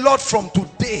 Say, Lord, from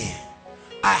today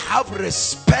I have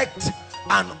respect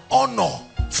and honor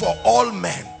for all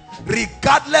men,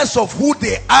 regardless of who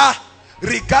they are,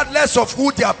 regardless of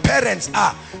who their parents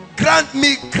are. Grant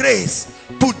me grace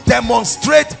to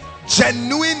demonstrate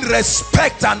genuine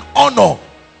respect and honor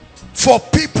for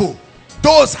people,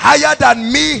 those higher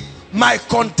than me, my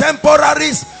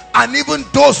contemporaries, and even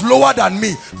those lower than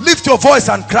me. Lift your voice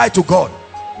and cry to God.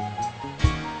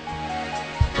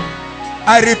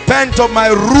 I repent of my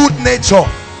rude nature.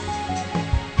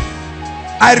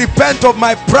 I repent of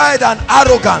my pride and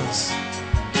arrogance.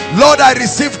 Lord, I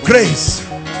receive grace.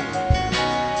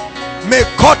 May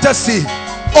courtesy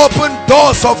open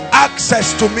doors of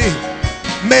access to me.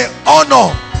 May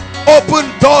honor open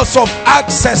doors of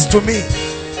access to me.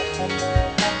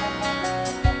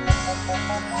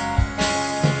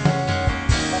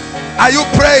 Are you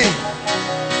praying?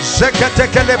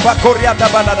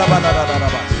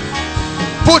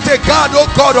 Put a guard,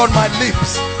 oh God, on my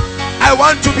lips. I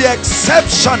want to be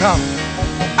exceptional.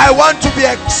 I want to be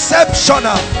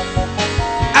exceptional.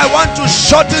 I want to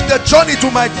shorten the journey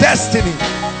to my destiny.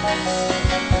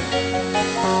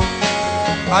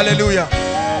 Hallelujah.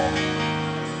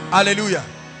 Hallelujah.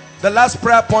 The last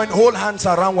prayer point, hold hands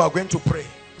around. We are going to pray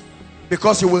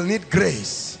because you will need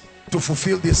grace to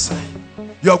fulfill this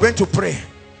sign. You are going to pray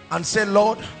and say,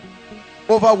 Lord,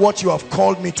 over what you have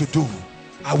called me to do,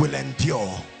 I will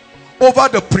endure. Over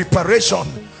the preparation,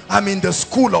 I'm in the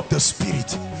school of the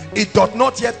Spirit. It does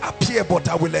not yet appear, but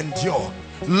I will endure.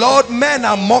 Lord, men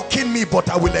are mocking me, but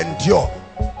I will endure.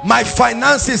 My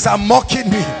finances are mocking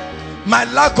me. My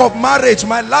lack of marriage,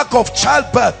 my lack of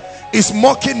childbirth is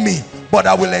mocking me, but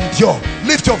I will endure.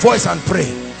 Lift your voice and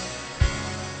pray.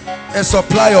 A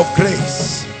supply of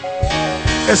grace.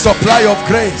 A supply of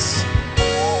grace.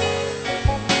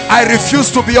 I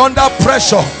refuse to be under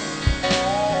pressure.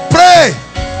 Pray.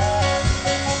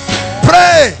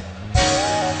 Pray.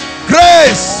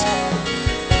 Grace.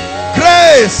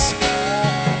 Grace.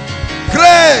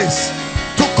 Grace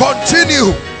to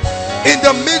continue in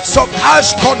the midst of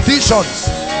harsh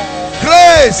conditions.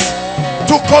 Grace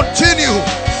to continue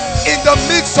in the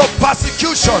midst of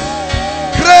persecution.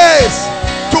 Grace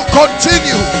to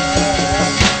continue.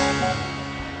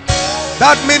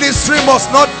 That ministry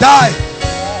must not die.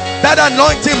 That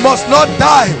anointing must not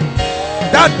die.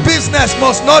 That business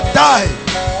must not die.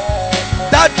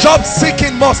 That job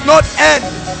seeking must not end.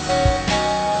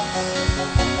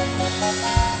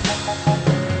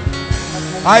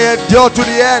 I endure to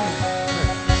the end.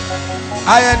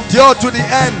 I endure to the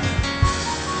end.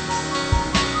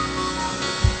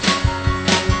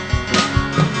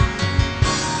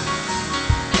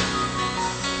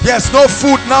 There's no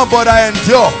food now, but I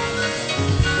endure.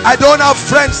 I don't have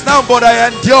friends now, but I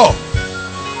endure.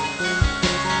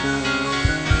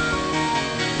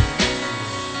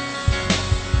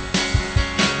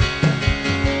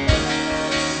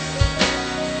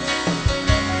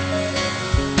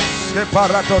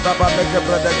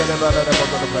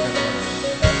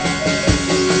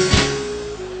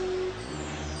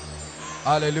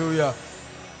 Hallelujah.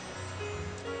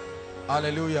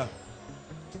 Hallelujah.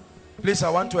 Please, I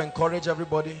want to encourage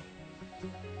everybody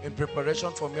in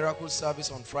preparation for miracle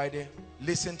service on Friday.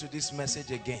 Listen to this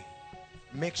message again.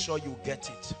 Make sure you get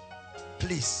it.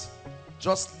 Please,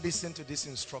 just listen to these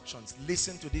instructions.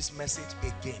 Listen to this message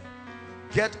again.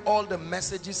 Get all the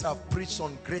messages I've preached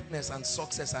on greatness and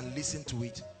success and listen to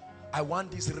it. I want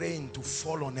this rain to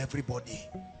fall on everybody.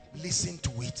 Listen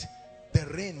to it. The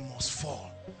rain must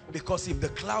fall, because if the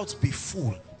clouds be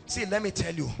full, see, let me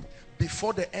tell you,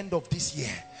 before the end of this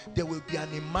year, there will be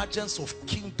an emergence of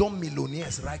kingdom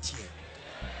millionaires right here.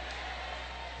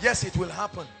 Yes, it will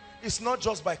happen. It's not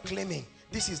just by claiming.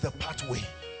 This is the pathway.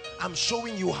 I'm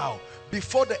showing you how.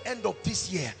 Before the end of this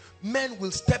year, men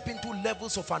will step into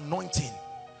levels of anointing.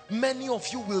 Many of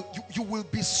you will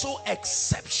be so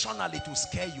exceptional it will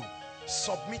scare you.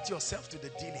 Submit yourself to the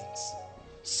dealings.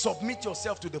 Submit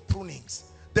yourself to the prunings.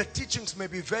 The teachings may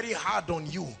be very hard on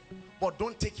you, but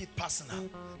don't take it personal.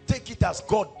 Take it as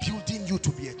God building you to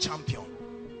be a champion.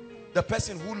 The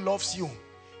person who loves you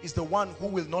is the one who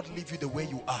will not leave you the way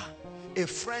you are. A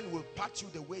friend will pat you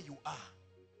the way you are.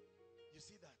 You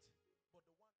see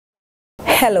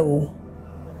that? Hello.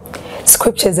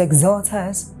 Scriptures exhort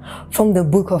us from the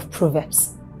book of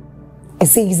Proverbs. It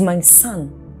says, my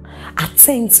son,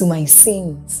 attend to my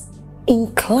sayings.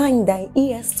 Incline thy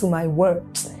ears to my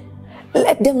words.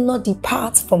 Let them not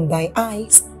depart from thy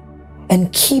eyes,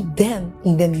 and keep them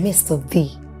in the midst of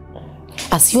thee.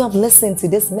 As you have listened to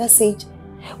this message,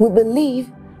 we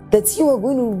believe that you are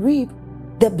going to reap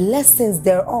the blessings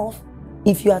thereof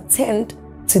if you attend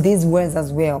to these words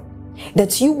as well.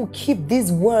 That you will keep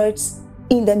these words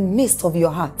in the midst of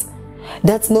your heart.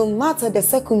 That no matter the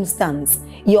circumstance,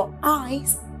 your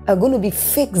eyes are going to be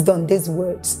fixed on these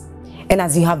words. And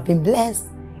as you have been blessed,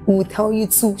 we will tell you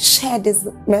to share this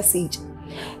message.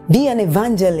 Be an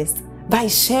evangelist by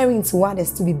sharing to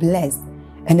others to be blessed.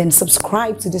 And then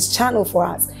subscribe to this channel for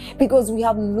us, because we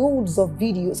have loads of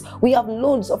videos, we have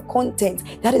loads of content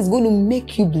that is going to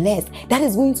make you blessed, that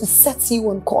is going to set you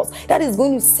on course, that is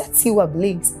going to set you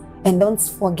ablaze. And don't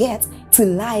forget to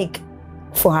like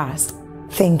for us.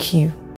 Thank you.